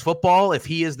dude plays football, if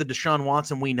he is the Deshaun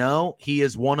Watson we know, he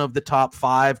is one of the top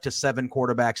 5 to 7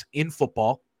 quarterbacks in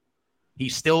football.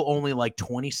 He's still only like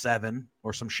 27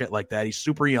 or some shit like that. He's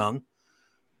super young.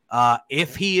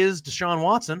 If he is Deshaun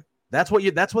Watson, that's what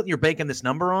you're banking this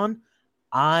number on.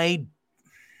 I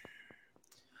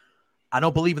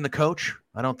don't believe in the coach.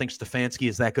 I don't think Stefanski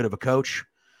is that good of a coach.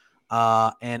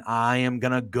 And I am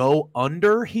going to go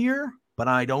under here, but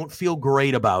I don't feel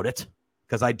great about it.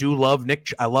 Because I do love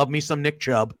I love me some Nick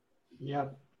Chubb. Yeah.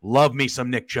 Love me some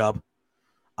Nick Chubb.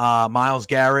 Myles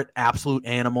Garrett, absolute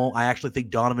animal. I actually think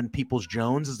Donovan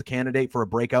Peoples-Jones is the candidate for a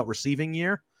breakout receiving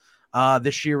year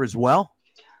this year as well.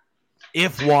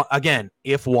 If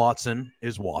Watson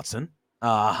is Watson.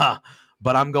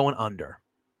 But I'm going under.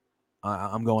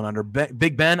 I'm going under.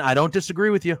 Big Ben, I don't disagree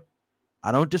with you.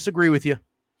 But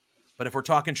if we're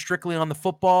talking strictly on the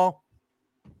football,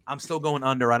 I'm still going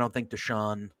under. I don't think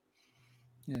Deshaun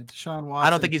Watson. I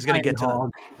don't think he's going to get to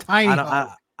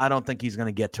I don't think he's going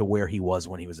to get to where he was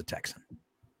when he was a Texan.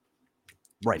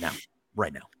 Right now.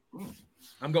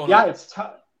 I'm going. Yeah, it's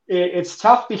tough. It's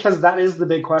tough because that is the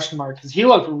big question mark. Because he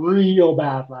looked real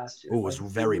bad last year. It was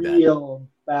very bad. Real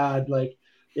bad. Like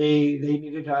they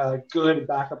needed a good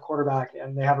backup quarterback,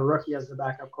 and they have a rookie as the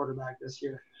backup quarterback this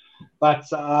year. But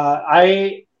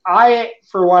I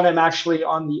for one am actually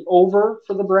on the over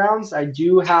for the Browns. I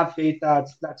do have faith that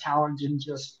talent didn't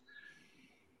just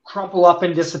crumple up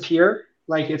and disappear.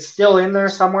 Like it's still in there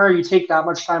somewhere. You take that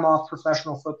much time off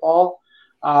professional football.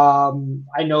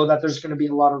 I know that there's going to be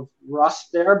a lot of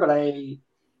rust there, but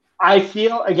I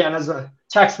feel, again, as a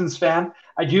Texans fan,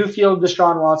 I do feel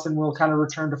Deshaun Watson will kind of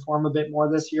return to form a bit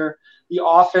more this year. The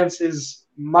offense is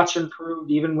much improved,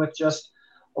 even with just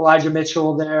Elijah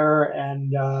Mitchell there.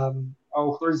 And,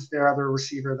 who's their other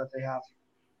receiver that they have?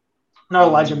 Not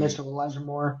Elijah Mitchell, Elijah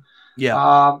Moore.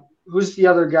 Yeah. Who's the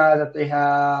other guy that they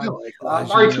have?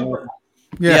 Amari Cooper.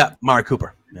 Yeah, Amari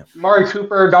Cooper. Yeah. Amari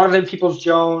Cooper, Donovan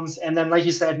Peoples-Jones, and then, like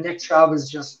you said, Nick Chubb is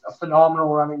just a phenomenal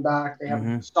running back. They have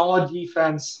a solid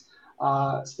defense.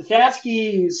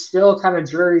 Stefanski still kind of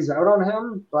jury's out on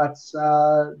him, but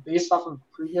based off of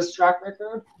previous track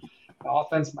record, the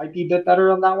offense might be a bit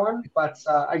better on that one. But,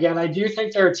 again, I do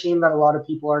think they're a team that a lot of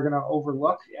people are going to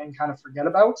overlook and kind of forget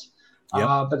about.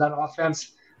 Yep. But that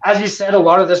offense, as you said, a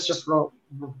lot of this just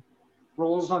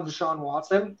rolls on Deshaun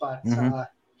Watson, but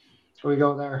we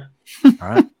go there. All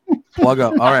right. Plug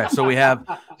up. All right. So we have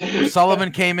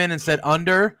Sullivan came in and said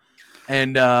under,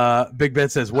 and Big Ben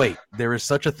says, wait, there is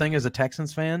such a thing as a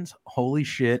Texans fans? Holy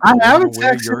shit. I have a wasn't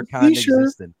aware Texans your kind t-shirt.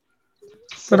 existed.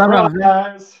 But I'm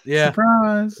not. Yeah.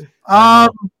 Surprise.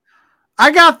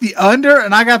 I got the under,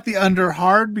 and I got the under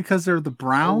hard because they're the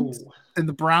Browns, and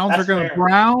the Browns are going to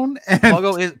brown. And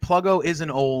Pluggo is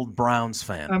an old Browns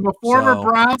fan. I'm a former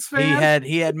Browns fan.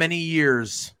 He had many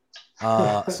years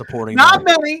supporting. Not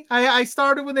many. I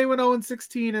started when they went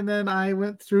 0-16, and then I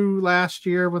went through last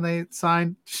year when they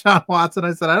signed Deshaun Watson.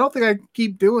 I said, I don't think I can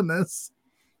keep doing this.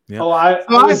 Yeah. Oh, I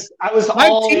was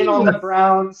all in on the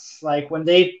Browns. Like when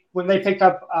they picked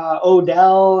up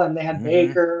Odell and they had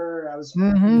Baker. I was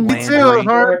me too. It was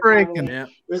heartbreaking. Yeah.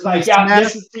 It was like,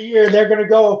 this is the year they're gonna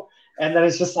go, and then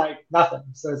it's just like nothing.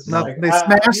 So it's just they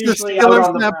smashed the Steelers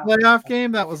in that playoff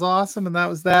game. That was awesome, and that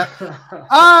was that.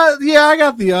 Yeah, I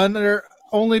got the under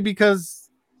only because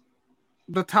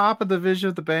the top of the division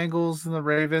of the Bengals and the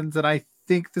Ravens, and I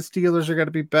think the Steelers are going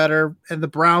to be better, and the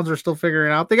Browns are still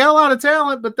figuring it out. They got a lot of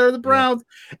talent, but they're the Browns.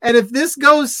 Yeah. And if this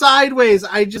goes sideways,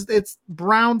 it's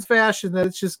Browns fashion that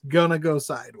it's just gonna go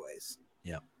sideways.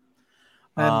 Yeah,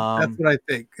 and that's what I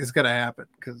think is going to happen.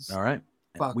 All right,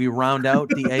 we round out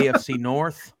the AFC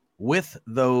North with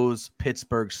those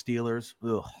Pittsburgh Steelers.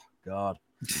 Oh God,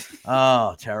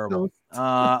 oh terrible.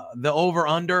 The over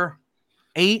under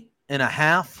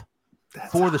 8.5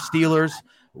 for the Steelers.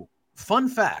 Fun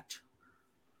fact.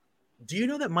 Do you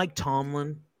know that Mike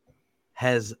Tomlin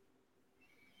has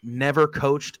never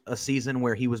coached a season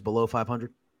where he was below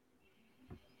 500?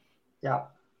 Yeah.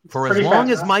 For as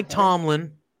long as Mike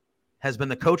Tomlin has been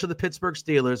the coach of the Pittsburgh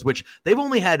Steelers, which they've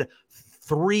only had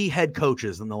 3 head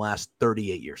coaches in the last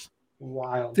 38 years.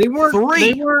 Wild. They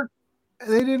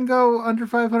didn't go under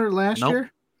 500 last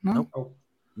year? No?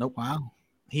 Nope. Wow.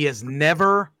 He has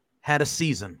never had a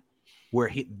season where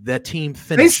the team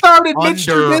finished. They started Mitch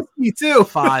Trubisky too.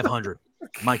 500.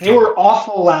 They were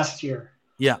awful last year.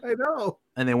 Yeah, I know.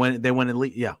 And they went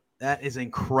elite. Yeah, that is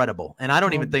incredible. And I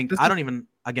don't even think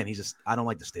Again, I don't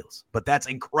like the Steelers, but that's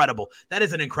incredible. That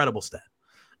is an incredible stat.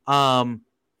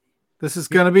 This is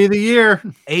gonna be the year.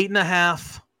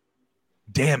 8.5.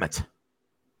 Damn it!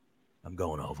 I'm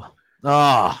going over.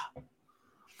 I'm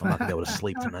not gonna be able to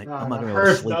sleep tonight. I'm not gonna be able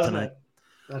to sleep tonight.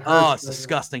 It's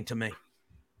disgusting to me.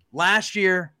 Last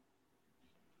year,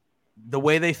 the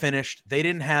way they finished, they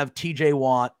didn't have TJ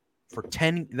Watt for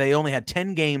 10. They only had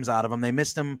 10 games out of him. They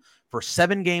missed him for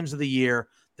 7 games of the year.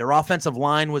 Their offensive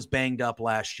line was banged up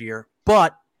last year.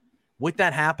 But with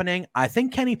that happening, I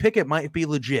think Kenny Pickett might be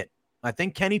legit. I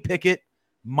think Kenny Pickett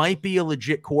might be a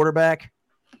legit quarterback.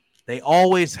 They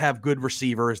always have good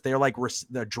receivers. They're like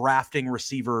the drafting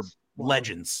receiver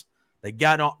legends. They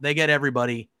get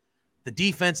everybody. The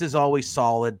defense is always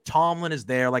solid. Tomlin is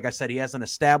there. Like I said, he has an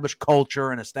established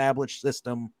culture, an established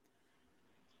system.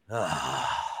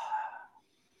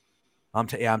 I'm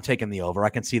taking the over.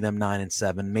 I can see them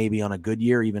 9-7, maybe on a good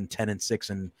year, even 10-6,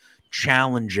 and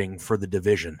challenging for the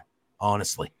division,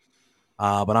 honestly.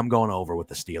 But I'm going over with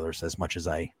the Steelers as much as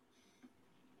I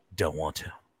don't want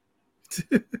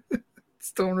to.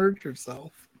 Don't hurt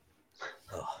yourself.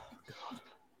 Oh, God.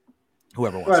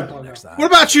 Whoever wants to go next time. What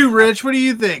about you, Rich? What do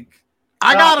you think?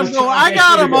 I got him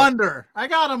under. You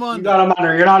got him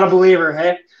under. You're not a believer,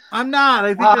 hey? I'm not. I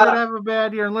think they're gonna have a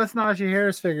bad year unless Najee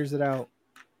Harris figures it out.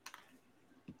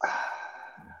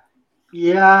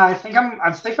 Yeah, I think I'm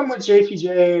with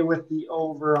JPJ with the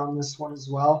over on this one as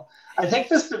well. I think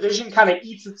this division kind of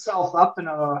eats itself up in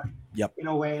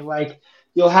a way. Like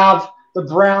you'll have the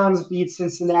Browns beat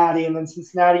Cincinnati, and then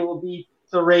Cincinnati will beat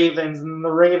the Ravens, and then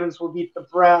the Ravens will beat the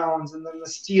Browns, and then the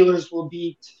Steelers will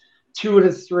beat 2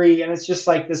 to 3, and it's just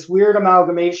like this weird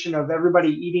amalgamation of everybody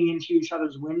eating into each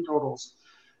other's win totals.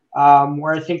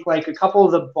 Where I think like a couple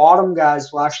of the bottom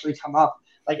guys will actually come up.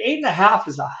 Like 8.5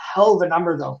 is a hell of a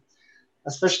number though,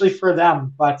 especially for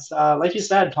them. But like you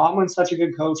said, Tomlin's such a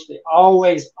good coach. They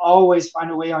always find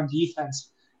a way on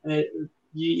defense. And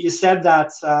you said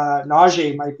that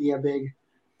Najee might be a big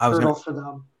hurdle for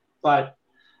them, but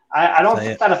I don't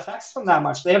think that affects them that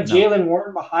much. They have Jalen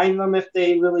Warren behind them if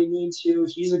they really need to.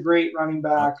 He's a great running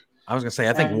back. I was going to say,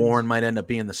 I think Warren might end up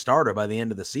being the starter by the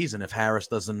end of the season if Harris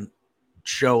doesn't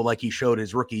show like he showed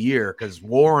his rookie year, because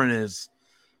Warren is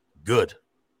good.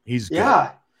 He's good.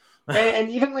 Yeah. and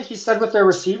even like you said with their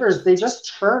receivers, they just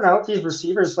churn out these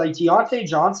receivers. Like Deontay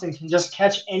Johnson can just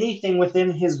catch anything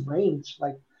within his range.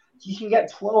 Like he can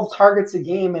get 12 targets a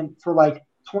game and for like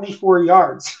 24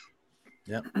 yards.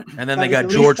 Yep. And then they got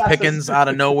George Pickens out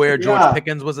of nowhere. George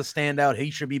Pickens was a standout. He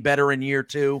should be better in year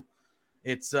 2.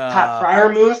 It's Pat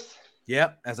Freiermuth.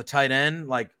 Yep, as a tight end.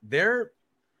 Like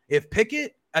if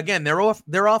Pickett, again,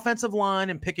 their offensive line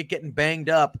and Pickett getting banged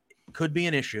up could be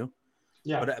an issue.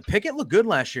 Yeah. But Pickett looked good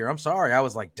last year. I'm sorry. I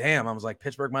was like, damn. I was like,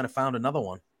 Pittsburgh might have found another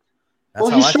one. That's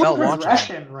well, how he I showed felt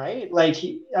progression, watching. right? Like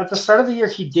at the start of the year,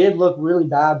 he did look really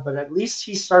bad, but at least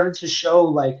he started to show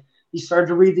like he started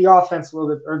to read the offense a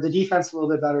little bit or the defense a little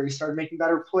bit better. He started making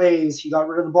better plays. He got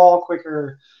rid of the ball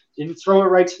quicker. Didn't throw it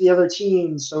right to the other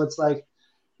team. So it's like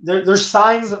there's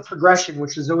signs of progression,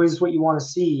 which is always what you want to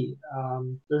see.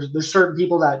 There's certain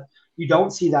people that you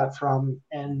don't see that from,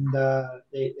 and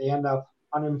they end up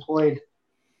unemployed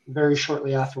very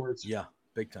shortly afterwards. Yeah,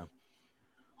 big time.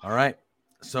 All right.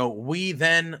 So we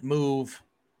then move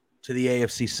to the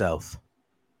AFC South.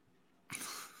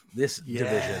 This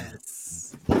division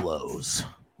blows.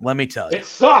 Let me tell you. It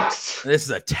sucks. This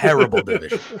is a terrible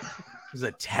division. This is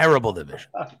a terrible division.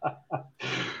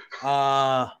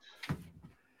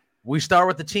 We start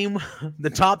with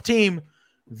the top team,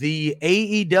 the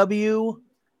AEW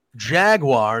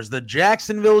Jaguars, the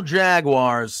Jacksonville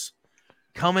Jaguars,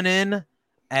 coming in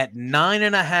at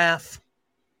 9.5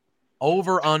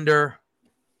 over under.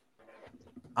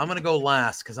 I'm going to go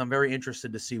last because I'm very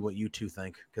interested to see what you two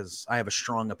think because I have a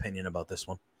strong opinion about this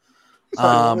one.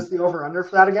 Sorry, what was the over-under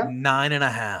for that again?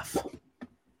 9.5. So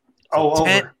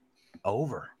over.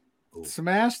 Over. Ooh.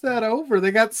 Smash that over.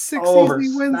 They got 6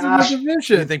 easy wins in the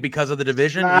division. You think because of the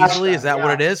division easily? Is that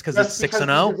what it is? Because it's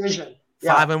 6-0?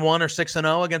 5-1 or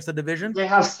 6-0 against the division? They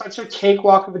have such a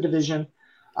cakewalk of a division.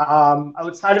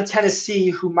 Outside of Tennessee,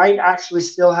 who might actually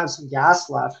still have some gas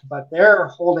left, but they're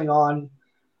holding on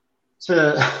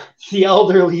to the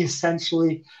elderly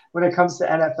essentially when it comes to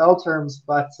NFL terms.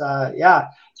 But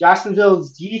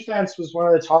Jacksonville's defense was one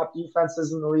of the top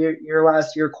defenses in the year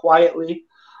last year quietly.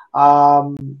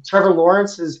 Trevor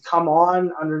Lawrence has come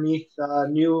on underneath the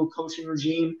new coaching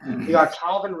regime. They got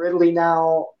Calvin Ridley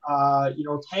now.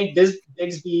 Tank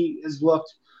Bigsby has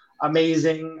looked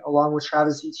amazing along with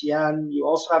Travis Etienne. You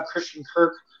also have Christian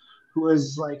Kirk, who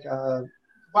is like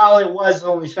while it was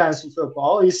only fantasy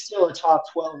football, he's still a top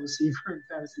 12 receiver in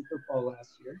fantasy football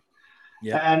last year.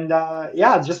 Yeah.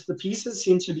 And just the pieces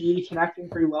seem to be connecting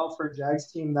pretty well for a Jags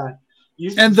team that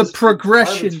used to. And the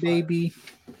progression, baby.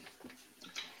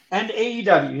 And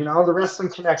AEW, the wrestling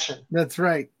connection. That's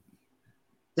right.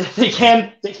 They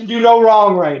can do no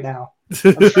wrong right now.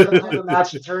 I'm sure they'll have a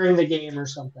match during the game or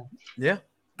something. Yeah.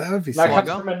 That would be that comes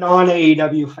from a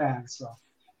non-AEW fan, so.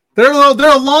 They're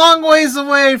a long ways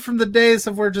away from the days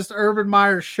of where just Urban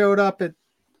Meyer showed up at,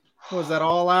 what was that,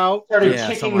 All Out? Started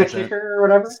kicking the kicker or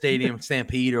whatever. Stadium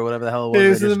Stampede or whatever the hell it was. It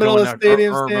was in the middle of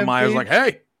Stadium Stampede. Urban Meyer's like,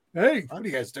 hey, what are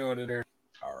you guys doing in there?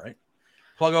 All right.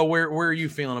 Pluggo, where are you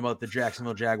feeling about the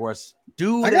Jacksonville Jaguars?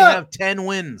 They have 10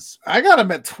 wins? I got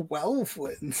them at 12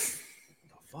 wins.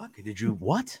 What the fuck?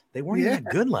 What? They weren't even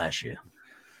that good last year.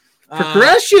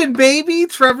 Progression, baby.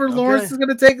 Trevor Lawrence is going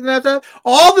to take that up.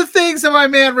 All the things that my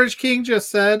man Rich King just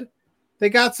said. They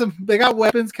got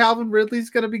weapons. Calvin Ridley's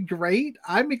going to be great.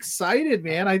 I'm excited,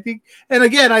 man. I think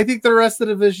the rest of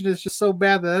the division is just so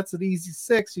bad that's an easy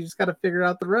 6. You just got to figure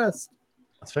out the rest.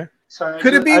 That's fair. Sorry,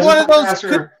 could it be one of those?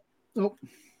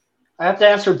 I have to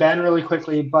answer Ben really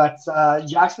quickly, but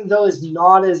Jacksonville is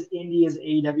not as indie as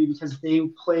AEW because they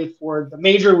play for the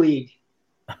major league.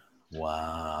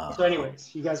 Wow. So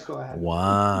anyways, you guys go ahead.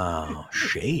 Wow.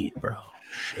 Shade, bro.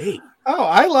 Shade. Oh,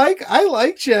 I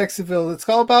like Jacksonville. It's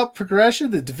all about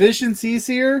progression. The division's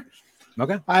easier.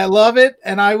 Okay. I love it.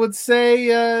 And I would say,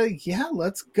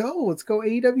 let's go. Let's go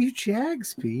AEW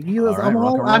Jags, baby.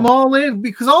 I'm all in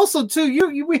because also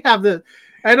too, we have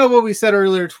I know what we said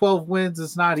earlier, 12 wins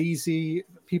is not easy.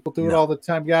 People do it all the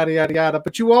time, yada, yada, yada.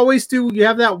 But you always do. You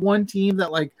have that one team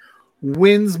that like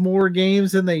wins more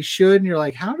games than they should. And you're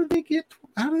like, how do they get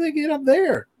up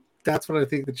there? That's what I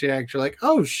think the Jags are like,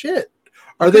 oh shit.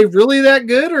 Are they really that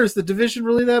good or is the division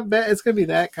really that bad? It's going to be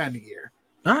that kind of year.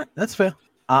 All right. That's fair.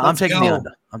 I'm taking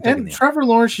the under. Trevor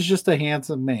Lawrence is just a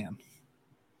handsome man.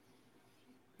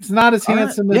 He's not as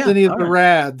handsome as any of the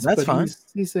Rads. That's fine.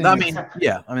 He's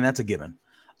that's a given.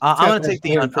 I'm going to take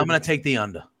the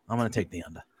under. I'm going to take the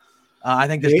under. I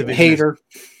think this division.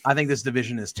 I think this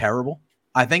division is terrible.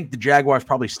 I think the Jaguars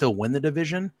probably still win the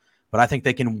division, but I think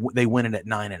they win it at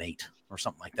 9-8 or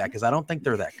something like that because I don't think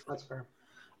they're that good. That's fair.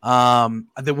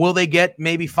 Will they get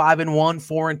maybe 5-1,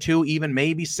 4-2, even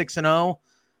maybe 6-0?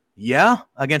 Yeah,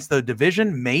 against the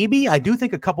division, maybe. I do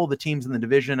think a couple of the teams in the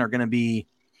division are going to be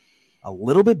a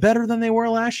little bit better than they were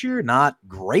last year. Not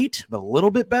great, but a little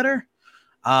bit better.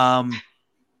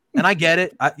 And I get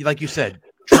it. Like you said,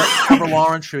 Trevor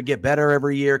Lawrence should get better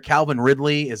every year. Calvin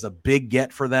Ridley is a big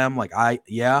get for them. I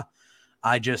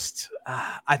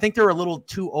think they're a little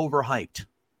too overhyped.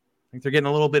 I think they're getting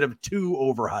a little bit of too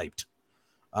overhyped.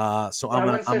 So I'm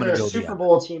gonna they're go a Super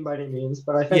Bowl team by any means,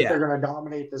 but I think they're gonna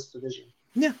dominate this division.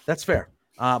 Yeah, that's fair.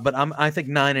 But I think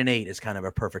 9-8 is kind of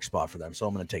a perfect spot for them. So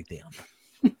I'm gonna take the under.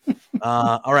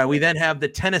 All right, we then have the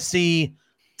Tennessee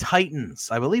Titans.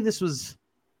 I believe this was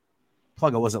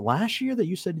Pluggo. Was it last year that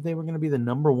you said they were going to be the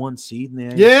number 1 seed in the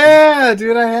AFC? Yeah,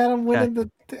 dude, I had them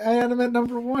winning. I had them at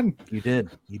number 1. You did.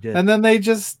 And then they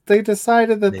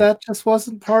decided that just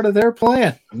wasn't part of their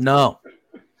plan. No,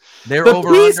 the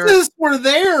pieces were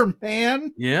there,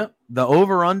 man. Yeah, the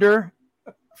over under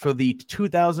for the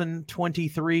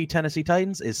 2023 Tennessee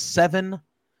Titans is 7.5.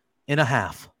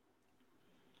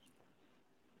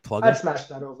 Pluggo. I'd smash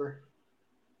that over.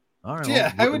 All right.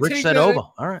 Yeah, well, I would Rich take said that. over.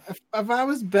 All right. If I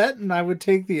was betting, I would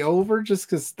take the over just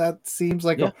because that seems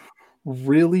like a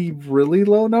really, really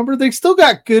low number. They still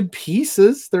got good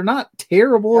pieces. They're not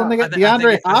terrible, and they got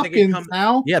DeAndre Hopkins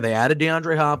now. Yeah, they added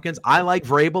DeAndre Hopkins. I like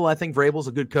Vrabel. I think Vrabel's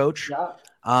a good coach. Yeah.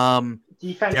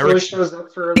 Defense really shows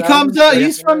up for he comes up.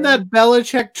 He's from that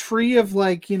Belichick tree of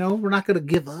we're not going to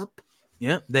give up.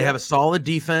 Yeah, they have a solid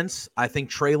defense. I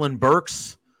think Treylon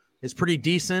Burks is pretty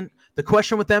decent. The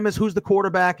question with them is who's the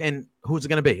quarterback and who's it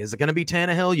going to be? Is it going to be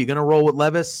Tannehill? You're going to roll with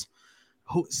Levis?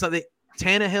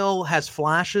 Tannehill has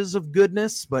flashes of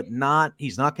goodness, but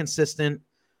he's not consistent.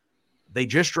 They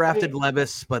just drafted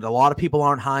Levis, but a lot of people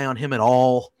aren't high on him at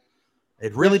all.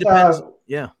 It really depends.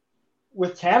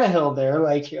 With Tannehill there,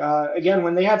 again,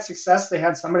 when they had success, they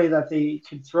had somebody that they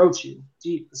could throw to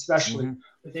deep, especially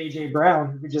with A.J.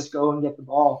 Brown, who could just go and get the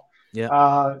ball.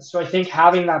 Yeah. So I think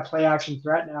having that play action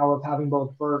threat now of having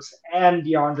both Burks and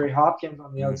DeAndre Hopkins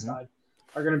on the outside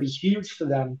are going to be huge for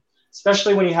them,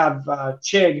 especially when you have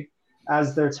Chig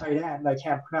as their tight end. I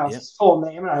can't pronounce his full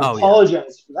name, and I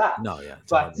apologize for that. No, yeah.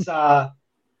 But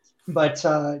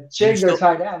Chig, their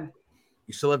tight end.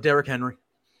 You still have Derrick Henry.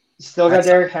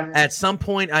 Derrick Henry. At some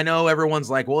point, I know everyone's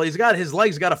like, well, his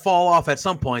legs got to fall off at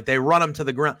some point. They run him to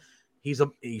the ground. You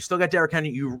still got Derrick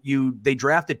Henry. They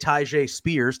drafted Tyjae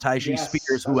Spears,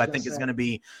 who I think is going to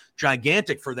be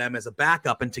gigantic for them as a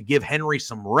backup and to give Henry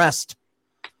some rest.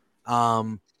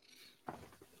 I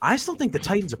still think the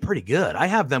Titans are pretty good. I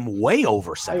have them way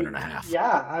over 7.5.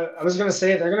 I was going to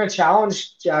say they're going to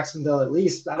challenge Jacksonville at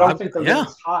least. I don't think they'll get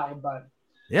as high, but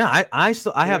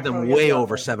I have them way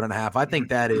over 7.5. I think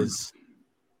that is.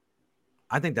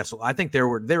 I think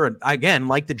they're again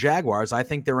like the Jaguars. I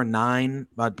think they're a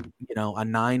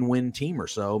 9-win team or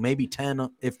so, maybe 10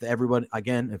 if everyone's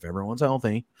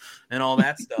healthy and all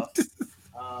that stuff.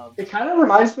 It kind of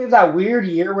reminds me of that weird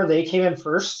year where they came in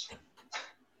first.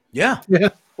 Yeah.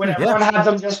 When everyone had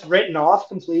them just written off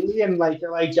completely, and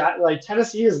they're like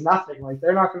Tennessee is nothing.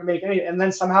 They're not going to make any, and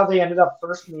then somehow they ended up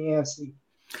first in the AFC.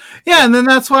 Yeah, and then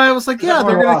that's why I was like, they're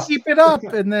going to keep it up,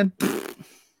 and then,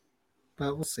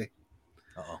 but we'll see.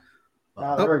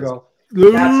 There we go.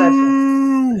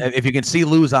 If you can see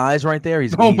Lou's eyes right there,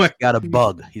 he's got a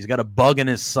bug. He's got a bug in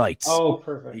his sights. Oh,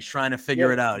 perfect. He's trying to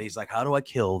figure it out. He's like, how do I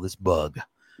kill this bug?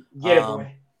 Get it,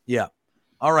 boy. Yeah.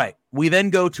 All right. We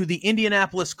then go to the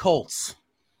Indianapolis Colts.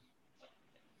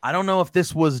 I don't know if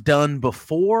this was done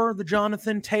before the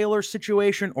Jonathan Taylor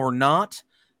situation or not,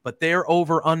 but they're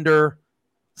over under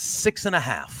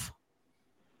 6.5.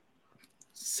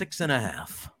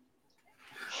 6.5.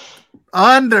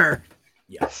 Under.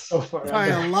 Yes. So far by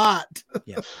a lot.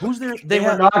 Yeah. Who's there? They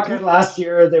were not good last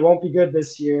year. They won't be good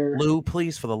this year. Lou,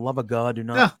 please, for the love of God, do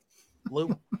not. No.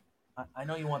 Lou, I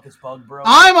know you want this bug, bro.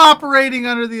 I'm operating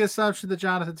under the assumption that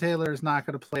Jonathan Taylor is not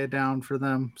going to play it down for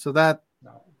them. So that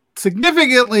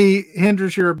significantly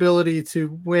hinders your ability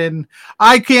to win.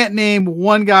 I can't name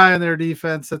one guy on their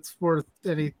defense that's worth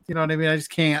any, you know what I mean? I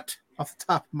just can't off the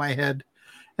top of my head.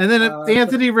 And then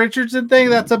Anthony Richardson thing,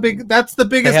 that's the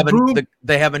biggest boom.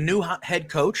 They have a new head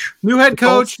coach. New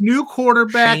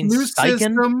quarterback, Shane new Steichen.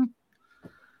 System.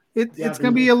 It's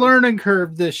going to be a learning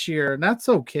curve this year, and that's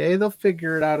okay. They'll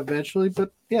figure it out eventually.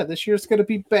 But, yeah, this year's going to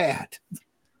be bad.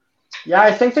 Yeah,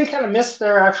 I think they kind of missed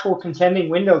their actual contending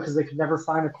window because they could never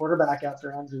find a quarterback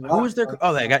after Andrew Luck. Who is their?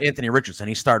 Oh, they got Anthony Richardson.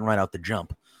 He's starting right out the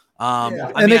jump. They got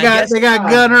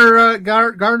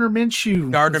Gardner Minshew.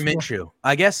 Gardner Minshew.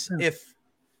 I guess if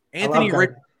Anthony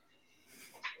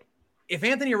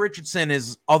Richardson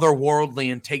is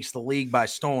otherworldly and takes the league by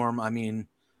storm, I mean,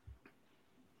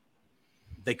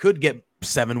 they could get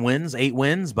 7 wins, 8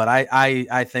 wins, but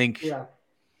I think. Yeah.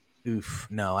 Oof,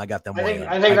 no, I got them.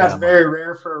 I think that's very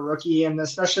rare for a rookie, and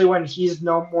especially when he's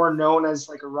no more known as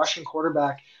like a Russian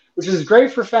quarterback, which is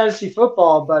great for fantasy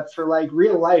football, but for like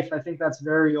real life, I think that's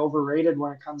very overrated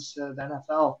when it comes to the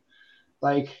NFL.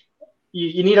 Like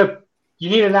you need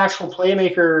an actual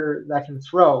playmaker that can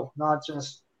throw, not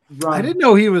just run. I didn't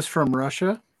know he was from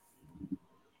Russia.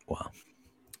 Wow.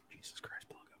 Jesus Christ.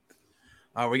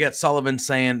 We got Sullivan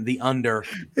saying the under.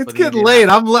 It's getting late.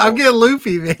 I'm getting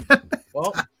loopy, man.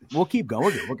 Well, we'll keep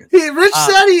going. We're good.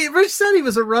 Rich said he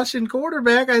was a Russian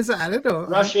quarterback. I said, I didn't know.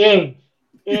 Rushing.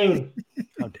 How dare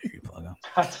you,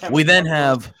 Pluggo? We then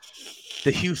have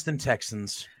the Houston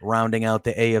Texans rounding out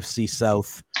the AFC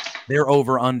South. They're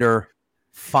over under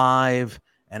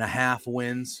 5.5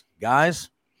 wins.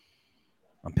 Guys,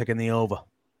 I'm picking the over.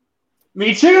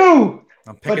 Me too.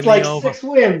 I'm picking like the over. 6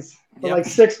 wins. Yep. Like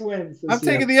 6 wins. I'm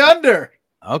taking the under.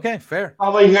 Okay, fair.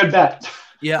 Probably a good bet.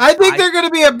 Yeah, I think they're going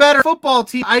to be a better football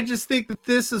team. I just think that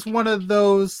this is one of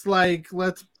those, like,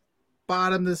 let's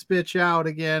bottom this bitch out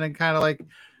again and kind of like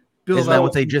build. Isn't that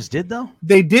what they just did though?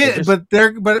 They did, but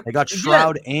they got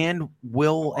Stroud and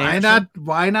Will.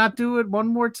 Why not do it one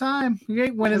more time? You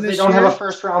ain't winning this. They don't have a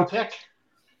first round pick.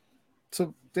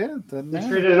 So yeah, they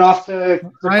traded it off to.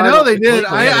 I know they did.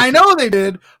 I know they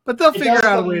did, but they'll figure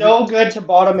out a way. No good to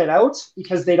bottom it out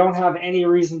because they don't have any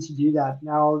reason to do that.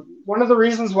 Now, one of the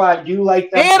reasons why I do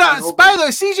like that. And by the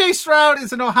way, CJ Stroud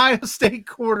is an Ohio State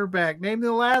quarterback. Name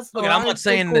the last. Look, I'm not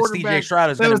saying that CJ Stroud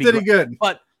is going to be any good,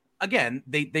 but again,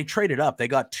 they traded up. They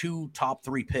got 2 top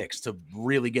 3 picks to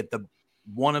really get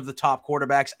one of the top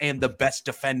quarterbacks and the best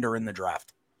defender in the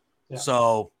draft. Yeah.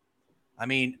 So. I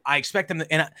mean, I expect him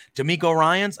to, and D'Amico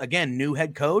Ryans, again, new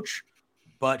head coach,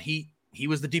 but he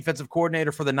was the defensive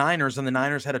coordinator for the Niners, and the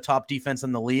Niners had a top defense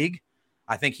in the league.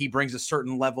 I think he brings a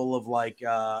certain level of like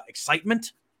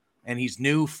excitement, and he's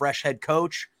new, fresh head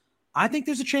coach. I think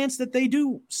there's a chance that they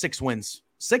do 6 wins.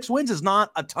 6 wins is not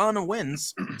a ton of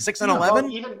wins. 6-11.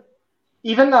 Well,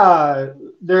 even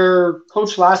their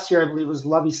coach last year, I believe, was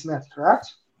Lovie Smith,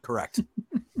 correct? Correct.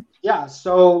 Yeah.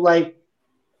 So like.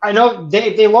 I know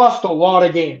they lost a lot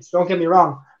of games, don't get me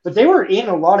wrong, but they were in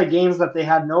a lot of games that they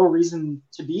had no reason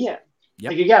to be in.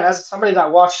 Yep. Like, again, as somebody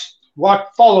that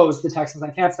follows the Texans, I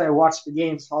can't say I watch the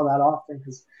games all that often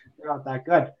because they're not that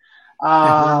good.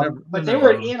 But they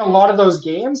were in a lot of those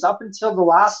games up until the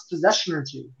last possession or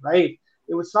two, right?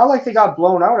 It was not like they got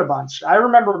blown out a bunch. I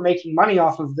remember making money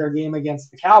off of their game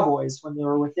against the Cowboys when they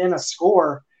were within a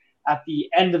score at the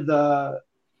end of the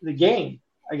game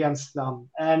against them.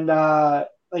 And,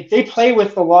 like they play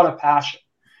with a lot of passion,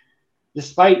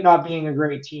 despite not being a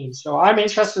great team. So I'm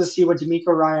interested to see what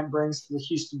D'Amico Ryan brings to the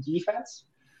Houston defense.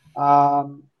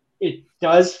 It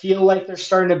does feel like they're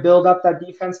starting to build up that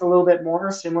defense a little bit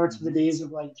more, similar to the days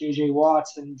of like J.J.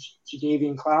 Watts and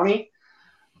Jadeveon Clowney.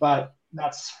 But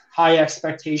that's high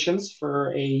expectations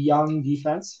for a young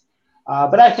defense.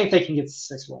 But I think they can get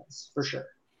 6 wins for sure.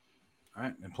 All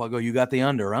right, and Pluggo, you got the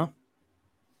under, huh?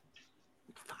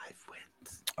 5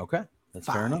 wins. Okay. That's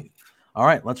 5. Fair enough. All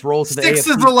right, let's roll to the 6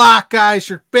 AFC. is a lot, guys.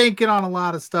 You're banking on a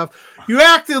lot of stuff. You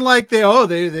acting like they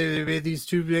made these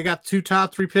 2. They got 2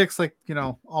 top 3 picks. Like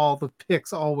all the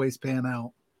picks always pan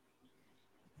out.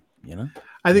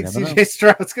 I think CJ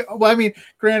Stroud's good. Well, I mean,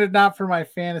 granted, not for my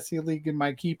fantasy league and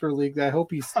my keeper league. I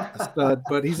hope he's a stud,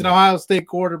 but he's an Ohio State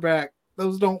quarterback.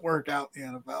 Those don't work out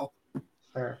in the NFL.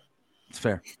 Fair. It's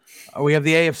fair. We have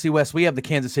the AFC West. We have the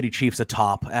Kansas City Chiefs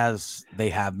atop, as they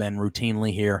have been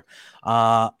routinely here,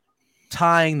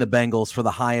 tying the Bengals for the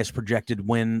highest projected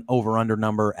win over-under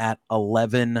number at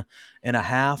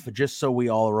 11.5. Just so we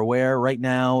all are aware, right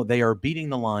now they are beating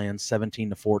the Lions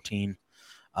 17-14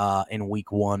 in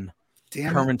Week 1.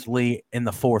 Currently in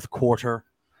the 4th quarter.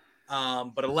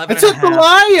 But 11. I took the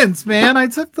Lions, man. I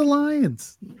took the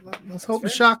Lions. Let's hope to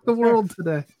shock the world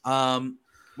today.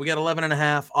 We got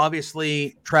 11.5.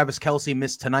 Obviously, Travis Kelce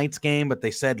missed tonight's game, but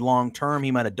they said long-term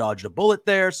he might have dodged a bullet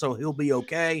there, so he'll be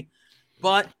okay.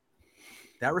 But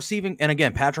that receiving, and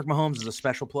again, Patrick Mahomes is a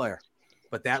special player,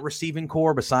 but that receiving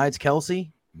core besides Kelce,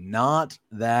 not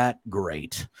that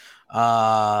great.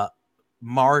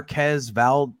 Marquez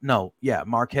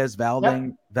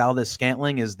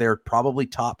Valdez-Scantling is their probably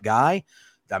top guy.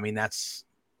 I mean, that's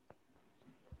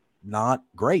not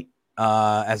great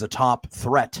as a top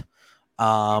threat.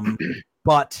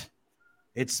 But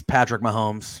it's Patrick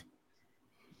Mahomes.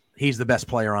 He's the best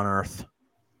player on earth.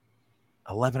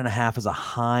 11.5 is a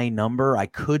high number. I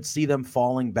could see them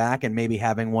falling back and maybe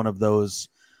having one of those,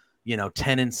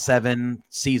 10-7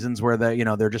 seasons where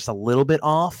they're just a little bit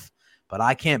off. But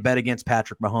I can't bet against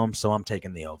Patrick Mahomes, so I'm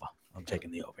taking the over. I'm taking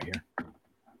the over here.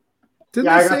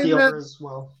 I got the over as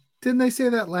well. Didn't they say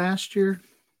that last year?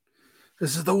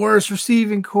 This is the worst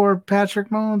receiving core Patrick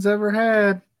Mahomes ever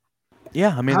had.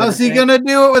 Yeah, I mean, how's he gonna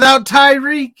do it without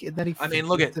Tyreek? And then I mean,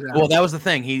 look at that was the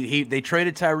thing. They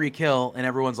traded Tyreek Hill, and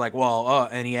everyone's like, well,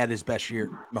 and he had his best year.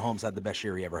 Mahomes had the best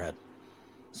year he ever had.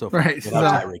 So far,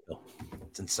 without Tyreek Hill,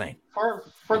 it's insane.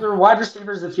 For their wide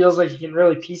receivers, it feels like you can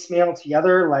really piecemeal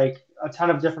together like a ton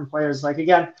of different players. Like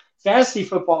again, fantasy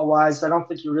football wise, I don't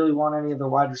think you really want any of the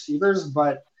wide receivers,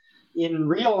 but in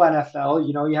real NFL,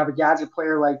 you have a gadget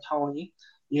player like Tony.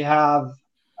 You have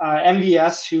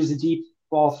MVS, who's a deep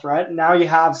ball threat. And now you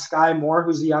have Sky Moore,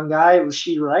 who's a young guy,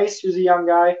 Rashid Rice, who's a young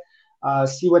guy.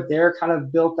 See what they're kind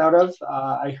of built out of.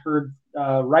 I heard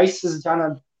Rice has done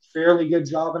a fairly good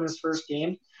job in his first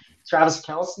game. Travis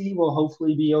Kelce will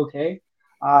hopefully be okay.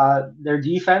 Their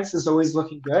defense is always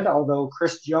looking good, although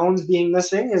Chris Jones being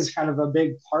missing is kind of a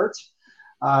big part.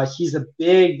 He's a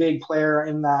big player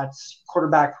in that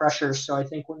quarterback pressure. So I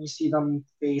think when you see them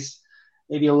face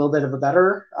maybe a little bit of a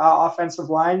better offensive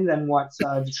line than what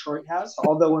Detroit has,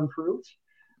 although improved,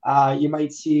 you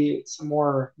might see some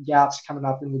more gaps coming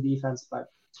up in the defense.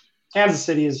 But Kansas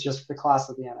City is just the class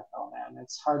of the NFL, man.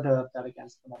 It's hard to bet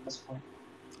against them at this point.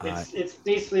 It's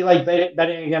basically like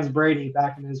betting against Brady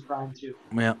back in his prime too.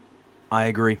 Yeah, I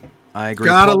agree.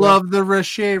 Gotta love the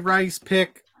Rashid Rice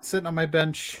pick sitting on my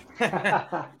bench.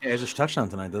 Yeah, he has a touchdown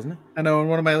tonight, doesn't he? I know, in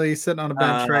one of my leagues sitting on a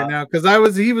bench right now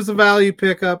because he was a value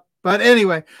pickup. But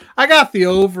anyway, I got the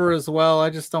over as well. I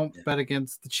just don't bet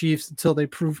against the Chiefs until they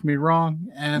prove me wrong,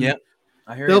 and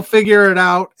they'll figure it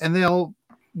out and they'll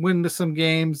win some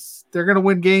games. They're going to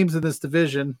win games in this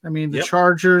division. I mean, the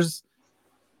Chargers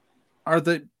are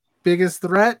the biggest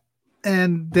threat,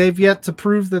 and they've yet to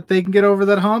prove that they can get over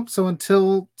that hump. So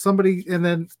until somebody, and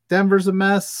then Denver's a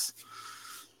mess,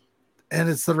 and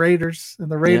it's the Raiders,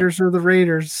 and the Raiders are the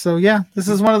Raiders. So yeah, this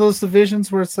is one of those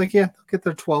divisions where it's like, they'll get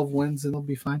their 12 wins and they'll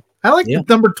be fine. I like the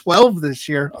number 12 this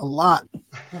year a lot.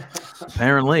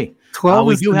 Apparently. 12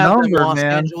 we is do the have number, the Los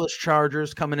man. Angeles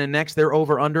Chargers coming in next. They're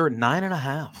over under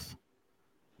 9.5.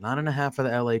 9.5 for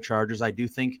the LA Chargers. I do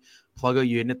think, Pluggo,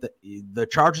 you admit that the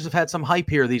Chargers have had some hype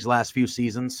here these last few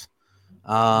seasons.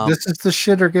 This is the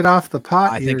shit or get off the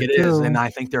pot. I think it is, and I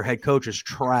think their head coach is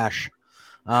trash.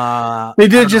 They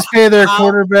did just pay their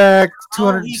quarterback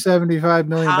 $275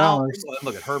 million.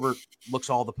 Look at Herbert,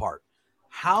 looks all the part.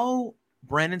 How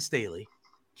Brandon Staley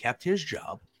kept his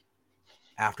job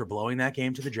after blowing that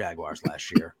game to the Jaguars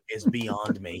last year is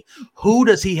beyond me. Who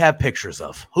does he have pictures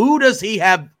of? Who does he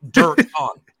have dirt on?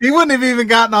 He wouldn't have even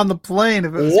gotten on the plane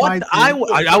if it was my team. I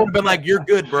would have been like, "You're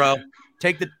good, bro.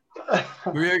 Take the.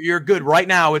 You're good right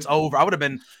now. It's over." I would have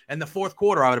been in the fourth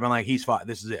quarter. I would have been like, "He's fine.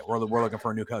 This is it. We're looking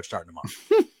for a new coach starting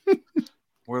tomorrow."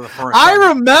 We're the first. I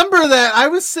remember that. I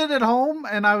was sitting at home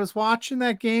and I was watching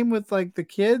that game with like the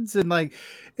kids, and like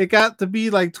it got to be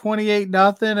like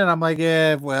 28-0, and I'm like,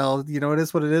 yeah, well, it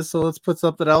is what it is. So let's put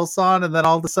something else on. And then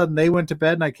all of a sudden they went to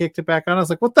bed and I kicked it back on. I was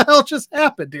like, what the hell just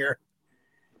happened here?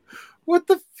 What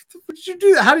did you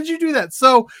do? How did you do that?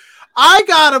 So I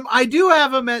got him. I do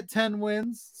have him at 10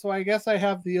 wins. So I guess I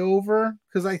have the over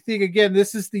because I think, again,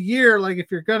 this is the year. Like if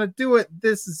you're going to do it,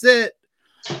 this is it.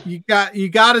 You got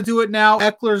to do it now.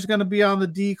 Eckler's going to be on the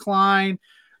decline.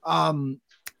 I'm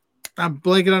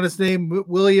blanking on his name.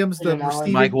 Williams,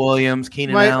 Mike Williams,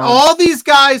 Keenan Allen. All these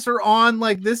guys are on.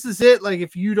 Like this is it. Like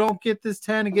if you don't get this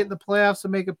 10 and get in the playoffs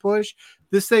and make a push,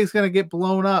 this thing's going to get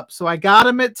blown up. So I got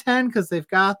him at 10 because they've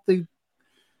got the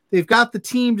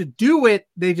team to do it.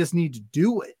 They just need to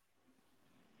do it.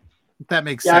 If that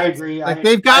makes sense. I agree. Like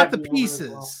they've got the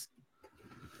pieces.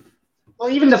 Well,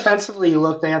 even defensively, you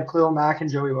look, they have Khalil Mack and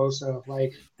Joey Bosa.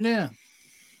 Like,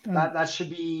 that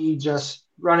should be just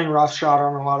running roughshod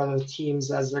on a lot of the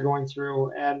teams as they're going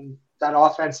through. And that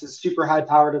offense is super high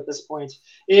powered at this point.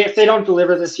 If they don't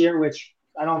deliver this year, which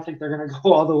I don't think they're going to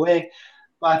go all the way,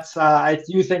 but I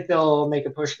do think they'll make a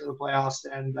push to the playoffs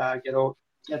and get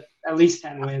at least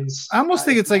 10 wins. I almost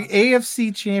think it's like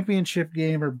AFC championship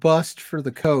game or bust for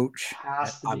the coach.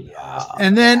 Has to be.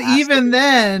 And then even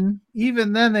then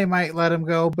they might let him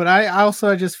go. But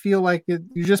I just feel like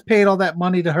you just paid all that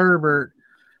money to Herbert.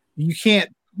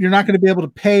 You're not going to be able to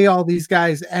pay all these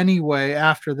guys anyway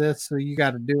after this. So you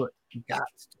got to do it. You got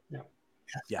to.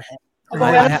 Yeah.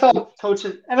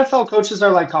 NFL coaches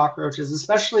are like cockroaches,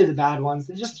 especially the bad ones.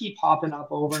 They just keep popping up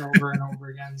over and over and over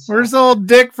again. So. Where's old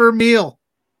Dick Vermeil?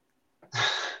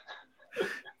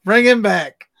 Bring him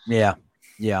back. Yeah.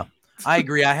 I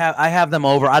agree. I have them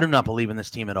over. I do not believe in this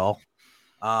team at all.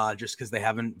 Just because they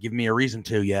haven't given me a reason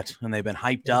to yet, and they've been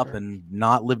hyped up and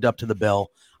not lived up to the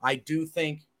bill. I do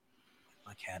think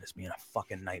my cat is being a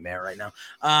fucking nightmare right now.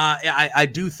 I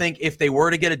do think if they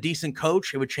were to get a decent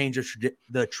coach, it would change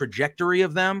the trajectory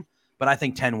of them. But I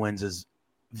think 10 wins is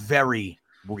very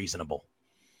reasonable.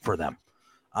 for them.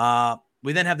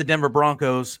 We then have the Denver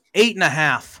Broncos,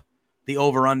 8.5, the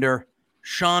over-under.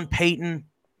 Sean Payton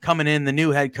coming in, the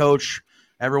new head coach.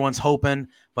 Everyone's hoping.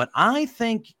 But I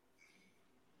think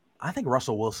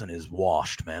Russell Wilson is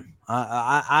washed, man.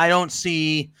 I don't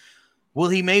see – will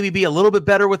he maybe be a little bit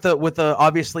better with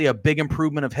obviously a big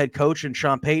improvement of head coach and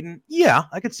Sean Payton? Yeah,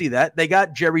 I could see that. They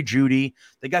got Jerry Jeudy.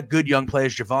 They got good young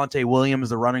players. Javonte Williams,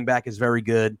 the running back, is very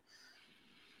good.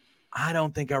 I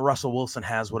don't think Russell Wilson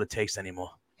has what it takes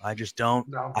anymore. I just don't.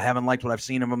 No. I haven't liked what I've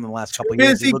seen of him in the last couple of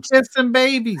years. Busy kissing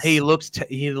babies. He looks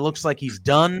like he's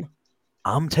done.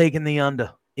 I'm taking the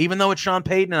under. Even though it's Sean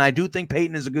Payton, and I do think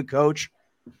Payton is a good coach,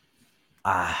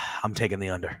 I'm taking the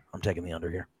under. I'm taking the under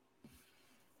here.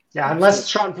 Yeah, unless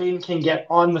Sean Payton can get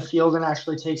on the field and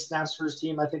actually take snaps for his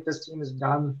team, I think this team is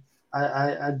done.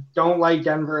 I don't like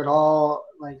Denver at all.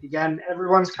 Like, again,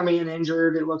 everyone's coming in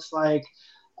injured. It looks like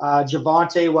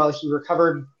Javonte, while he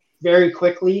recovered very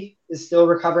quickly, is still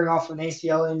recovering off an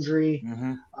ACL injury.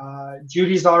 Mm-hmm.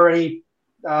 Judy's already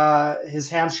his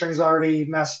hamstring's already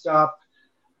messed up.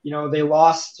 You know, they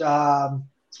lost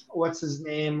what's his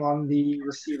name on the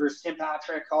receivers, Tim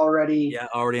Patrick already. Yeah,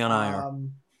 already on IR.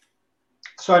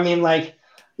 So I mean, like,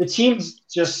 the team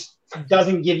just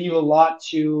doesn't give you a lot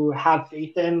to have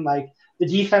faith in. Like, the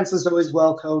defense is always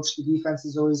well coached. The defense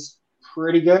is always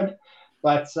pretty good,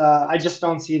 but I just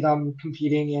don't see them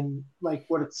competing in like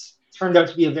what it's turned out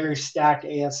to be a very stacked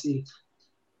AFC.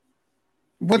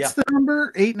 What's the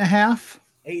number? 8.5?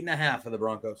 8.5 for the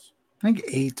Broncos. I think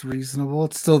 8's reasonable.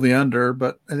 It's still the under,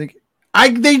 but I think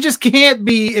they just can't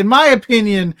be, in my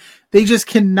opinion, they just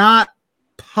cannot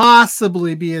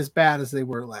possibly be as bad as they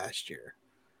were last year.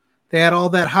 They had all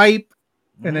that hype,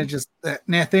 and it just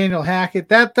Nathaniel Hackett.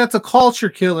 That's a culture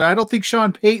killer. I don't think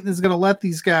Sean Payton is going to let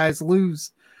these guys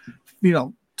lose,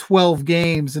 12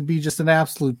 games and be just an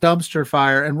absolute dumpster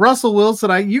fire. And Russell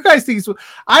Wilson, you guys think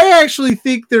I actually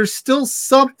think there's still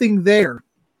something there.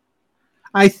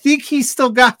 I think he's still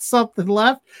got something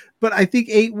left, but I think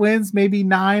 8 wins, maybe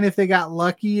 9 if they got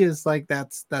lucky, is like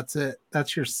that's it.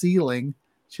 That's your ceiling,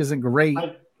 which isn't great.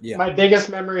 My biggest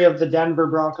memory of the Denver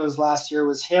Broncos last year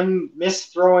was him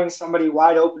misthrowing somebody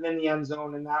wide open in the end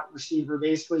zone, and that receiver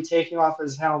basically taking off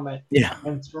his helmet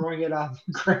and throwing it on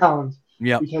the ground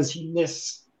because he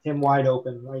missed him wide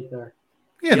open right there.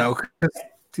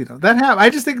 That happened. I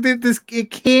just think that it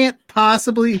can't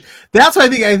possibly. That's why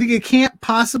I think it can't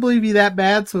possibly be that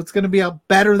bad. So it's going to be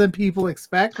better than people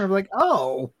expect. Or like,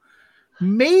 oh,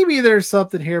 maybe there's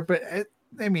something here, but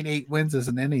 8 wins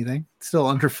isn't anything. It's still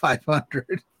under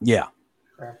 500. Yeah.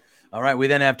 Okay. All right. We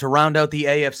then have to round out the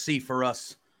AFC for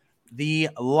us.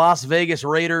 The Las Vegas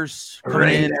Raiders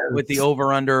coming in with the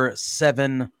over/under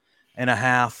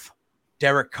 7.5.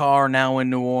 Derek Carr now in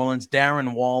New Orleans.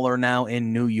 Darren Waller now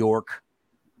in New York.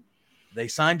 They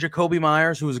signed Jacoby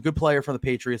Myers, who was a good player for the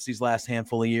Patriots these last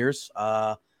handful of years.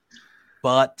 But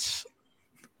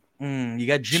you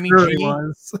got Jimmy G.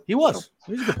 He was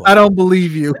a good player. I don't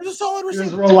believe you. He was a solid receiver. He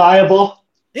was reliable.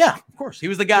 Yeah, of course. He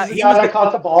was the guy. He was the guy that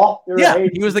caught the ball.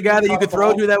 He was the guy that you could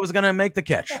throw to that was going to make the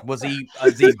catch. Was he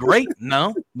great?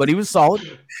 No, but he was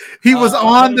solid. He was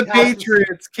on the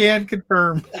Patriots. Can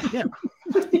confirm. Yeah.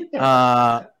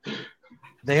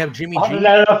 They have Jimmy G. On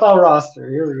the NFL roster.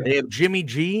 Here we go. They have Jimmy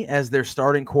G as their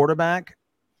starting quarterback.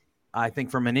 I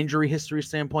think from an injury history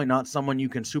standpoint, not someone you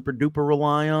can super duper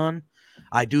rely on.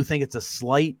 I do think it's a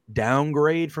slight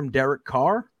downgrade from Derek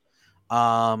Carr.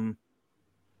 I'm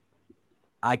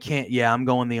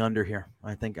going the under here.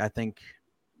 I think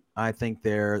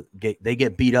they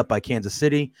get beat up by Kansas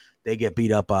City. They get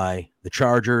beat up by the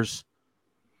Chargers.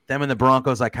 Them and the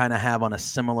Broncos I kind of have on a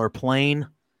similar plane.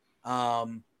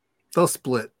 They'll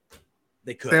split.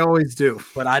 They could. They always do.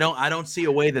 But I don't see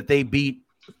a way that they beat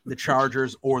the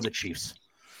Chargers or the Chiefs.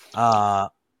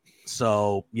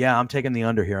 So yeah, I'm taking the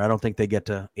under here. I don't think they get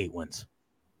to 8 wins.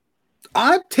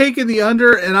 I'm taking the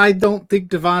under, and I don't think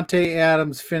Devontae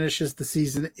Adams finishes the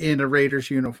season in a Raiders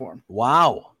uniform.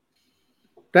 Wow.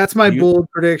 That's my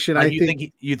bold prediction.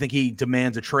 You think he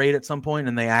demands a trade at some point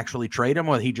and they actually trade him,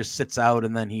 or he just sits out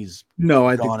and then he's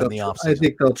gone in the offseason? I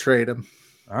think they'll trade him.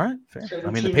 All right, fair.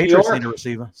 I mean, the Patriots need a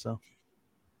receiver, so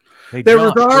there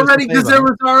was already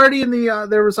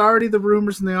the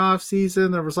rumors in the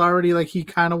offseason. There was already like he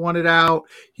kind of wanted out.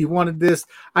 He wanted this.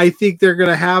 I think they're going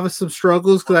to have some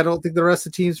struggles because I don't think the rest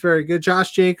of the team's very good.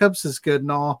 Josh Jacobs is good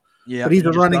and all, but he's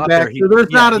a running back. So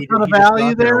there's not a ton of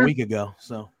value there. A week ago,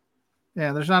 so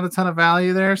yeah, there's not a ton of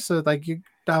value there. So like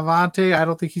Davante, I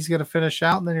don't think he's going to finish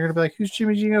out. And then you're going to be like, who's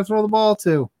Jimmy G going to throw the ball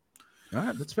to? All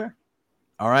right, that's fair.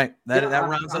 All right, that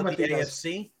rounds up the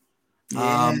AFC.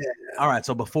 Yeah. All right,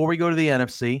 so before we go to the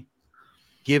NFC,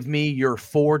 Give me your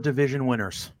 4 division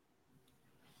winners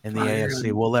in the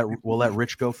AFC. We'll let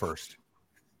Rich go first.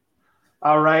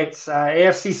 All right.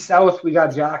 AFC South, we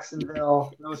got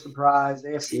Jacksonville. No surprise.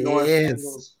 AFC North,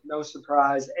 Bengals. No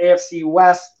surprise. AFC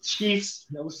West, Chiefs.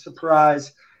 No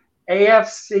surprise.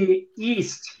 AFC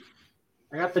East,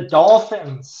 I got the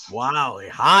Dolphins. Wow,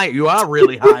 high! You are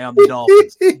really high on the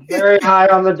Dolphins. Very high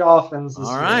on the Dolphins this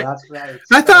All year. right. That's right.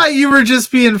 I thought you were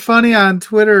just being funny on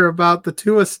Twitter about the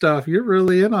Tua stuff. You're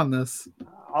really in on this.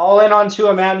 All in on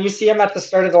Tua, man. You see him at the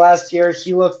start of the last year.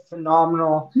 He looked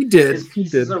phenomenal. He did. His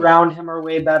pieces around him are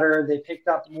way better. They picked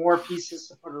up more pieces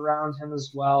to put around him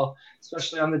as well,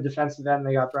 especially on the defensive end.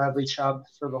 They got Bradley Chubb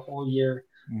for the whole year.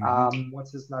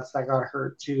 What's his nuts that got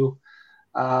hurt too?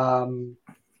 Cornerback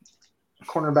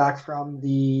from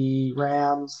the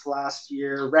Rams last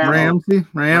year. Ramsey.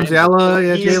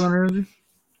 Jalen Ramsey.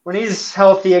 When he's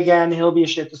healthy again, he'll be a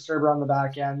shit disturber on the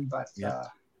back end, but the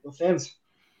Fins.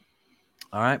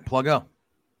 All right, Pluggo.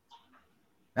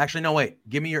 Actually, no, wait.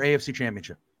 Give me your AFC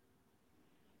championship.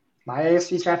 My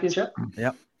AFC championship?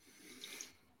 Yep.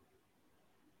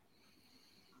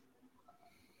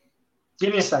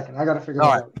 Give me a second. I got to figure it out.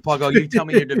 All right, Pluggo, you tell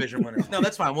me your division winners. No,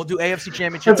 that's fine. We'll do AFC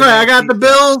championship. That's right. I got the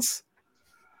Bills.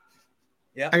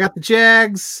 Yeah. I got the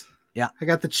Jags. Yeah. I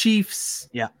got the Chiefs.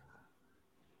 Yeah.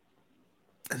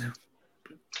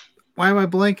 Why am I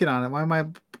blanking on it?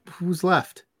 Who's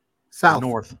left? South.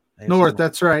 North. North,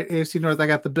 that's right. AFC North. I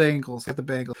got the Bengals.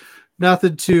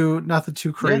 Nothing too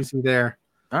crazy there.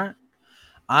 All right.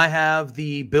 I have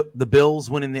the Bills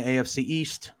winning the AFC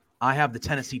East. I have the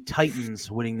Tennessee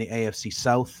Titans winning the AFC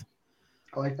South.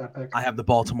 I like that pick. I have the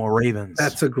Baltimore Ravens.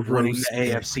 That's a gross winning the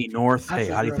AFC North. Hey,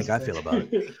 how do you think I feel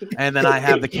about it? And then I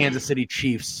have the Kansas City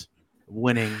Chiefs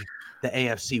winning the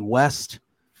AFC West.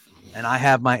 And I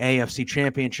have my AFC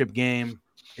championship game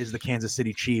is the Kansas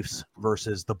City Chiefs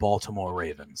versus the Baltimore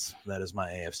Ravens. That is my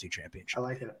AFC championship. I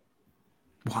like it.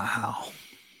 Wow.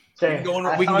 Okay.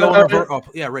 We can go in reverse.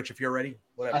 Yeah, Rich, if you're ready.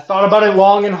 Whatever. I thought about it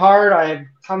long and hard. I've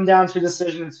come down to a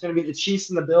decision. It's going to be the Chiefs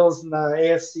and the Bills in the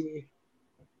AFC.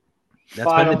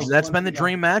 That's been the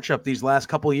dream matchup these last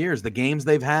couple of years. The games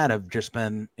they've had have just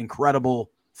been incredible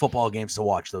football games to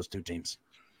watch, those two teams.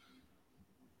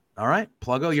 All right,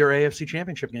 Pluggo, your AFC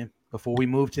championship game before we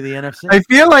move to the NFC. I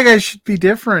feel like I should be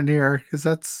different here because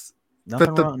that's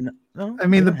nothing wrong. No, I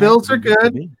mean, the Bills are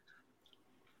good.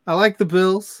 I like the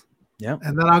Bills. Yeah.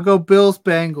 And then I'll go Bills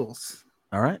Bengals.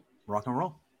 All right, rock and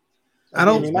roll. I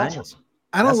don't That's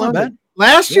love it.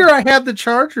 Last year I had the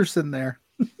Chargers in there.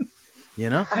 You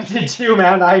know? I did too,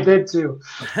 man. I did too.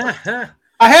 I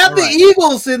had the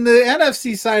Eagles in the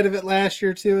NFC side of it last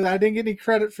year too. I didn't get any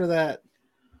credit for that.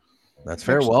 That's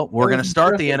fair. Well, we're going to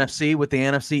start the NFC with the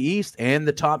NFC East, and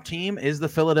the top team is the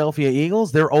Philadelphia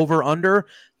Eagles. They're over under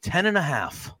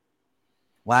 10.5.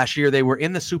 Last year, they were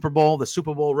in the Super Bowl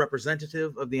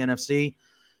representative of the NFC.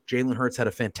 Jalen Hurts had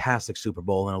a fantastic Super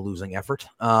Bowl in a losing effort.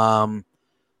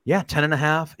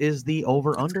 10.5 is the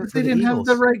over-under. They didn't have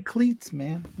the right cleats,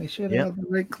 man. They should have had the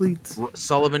right cleats.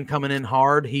 Sullivan coming in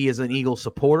hard. He is an Eagle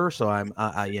supporter, so I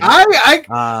got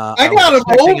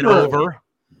him over.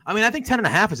 I mean, I think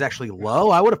 10.5 is actually low.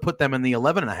 I would have put them in the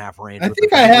 11.5 range. I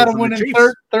think I had them winning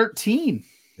 13.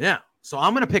 Yeah, so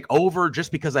I'm going to pick over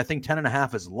just because I think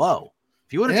 10.5 is low.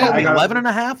 If you would have told me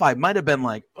 11.5, I might have been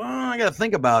like, I got to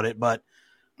think about it. But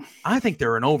I think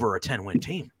they're an over a 10-win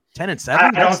team. 10-7.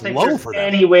 I don't think low there's for them.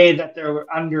 any way that they're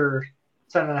under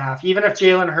 10.5. Even if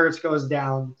Jalen Hurts goes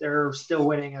down, they're still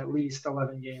winning at least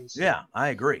 11 games. Yeah, I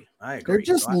agree. They're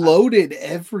just loaded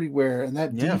everywhere, and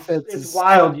that defense is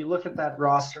wild. You look at that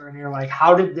roster, and you're like,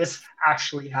 how did this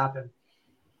actually happen?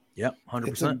 Yep,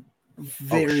 100%.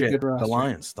 Very good roster.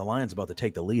 The Lions about to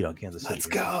take the lead on Kansas City. Let's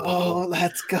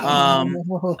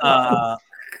go.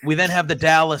 We then have the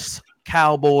Dallas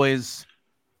Cowboys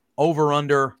over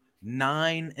under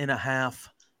 9.5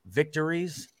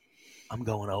 victories. I'm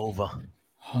going over.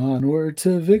 Onward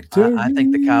to victory. I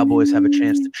think the Cowboys have a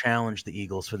chance to challenge the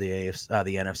Eagles for the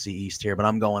NFC East here, but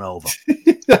I'm going over.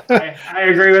 I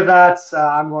agree with that.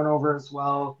 I'm going over as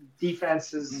well.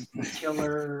 Defense is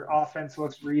killer. Offense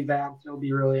looks revamped. It'll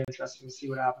be really interesting to see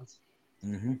what happens.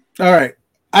 Mm-hmm. All right.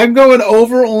 I'm going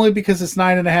over only because it's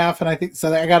 9.5, and I think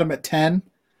so. I got them at 10.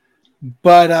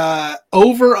 But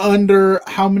over under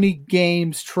how many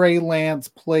games Trey Lance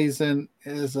plays in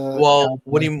is a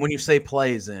when you say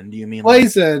plays in, do you mean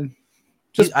plays in?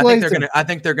 Just I think they're gonna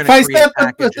if create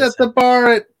I set the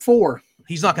bar at 4.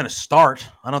 He's not gonna start.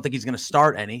 I don't think he's gonna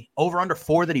start any. Over under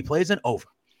 4 that he plays in, over.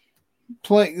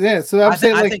 So I'm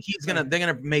saying I think they're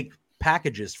gonna make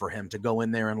packages for him to go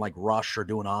in there and like rush or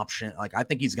do an option. Like I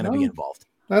think he's gonna be involved.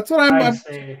 That's what I'd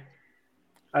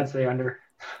say under.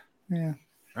 Yeah.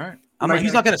 All right.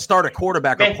 He's not going to start a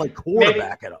quarterback or play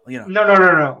quarterback at all.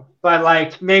 No. But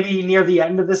like maybe near the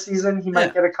end of the season, he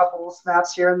might get a couple of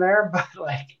snaps here and there. But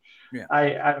like,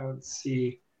 I don't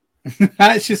see.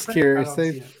 I was just curious.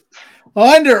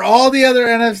 Under all the other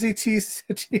NFC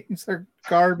teams are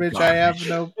garbage. I have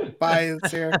no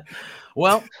bias here.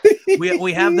 Well,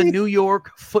 we have the New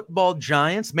York Football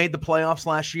Giants, made the playoffs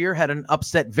last year, had an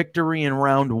upset victory in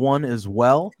round 1 as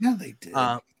well. Yeah, they did.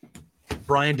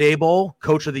 Brian Daboll,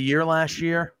 coach of the year last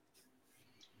year.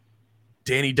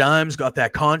 Danny Dimes got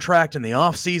that contract in the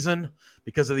offseason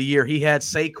because of the year he had.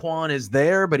 Saquon is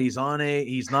there, but he's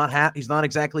not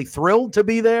exactly thrilled to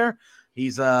be there.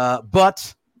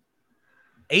 But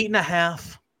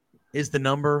 8.5 is the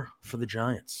number for the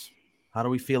Giants. How do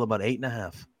we feel about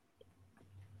 8.5?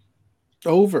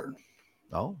 Over.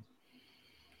 Oh. All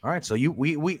right. So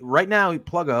we right now,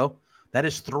 Pluggo, that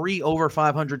is 3 over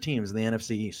 500 teams in the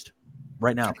NFC East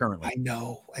right now, currently. I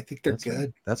know. I think they're good.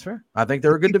 Fair. That's fair. I think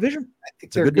they're a good division. I think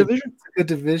it's a good division. It's a good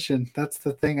division. That's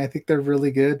the thing. I think they're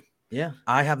really good. Yeah.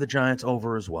 I have the Giants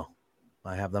over as well.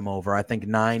 I have them over. I think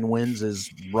 9 wins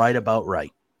is right about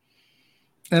right.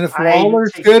 And if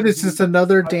Waller's good, it's just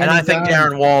another Danny. And I think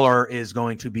Darren Waller is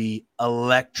going to be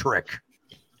electric.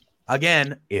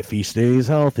 Again, if he stays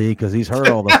healthy, because he's hurt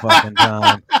all the fucking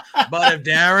time. But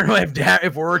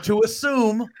if we're to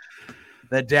assume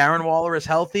that Darren Waller is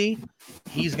healthy,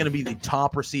 he's going to be the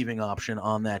top receiving option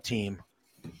on that team.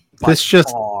 This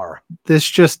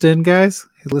just in, guys.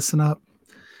 Hey, listen up.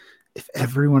 If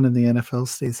everyone in the NFL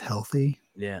stays healthy,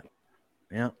 yeah,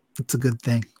 it's a good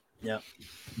thing. Yeah,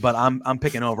 but I'm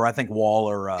picking over. I think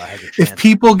Waller has a chance. If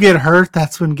people get hurt,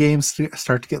 that's when games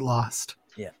start to get lost.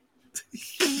 Yeah.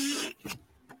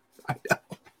 I know.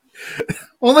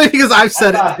 Only because I've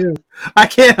said it too. I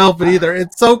can't help it either.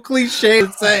 It's so cliche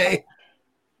to say.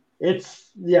 It's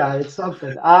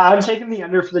something. I'm taking the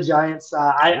under for the Giants.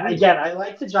 I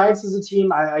like the Giants as a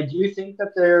team. I do think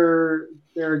that they're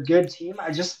a good team.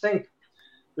 I just think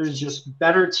there's just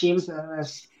better teams than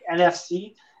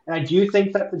NFC. And I do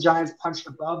think that the Giants punched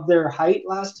above their height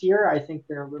last year. I think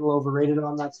they're a little overrated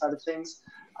on that side of things.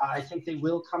 I think they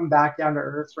will come back down to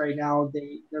earth right now.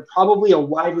 They're probably a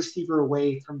wide receiver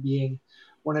away from being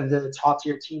one of the top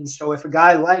tier teams. So if a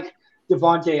guy like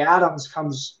Devontae Adams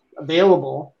comes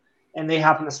available and they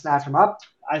happen to snatch him up,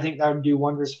 I think that would do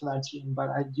wonders for that team.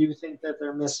 But I do think that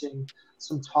they're missing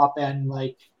some top end,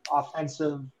 like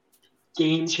offensive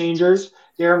game changers.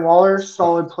 Darren Waller,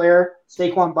 solid player.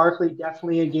 Saquon Barkley,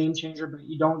 definitely a game changer, but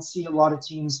you don't see a lot of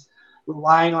teams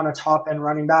relying on a top end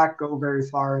running back go very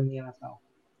far in the NFL.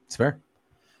 It's fair.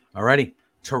 All righty.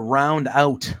 To round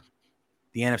out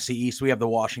the NFC East, we have the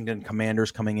Washington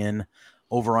Commanders coming in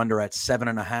over under at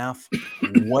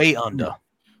 7.5. Way under.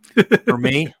 For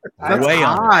me, that's way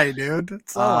high, under. Dude.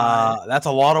 That's high. That's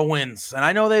a lot of wins. And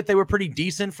I know that they were pretty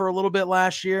decent for a little bit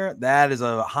last year. That is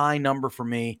a high number for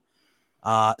me.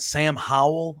 Sam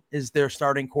Howell is their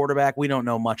starting quarterback. We don't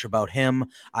know much about him.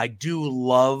 I do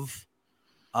love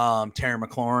Terry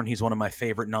McLaurin. He's one of my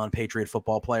favorite non-Patriot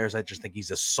football players. I just think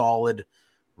he's a solid,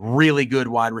 really good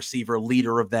wide receiver,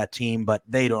 leader of that team, but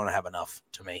they don't have enough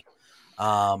to me.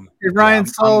 Hey, Ryan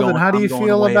Sullivan, how do you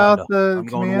feel about the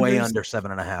Commanders? I'm going way under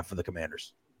 7.5 for the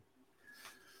Commanders.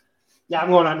 Yeah, I'm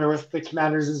going under with the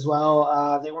Commanders as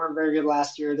well. They weren't very good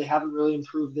last year. They haven't really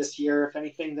improved this year. If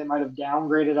anything, they might have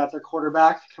downgraded at their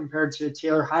quarterback compared to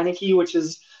Taylor Heineke, which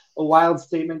is a wild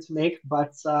statement to make,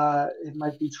 but it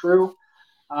might be true.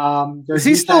 Is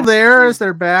he still there as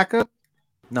their backup?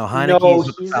 No, Heineke's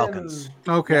with the Falcons.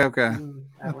 Okay.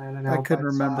 Atlanta now, I couldn't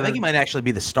remember. I think he might actually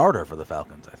be the starter for the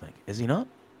Falcons, I think. Is he not?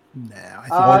 No,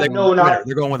 I think not.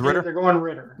 They're going with Ritter? They're going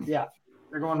Ritter, yeah.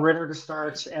 They're going Ritter to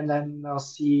start, and then they'll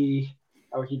see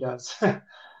how he does.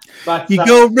 But you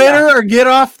go Ritter or get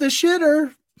off the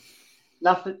shitter.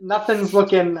 Nothing's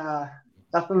looking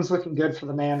good for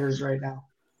the Manders right now.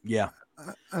 Yeah.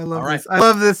 I love this. I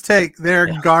love this take.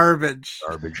 They're garbage.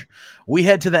 We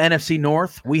head to the NFC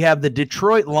North. We have the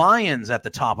Detroit Lions at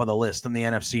the top of the list in the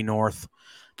NFC North.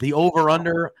 The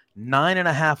over-under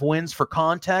 9.5 wins. For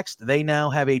context, they now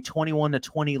have a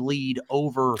 21-20 lead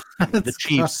over the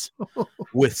Chiefs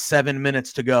with 7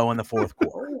 minutes to go in the fourth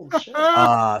quarter.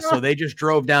 So they just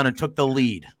drove down and took the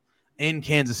lead in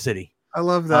Kansas City. I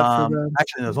love that for them.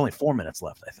 Actually, there's only 4 minutes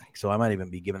left, I think. So I might even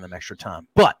be giving them extra time.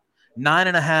 But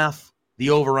 9.5. The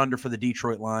over-under for the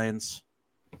Detroit Lions.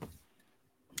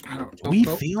 Do we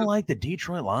feel like the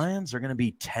Detroit Lions are going to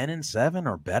be 10-7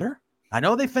 or better? I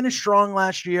know they finished strong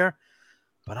last year,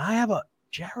 but I have a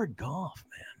Jared Goff,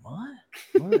 man.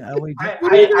 What are we doing?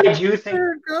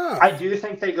 I do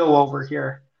think they go over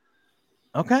here.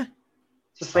 Okay.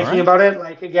 Just thinking about it,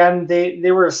 like again,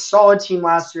 they were a solid team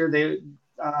last year.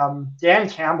 Dan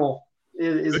Campbell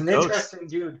is an interesting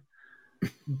dude,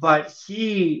 but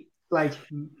he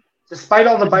despite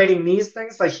all the biting knees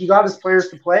things, like he got his players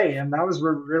to play, and that was what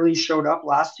really showed up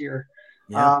last year.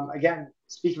 Yeah. Again,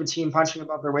 speak of a team punching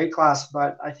above their weight class,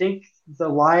 but I think the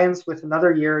Lions with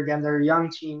another year, again, they're a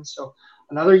young team, so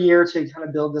another year to kind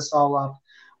of build this all up.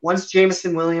 Once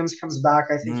Jameson Williams comes back,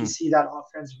 I think you see that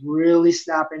offense really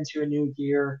snap into a new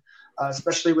gear,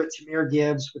 especially with Tamir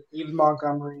Gibbs, with David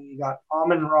Montgomery. You got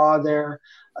Amon-Ra there.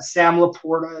 Sam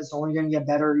Laporta is only going to get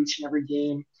better each and every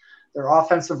game. Their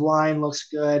offensive line looks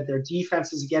good. Their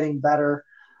defense is getting better.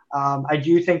 I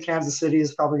do think Kansas City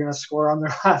is probably going to score on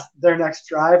their next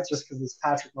drive just because it's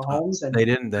Patrick Mahomes. And they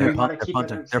didn't. They're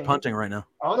punting. They're punting right now.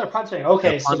 Oh, they're punting.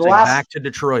 Okay, so the last back to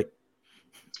Detroit.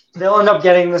 They'll end up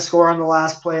getting the score on the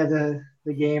last play of the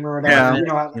game or whatever. Yeah, you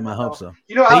know how, I hope so.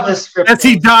 You know how this script as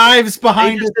he dives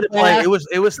behind his play. It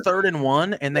was 3rd and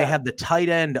 1, and they had the tight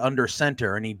end under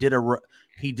center, and he did a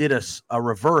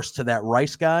reverse to that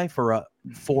Rice guy for a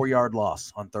 4-yard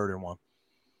loss on 3rd and 1.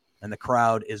 And the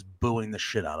crowd is booing the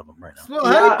shit out of him right now.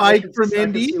 Well, hey, Mike from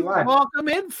Indy. Welcome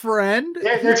in, friend.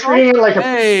 They're treating it like a...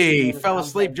 Hey, fell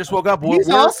asleep, just woke up. He's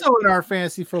also in our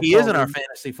fantasy football He is in our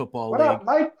fantasy football league. Up,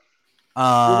 Mike?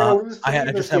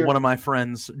 I just had one of my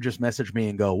friends just message me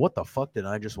and go, "What the fuck did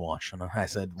I just watch?" And I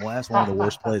said, "Well, that's one of the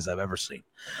worst plays I've ever seen."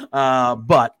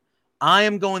 But I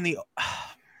am going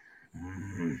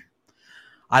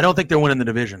I don't think they're winning the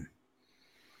division.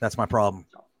 That's my problem.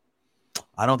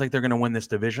 I don't think they're going to win this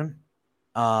division.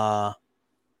 I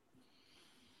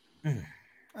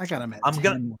got them.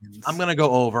 I'm gonna go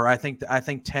over. I think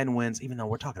 10 wins. Even though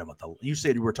we're talking about you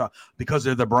said we were talking because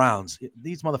they're the Browns.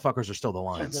 These motherfuckers are still the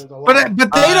Lions. But they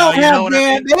don't have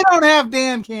Dan. They don't have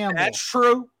Dan Campbell. That's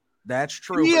true. That's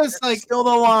true. He is still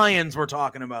the Lions we're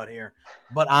talking about here.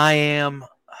 But I am.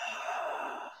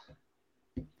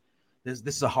 This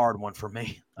is a hard one for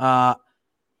me.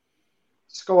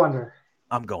 Just go under.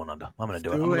 I'm going under. I'm going to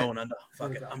do it. I'm going under.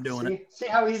 Fuck it. I'm doing it. See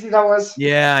how easy that was?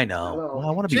 Yeah, I know. Well,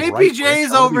 I want to be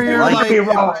JPJ's over here like,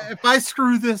 if I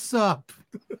screw this up.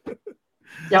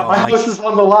 Yeah, my house is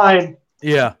on the line.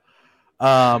 Yeah.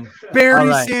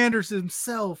 Barry Sanders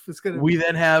himself is going to. We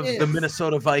then have the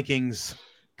Minnesota Vikings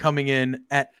coming in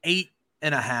at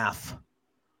 8.5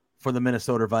 for the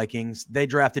Minnesota Vikings. They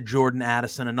drafted Jordan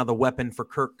Addison, another weapon for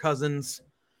Kirk Cousins.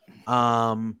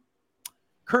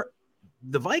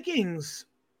 The Vikings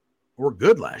were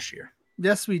good last year.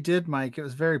 Yes, we did, Mike. It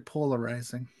was very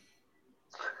polarizing.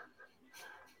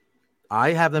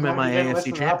 I have them in my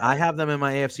AFC. I have them in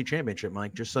my AFC Championship,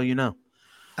 Mike. Just so you know.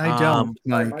 I don't,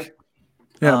 Mike.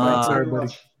 Yeah, Mike. Sorry,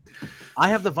 buddy. I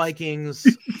have the Vikings.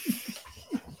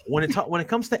 when it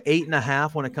comes to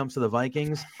 8.5, when it comes to the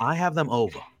Vikings, I have them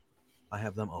over. I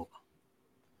have them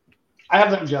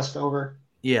just over.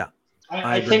 Yeah.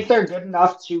 I think they're good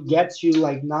enough to get to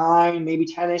like 9, maybe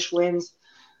 10-ish wins.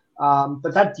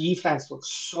 But that defense looked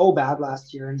so bad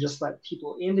last year and just let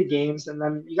people into games. And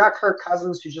then you got Kirk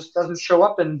Cousins who just doesn't show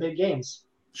up in big games.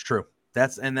 It's true.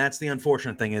 That's the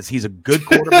unfortunate thing is he's a good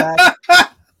quarterback.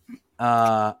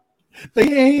 Yeah,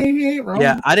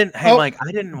 I didn't. Hey, Mike,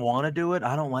 I didn't want to do it.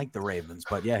 I don't like the Ravens,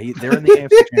 but yeah, they're in the AFC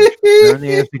Championship. They're in the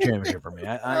AFC Championship for me.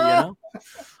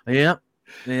 Yeah,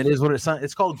 it is what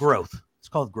it's called. Growth. It's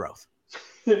called growth.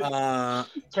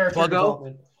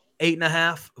 Pluggo,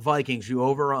 8.5 Vikings. You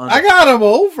over on? I got them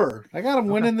over. I got them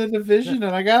winning the division,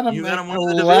 and I got them. You got them winning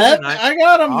the division. I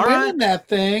got them winning that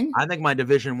thing. I think my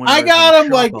division wins. I got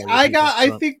them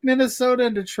I think Minnesota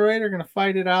and Detroit are going to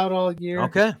fight it out all year.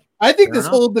 Okay. I think this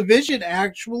whole division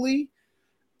actually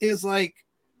is like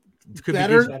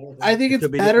better. I think it's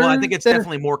better. Well, I think it's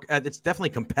definitely more. It's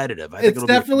definitely competitive. I think it's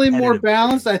definitely more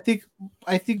balanced. I think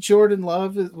Jordan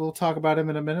Love. We'll talk about him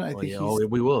in a minute. I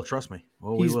think we will. Trust me.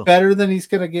 He's better than he's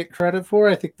going to get credit for.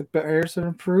 I think the Bears have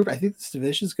improved. I think this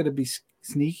division is going to be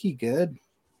sneaky good.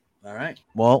 All right.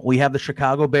 Well, we have the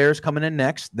Chicago Bears coming in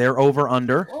next. They're over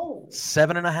under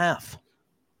 7.5.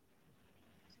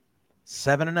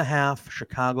 7.5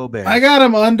 Chicago Bears. I got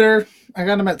them under. I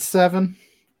got them at 7.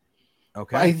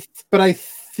 Okay. But I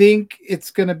think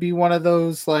it's going to be one of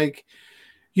those, like,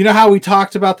 you know how we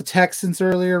talked about the Texans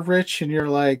earlier, Rich, and you're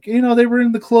like, they were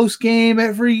in the close game.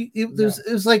 It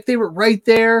was like they were right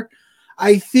there.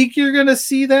 I think you're going to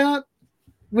see that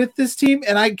with this team,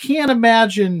 and I can't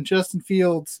imagine Justin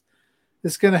Fields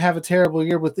is going to have a terrible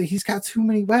year. He's got too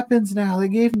many weapons now. They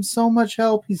gave him so much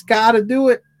help. He's got to do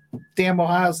it. Damn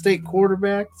Ohio State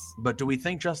quarterbacks. But do we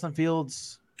think Justin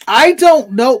Fields? I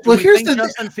don't know. Well, here's the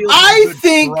thing. I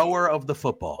think thrower of the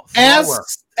football. As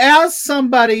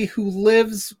somebody who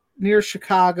lives near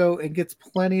Chicago and gets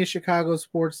plenty of Chicago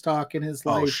sports talk in his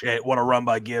life. Oh shit! What a run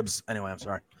by Gibbs. Anyway, I'm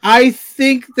sorry. I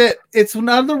think that it's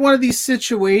another one of these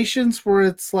situations where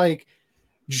it's like,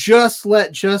 just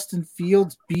let Justin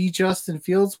Fields be Justin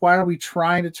Fields. Why are we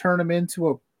trying to turn him into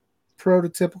a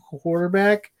prototypical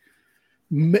quarterback?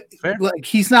 Fair. Like,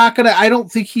 he's not gonna. I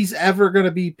don't think he's ever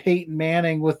gonna be Peyton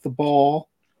Manning with the ball.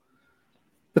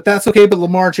 But that's okay. But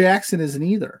Lamar Jackson isn't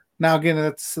either. Now again,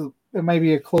 it might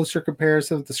be a closer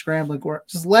comparison with the scrambling.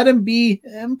 Just let him be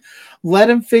him. Let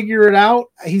him figure it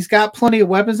out. He's got plenty of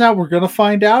weapons now. We're gonna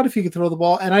find out if he can throw the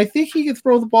ball, and I think he can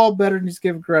throw the ball better than he's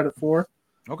given credit for.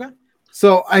 Okay.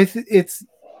 So I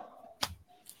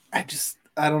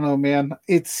don't know, man.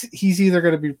 He's either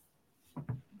gonna be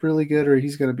really good or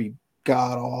he's gonna be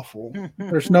god awful.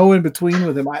 There's no in between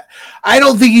with him. I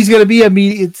don't think he's going to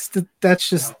be that's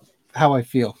just how I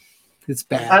feel. It's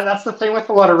bad. That's the thing with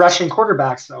a lot of rushing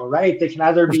quarterbacks, though, right? They're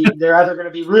either going to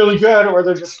be really good or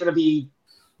they're just going to be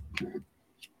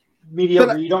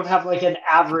mediocre. You don't have like an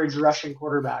average rushing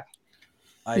quarterback.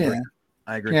 I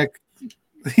agree. Yeah.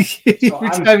 So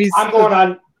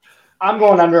I'm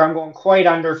going under. I'm going quite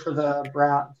under for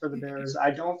the Bears. I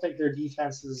don't think their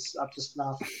defense is up to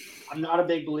snuff. I'm not a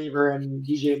big believer in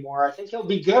DJ Moore. I think he'll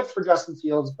be good for Justin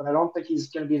Fields, but I don't think he's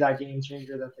going to be that game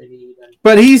changer that they need.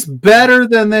 But he's better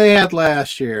than they had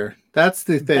last year. That's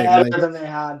the thing. Better than they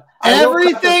had.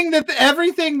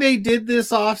 Everything they did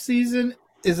this offseason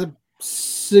is a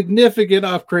significant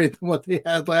upgrade than what they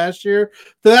had last year.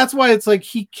 So that's why it's like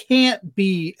he can't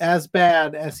be as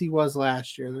bad as he was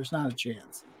last year. There's not a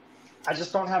chance. I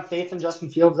just don't have faith in Justin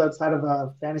Fields outside of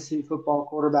a fantasy football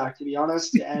quarterback, to be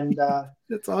honest. And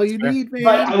that's all you need, man.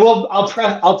 But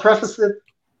I'll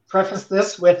preface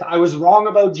this with I was wrong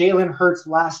about Jalen Hurts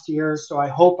last year, so I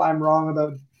hope I'm wrong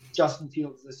about Justin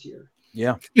Fields this year.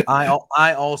 Yeah,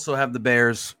 I also have the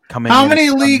Bears coming. How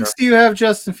many leagues do you have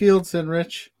Justin Fields in,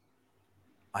 Rich?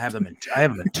 I have them in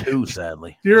two,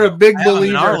 sadly. You're a big believer.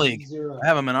 In our league. I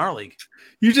have them in our league.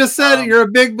 You just said you're a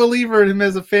big believer in him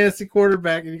as a fantasy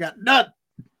quarterback, and you got none.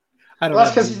 Well,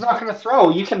 that's because he's not going to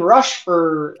throw. You can rush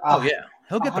for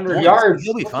he'll get 100 yards.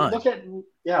 He'll be fine.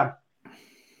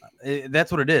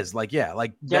 That's what it is.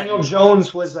 Daniel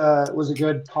Jones was a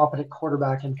good competent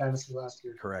quarterback in fantasy last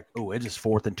year. Correct. Oh, it is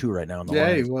 4th and 2 right now in the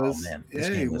Lions. He was. Oh man, this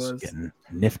game is was getting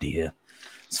nifty here.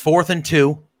 It's 4th and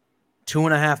 2,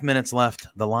 2.5 minutes left.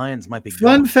 The Lions might be.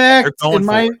 Fun fact: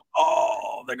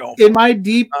 they're going in my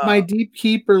deep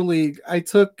keeper league, I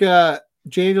took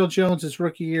Daniel Jones'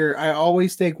 rookie year. I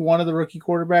always take one of the rookie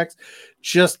quarterbacks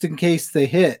just in case they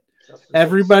hit.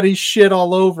 Everybody's shit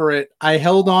all over it. I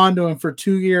held on to him for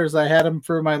 2 years. I had him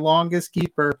for my longest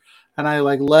keeper, and I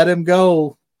let him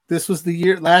go. This was the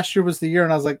year. Last year was the year,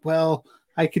 and I was like, well,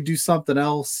 I could do something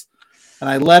else. And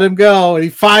I let him go, and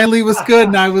he finally was good.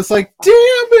 And I was like, damn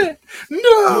it. No.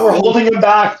 You were holding him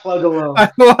back, plug alone. I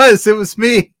was. It was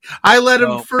me. I let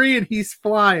him free, and he's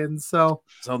flying. So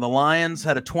the Lions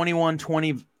had a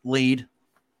 21-20 lead.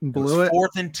 Blew it.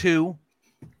 4th and 2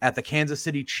 at the Kansas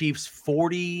City Chiefs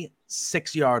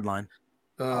 46-yard line.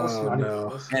 Oh,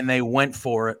 no. And they went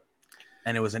for it,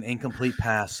 and it was an incomplete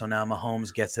pass. So now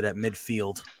Mahomes gets it at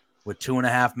midfield with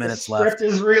 2.5 minutes left. Script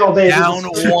is real, baby. Down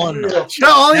one.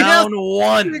 Down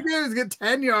one. He get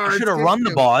 10 yards. I should have run the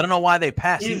ball. I don't know why they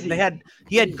passed. He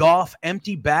had Goff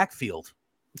empty backfield.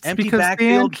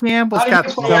 Backfield. Campbell's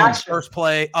got first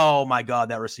play. Oh my God,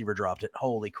 that receiver dropped it.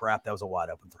 Holy crap, that was a wide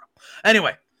open throw.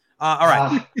 Anyway, all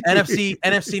right.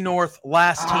 NFC North,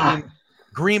 last team,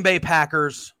 Green Bay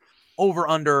Packers, over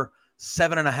under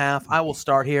 7.5. I will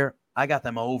start here. I got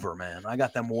them over, man. I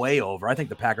got them way over. I think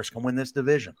the Packers can win this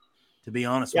division, to be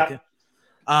honest with you.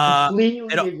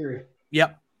 Completely agree.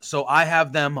 Yep. So I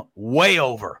have them way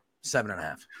over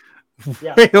 7.5.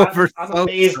 Yeah, way over. I'm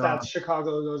amazed that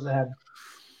Chicago goes ahead.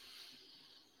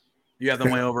 You have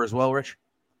them way over as well, Rich?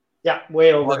 Yeah,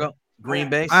 way over. Green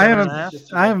Bay,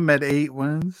 7.5. I have them at 8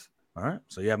 wins. All right.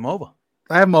 So you have them over.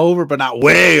 I have them over, but not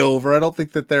way over. I don't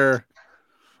think that they're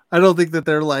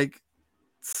like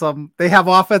they have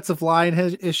offensive line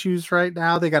issues right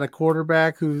now. They got a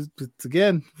quarterback who's,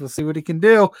 again, we'll see what he can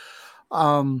do.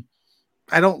 I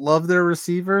don't love their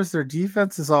receivers. Their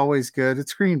defense is always good.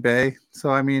 It's Green Bay.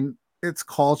 So, I mean, it's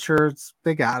culture.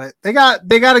 They got it. They got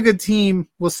a good team.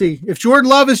 We'll see. If Jordan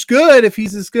Love is good, if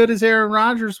he's as good as Aaron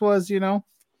Rodgers was,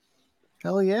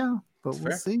 hell yeah. But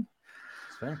we'll see.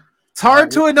 Fair. It's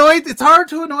hard to annoy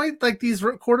like these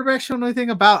quarterbacks don't know anything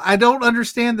about. I don't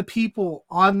understand the people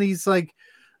on these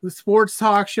the sports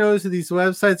talk shows or these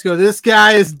websites go, this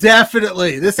guy is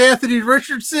definitely this Anthony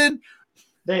Richardson.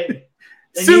 They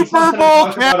Super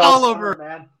Bowl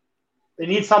caliber. They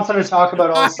need something to talk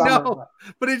about all summer. Know,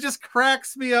 but it just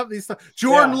cracks me up.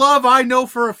 Jordan Love, I know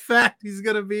for a fact he's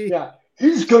gonna be. Yeah,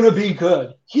 he's gonna be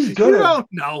good. He's gonna. You don't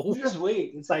know. You just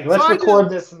wait. It's like let's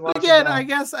record this and watch again. it I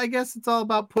guess it's all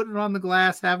about putting it on the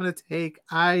glass, having a take.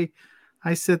 I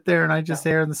sit there and I just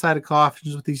err on the side of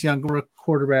caution with these young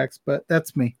quarterbacks, but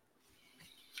that's me.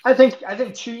 I think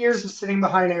 2 years of sitting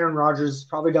behind Aaron Rodgers has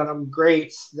probably done him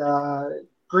great.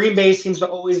 Green Bay seems to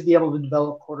always be able to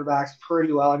develop quarterbacks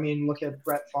pretty well. I mean, look at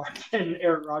Brett Favre and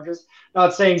Aaron Rodgers.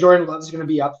 Not saying Jordan Love's going to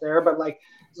be up there, but like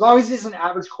as long as he's an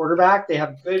average quarterback, they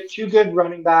have two good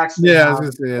running backs. Yeah, I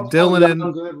was going to say Dylan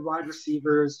and good wide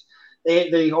receivers.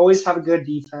 They always have a good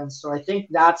defense. So I think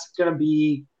that's going to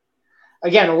be,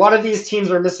 again, a lot of these teams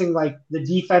are missing like the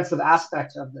defensive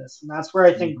aspect of this. And that's where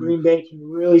I think Green Bay can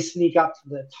really sneak up to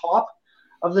the top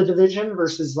of the division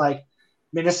versus like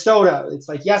Minnesota. It's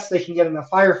like, yes, they can get in a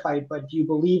firefight, but do you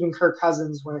believe in Kirk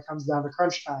Cousins when it comes down to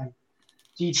crunch time?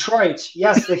 Detroit,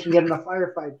 yes, they can get in a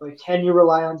firefight, but can you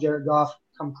rely on Jared Goff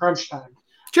come crunch time?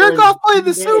 Jared Goff played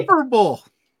the Super Bowl.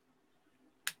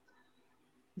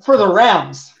 For the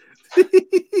Rams.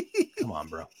 Come on,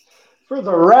 bro. For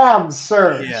the Rams,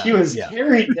 sir. Yeah, he was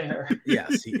carried there.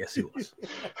 Yes, he was.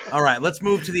 All right, let's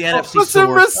move to the NFC. Put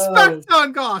some respect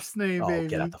on Goff's name, baby.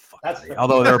 Get out the fuck out of here.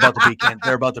 Although they're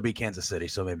about to be Kansas City,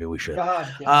 so maybe we should.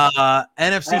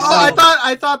 NFC.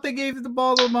 I thought they gave the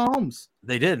ball to Mahomes.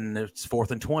 They didn't. It's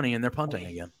 4th and 20, and they're punting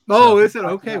again. Oh, is it?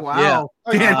 Okay, wow.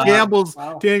 Yeah.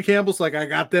 Dan Campbell's like, I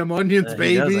got them onions,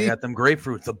 baby. I got them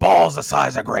grapefruits. The ball's the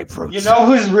size of grapefruits. You know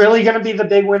who's really going to be the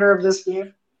big winner of this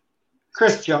game?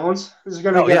 Chris Jones, who's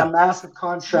going to get a massive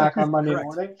contract on Monday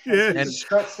morning. Yeah.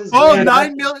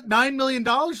 $9 million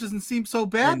doesn't seem so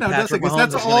bad now, does it? Because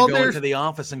that's all they're going to the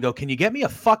office and go, can you get me a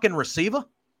fucking receiver?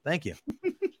 Thank you.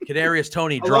 Kadarius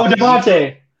Toney dropped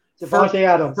Devontae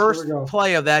Adams. First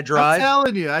play of that drive. I'm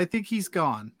telling you, I think he's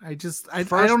gone. I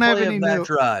don't have any that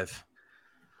drive.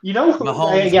 You know,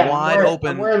 Mahomes wide open.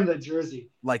 I'm wearing the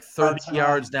jersey. Like 30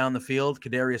 yards down the field,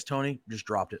 Kadarius Toney just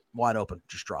dropped it. Wide open,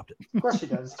 just dropped it. Of course he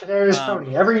does. Kadarius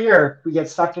Toney. Every year we get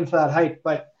sucked into that hype,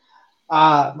 but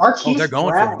Marquise. They're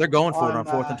going for it on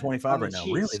 4th and 25 right now.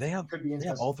 Really, they have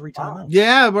all 3 timeouts.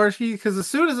 Yeah, Marquise, because as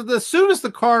soon as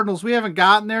the Cardinals, we haven't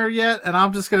gotten there yet, and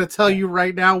I'm just going to tell you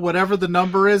right now, whatever the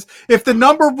number is, if the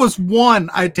number was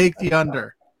 1, I'd take the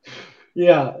under.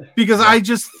 Yeah, because I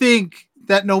just think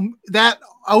that that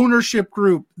ownership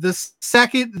group, the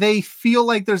second they feel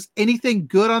like there's anything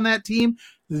good on that team,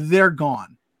 they're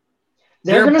gone.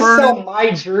 They're going to sell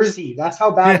my jersey. That's how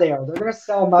bad they are. They're going to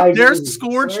sell my jersey. There's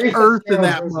scorched earth in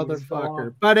that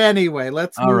motherfucker. But anyway,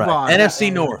 let's move on.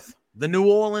 NFC North. The New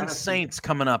Orleans Saints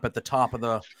coming up at the top of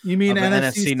the You mean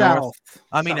NFC South? North.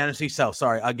 I mean NFC South.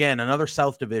 Sorry. Again, another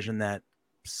South division that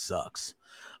sucks.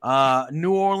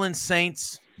 New Orleans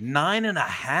Saints,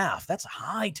 9.5. That's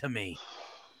high to me.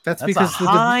 That's because a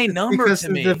high number to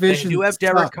me. They do have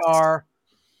Derek Carr.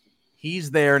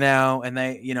 He's there now, and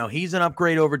he's an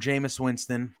upgrade over Jameis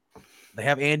Winston. They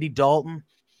have Andy Dalton.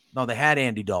 No, they had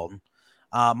Andy Dalton.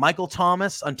 Michael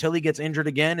Thomas, until he gets injured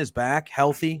again, is back,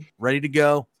 healthy, ready to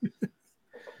go.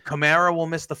 Kamara will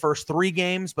miss the first 3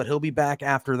 games, but he'll be back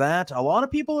after that. A lot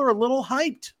of people are a little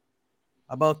hyped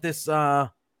about this New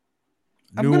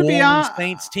Orleans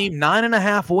Saints team.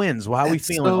 9.5 wins. How are we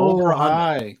feeling? So over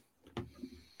high.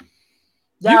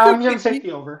 Yeah, I'm going to take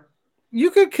the over.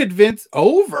 You could convince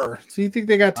over. So you think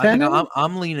they got 10?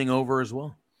 I'm leaning over as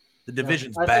well. The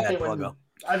division's bad, Pluggo.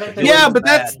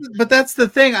 But that's the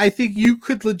thing. I think you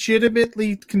could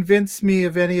legitimately convince me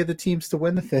of any of the teams to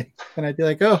win the thing, and I'd be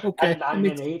like, "Oh, okay."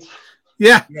 9-8.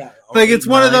 Yeah. Like it's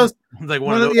one of those. Like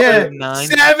one of those. 9.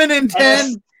 7 and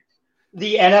 10.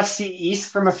 The NFC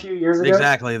East from a few years ago.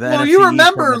 Exactly. Well, you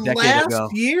remember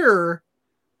last year,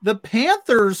 the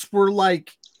Panthers were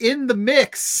like in the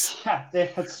mix. Yeah,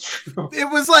 that's true. It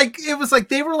was like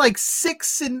they were like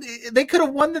 6 and they could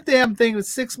have won the damn thing with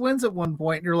 6 wins at one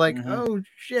point. And you're like, oh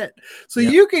shit. So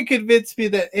you can convince me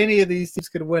that any of these teams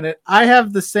could win it. I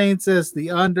have the Saints as the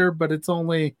under, but it's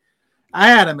only I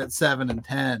had them at 7 and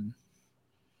 10.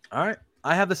 All right.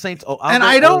 I have the Saints.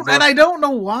 I don't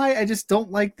know why. I just don't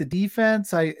like the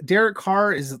defense. Derek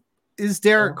Carr is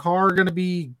Derek Carr going to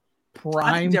be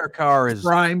prime? I think Derek Carr is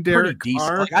prime. Derek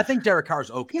Carr. Like, I think Derek Carr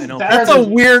is okay.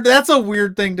 That's a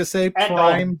weird thing to say.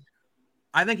 Prime.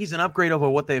 I think he's an upgrade over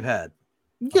what they've had.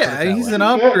 Yeah, he's an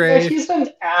upgrade. He's an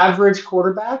average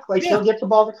quarterback. Like he'll get the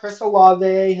ball to Chris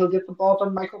Olave. He'll get the ball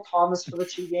to Michael Thomas for the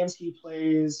 2 games he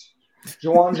plays.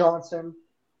 Juwan Johnson.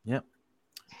 Yep.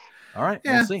 All right,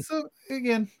 Yeah. we'll see. So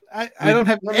again, I don't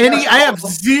have any. I have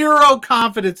zero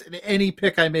confidence in any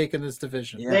pick I make in this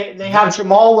division. Yeah. They have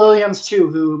Jamal Williams too,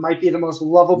 who might be the most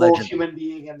lovable Legend. human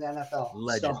being in the NFL.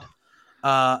 Legend.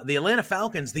 So. The Atlanta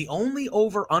Falcons, the only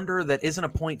over/under that isn't a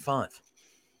 0.5.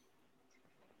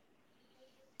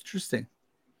 Interesting.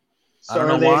 I don't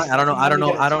know why.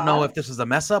 I don't know if this is a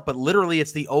mess up, but literally,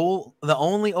 it's the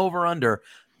only over/under.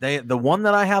 The one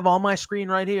that I have on my screen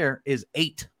right here is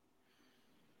 8.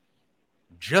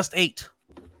 Just 8.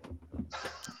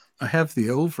 I have the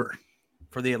over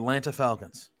for the Atlanta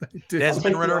Falcons.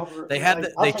 Desmond Ritter. They had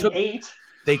they took 8.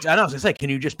 I know. I was gonna say, can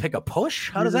you just pick a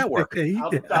push? How does that work?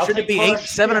 Should it be 8,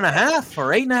 7.5,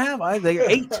 or 8.5? They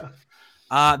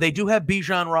 8. They do have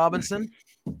Bijan Robinson,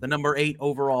 the number 8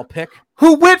 overall pick,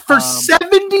 who went for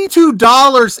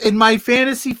 $72 in my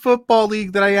fantasy football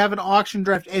league that I have an auction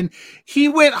draft, and he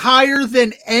went higher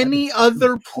than any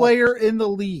other player in the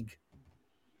league.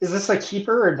 Is this a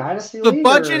keeper or dynasty league? The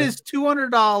budget is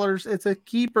 $200. It's a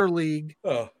keeper league.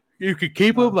 Oh, you could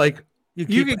keep him like you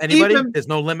keep anybody. There's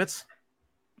no limits.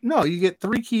 No, you get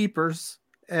 3 keepers,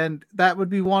 and that would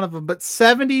be one of them. But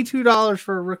 $72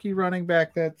 for a rookie running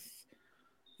back, that's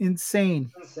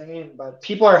insane. Insane, but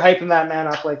people are hyping that man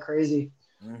up like crazy.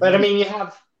 Mm-hmm. But I mean, you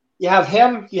have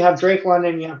him, you have Drake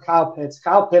London, you have Kyle Pitts.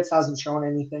 Kyle Pitts hasn't shown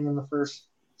anything in the first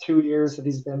 2 years that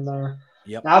he's been there.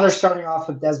 Yep. Now they're starting off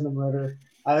with Desmond Ritter.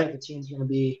 I think the team's going to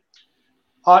be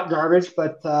hot garbage,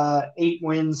 but 8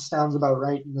 wins sounds about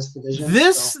right in this division.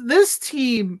 This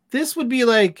team, this would be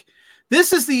like,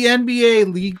 this is the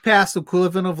NBA League Pass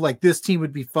equivalent of like, this team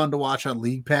would be fun to watch on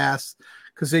League Pass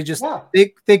because they just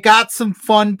they got some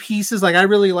fun pieces. Like I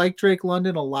really like Drake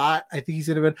London a lot. I think he's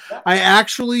going to be.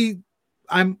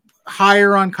 I'm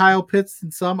higher on Kyle Pitts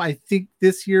than some. I think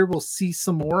this year we'll see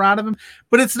some more out of him,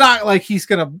 but it's not like he's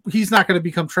not gonna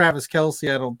become Travis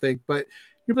Kelce. I don't think, but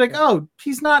you're like, oh,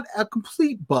 he's not a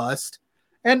complete bust.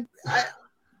 And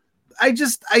I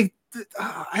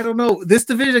don't know. This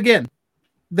division again,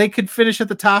 they could finish at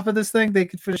the top of this thing. They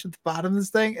could finish at the bottom of this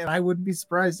thing, and I wouldn't be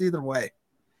surprised either way.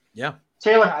 Yeah,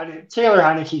 Taylor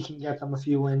Heineke can get them a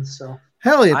few wins. So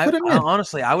hell yeah, put him in.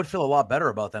 Honestly, I would feel a lot better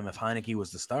about them if Heineke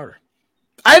was the starter.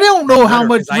 I don't know how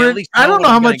much. I don't know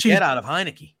how much he get out of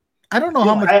Heineke. I don't know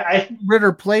how much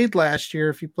Ritter played last year.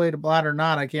 If he played a lot or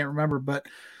not, I can't remember. But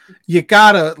you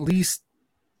gotta at least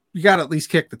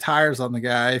kick the tires on the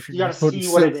guy. If you gotta see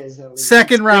what it is.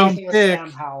 Second round pick,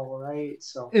 Howell, right?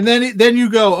 So and then you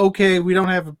go, okay, we don't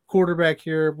have a quarterback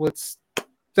here.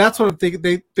 That's what I'm thinking.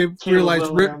 They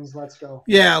realized. Let's go.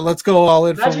 Yeah, let's go all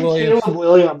in for Williams. Caleb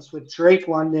Williams with Drake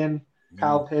London,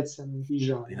 Kyle Pitts, and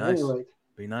Bijan.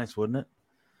 Be nice, wouldn't it?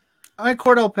 I like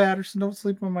Cordell Patterson. Don't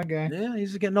sleep on my guy. Yeah,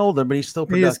 he's getting older, but he's still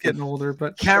productive. He is getting older,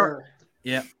 but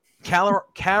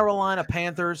Carolina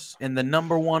Panthers in the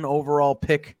number 1 overall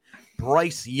pick,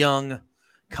 Bryce Young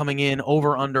coming in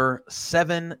over under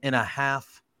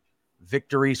 7.5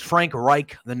 victories. Frank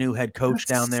Reich, the new head coach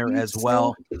down there as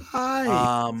well.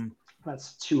 High.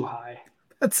 That's too high.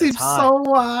 That seems so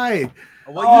high.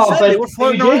 Well, you said they were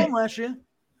flirting around last year.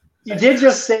 You did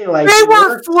just say like they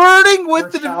were flirting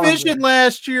with the division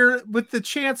last year with the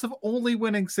chance of only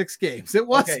winning 6 games. It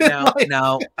wasn't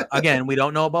now again, we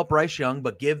don't know about Bryce Young,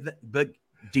 but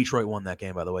Detroit won that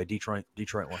game, by the way. Detroit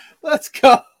won. Let's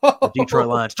go. The Detroit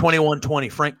Lions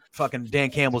 21-20. Frank fucking Dan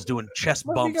Campbell's doing chest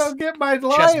bumps. Let me go get my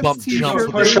Lions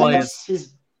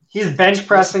t-shirt. He's bench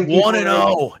pressing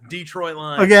 1-0 Detroit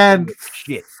Lions. Again,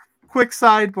 shit. Quick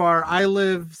sidebar. I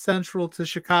live central to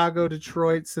Chicago,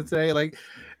 Detroit, Cincinnati. Like,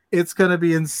 it's going to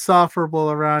be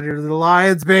insufferable around here. The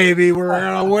Lions, baby. We're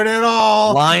going to win it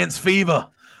all. Lions fever.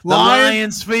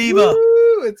 Lions fever.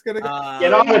 Woo! It's going to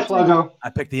get on it, Pluggo. I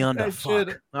picked the under.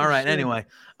 All right. Anyway.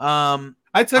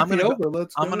 I took the over.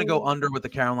 I'm going to go under with the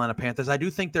Carolina Panthers. I do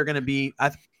think they're going to be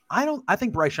I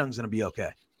think Bryce Young's going to be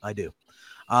okay. I do.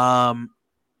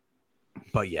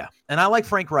 But yeah. And I like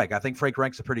Frank Reich. I think Frank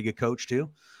Reich's a pretty good coach too.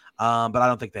 But I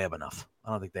don't think they have enough.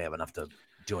 I don't think they have enough to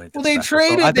do anything. Well, they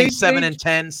traded. So I think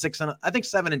 7-10, 6. I think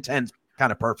 7-10 is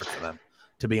kind of perfect for them,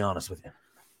 to be honest with you.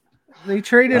 They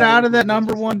traded out of that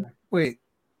number 1. Wait,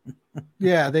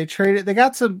 yeah, they traded. They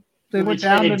got some. They went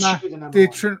down to they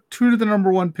to the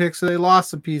number 1 pick, so they lost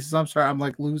some pieces. I'm sorry, I'm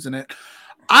like losing it.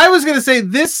 I was gonna say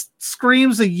this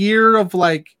screams a year of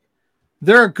like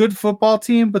they're a good football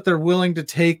team, but they're willing to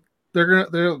take.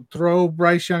 They'll throw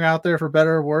Bryce Young out there for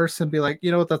better or worse, and be like, you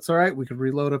know what, that's all right. We could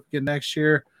reload up again next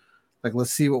year. Like,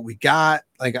 let's see what we got.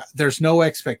 Like, there's no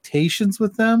expectations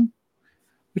with them,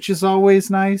 which is always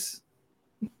nice.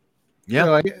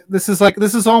 Yeah, this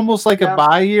is almost like a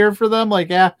bye year for them. Like,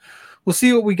 we'll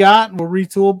see what we got and we'll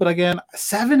retool. But again,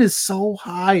 7 is so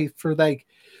high for like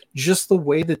just the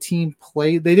way the team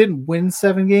played. They didn't win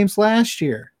 7 games last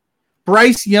year.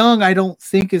 Bryce Young, I don't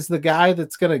think, is the guy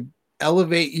that's going to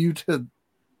elevate you to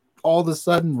all of a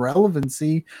sudden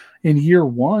relevancy in year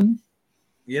 1.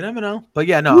 You never know. But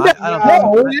yeah, no, I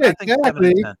don't think. I think 7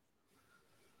 and 10.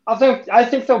 I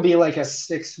think they'll be like a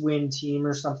 6-win team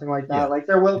or something like that. Yeah. Like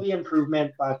there will be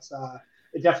improvement, but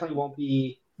it definitely won't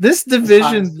be this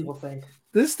division. As people think.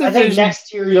 This division. division. I think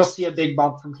next year you'll see a big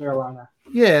bump from Carolina.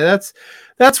 Yeah,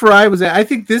 that's where I was at. I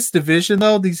think this division,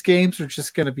 though, these games are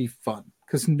just going to be fun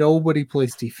because nobody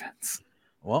plays defense.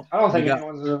 Well, I don't think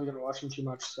anyone's really going to watch them too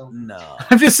much. So no,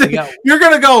 I'm just saying you're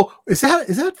going to go. Is that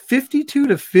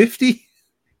 52-50?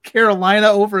 Carolina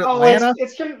over Atlanta?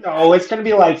 It's gonna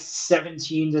be like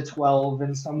 17-12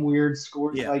 and some weird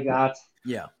scores like that.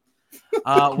 Yeah.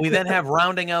 We then have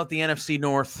rounding out the NFC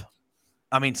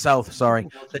South, sorry.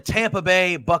 The Tampa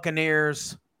Bay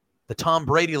Buccaneers, the Tom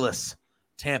Brady-less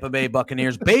Tampa Bay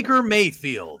Buccaneers, Baker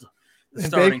Mayfield, the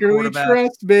starting Baker quarterback. We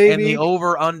trust, baby. And the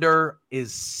over-under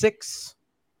is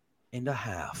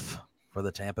 6.5 for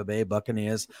the Tampa Bay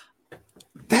Buccaneers.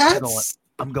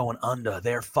 I'm going under.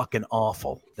 They're fucking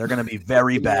awful. They're going to be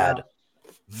very bad.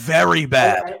 Very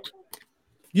bad.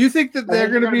 You think that they're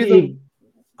going to be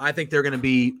I think they're going to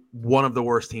be one of the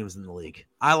worst teams in the league.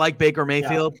 I like Baker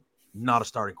Mayfield, not a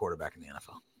starting quarterback in the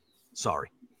NFL. Sorry.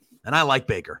 And I like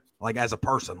Baker, like as a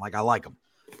person. Like I like him.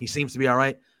 He seems to be all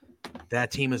right.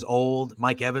 That team is old.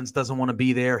 Mike Evans doesn't want to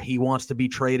be there. He wants to be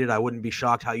traded. I wouldn't be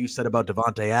shocked how you said about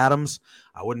Devontae Adams.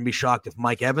 I wouldn't be shocked if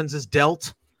Mike Evans is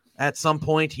dealt. At some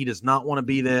point, he does not want to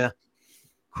be there.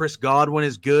 Chris Godwin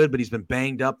is good, but he's been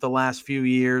banged up the last few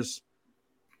years.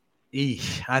 I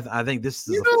think this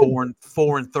is a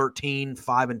 4-13,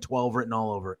 5-12 written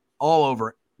all over it. All over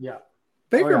it. Yeah.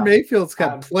 Baker Mayfield's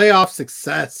got playoff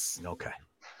success. Okay.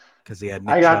 Because he had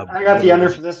Nick I got the under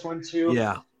for this one too.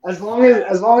 Yeah. As long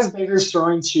as Baker's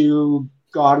throwing to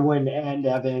Godwin and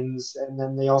Evans, and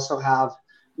then they also have,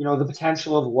 the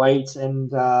potential of White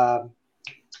and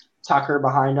Tucker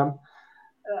behind them.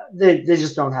 They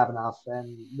just don't have enough,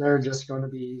 and they're just going to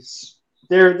be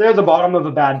they're the bottom of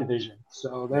a bad division.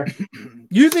 So they're.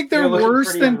 You think they're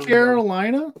worse than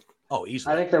Carolina? Oh,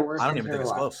 easily. I think they're worse. I don't even think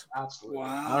it's close. Absolutely.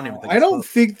 Wow. I don't even think. I don't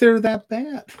think they're that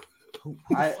bad.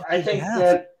 I think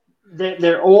that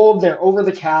they're old. They're over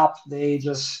the cap. They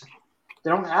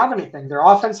don't have anything. Their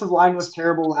offensive line was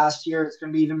terrible last year. It's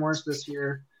going to be even worse this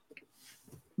year.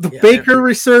 The Baker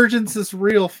resurgence is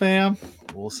real, fam.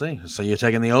 We'll see. So you're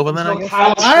taking the over then? I guess?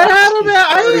 I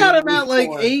had him at like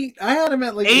 8. I had him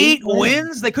at like 8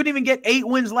 wins. They couldn't even get 8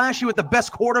 wins last year with the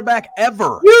best quarterback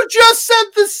ever. You just said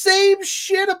the same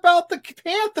shit about the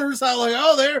Panthers. I was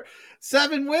like, they're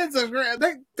 7 wins.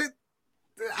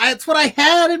 That's what I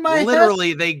had in my head.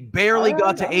 Literally, they barely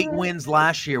got to 8 wins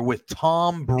last year with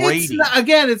Tom Brady. It's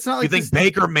not like you think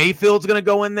Baker Mayfield's going to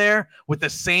go in there with the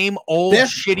same old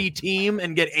shitty team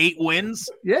and get 8 wins?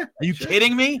 Yeah. Are you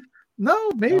kidding me?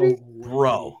 No, maybe. No,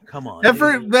 bro, come on.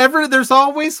 Ever, there's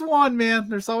always one, man.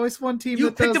 There's always one team. You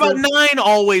picked about 9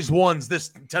 always ones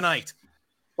tonight.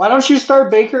 Why don't you start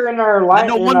Baker in our line?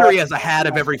 No wonder he has a hat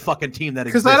of every fucking team that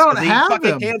exists. Because I don't have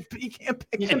him. He can't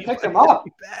pick You can anyone. pick them up.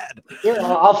 Bad. Here,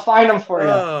 I'll find them for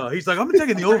you. He's like, I'm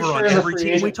taking the over on every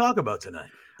team we talk about tonight.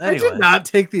 Anyway, I did not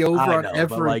take the over on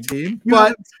every team.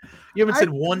 But you haven't said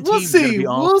one team.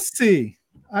 We'll see.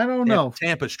 I don't know.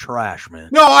 Tampa's trash, man.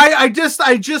 No, I just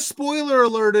spoiler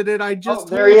alerted it. I just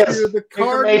there he is. The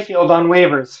card. Baker Mayfield on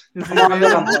waivers. He's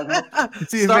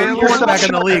back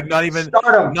in the league. Not even.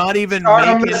 Not even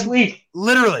making this week.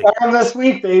 Literally. Start him this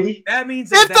week, baby. That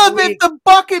means if the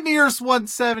Buccaneers won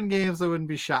 7 games, I wouldn't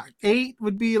be shocked. 8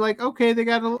 would be like, okay, they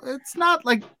got. It's not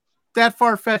like that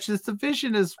far fetched. This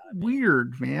division is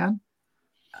weird, man.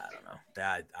 I don't know.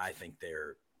 I think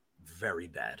they're very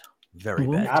bad. Very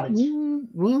bad.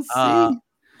 We'll see. All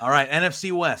right,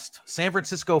 NFC West. San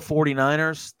Francisco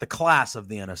 49ers, the class of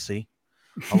the NFC,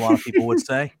 a lot of people would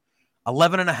say.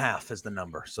 11.5 is the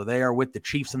number. So they are with the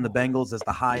Chiefs and the Bengals as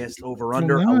the highest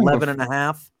over-under,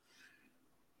 11.5.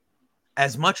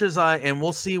 As much as and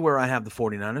we'll see where I have the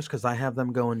 49ers because I have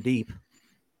them going deep.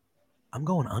 I'm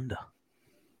going under.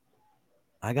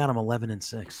 I got them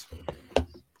 11-6.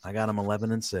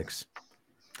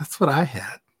 That's what I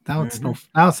had. Now it's now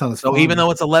it sounds so even though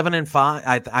it's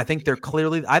 11-5, I think they're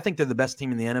the best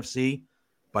team in the NFC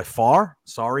by far.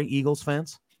 Sorry, Eagles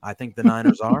fans. I think the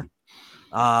Niners are.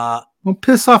 Don't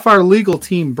piss off our legal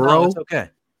team, bro. No, it's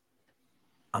okay.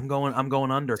 I'm going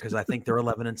under because I think they're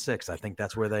 11-6. I think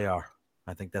that's where they are.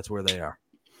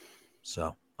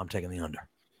 So I'm taking the under.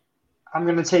 I'm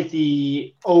gonna take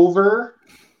the over,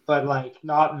 but like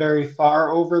not very far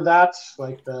over that,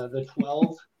 like the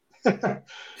 12. to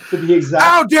be exact.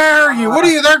 How dare you? What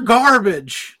are you? They're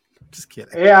garbage. Just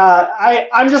kidding. Yeah,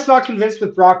 I'm just not convinced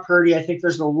with Brock Purdy. I think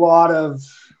there's a lot of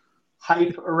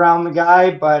hype around the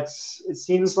guy, but it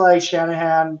seems like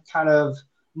Shanahan kind of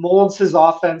molds his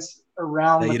offense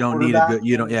around the you don't need a quarterback.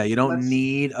 good. You don't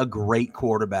need a great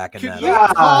quarterback in Could that. you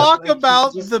talk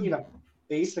about you just need a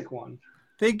basic one?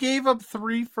 They gave up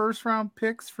 3 first-round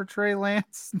picks for Trey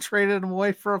Lance and traded him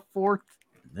away for a 4th.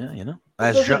 Yeah, you know.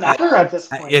 It doesn't matter at this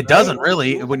point. It doesn't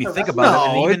really when you think about it.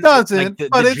 No, And even, it doesn't. Like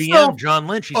but the it's GM, so John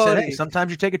Lynch, he said, "Hey, sometimes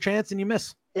you take a chance and you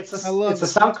miss." It's a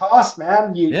sunk cost,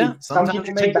 man. Some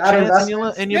people make bad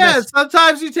investments. And you miss.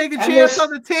 Sometimes you take a chance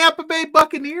on the Tampa Bay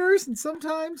Buccaneers, and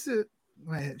sometimes it.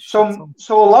 So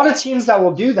a lot of teams that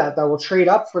will do that will trade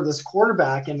up for this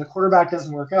quarterback, and the quarterback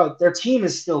doesn't work out. Their team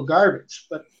is still garbage,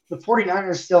 but the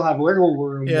 49ers still have wiggle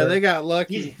room. Yeah, they got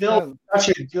lucky. He's built such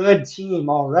a good team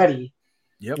already.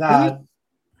 Yep.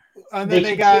 And then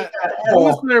they got who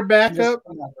was their backup?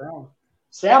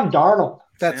 Sam Darnold.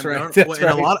 That's right. That's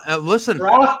right. A lot listen,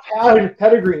 draft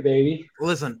pedigree, baby.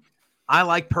 Listen, I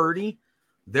like Purdy.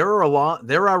 There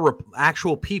are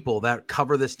actual people that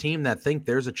cover this team that think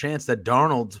there's a chance that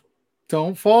Darnold.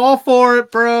 Don't fall for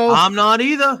it, bro. I'm not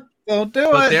either. Don't do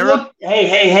it.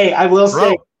 Hey! I will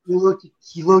say he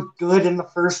looked good in the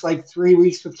first 3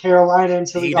 weeks with Carolina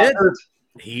until he got hurt.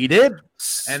 He did.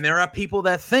 And there are people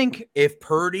that think if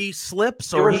Purdy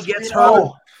slips or he gets hurt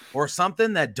or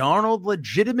something, that Darnold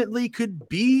legitimately could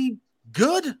be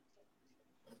good.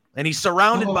 And he's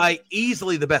surrounded by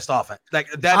easily the best offense.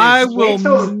 I will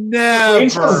never. Wait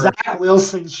until Zach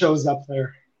Wilson shows up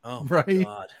there. Oh, right.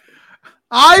 God.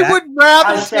 I would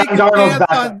rather take a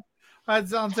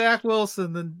chance on Zach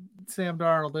Wilson than Sam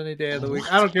Darnold any day of the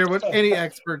week. I don't care what any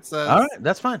expert says. All right,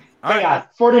 that's fine. All right. Yeah,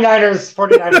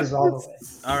 49ers all the way.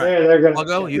 All right. They're gonna I'll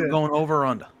go. You're going over or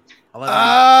under?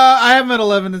 I am at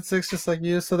 11-6, just like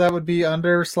you, so that would be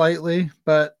under slightly.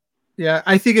 But yeah,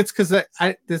 I think it's because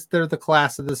they're the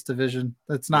class of this division.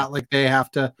 It's not like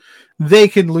they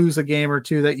can lose a game or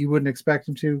two that you wouldn't expect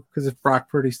them to, because if Brock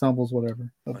Purdy stumbles, whatever.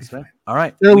 All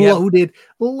right. They're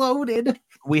loaded.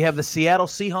 We have the Seattle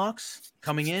Seahawks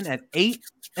coming in at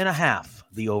 8.5,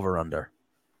 the over-under.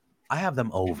 I have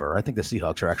them over. I think the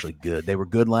Seahawks are actually good. They were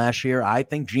good last year. I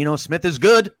think Geno Smith is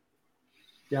good.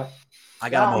 Yeah.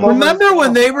 I got them over. Remember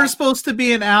when they were supposed to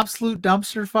be an absolute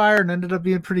dumpster fire and ended up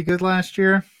being pretty good last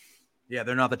year? Yeah,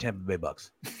 they're not the Tampa Bay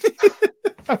Bucks.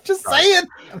 I'm just saying.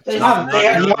 They have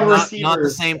young receivers not the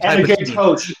same type and a of good team.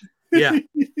 coach. Yeah.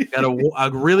 Got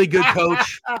a really good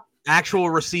coach, actual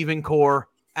receiving core,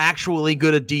 actually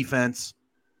good at defense,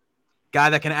 guy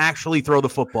that can actually throw the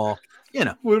football. You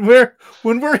know, when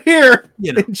we're here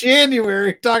in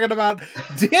January talking about,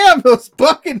 damn, those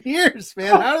Buccaneers,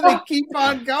 man, how do they keep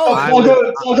on going? We'll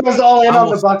go all in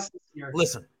on the Bucks this year.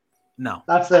 Listen, no,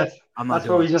 that's it. I'm not. That's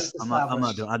what we just. I'm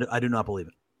not doing. I do not believe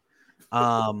it.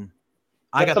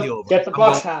 I got the over. Get the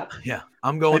Bucks hat. Yeah,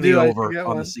 I'm going the over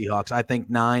on the Seahawks. I think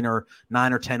 9 or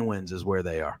 10 wins is where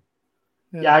they are.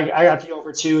 Yeah, I got the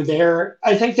over too.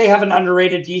 I think they have an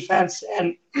underrated defense,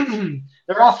 and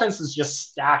their offense is just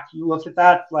stacked. You look at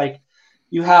that,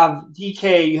 you have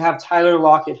DK, you have Tyler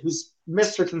Lockett, who's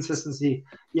Mr. Consistency.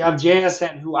 You have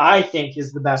JSN, who I think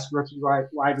is the best rookie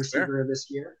wide receiver of this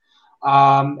year.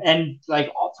 And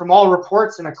from all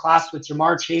reports, in a class with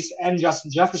Jamar Chase and Justin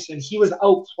Jefferson, he was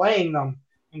outplaying them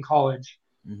in college.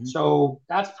 Mm-hmm. So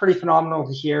that's pretty phenomenal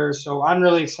to hear. So I'm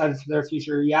really excited for their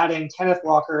future. You add in Kenneth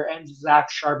Walker and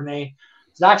Zach Charbonnet.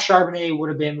 Zach Charbonnet would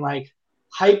have been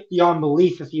hype beyond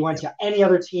belief if he went to any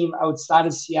other team outside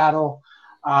of Seattle,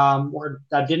 or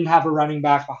that didn't have a running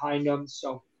back behind him.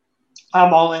 So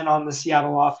I'm all in on the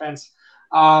Seattle offense.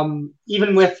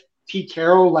 Even with Pete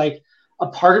Carroll, a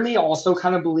part of me also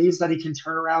kind of believes that he can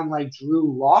turn around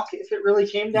Drew Lock if it really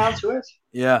came down to it.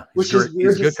 Yeah, which is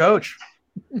weird. He's a good coach.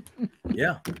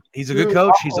 Yeah, he's a good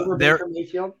coach. He's there.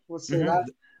 Mayfield, let's say that.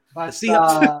 But,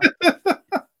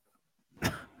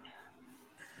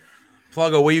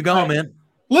 Fluggo, where you going, man?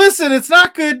 Listen, it's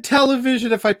not good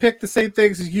television if I pick the same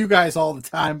things as you guys all the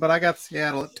time, but I got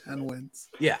Seattle at 10 wins.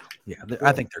 Yeah,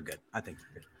 I think they're good.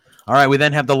 All right, we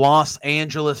then have the Los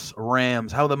Angeles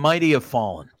Rams. How the mighty have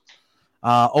fallen.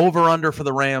 Over under for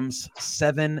the Rams,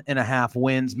 7.5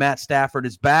 wins. Matt Stafford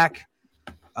is back.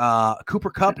 Cooper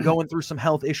Kupp going through some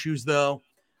health issues though.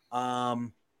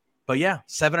 But yeah,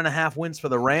 7.5 wins for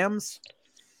the Rams.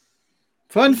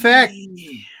 Fun fact,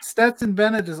 Stetson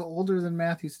Bennett is older than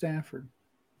Matthew Stafford.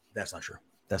 That's not true.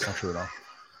 That's not true at all.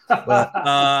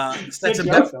 But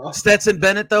Stetson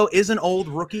Bennett though is an old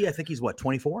rookie. I think he's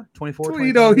 24, 24.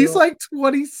 He's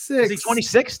 26. Is he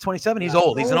 26, 27? He's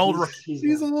old. He's an old rookie.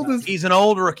 He's old. He's an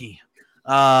old rookie.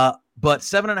 But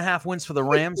 7.5 wins for the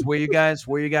Rams. Where you guys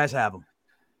have them?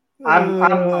 I'm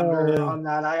under on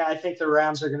that. I think the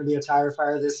Rams are going to be a tire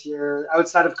fire this year.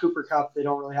 Outside of Cooper Kupp, they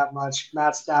don't really have much.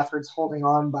 Matt Stafford's holding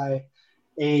on by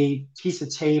a piece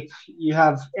of tape. You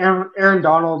have Aaron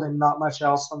Donald and not much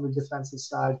else on the defensive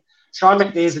side. Sean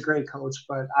McVay is a great coach,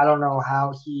 but I don't know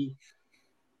how he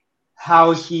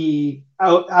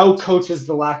out coaches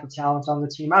the lack of talent on the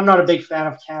team. I'm not a big fan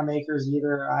of Cam Akers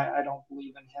either. I don't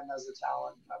believe in him as a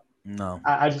talent. No.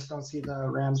 I just don't see the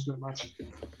Rams doing much.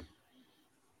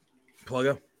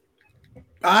 Pluggo?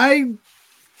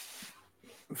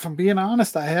 If I'm being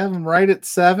honest, I have them right at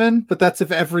 7, but that's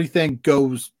if everything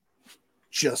goes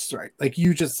just right. Like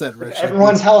you just said, Rich.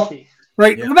 Everyone's healthy.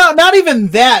 Right. Yeah. Not even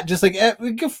that. Just like,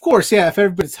 of course, yeah, if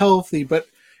everybody's healthy, but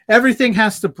everything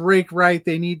has to break right.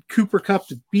 They need Cooper Kupp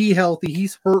to be healthy.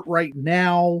 He's hurt right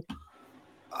now.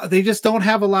 They just don't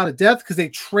have a lot of depth because they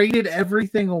traded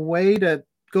everything away to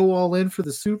go all in for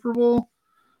the Super Bowl.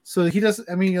 So he doesn't,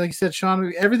 I mean, like you said,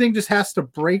 Sean, everything just has to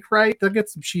break right. They'll get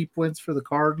some cheap wins for the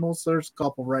Cardinals. So there's a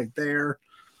couple right there.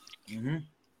 Mm-hmm.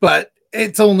 But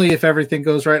it's only if everything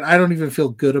goes right. I don't even feel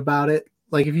good about it.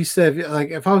 Like if you said,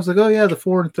 like if I was like, oh yeah, the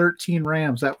 4-13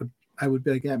 Rams, I would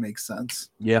be like, that makes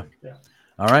sense. Yeah.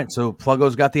 All right. So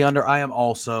Pluggo's got the under. I am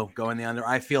also going the under.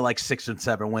 I feel like 6 and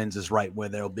 7 wins is right where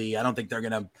they'll be. I don't think they're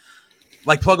gonna,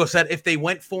 like Pluggo said, if they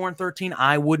went 4-13,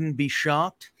 I wouldn't be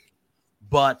shocked.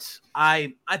 But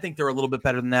I think they're a little bit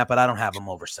better than that, but I don't have them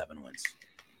over 7 wins.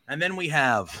 And then we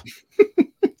have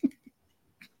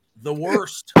the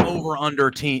worst over-under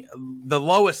team, the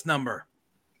lowest number.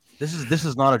 This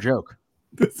is not a joke.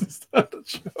 This is not a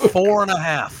joke.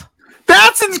 4.5.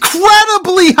 That's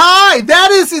incredibly high.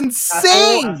 That is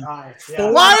insane.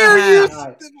 Yeah.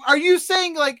 Why are you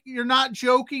saying like you're not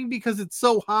joking because it's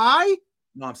so high?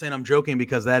 No, I'm saying I'm joking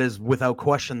because that is without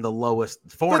question the lowest.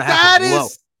 4.5 is low.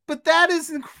 But that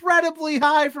is incredibly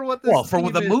high for what this for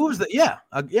the moves that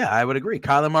I would agree.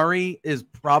 Kyler Murray is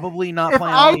probably not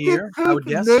playing all the year. I would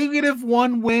guess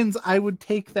 -1 wins. I would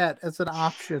take that as an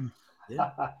option. Yeah.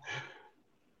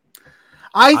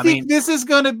 I think this is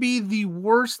going to be the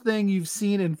worst thing you've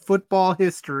seen in football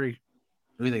history.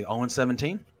 What do you think?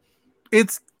 0-17?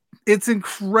 It's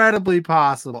incredibly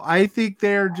possible. I think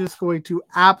they're just going to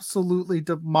absolutely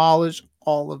demolish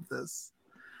all of this.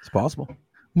 It's possible.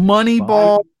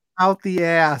 Moneyball out the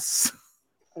ass.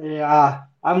 Yeah,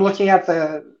 I'm looking at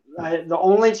the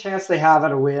only chance they have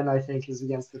at a win, I think, is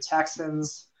against the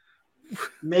Texans,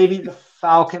 maybe the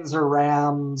Falcons or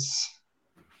Rams.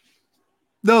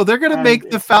 No, they're going to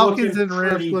make the Falcons and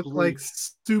Rams look like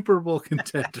Super Bowl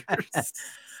contenders.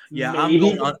 I'm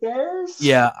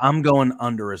going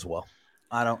under as well.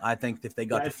 I think if they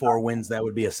got to 4 wins, that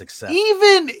would be a success.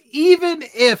 Even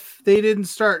if they didn't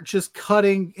start just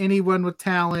cutting anyone with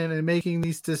talent and making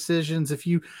these decisions,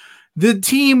 the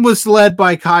team was led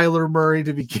by Kyler Murray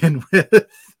to begin with.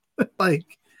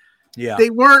 They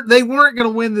weren't going to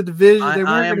win the division. They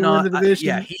weren't going to win the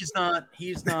division.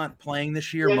 He's not playing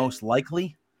this year, most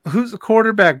likely. Who's the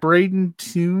quarterback? Braden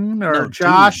Toon or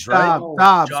Josh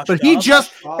Dobbs? But he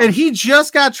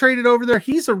just got traded over there.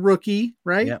 He's a rookie,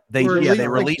 right? Yeah, they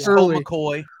released Colt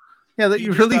McCoy. Yeah, that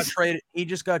you released. He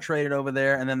just got traded over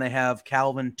there, and then they have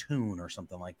Calvin Toon or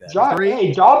something like that.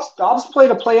 Dobbs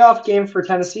played a playoff game for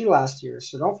Tennessee last year,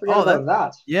 so don't forget about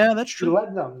that. Yeah, that's true. He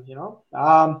led them,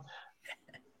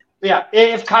 Yeah,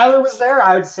 if Kyler was there,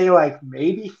 I would say like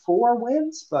maybe 4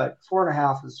 wins, but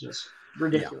 4.5 is just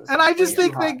ridiculous. And I just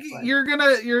think that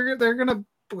they're gonna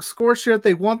score shit.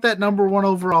 They want that number 1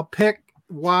 overall pick.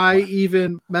 Why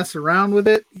even mess around with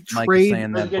it? Mike is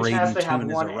saying that Braden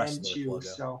Toon is a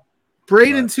wrestler.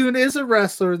 Braden Toon is a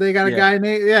wrestler. They got a guy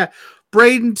named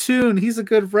Braden Toon. He's a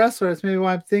good wrestler. That's maybe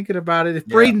why I'm thinking about it. If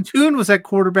Braden Toon was at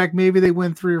quarterback, maybe they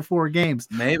win 3 or 4 games.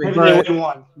 Maybe they win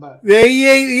 1. But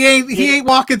he ain't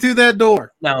walking through that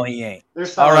door. No, he ain't.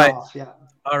 All right.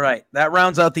 All right. That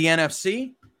rounds out the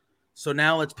NFC. So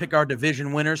now let's pick our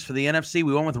division winners for the NFC.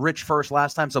 We went with Rich first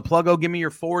last time. So Pluggo, give me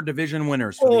your 4 division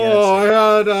winners for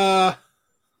the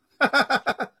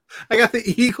NFC. I got the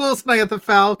Eagles and I got the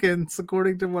Falcons,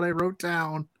 according to what I wrote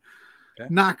down.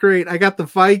 Okay. Not great. I got the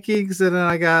Vikings and then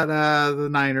I got the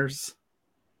Niners.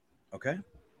 Okay.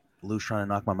 Lou's trying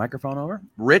to knock my microphone over.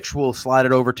 Rich, we'll slide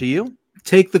it over to you.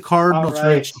 Take the Cardinals,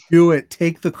 right. Rich. Do it.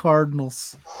 Take the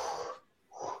Cardinals.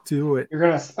 Do it. You're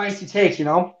going to spicy take,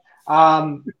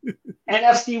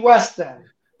 NFC West then,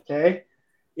 okay?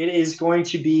 It is going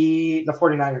to be the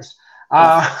 49ers.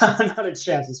 Not a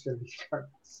chance it's going to be the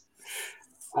Cardinals.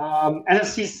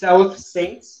 NFC South,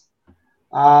 Saints.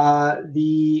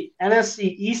 The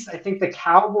NFC East, I think the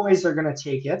Cowboys are going to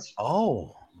take it.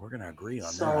 Oh, We're gonna agree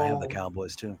on that. I have the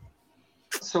Cowboys too.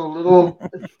 So a little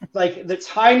like the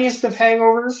tiniest of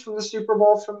hangovers from the Super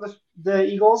Bowl from the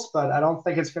Eagles, but I don't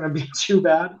think it's going to be too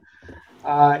bad.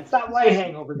 It's that light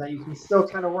hangover that you can still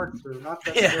kind of work through. Not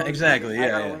that exactly. I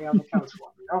gotta lay on the couch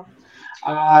one, you know.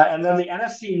 And then the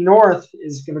NFC North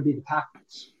is going to be the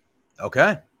Packers.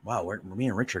 Okay. Wow, me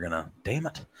and Rich are gonna. Damn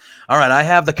it! All right, I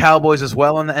have the Cowboys as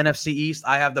well in the NFC East.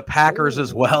 I have the Packers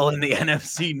as well in the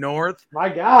NFC North. My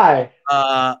guy.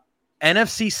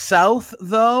 NFC South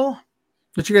though.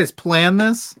 Did you guys plan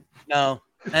this? No.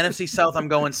 NFC South, I'm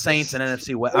going Saints, and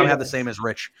NFC West. I have the same as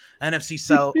Rich. NFC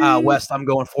South West, I'm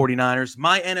going 49ers.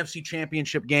 My NFC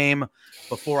Championship game,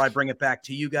 before I bring it back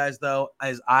to you guys, though,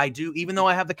 as I do, even though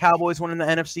I have the Cowboys winning the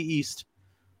NFC East,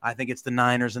 I think it's the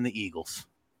Niners and the Eagles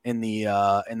in the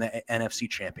NFC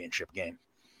Championship game.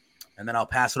 And then I'll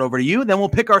pass it over to you. Then we'll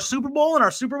pick our Super Bowl and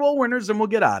our Super Bowl winners, and we'll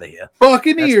get out of here.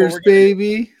 Buccaneers,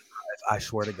 baby. I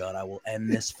swear to God, I will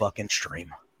end this fucking stream.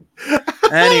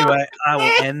 Anyway, I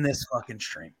will end this fucking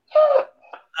stream.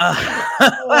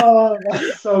 Oh,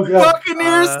 that's so good.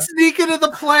 Buccaneers sneak into the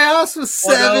playoffs with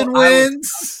 7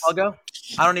 wins. I'll go.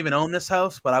 I don't even own this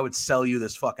house, but I would sell you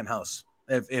this fucking house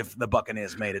if the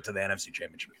Buccaneers made it to the NFC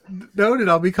Championship. Noted.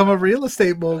 I'll become a real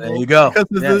estate mogul. There you go. Because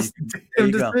of this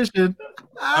damn decision.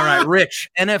 All right, Rich.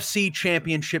 NFC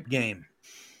Championship game.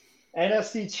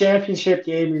 NFC Championship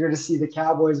game, you're going to see the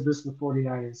Cowboys versus the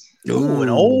 49ers. Ooh, an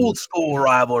old school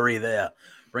rivalry there.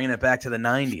 Bringing it back to the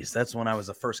 90s. That's when I was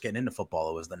the first getting into football.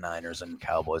 It was the Niners and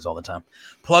Cowboys all the time.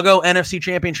 Pluggo, NFC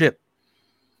Championship.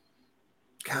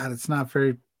 God, it's not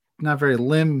very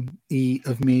limb-y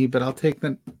of me, but I'll take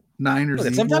the Niners.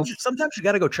 Look, sometimes you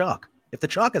got to go chalk. If the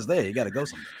chalk is there, you got to go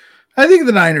somewhere. I think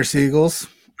the Niners Eagles.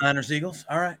 Niners Eagles.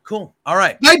 All right, cool. All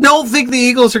right. I don't think the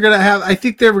Eagles are going to have. I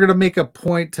think they were going to make a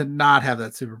point to not have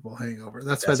that Super Bowl hangover.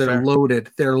 That's why they're fair. Loaded.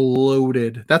 They're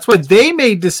loaded. That's why they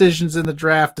made decisions in the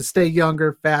draft to stay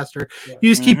younger, faster. Yeah.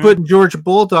 You just keep putting Georgia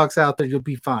Bulldogs out there, you'll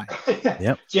be fine.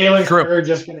 Yep. Jalen Carter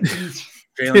just going to eat.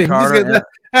 Jalen Carter,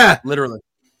 literally.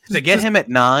 To get him at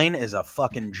 9 is a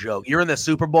fucking joke. You're in the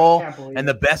Super Bowl, and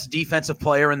the best defensive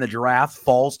player in the draft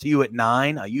falls to you at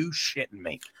 9. Are you shitting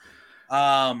me?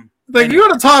 Like, you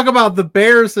want to talk about the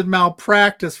Bears and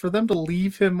malpractice for them to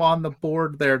leave him on the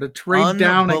board there to trade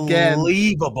down again.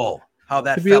 Unbelievable how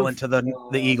that fell into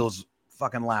the Eagles'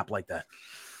 fucking lap like that.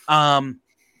 All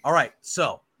right,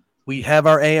 so we have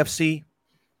our AFC.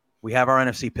 We have our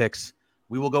NFC picks.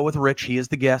 We will go with Rich. He is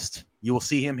the guest. You will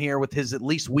see him here with his at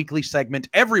least weekly segment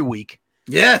every week.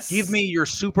 Yes. Give me your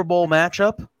Super Bowl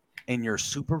matchup and your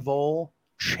Super Bowl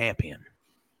champion.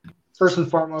 First and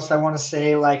foremost, I want to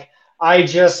say, I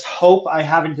just hope I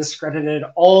haven't discredited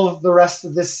all of the rest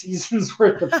of this season's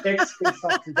worth of picks based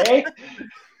off today,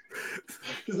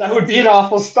 because that would be an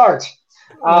awful start.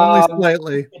 Only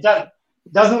slightly. It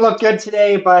doesn't look good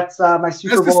today, but my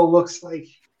Super Bowl looks like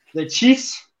the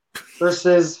Chiefs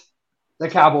versus the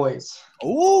Cowboys.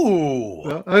 Ooh.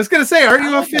 Well, I was going to say, are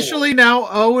you officially now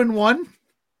 0-1?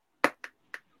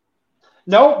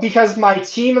 No, because my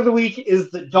team of the week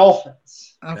is the Dolphins.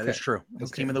 Okay. That is true. His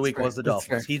team of the week was the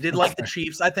Dolphins. He did like the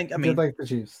Chiefs. I mean, like the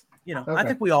Chiefs. I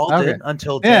think we all did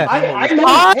until I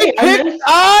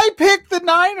picked the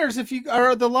Niners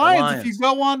or the Lions. If you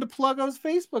go on to Pluggo's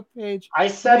Facebook page. I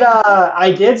said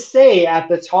I did say at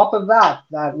the top of that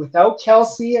without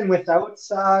Kelsey and without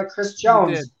Chris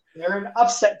Jones, they're in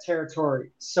upset territory.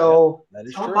 So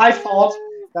it's not my fault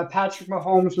that Patrick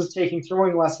Mahomes was taking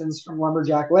throwing lessons from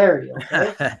Lumberjack Larry.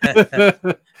 Okay?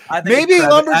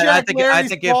 Lumberjack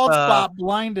Larry's bald spot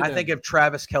blinded him. I think if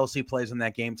Travis Kelce plays in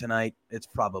that game tonight, it's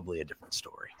probably a different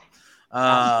story.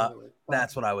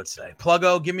 That's what I would say.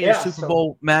 Pluggo, give me your Super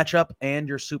Bowl matchup and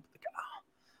your Super.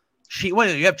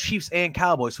 Wait, you have Chiefs and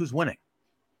Cowboys. Who's winning?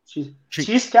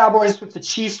 Chiefs Cowboys with the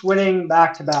Chiefs winning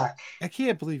back-to-back. I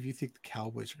can't believe you think the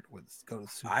Cowboys are going to go to the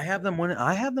Super Bowl.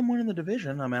 I have them winning the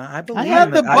division. I mean, I believe. I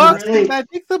have the Bucks. I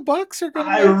think the Bucks are going to.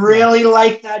 I really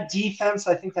like that defense.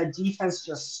 I think that defense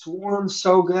just swarms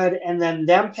so good, and then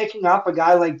them picking up a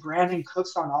guy like Brandon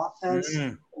Cooks on offense,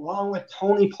 along with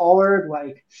Tony Pollard.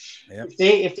 If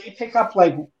they pick up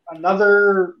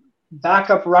another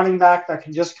backup running back that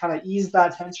can just kind of ease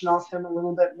that tension off him a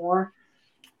little bit more.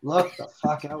 Look the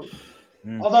fuck out.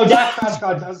 Although Dak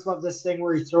Prescott does love this thing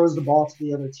where he throws the ball to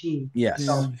the other team. Yes.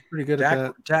 So, he's pretty good at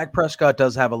that. Dak Prescott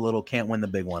does have a little can't win the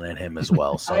big one in him as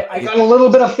well. So I got a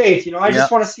little bit of faith. I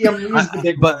just want to see him lose the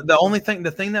big one. But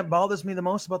the thing that bothers me the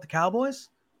most about the Cowboys,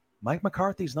 Mike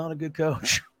McCarthy's not a good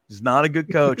coach. He's not a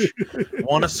good coach.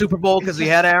 Won a Super Bowl because he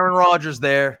had Aaron Rodgers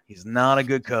there. He's not a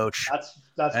good coach.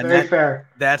 That's very fair.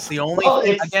 That's the only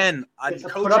thing. Again,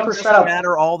 coaching doesn't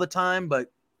matter all the time,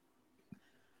 but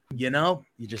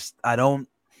I don't.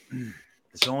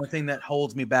 It's the only thing that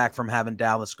holds me back from having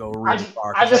Dallas go really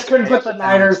far. I just couldn't put the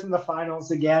Niners in the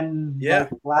finals again. Yeah,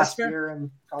 like last year and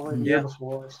probably the year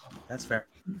before. So. That's fair.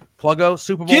 Pluggo,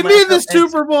 Super Bowl. Give me the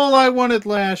Super Bowl I wanted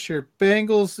last year.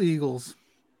 Bengals, Eagles.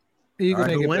 Eagles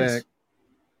make it back.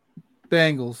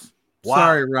 Bengals. Wow.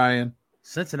 Sorry, Ryan.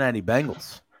 Cincinnati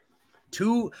Bengals.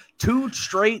 Two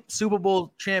straight Super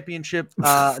Bowl championship.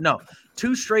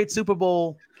 Two straight Super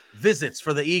Bowl visits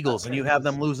for the Eagles, and you have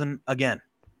them losing again.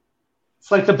 It's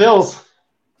like the Bills.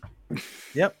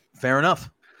 Yep, fair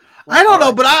enough. I don't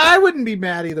know, but I wouldn't be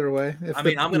mad either way.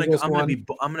 I'm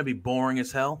gonna be boring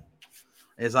as hell.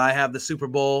 As I have the Super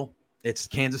Bowl, it's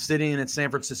Kansas City and it's San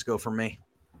Francisco for me,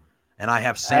 and I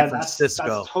have San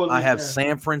Francisco. That's totally fair.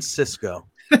 San Francisco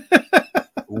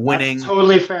winning. That's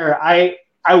totally fair.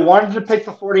 I wanted to pick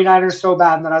the 49ers so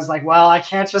bad, and then I was like, well, I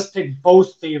can't just pick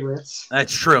both favorites.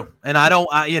 That's true, and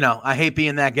I hate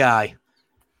being that guy.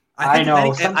 I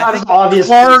know. Sometimes obvious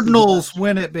Cardinals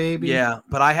win it, baby. Yeah,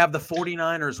 but I have the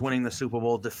 49ers winning the Super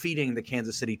Bowl, defeating the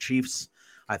Kansas City Chiefs.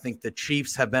 I think the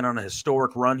Chiefs have been on a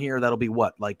historic run here. That'll be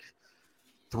what, like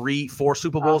 3-4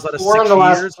 Super Bowls out of 6 years? 4 in the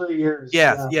years? last 3 years.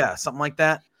 Yeah, something like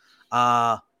that.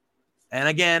 And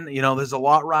again, there's a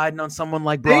lot riding on someone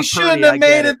like Brock Purdy. They shouldn't have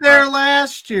made it there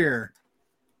last year.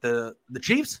 The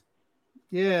Chiefs?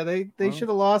 Yeah, they should have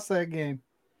lost that game.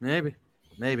 Maybe.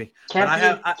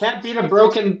 Can't beat a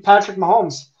broken Patrick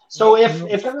Mahomes. So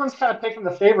if everyone's kind of picking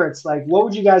the favorites, like what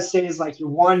would you guys say is like your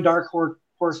one dark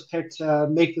horse pick to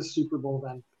make the Super Bowl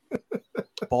then?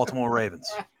 Baltimore Ravens.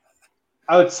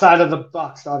 Outside of the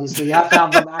Bucs, obviously, you have to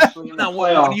have them actually in the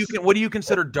playoffs. What do you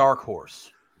consider dark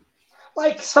horse?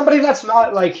 Like somebody that's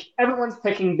not like everyone's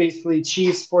picking basically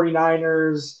Chiefs,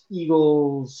 49ers,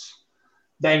 Eagles,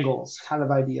 Bengals kind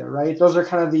of idea, right? Those are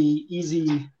kind of the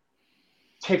easy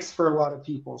picks for a lot of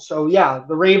people. So yeah,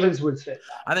 the Ravens would fit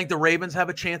that. I think the Ravens have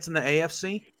a chance in the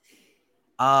AFC.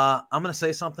 I'm going to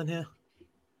say something here.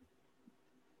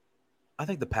 I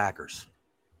think the Packers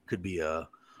could be a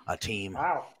team.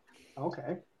 Wow.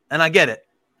 Okay. And I get it.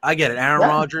 Aaron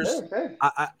Rodgers. Okay.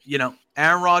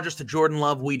 Aaron Rodgers to Jordan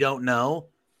Love, we don't know.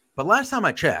 But last time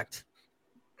I checked,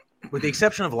 with the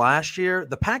exception of last year,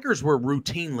 the Packers were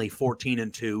routinely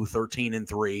 14-2,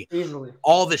 13-3. Easily.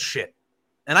 All this shit.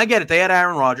 And I get it. They had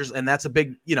Aaron Rodgers, and that's a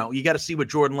big, you got to see what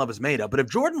Jordan Love is made of. But if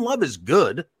Jordan Love is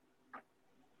good,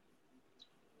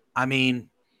 I mean,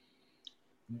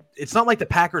 it's not like the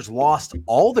Packers lost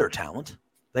all their talent.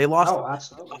 They lost,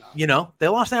 absolutely. They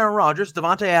lost Aaron Rodgers.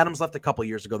 Devontae Adams left a couple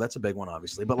years ago. That's a big one,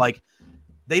 obviously. But,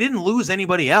 they didn't lose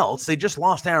anybody else. They just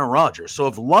lost Aaron Rodgers. So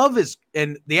if Love is –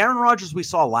 and the Aaron Rodgers we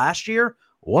saw last year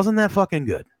wasn't that fucking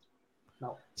good.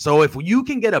 No. So if you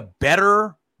can get a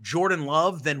better – Jordan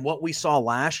Love than what we saw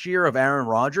last year of Aaron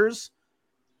Rodgers,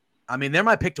 I mean, they're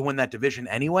my pick to win that division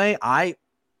anyway. I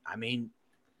mean,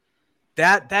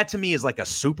 that to me is like a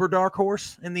super dark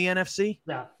horse in the NFC.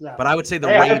 Yeah. But I would say the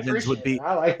Ravens would be.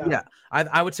 I like that. Yeah,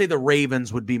 I would say the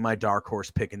Ravens would be my dark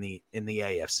horse pick in the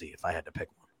AFC if I had to pick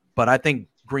one. But I think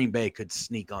Green Bay could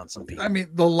sneak on some people. I mean,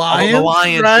 the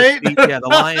Lions, right? The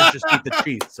Lions just beat the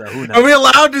Chiefs. So who knows? Are we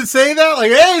allowed to say that?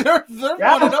 Like, hey, they're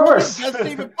yeah, of course. The best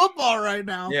team in football right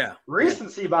now. Yeah,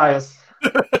 recency bias.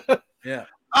 Yeah.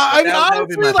 I mean,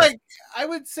 honestly, I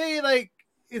would say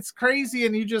it's crazy,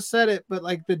 and you just said it, but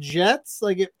the Jets,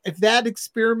 if that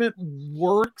experiment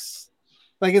works,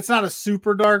 it's not a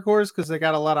super dark horse because they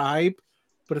got a lot of hype.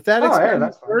 But if that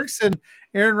experiment works and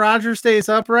Aaron Rodgers stays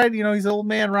upright, he's old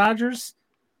man Rodgers,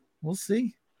 we'll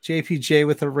see. JPJ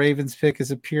with the Ravens pick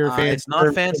is a pure fan. It's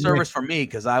not fan service for me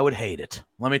because I would hate it.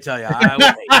 Let me tell you, I would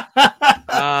hate it.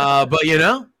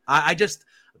 But I just,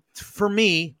 for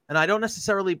me, and I don't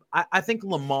necessarily. I think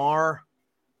Lamar.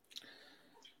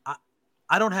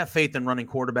 I don't have faith in running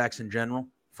quarterbacks in general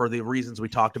for the reasons we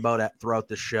talked about throughout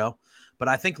this show. But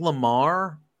I think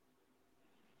Lamar.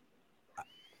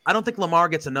 I don't think Lamar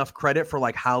gets enough credit for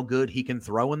how good he can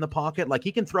throw in the pocket.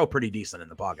 He can throw pretty decent in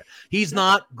the pocket. He's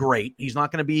not great. He's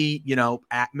not going to be,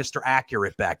 Mr.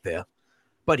 Accurate back there,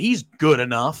 but he's good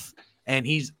enough. And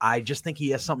I just think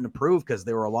he has something to prove because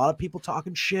there were a lot of people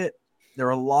talking shit.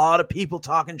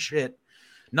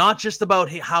 Not just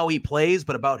about how he plays,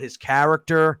 but about his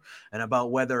character and about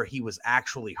whether he was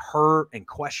actually hurt and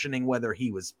questioning whether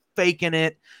he was faking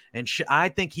it. And I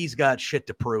think he's got shit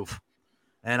to prove.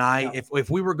 And if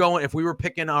we were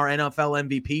picking our NFL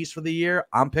MVPs for the year,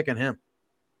 I'm picking him.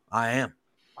 I am.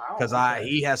 Because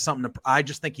he has something I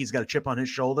just think he's got a chip on his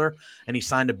shoulder and he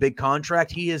signed a big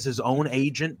contract. He is his own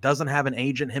agent, doesn't have an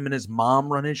agent. Him and his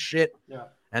mom run his shit. Yeah.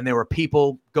 And there were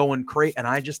people going crazy. And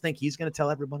I just think he's going to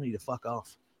tell everybody to fuck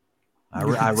off. I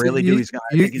really do.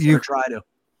 I think he's going to try to.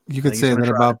 You could say that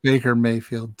about Baker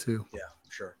Mayfield too. Yeah, I'm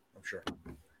sure.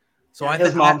 So yeah,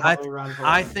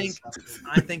 I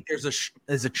think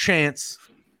there's a chance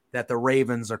that the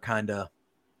Ravens are kind of.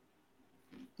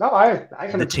 No, I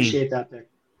can appreciate that pick.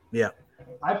 Yeah.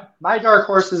 My dark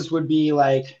horses would be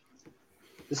like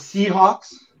the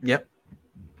Seahawks. Yep.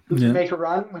 Who can make a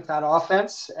run with that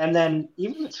offense, and then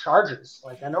even the Chargers.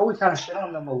 Like I know we kind of shit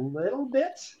on them a little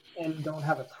bit and don't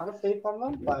have a ton of faith on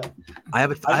them, but I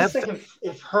think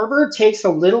if Herbert takes a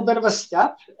little bit of a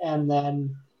step, and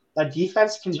then that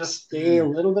defense can just stay a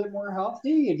little bit more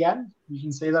healthy. Again, you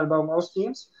can say that about most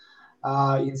teams.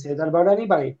 You can say that about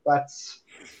anybody, but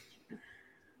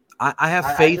I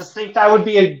have faith. I just think that would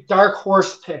be a dark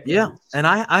horse pick. Yeah, and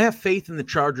I have faith in the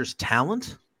Chargers'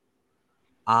 talent.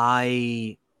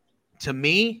 To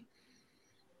me,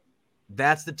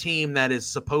 that's the team that is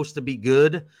supposed to be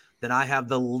good, that I have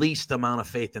the least amount of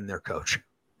faith in their coach.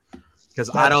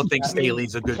 Because I don't think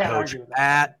Staley's a good coach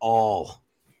at all.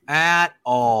 At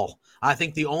all. I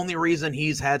think the only reason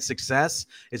he's had success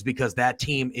is because that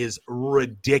team is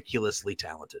ridiculously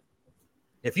talented.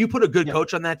 If you put a good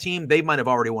coach on that team, they might have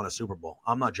already won a Super Bowl.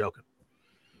 I'm not joking.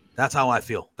 That's how I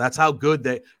feel. That's how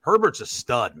good Herbert's a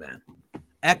stud, man.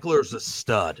 Eckler's a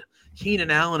stud.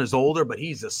 Keenan Allen is older, but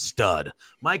he's a stud.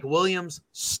 Mike Williams,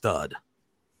 stud.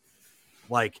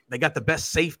 Like, they got the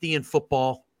best safety in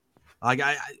football.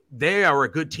 They are a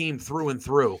good team through and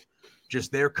through.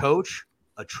 Just their coach,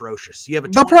 atrocious. You have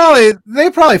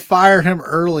they probably fire him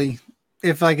early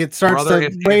if it starts to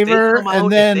waver, if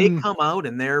they come out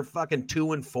and they're fucking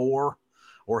 2-4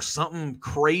 or something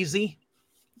crazy.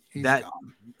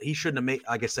 He shouldn't have made.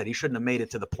 Like I said, he shouldn't have made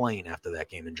it to the plane after that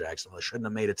game in Jacksonville. He shouldn't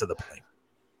have made it to the plane.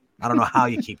 I don't know how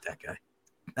you keep that guy.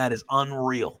 That is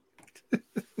unreal.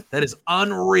 That is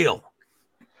unreal.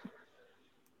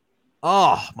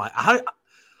 Oh my!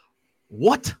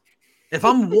 What? If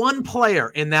I'm one player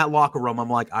in that locker room, I'm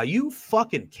like, are you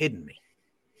fucking kidding me?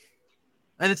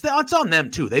 And it's on them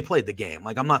too. They played the game.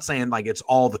 Like, I'm not saying like it's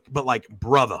all but like,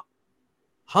 brother,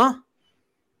 huh?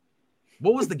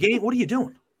 What was the game? What are you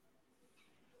doing?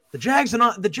 The Jags are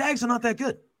not that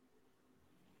good.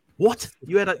 What?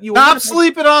 Stop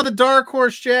sleeping on the dark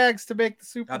horse Jags to make the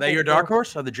Super Bowl. Are they your dark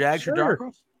horse? Are the Jags your dark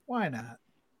horse? Why not?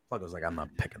 Plug was like, I'm not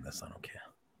picking this. I don't care.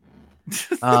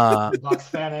 Bucs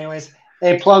fan, anyways.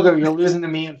 Hey, Plug, you're losing to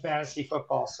me in fantasy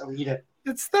football, so eat it.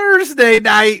 It's Thursday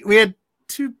night. I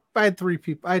had 3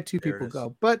 people. I had 2 people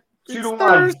go, but it's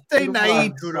Thursday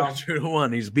night.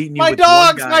 2-1. He's beating you. My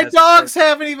dogs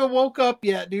haven't even woke up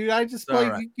yet, dude. I just played.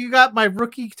 Right. You got my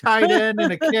rookie tight end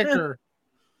and a kicker.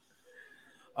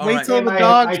 Wait till the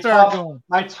dogs start going.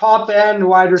 My top end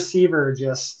wide receiver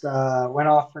just went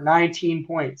off for 19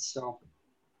 points. So,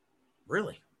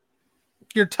 really,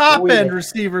 your top end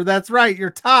receiver. That's right,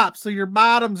 your top. So your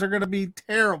bottoms are going to be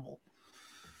terrible.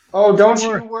 Oh, don't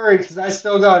you worry, because I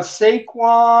still got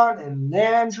Saquon and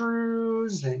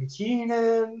Andrews and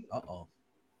Keenan.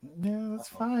 Yeah, that's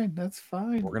fine. That's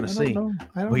fine. We're gonna see.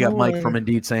 We got Mike from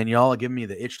Indeed saying, y'all are giving me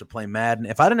the itch to play Madden.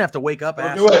 If I didn't have to wake up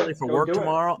early for work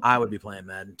tomorrow, I would be playing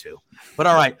Madden too. But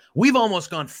all right, we've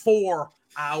almost gone 4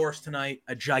 hours tonight.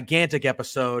 A gigantic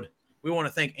episode. We want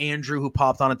to thank Andrew who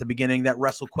popped on at the beginning. That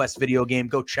WrestleQuest video game,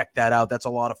 go check that out. That's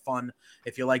a lot of fun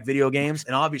if you like video games.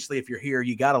 And obviously, if you're here,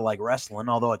 you gotta like wrestling.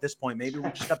 Although at this point, maybe we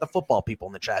just got the football people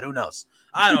in the chat. Who knows?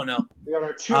 I don't know. We got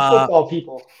our 2 football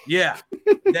people. Yeah.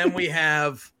 Then we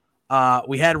have.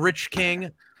 We had Rich King.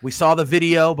 We saw the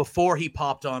video before he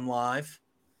popped on live.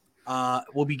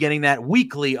 We'll be getting that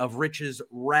weekly of Rich's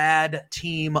Rad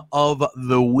Team of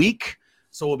the Week.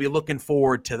 So we'll be looking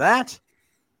forward to that.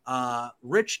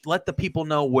 Rich, let the people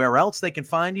know where else they can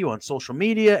find you on social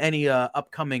media, any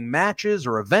upcoming matches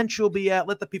or events you'll be at.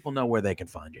 Let the people know where they can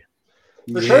find you.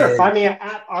 For sure. Find me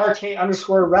at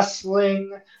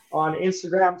RK_wrestling on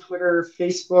Instagram, Twitter,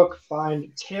 Facebook.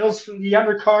 Find Tales from the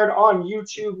Undercard on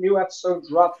YouTube. New episode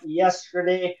dropped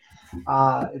yesterday.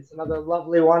 It's another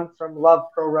lovely one from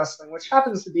Love Pro Wrestling, which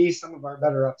happens to be some of our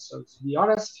better episodes, to be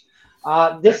honest.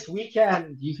 This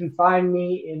weekend, you can find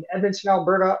me in Edmonton,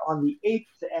 Alberta on the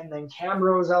 8th, and then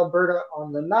Camrose, Alberta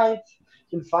on the 9th.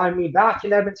 You can find me back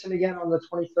in Edmonton again on the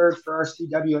 23rd for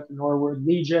RCW at the Norwood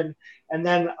Legion, and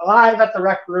then live at the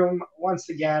Rec Room once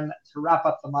again to wrap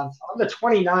up the month on the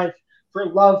 29th for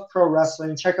Love Pro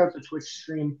Wrestling. Check out the Twitch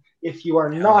stream. If you are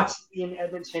not in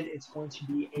Edmonton, it's going to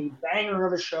be a banger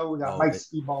of a show. We got Mike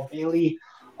Speedball Bailey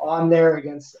on there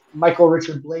against Michael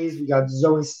Richard Blaze. We got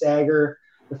Zoe Stagger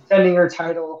defending her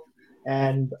title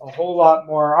and a whole lot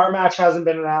more. Our match hasn't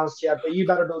been announced yet, but you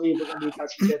better believe we're going to be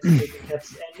touching tits and taking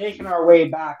hits and making our way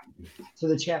back to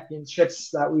the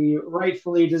championships that we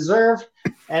rightfully deserve.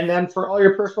 And then for all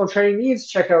your personal training needs,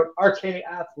 check out RK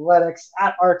Athletics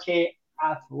at RK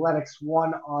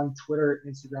Athletics1 on Twitter,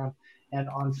 Instagram, and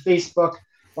on Facebook.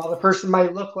 While the person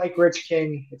might look like Rich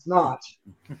King, it's not.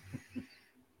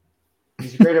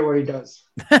 He's great at what he does.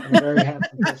 I'm a very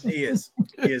handsome person. He is.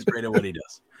 He is great at what he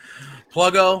does.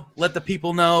 Pluggo, let the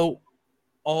people know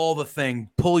all the thing.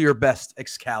 Pull your best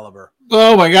Excalibur.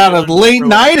 Oh my God, a late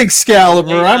night Excalibur.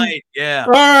 Late night, yeah.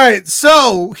 All right,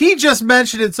 so he just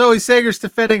mentioned it. Zoe Sager's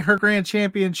defending her grand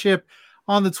championship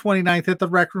on the 29th at the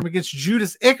Rec Room against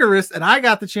Judas Icarus, and I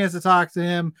got the chance to talk to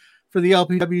him for the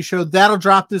LPW show. That'll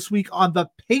drop this week on the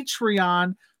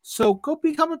Patreon. So go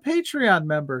become a Patreon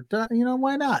member. You know,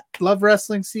 why not? Love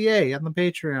Wrestling CA on the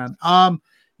Patreon.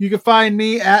 You can find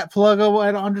me at Pluggo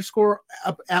at Pluggo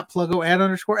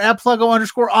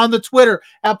on the Twitter,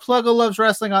 at Pluggo Loves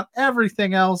Wrestling on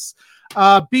everything else.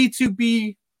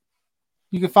 B2B,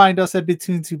 you can find us at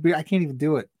B2B. I can't even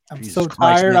do it. I'm Jesus so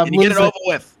Christ, tired. man. I'm Can you get it losing. over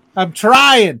with? I'm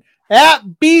trying. At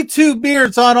B2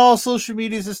 Beards on all social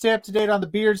medias to stay up to date on the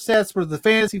beard sets, where the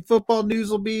fantasy football news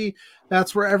will be.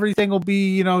 That's where everything will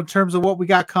be, you know, in terms of what we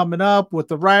got coming up with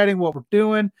the writing, what we're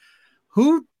doing.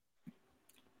 Who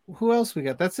else we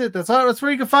got? That's it. That's all. That's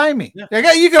where you can find me.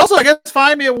 Yeah. You can also, I guess,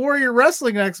 find me at Warrior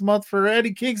Wrestling next month for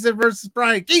Eddie Kingston versus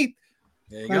Brian Keith.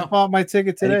 There you I go. bought my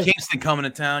ticket today. Eddie Kingston coming to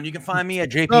town. You can find me at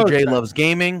JPJ Loves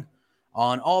Gaming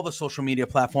on all the social media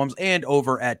platforms and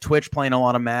over at Twitch, playing a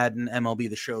lot of Madden, MLB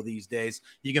The Show these days.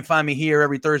 You can find me here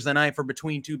every Thursday night for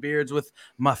Between Two Beards with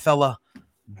my fella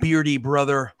beardy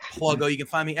brother Pluggo. You can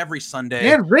find me every Sunday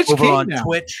And Rich over King on now.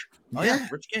 Twitch. Oh yeah,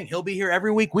 Rich King. He'll be here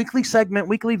every week. Weekly segment,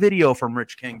 weekly video from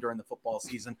Rich King during the football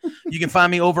season. You can find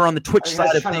me over on the Twitch Are you side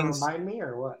guys of trying things. to remind me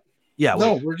or what? Yeah,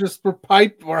 No, we're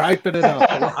hyping it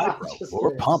up.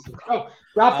 we're pumped. Oh,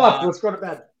 wrap up. Let's go to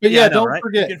bed. But yeah, no, don't right?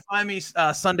 forget. You can find me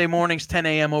Sunday mornings, 10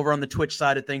 a.m. over on the Twitch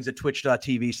side of things at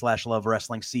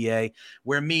twitch.tv/LoveWrestlingCA,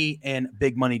 where me and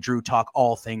Big Money Drew talk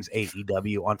all things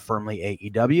AEW on Firmly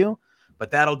AEW.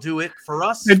 But that'll do it for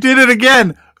us. I did it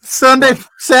again.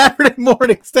 Saturday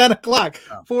mornings, 10 o'clock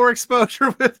for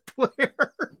Exposure with Blair.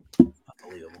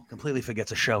 Unbelievable. Completely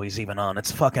forgets a show he's even on.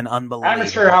 It's fucking unbelievable.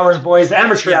 Amateur hours, boys.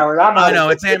 Amateur hours. I know.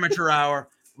 It's amateur hour.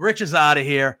 Rich is out of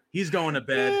here. He's going to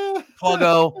bed.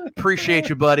 Pluggo, appreciate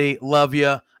you, buddy. Love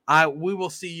you. We will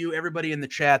see you, everybody in the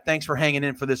chat. Thanks for hanging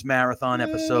in for this marathon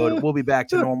episode. We'll be back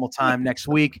to normal time next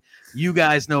week. You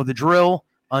guys know the drill.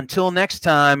 Until next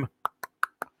time,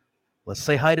 let's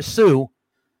say hi to Sue.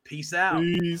 Peace out.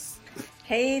 Peace.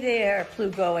 Hey there,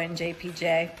 Plugo and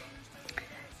JPJ.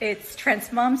 It's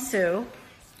Trent's mom, Sue,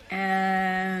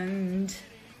 and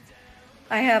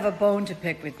I have a bone to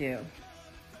pick with you.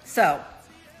 So,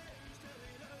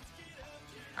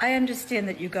 I understand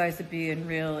that you guys are being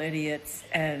real idiots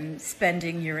and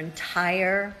spending your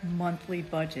entire monthly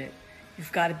budget.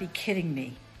 You've got to be kidding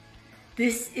me.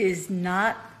 This is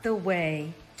not the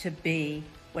way to be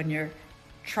when you're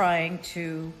trying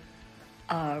to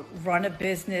run a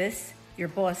business. Your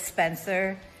boss,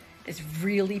 Spencer, is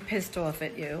really pissed off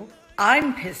at you.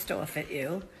 I'm pissed off at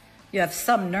you. You have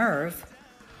some nerve.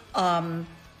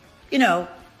 You know,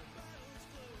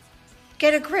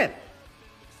 get a grip.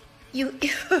 You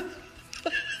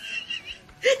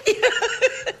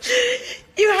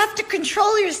have to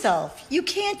control yourself. You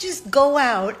can't just go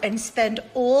out and spend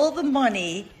all the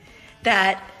money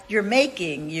that you're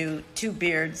making, you two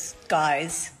beards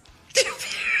guys.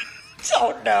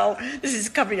 Oh no, this is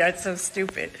coming out so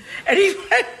stupid.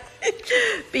 Anyway,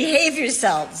 behave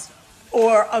yourselves,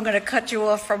 or I'm going to cut you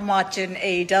off from watching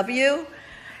AEW.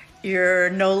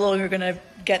 You're no longer going to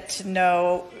get to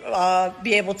know,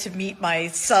 be able to meet my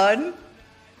son.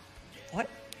 What?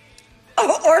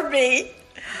 Or me.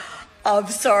 I'm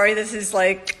sorry, this is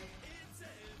like